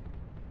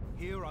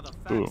 Here are the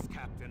facts, Boom.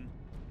 Captain.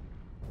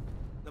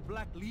 The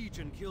Black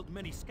Legion killed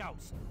many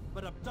scouts,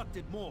 but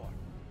abducted more.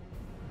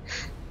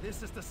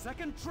 This is the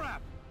second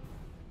trap.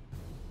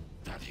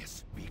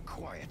 Thaddeus, be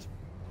quiet.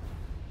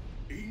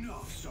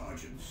 Enough,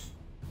 sergeants.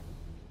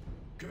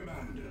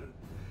 Commander,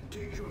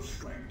 take your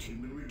strike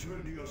team and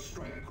return to your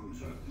strike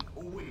cruiser,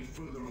 or wait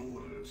further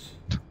orders.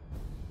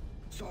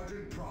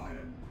 Sergeant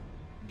Pryor,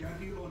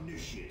 gather your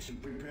initiates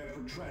and prepare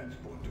for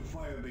transport to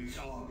Firebase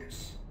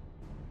Argus.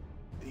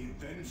 The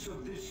events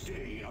of this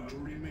day are to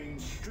remain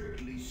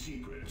strictly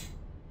secret.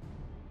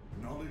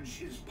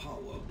 Knowledge is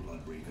power,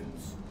 Blood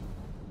Ravens.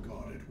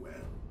 Guard it well.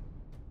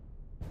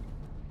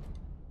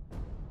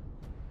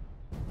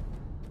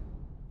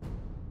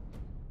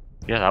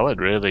 Yeah, that went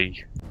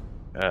really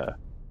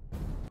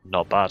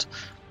not bad.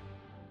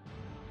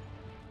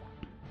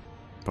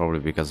 Probably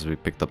because we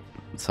picked up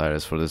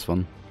Cyrus for this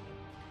one.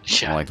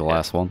 Yeah, Unlike the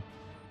last one.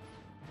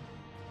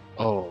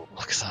 Oh,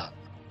 look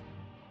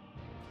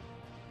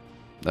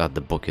at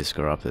The book is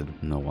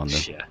corrupted, no wonder.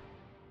 that. Yeah.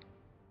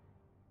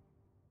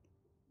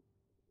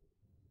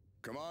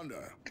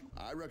 Commander,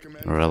 I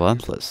recommend...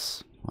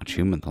 Relentless.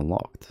 Achievement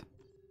unlocked.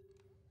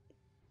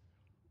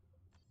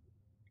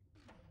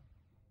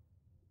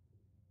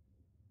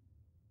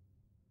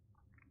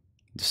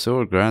 The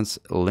sword grants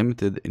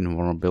limited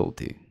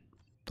invulnerability.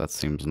 That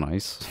seems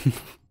nice.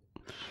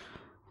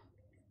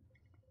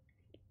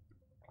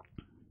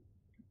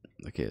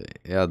 Okay,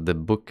 yeah, the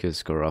book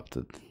is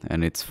corrupted,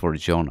 and it's for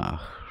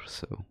Jonah,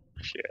 so...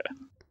 Yeah.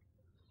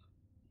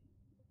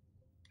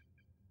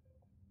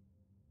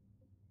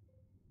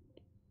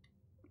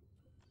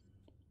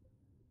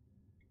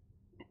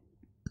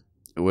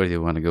 Where do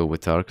you want to go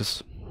with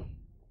Tarkus?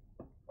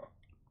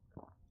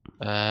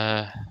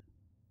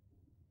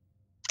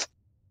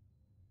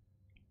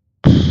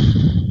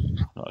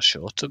 Not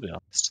sure, to be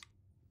honest.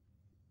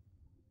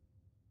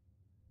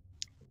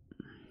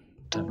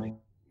 Maybe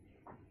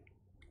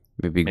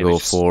Maybe go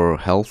just- for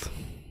health,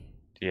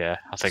 Yeah,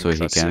 I think so he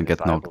that's can really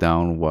get knocked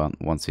viable. down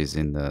once he's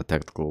in the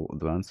tactical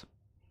advance.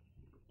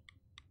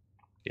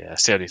 Yeah,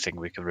 it's the only thing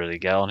we can really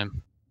get on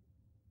him.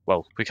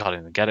 Well, we can't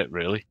even get it,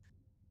 really.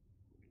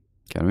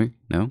 Can we?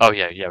 No? Oh,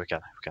 yeah, we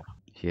can.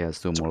 He has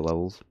 2 more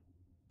levels.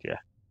 Yeah.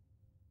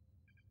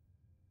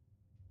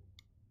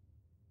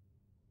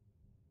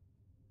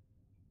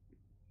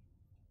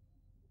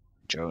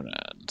 Jonah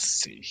and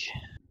C.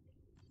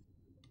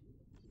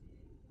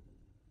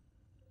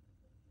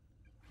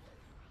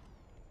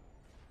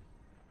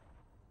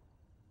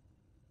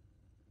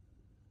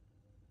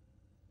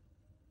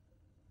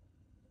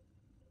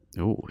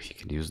 Oh, he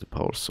can use the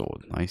power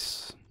sword.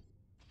 Nice.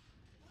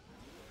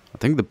 I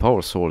think the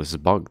power sword is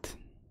bugged.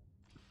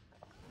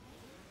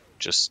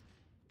 Just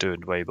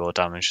doing way more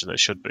damage than it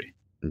should be.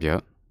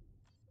 Yeah.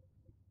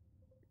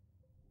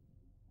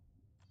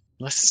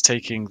 Unless it's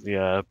taking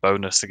the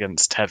bonus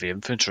against heavy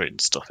infantry and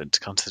stuff into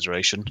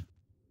consideration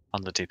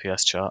on the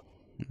DPS chart.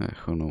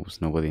 Who knows?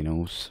 Nobody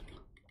knows.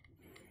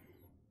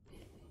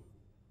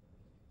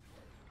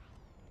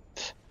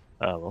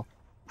 Oh well,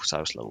 so I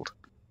was leveled.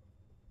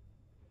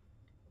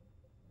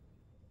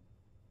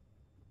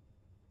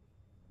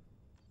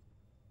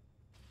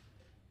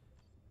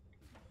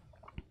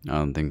 I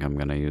don't think I'm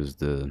gonna use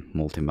the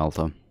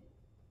multi-melta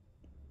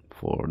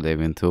for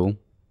Deviant Tool.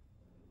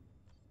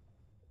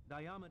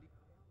 Diomedes.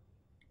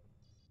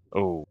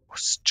 Oh,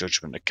 it's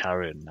Judgment of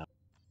Carrion now.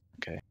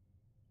 Okay.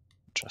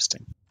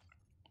 Interesting.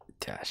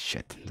 Ah,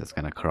 shit. That's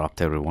gonna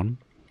corrupt everyone.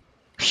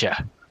 Yeah.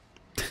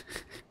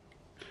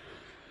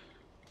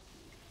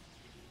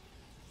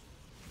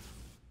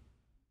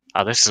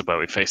 Ah, this is where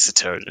we face the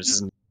Tyranids,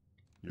 isn't it?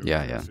 Your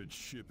Yeah, yeah. cursed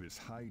ship is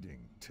hiding,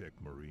 Tech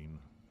Marine.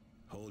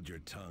 Hold your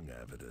tongue,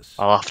 Avidus.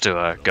 I'll have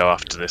to go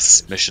after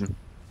this mission.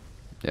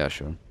 Yeah,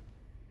 sure.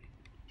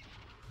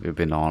 We've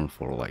been on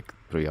for like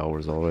 3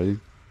 hours already.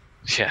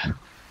 Yeah.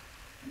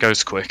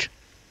 Goes quick.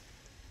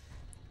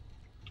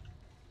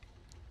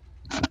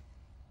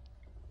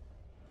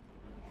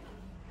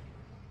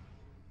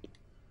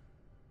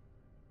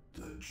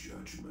 The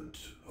judgment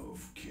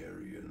of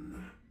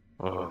Carrion.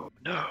 Oh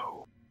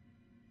no.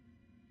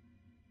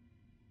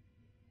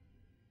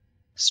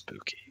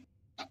 Spooky.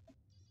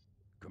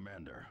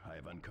 Commander, I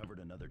have uncovered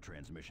another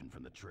transmission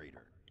from the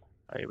traitor.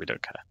 Hey, we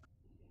don't care.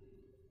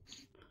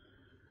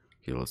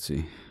 Okay, let's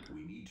see.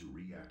 We need to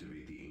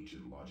reactivate the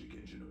ancient logic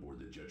engine aboard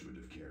the Judgment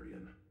of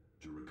Carrion.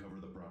 To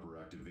recover the proper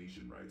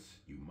activation rights,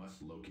 you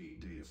must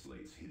locate data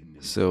slates hidden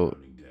in So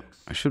surrounding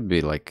decks. I should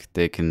be like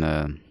taking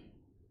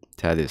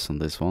Thaddeus on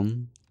this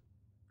one.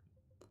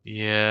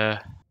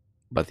 Yeah.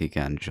 But he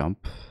can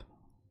jump.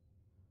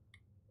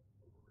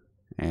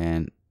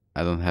 And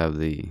I don't have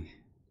the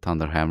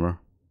Thunder Hammer.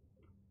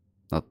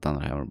 Not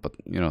Thunder Hammer, but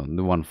you know,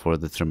 the one for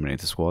the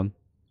Terminator squad.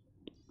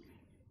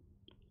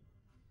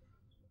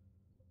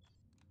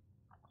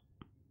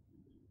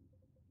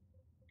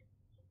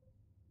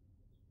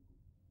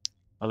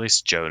 At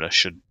least Jonah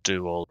should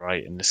do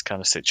alright in this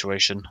kind of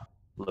situation.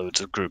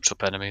 Loads of grouped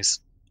up enemies.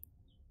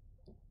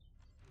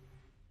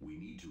 We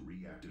need to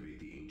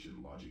reactivate the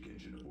ancient logic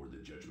engine aboard the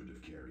Judgment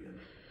of Carrion.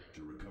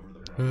 To recover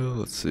the Well,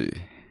 let's see.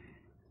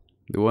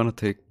 Do you want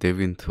to take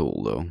Deviant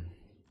Tool though?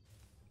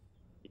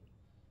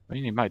 I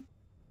mean, he might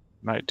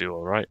do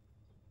alright.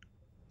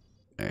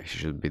 Yeah, he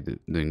should be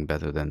doing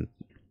better than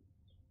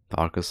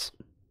Tarkus.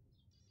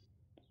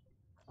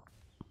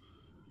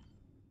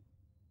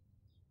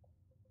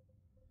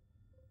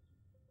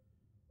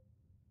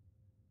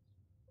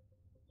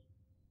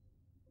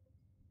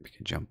 We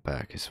can jump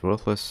back. It's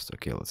worthless.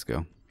 Okay, let's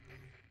go.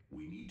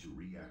 We need to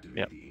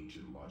reactivate the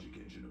ancient logic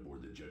engine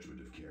aboard the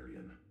Judgment of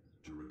Carrion.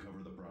 To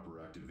recover the proper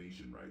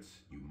activation rights,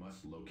 you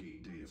must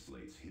locate data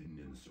slates hidden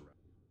in the surrounding.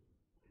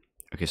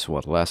 Okay, so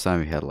what? Last time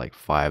we had like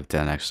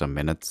 5-10 extra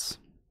minutes.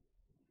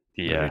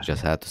 Yeah. We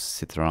just had to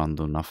sit around and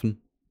do nothing.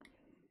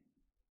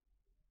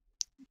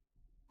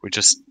 We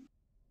just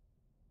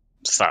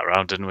sat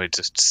around, didn't we?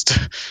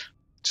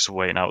 Just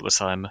waiting out the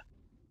time.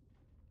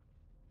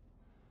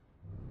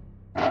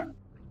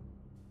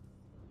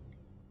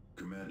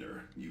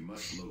 Commander, you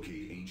must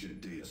locate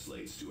ancient data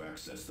slates to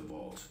access the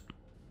vault.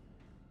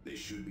 They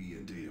should be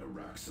in data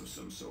racks of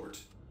some sort.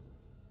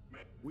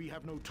 We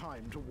have no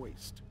time to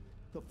waste.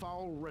 The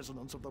foul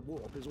resonance of the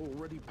warp is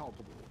already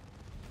palpable.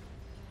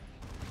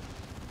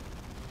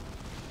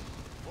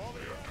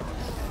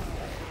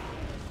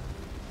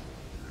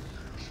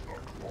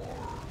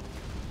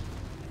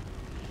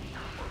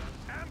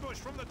 Ambush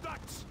from the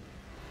ducts!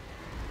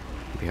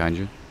 Behind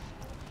you.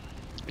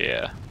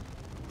 Yeah.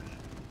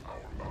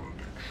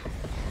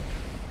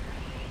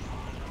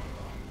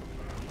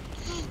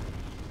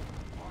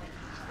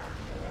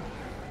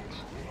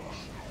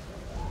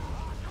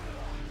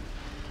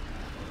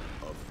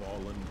 A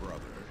fallen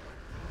brother,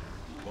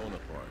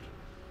 Bonaparte,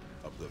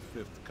 of the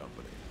Fifth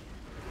Company.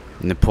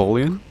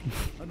 Napoleon?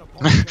 An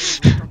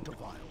apologetic reductor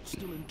vial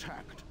still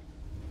intact.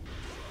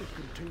 It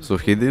contains So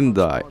he didn't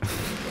die.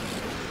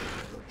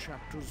 the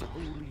chapter's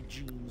holy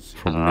genes.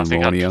 From I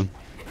think pneumonia.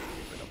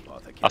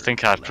 I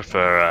think I'd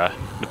prefer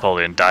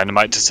Napoleon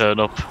Dynamite to turn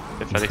up,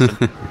 if anything.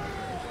 But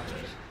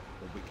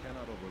we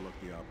cannot overlook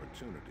the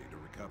opportunity to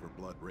recover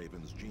Blood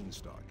Raven's gene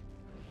stock.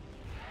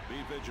 Be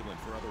vigilant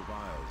for other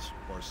vials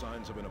or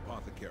signs of an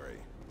apothecary.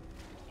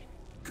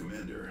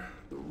 Commander,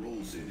 the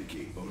rolls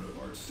indicate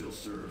Bonaparte still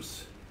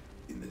serves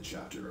in the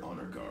chapter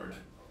honor guard.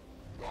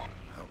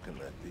 How can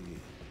that be?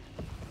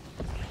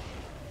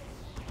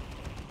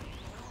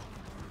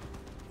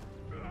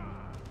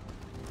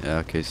 Yeah,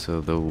 okay,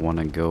 so do we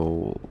wanna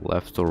go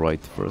left or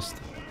right first?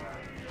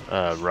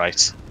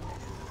 Right.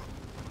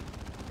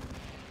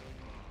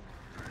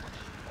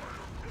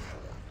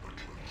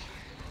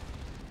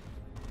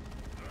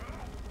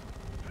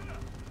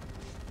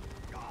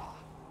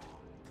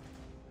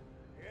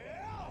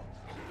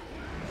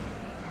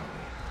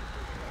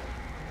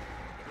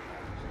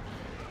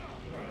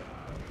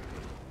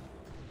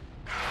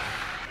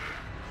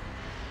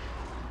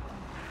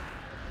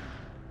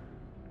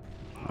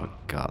 Oh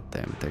god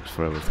damn, it takes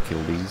forever to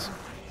kill these.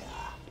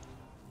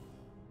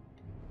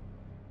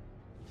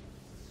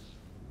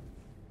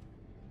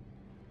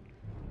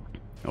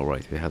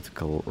 Alright, we have to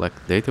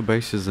collect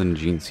databases and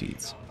gene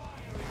seeds.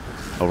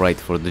 Alright,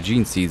 for the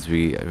gene seeds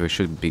we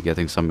should be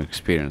getting some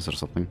experience or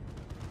something.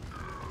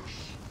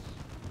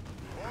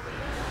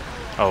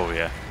 Oh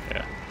yeah,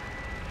 yeah.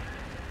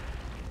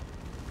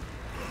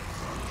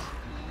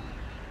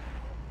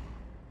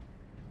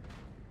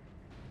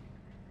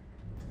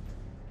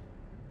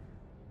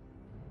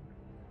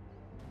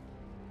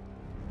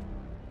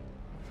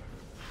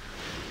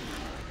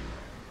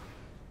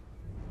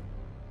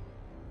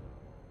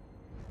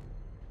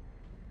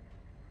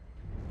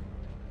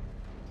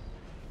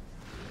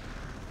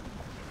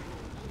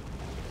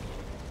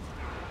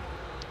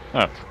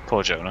 Oh,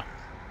 poor Jonah.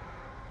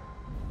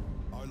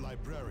 Our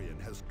librarian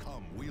has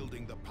come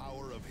wielding the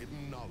power of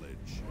hidden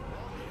knowledge.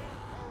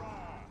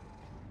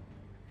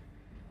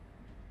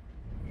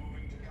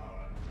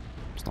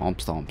 Stomp,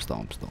 stomp,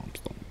 stomp, stomp,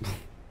 stomp.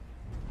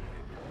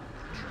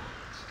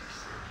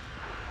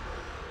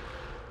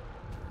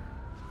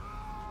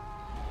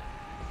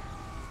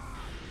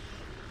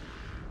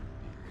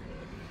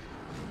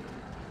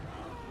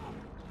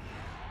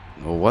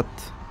 Oh, what?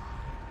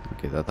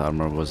 Okay, that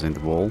armor was in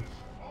the wall.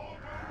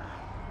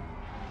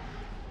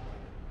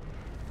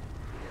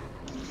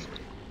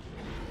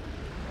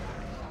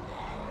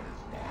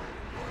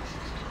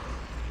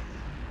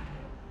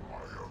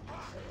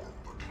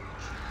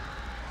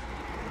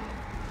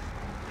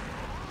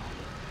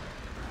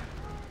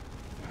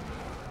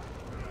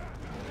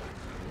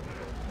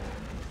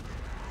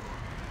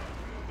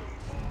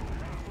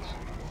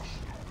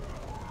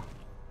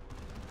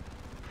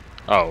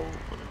 Oh,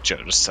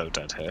 Joe's so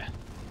dead here.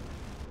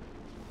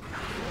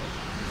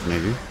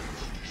 Maybe.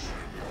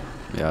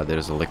 Yeah,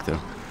 there's a lictor.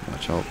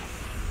 Watch out.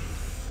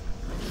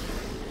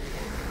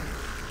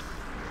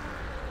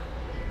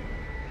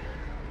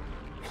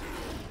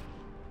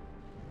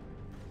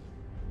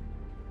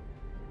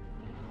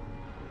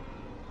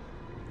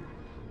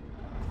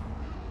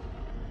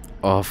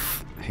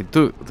 Off.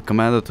 The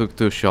commander took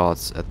 2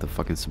 shots at the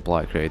fucking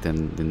supply crate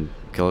and didn't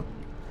kill it.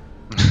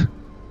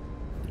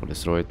 Or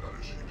destroy it.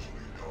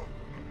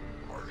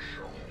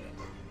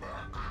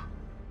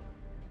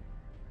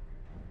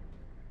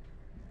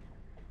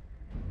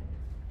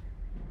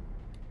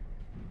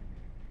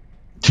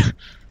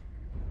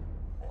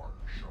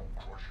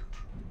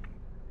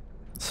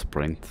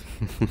 Sprint.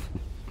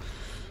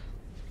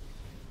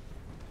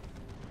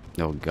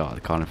 Oh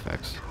god,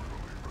 Carnifex.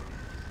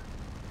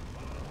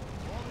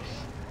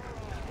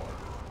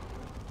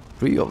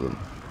 3 of them.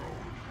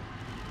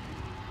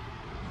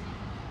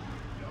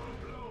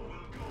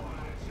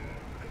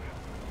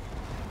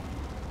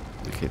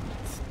 Okay,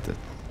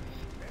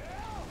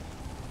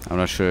 I'm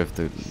not sure if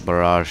the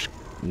barrage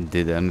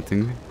did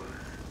anything.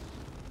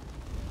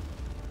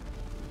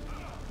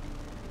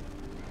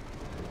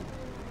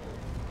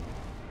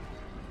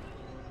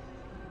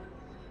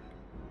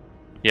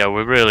 Yeah,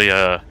 we're really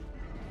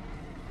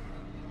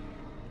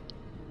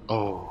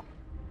oh.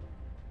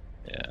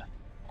 Yeah.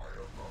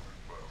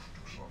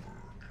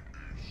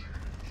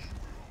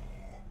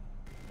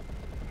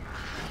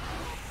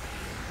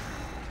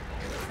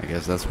 I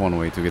guess that's one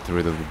way to get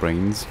rid of the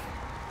brains.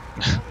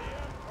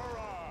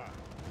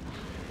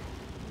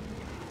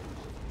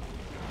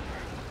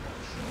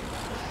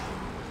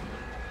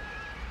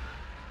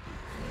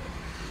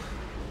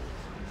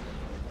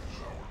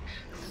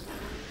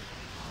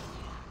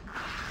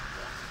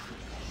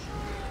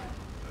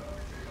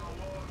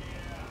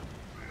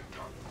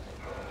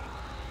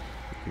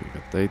 We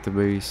got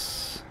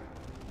database.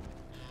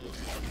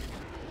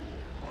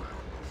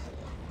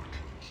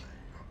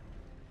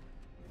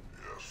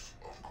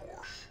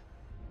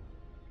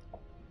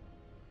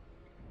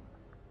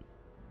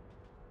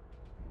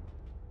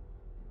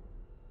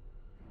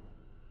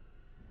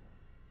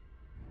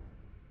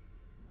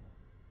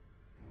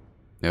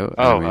 No,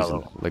 Oh, enemies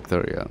hello. like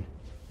there, yeah.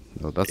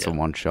 No, that's a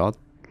one shot.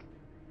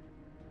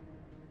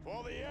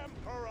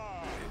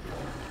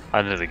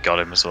 I nearly got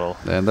him as well.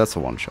 And that's a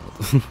one shot.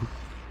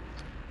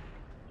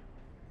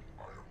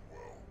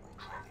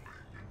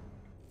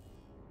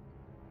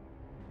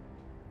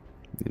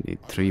 You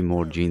need 3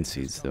 more gene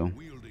seeds though.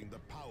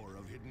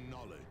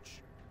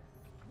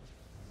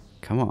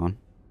 Come on.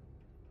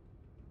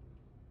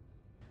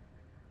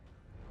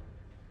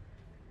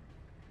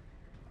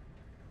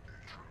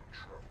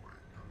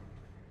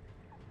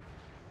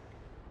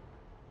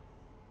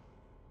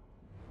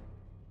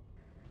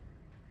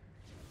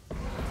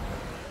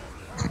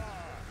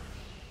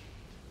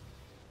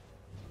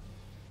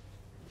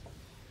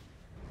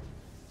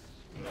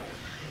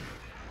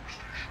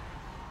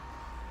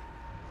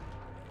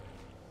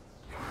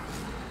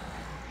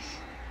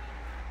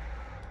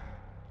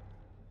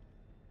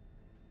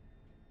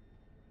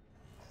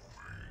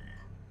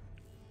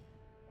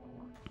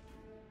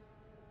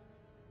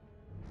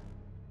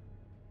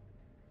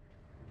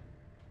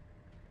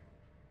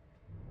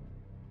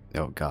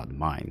 Oh god,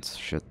 mines.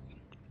 Shit.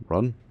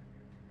 Run.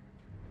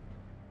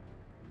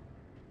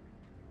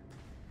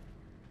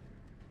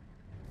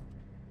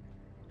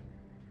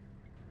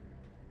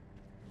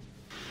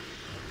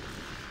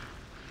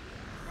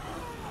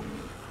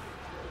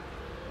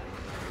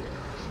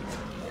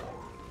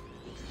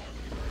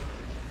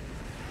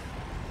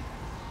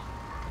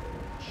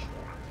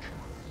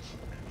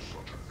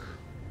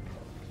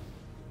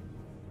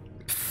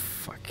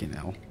 Fucking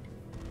hell.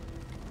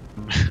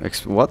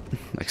 What?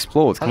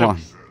 Explode, come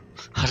on.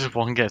 How did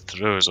one get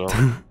through as well?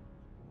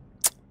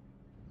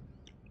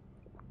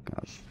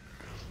 God.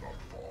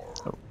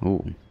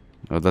 Oh.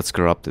 Oh, that's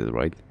corrupted,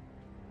 right?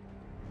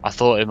 I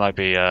thought it might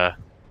be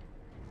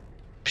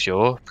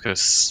pure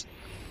because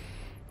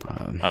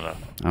I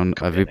don't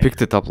know. We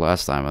picked it up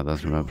last time, I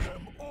don't remember.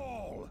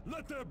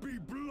 Let there be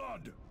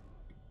blood.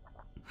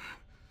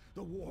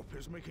 The warp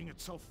is making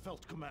itself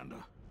felt,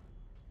 Commander.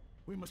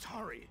 We must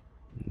hurry.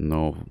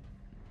 No.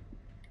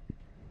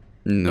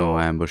 No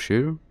ambush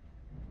here.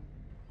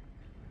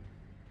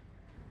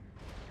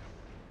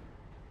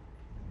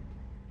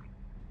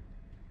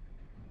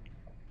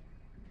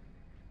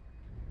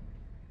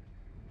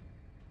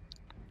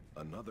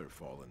 Another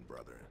fallen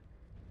brother.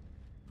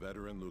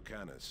 Veteran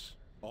Lucanus,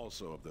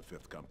 also of the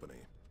 5th Company.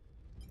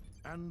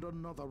 And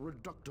another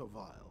reductor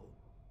vial.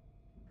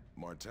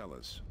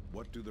 Martellus,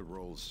 what do the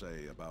rolls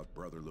say about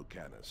Brother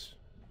Lucanus?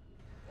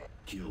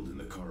 Killed in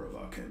the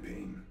Karava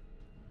campaign.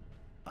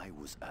 I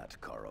was at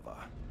Karava.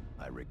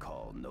 I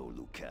recall no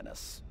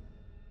Lucanus.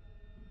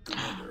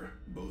 Commander,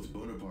 both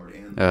Bonaparte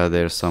and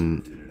There's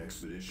some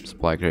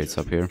supply crates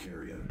up here.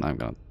 I'm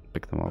gonna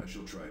pick them up. I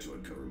shall try to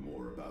uncover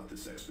more about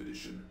this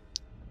expedition.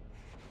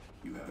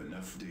 You have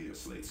enough data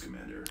slates,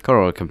 Commander.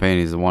 Coral campaign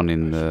is the one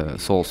in the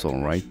Soul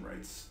Zone, right?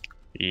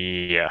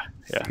 Yeah,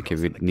 yeah. Okay,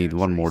 we need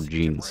one more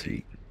gene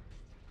seed.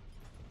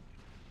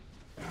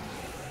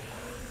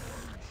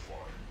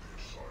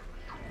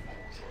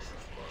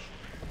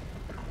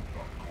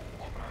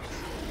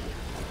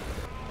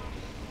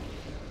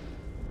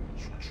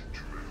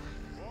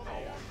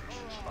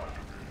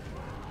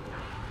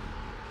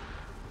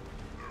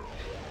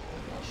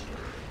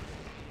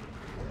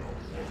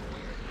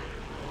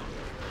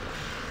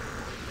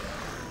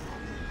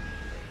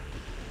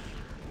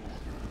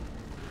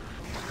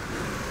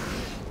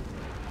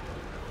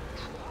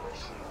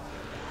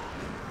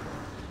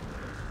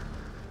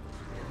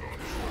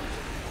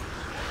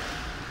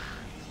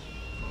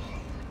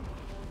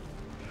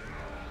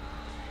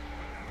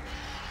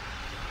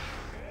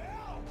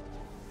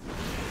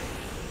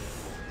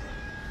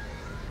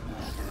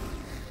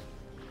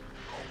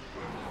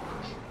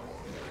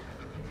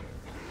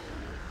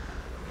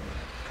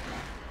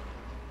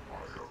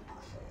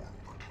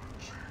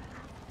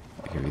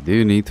 Okay, we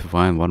do need to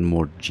find one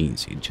more gene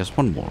seed, just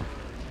one more.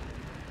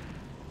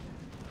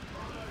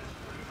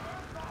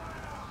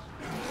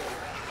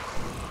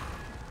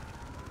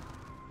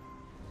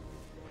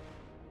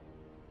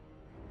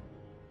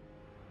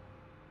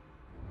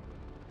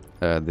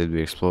 Did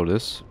we explore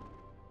this?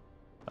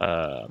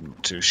 I'm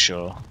not too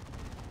sure.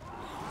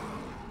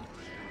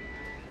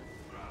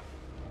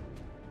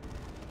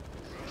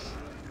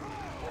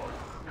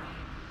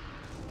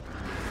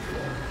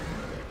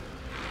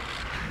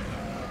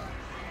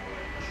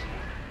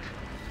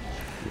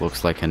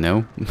 Looks like I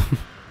know.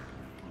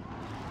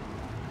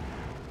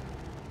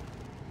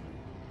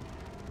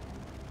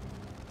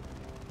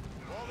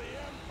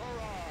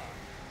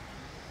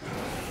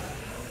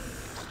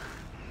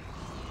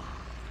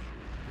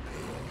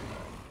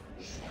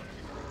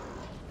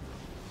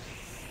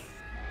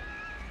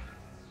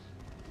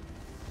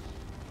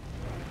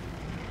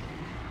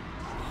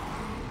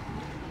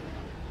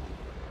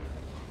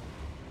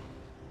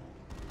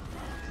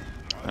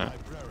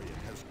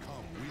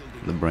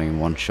 The brain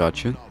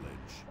one-shot you.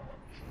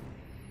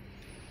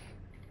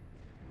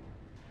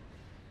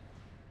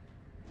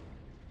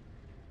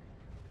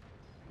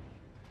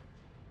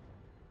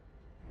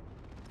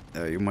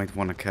 You might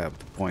want to cap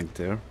the point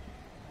there.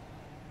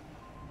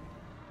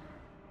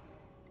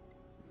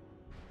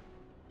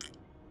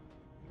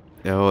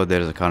 Oh,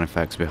 there's a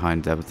Carnifex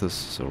behind Devitus,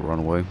 so run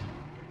away.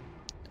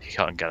 He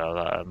can't get out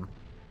of that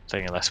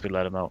thing unless we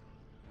let him out.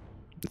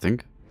 You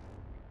think?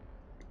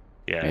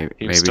 Yeah,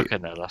 he was stuck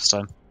in there last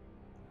time.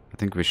 I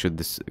think we should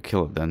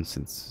kill it then,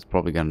 since it's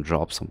probably gonna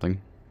drop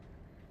something.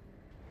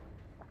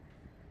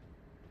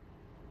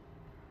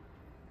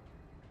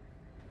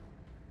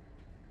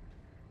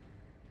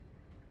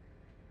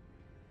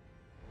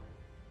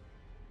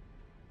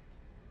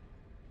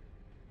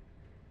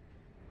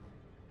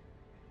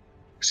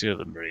 See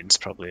other Marines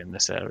probably in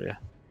this area.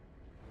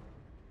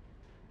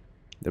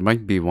 There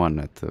might be one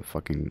at the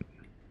fucking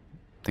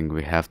thing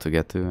we have to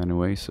get to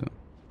anyway, so...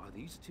 Are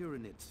these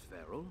Tyranids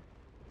feral?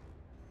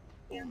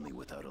 Only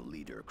without a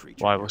leader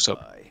creature. Why, what's up?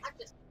 Nearby.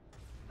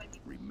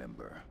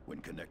 Remember, when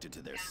connected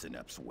to their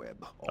synapse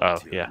web, all Oh,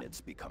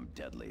 Tyranids become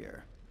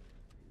deadlier.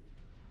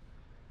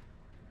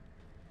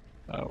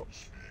 Oh.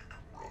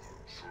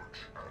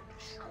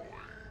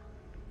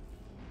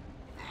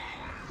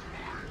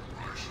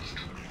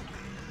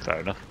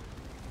 Fair enough.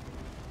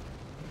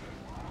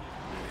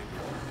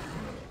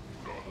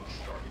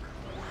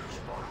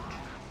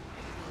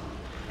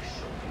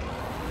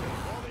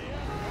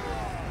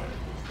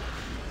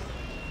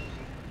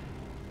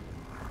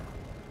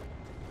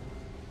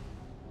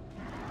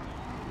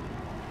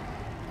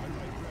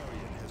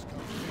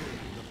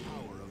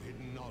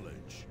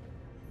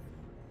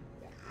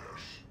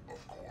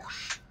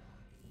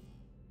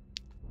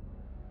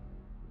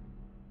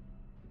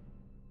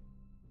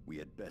 We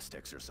had best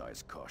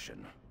exercise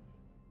caution.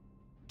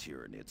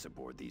 Tyranids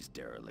aboard these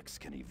derelicts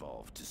can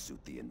evolve to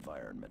suit the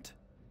environment.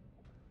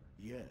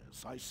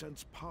 Yes, I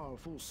sense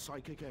powerful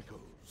psychic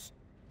echoes.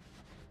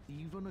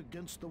 Even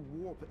against the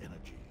warp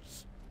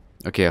energies.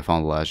 Okay, I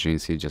found the last gene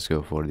seed, just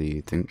go for the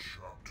thing.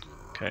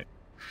 Okay.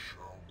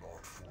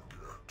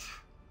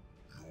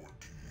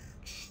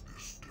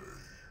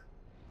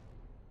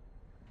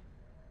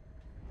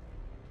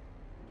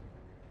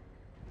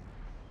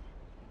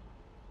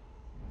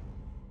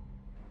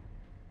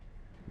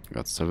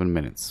 Got 7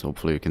 minutes,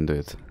 hopefully you can do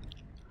it.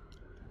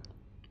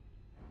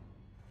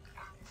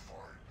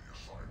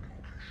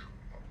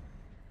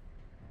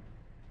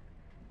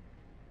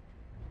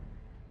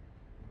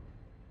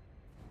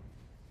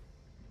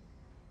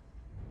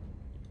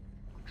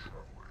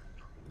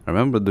 I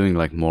remember doing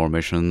like more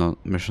missions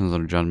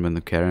on Gentleman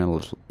the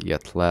Carrion,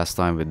 yet last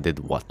time we did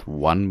what,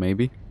 1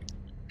 maybe?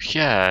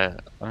 Yeah,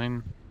 I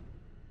mean,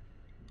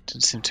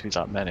 didn't seem to be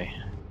that many.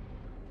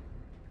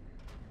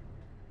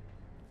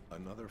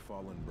 Another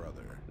fallen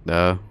brother.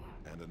 No.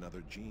 And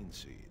another gene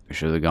seed. We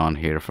should have gone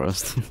here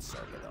first.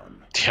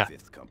 Yeah.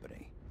 Fifth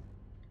Company.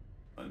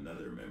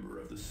 Another member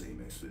of the same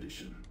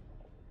expedition.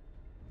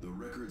 The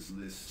records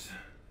list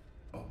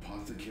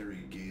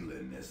Apothecary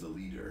Galen as the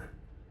leader.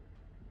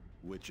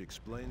 Which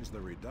explains the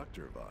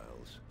reductor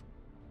vials.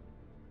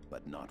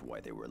 but not why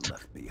they were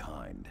left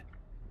behind.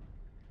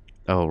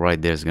 Oh,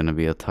 right, there's gonna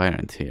be a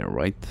tyrant here,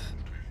 right?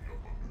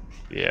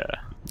 Yeah.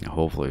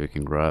 Hopefully we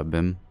can grab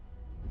him.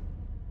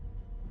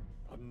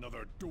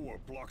 Another door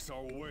blocks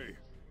our way.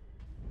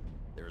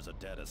 There's a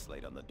data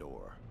slate on the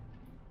door.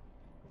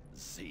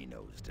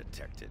 Xenos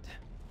detected.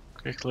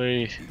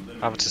 Quickly,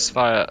 Avatar's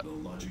fire. The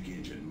logic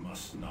engine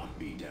must not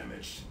be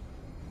damaged.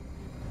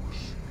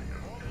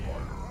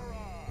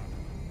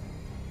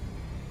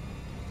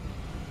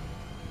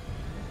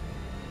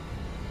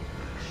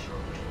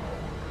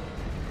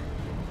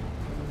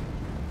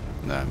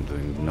 Nah, I'm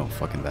doing no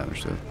fucking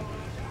damage to it.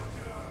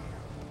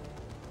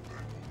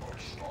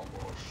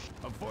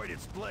 Avoid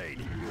its blade.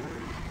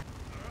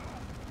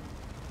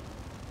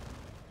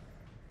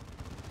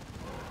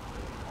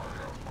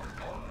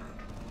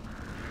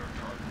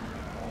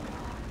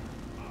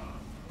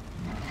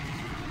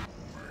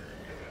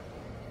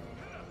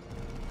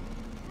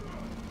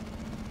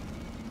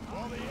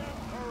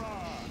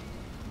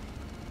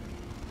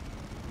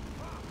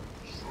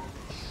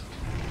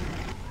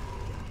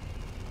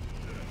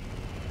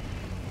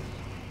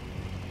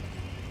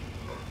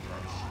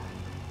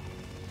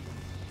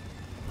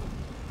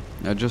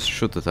 I just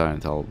shoot the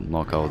tyrant, I'll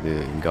knock out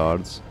the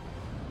guards.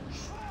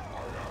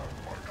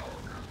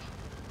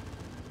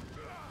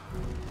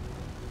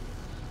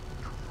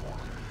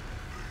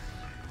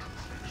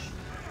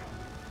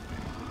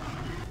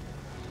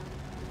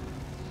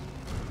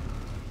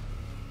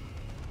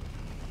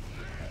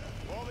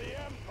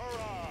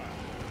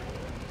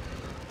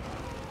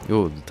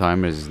 Oh, the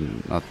timer is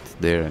not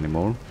there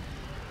anymore.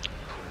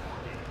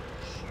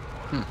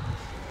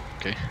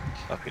 Okay,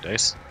 happy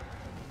days.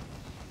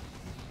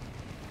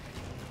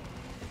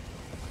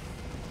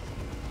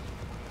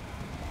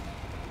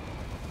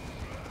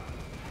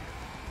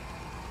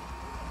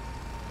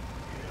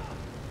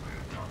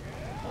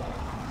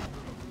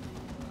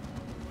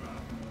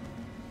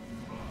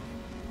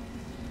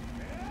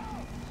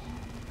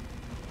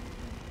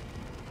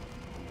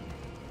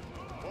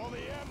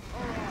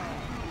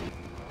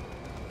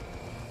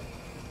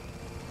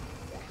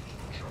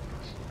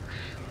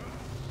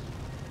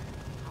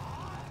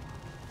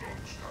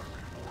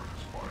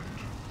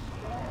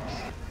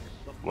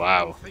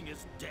 Wow. Thing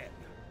is dead.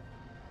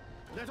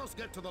 Let us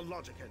get to the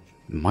logic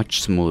engine.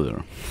 Much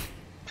smoother.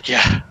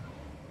 Yeah.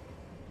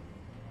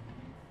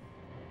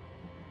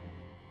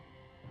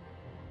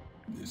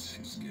 This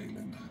is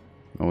Galen.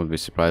 I would be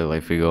surprised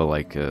if we go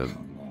like on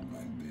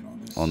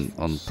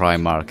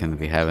Primark and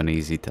we have an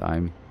easy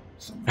time.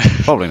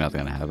 Probably not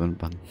gonna happen,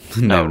 but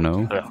never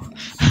know.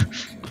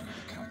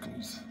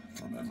 Cackles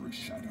from every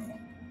shadow.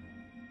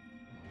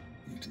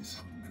 It is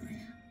hungry.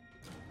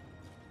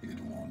 It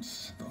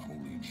wants the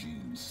holy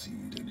gene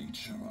seed in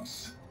each of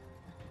us.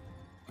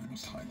 I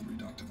must hide the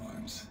reductive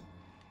ions.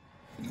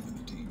 Even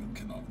the demon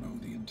cannot know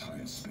the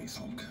entire Space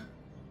Hulk.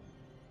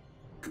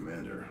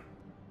 Commander,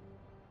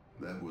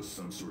 that was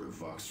some sort of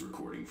Vox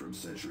recording from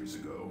centuries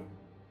ago.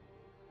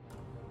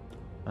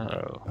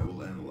 Oh. I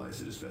will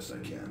analyze it as best I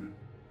can.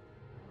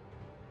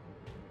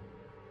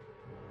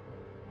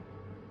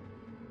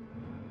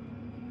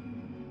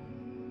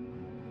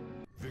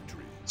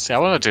 Victory. See, I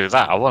want to do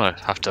that. I want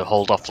to have to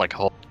hold off like a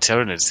whole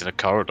Tyranids in a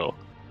corridor.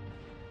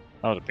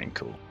 That would have been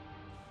cool.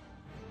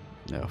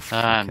 Yeah, And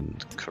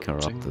fucking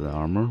corrupting. corrupted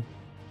armor.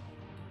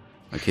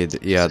 Okay,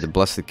 yeah, the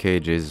Blessed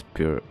Cage is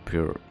pure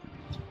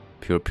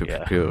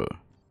Yeah.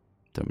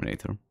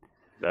 Terminator.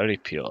 Very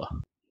pure.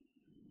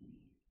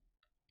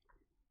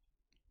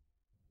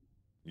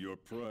 Your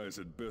prize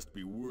had best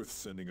be worth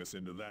sending us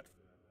into that.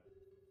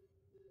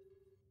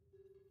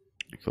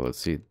 Okay, let's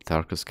see.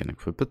 Tarkus can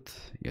equip it.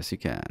 Yes, he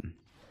can.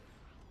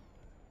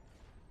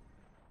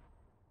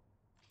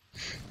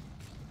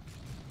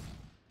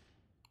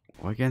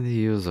 Why can't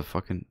he use a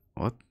fucking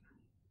what?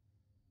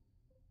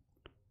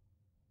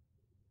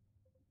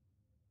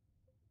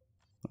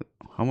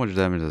 How much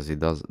damage does he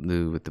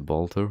do with the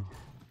bolter?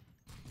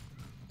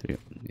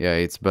 Yeah,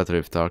 it's better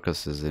if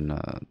Tarkus is in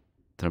a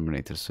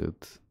Terminator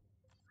suit.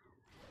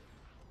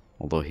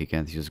 Although he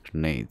can't use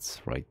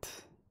grenades, right?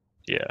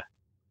 Yeah.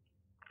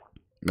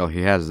 Well,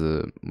 he has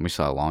the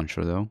missile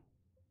launcher though.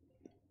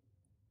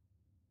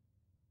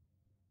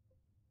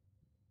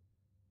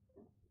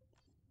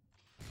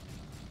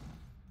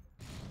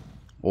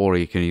 Or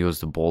he can use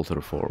the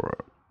bolter for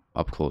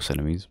up close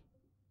enemies.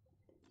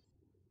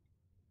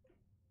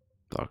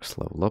 Dark's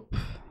level up.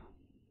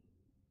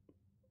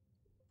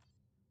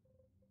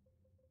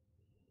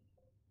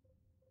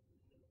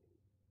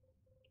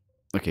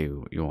 Okay,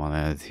 you want to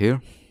add it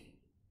here?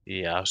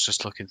 Yeah, I was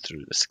just looking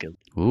through the skill.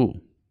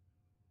 Ooh.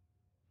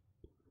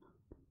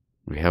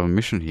 We have a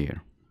mission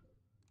here.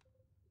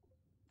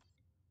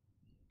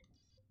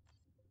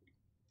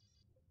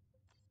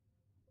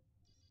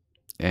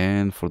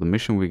 And for the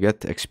mission we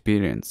get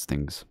experience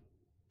things.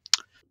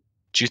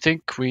 Do you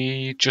think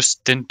we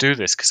just didn't do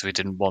this because we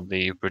didn't want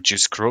the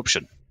reduced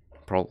corruption?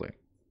 Probably.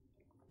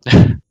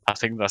 I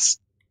think that's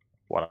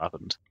what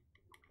happened.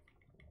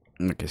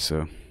 Okay,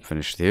 so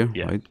finished here,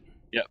 Yeah. right?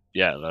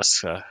 Yeah,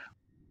 let's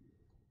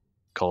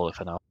call it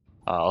for now.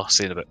 I'll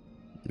see you in a bit.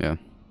 Yeah.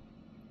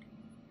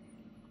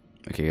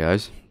 Okay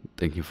guys,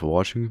 thank you for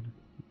watching.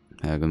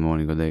 Good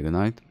morning, good day, good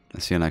night.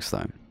 I'll see you next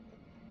time.